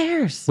who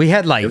cares? We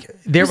had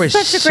there was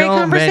such a great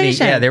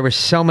conversation. There were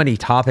so many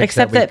topics.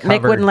 Except that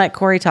Mick wouldn't let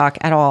Corey talk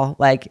at all.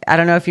 Like, I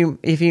don't know if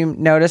you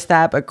noticed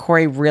that, but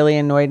Corey really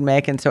annoyed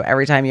Mick, and so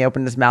every time he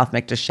opened his mouth,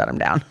 Mick just shut him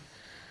down.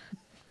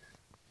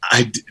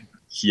 I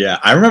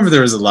remember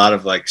there was a lot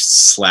of like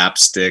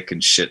slapstick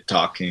and shit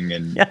talking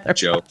and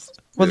jokes.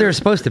 Well, they were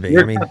supposed to be. We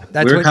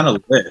were kind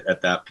of lit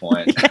at that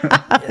point.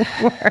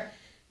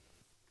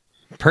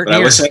 But I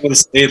wish I would have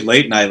stayed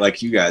late night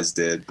like you guys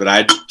did, but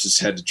I just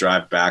had to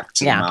drive back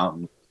to the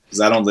mountain because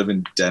I don't live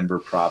in Denver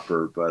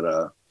proper,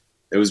 but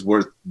it was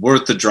worth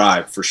the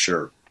drive for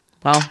sure.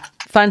 Well,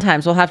 fun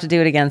times. We'll have to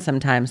do it again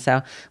sometime.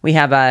 So we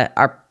have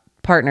our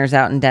partners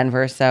out in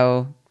Denver.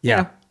 So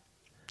yeah.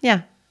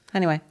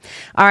 Anyway.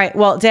 All right.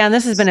 Well, Dan,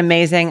 this has been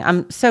amazing.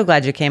 I'm so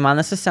glad you came on.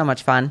 This is so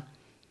much fun.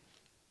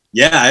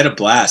 Yeah, I had a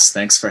blast.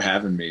 Thanks for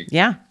having me.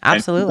 Yeah,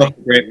 absolutely.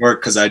 And great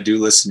work because I do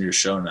listen to your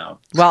show now.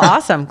 Well,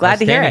 awesome. Glad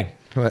to hear it.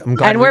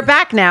 And we're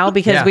back now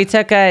because we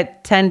took a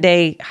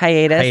 10-day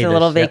hiatus, a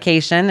little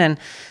vacation, and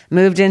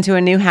moved into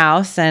a new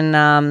house.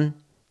 And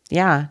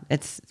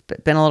it's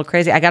been a little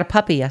crazy. I got a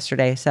puppy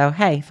yesterday. So,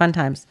 hey, fun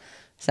times.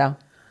 So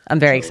I'm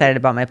very excited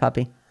about my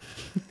puppy.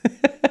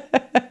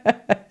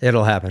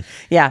 It'll happen.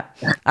 Yeah.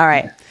 All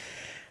right.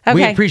 Okay.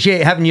 We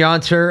appreciate having you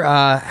on, sir.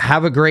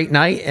 Have a great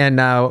night, and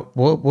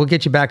we'll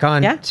get you back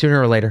on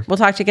sooner or later. We'll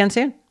talk to you again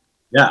soon.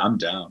 Yeah, I'm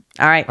down.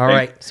 All right. All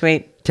right.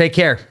 Sweet. Take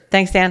care.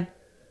 Thanks, Dan.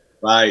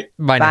 Bye.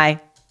 Bye.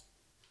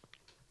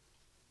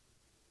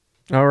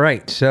 All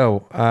right.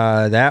 So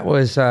that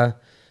was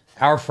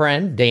our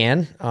friend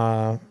Dan,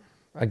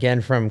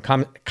 again from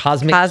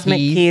Cosmic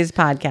Keys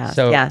Podcast.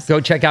 So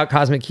go check out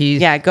Cosmic Keys.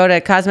 Yeah, go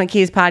to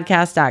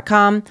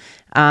cosmickeyspodcast.com.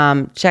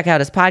 Check out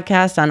his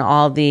podcast on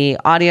all the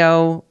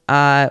audio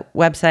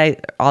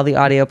website, all the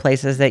audio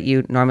places that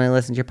you normally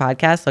listen to your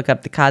podcast. Look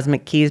up the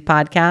Cosmic Keys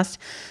Podcast.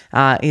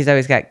 He's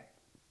always got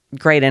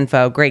great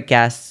info, great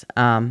guests.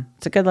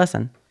 It's a good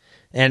listen.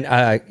 And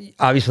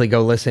obviously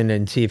go listen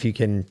and see if you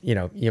can,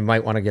 you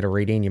might want to get a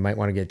reading. You might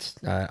want to get,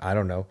 I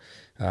don't know,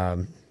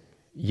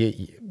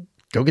 you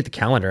go get the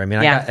calendar. I mean,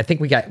 I think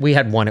we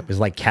had one, it was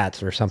like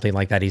cats or something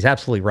like that. He's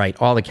absolutely right.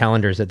 All the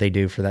calendars that they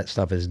do for that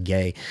stuff is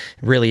gay. It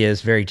really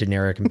is very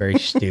generic and very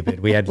stupid.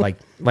 We had like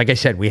I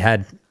said, we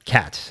had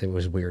cats. It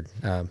was weird.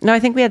 No, I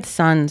think we had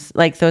suns,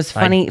 like those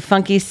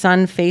funky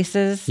sun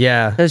faces.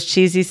 Yeah. Those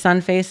cheesy sun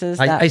faces.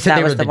 I said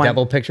they were the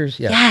devil pictures.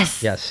 Yeah.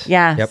 Yes.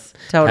 Yep.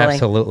 Totally.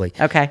 Absolutely.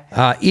 Okay.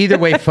 Either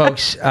way,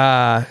 folks,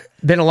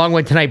 been a long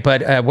one tonight,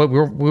 but we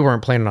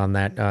weren't planning on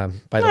that,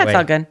 by the way. That's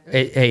all good.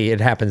 It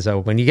happens, though.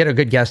 When you get a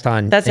good guest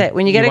on. That's it.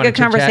 When you get a good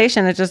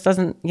conversation, it just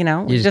doesn't, you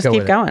just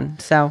keep going.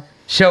 So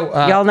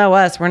y'all know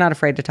us. We're not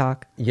afraid to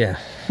talk. Yeah.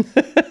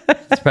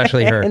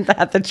 Especially her. Isn't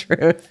that the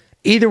truth?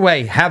 Either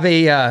way, have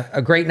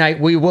a great night.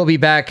 We will be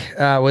back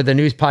with a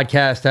news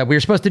podcast. We were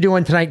supposed to do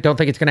one tonight. Don't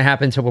think it's going to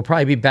happen. So we'll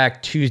probably be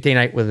back Tuesday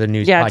night with a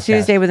news podcast. Yeah,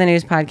 Tuesday with a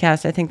news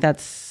podcast. I think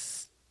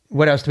that's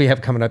What else do we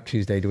have coming up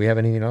Tuesday? Do we have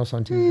anything else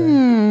on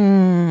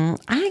Tuesday?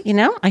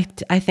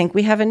 I think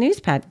we have a news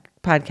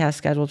podcast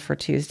scheduled for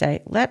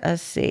Tuesday. Let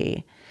us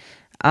see.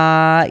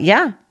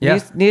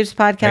 News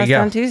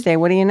podcast on Tuesday.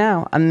 What do you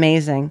know?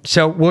 Amazing.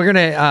 So we're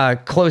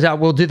gonna close out.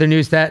 We'll do the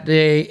news that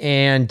day,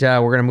 and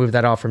we're gonna move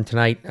that off from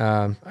tonight.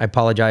 I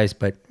apologize,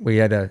 but we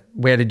had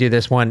to do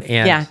this one.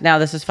 And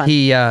this is fun.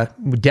 He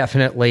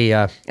definitely,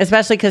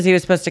 especially because he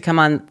was supposed to come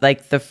on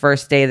like the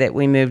first day that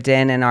we moved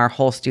in, and our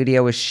whole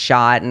studio was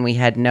shot, and we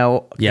had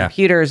no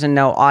computers and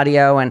no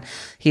audio, and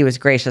he was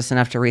gracious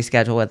enough to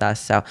reschedule with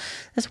us. So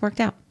this worked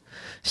out.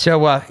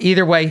 So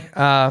either way,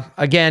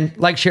 again,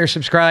 like, share,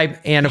 subscribe,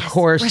 and of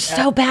course... We're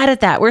so bad at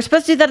that. We're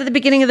supposed to do that at the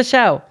beginning of the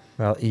show.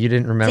 Well, you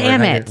didn't remember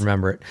Damn it. it. I didn't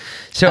remember it.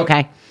 So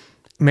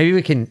maybe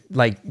we can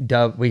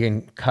we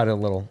can cut a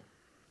little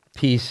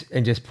piece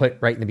and just put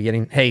right in the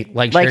beginning, hey,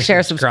 like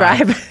share,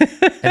 subscribe.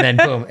 And then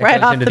boom, it right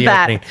goes off into the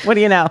bat. opening. What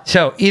do you know?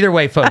 So either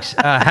way, folks,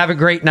 have a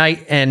great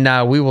night,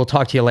 and we will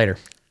talk to you later.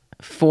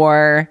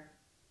 For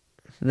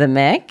the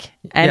Mick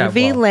and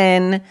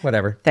Lynn.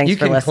 Whatever. Thanks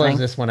for listening. You can close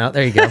this one out.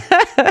 There you go.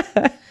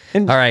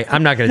 All right.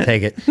 I'm not going to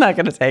take it. Not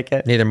going to take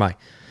it. Neither am I.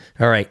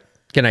 All right.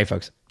 Good night,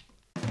 folks.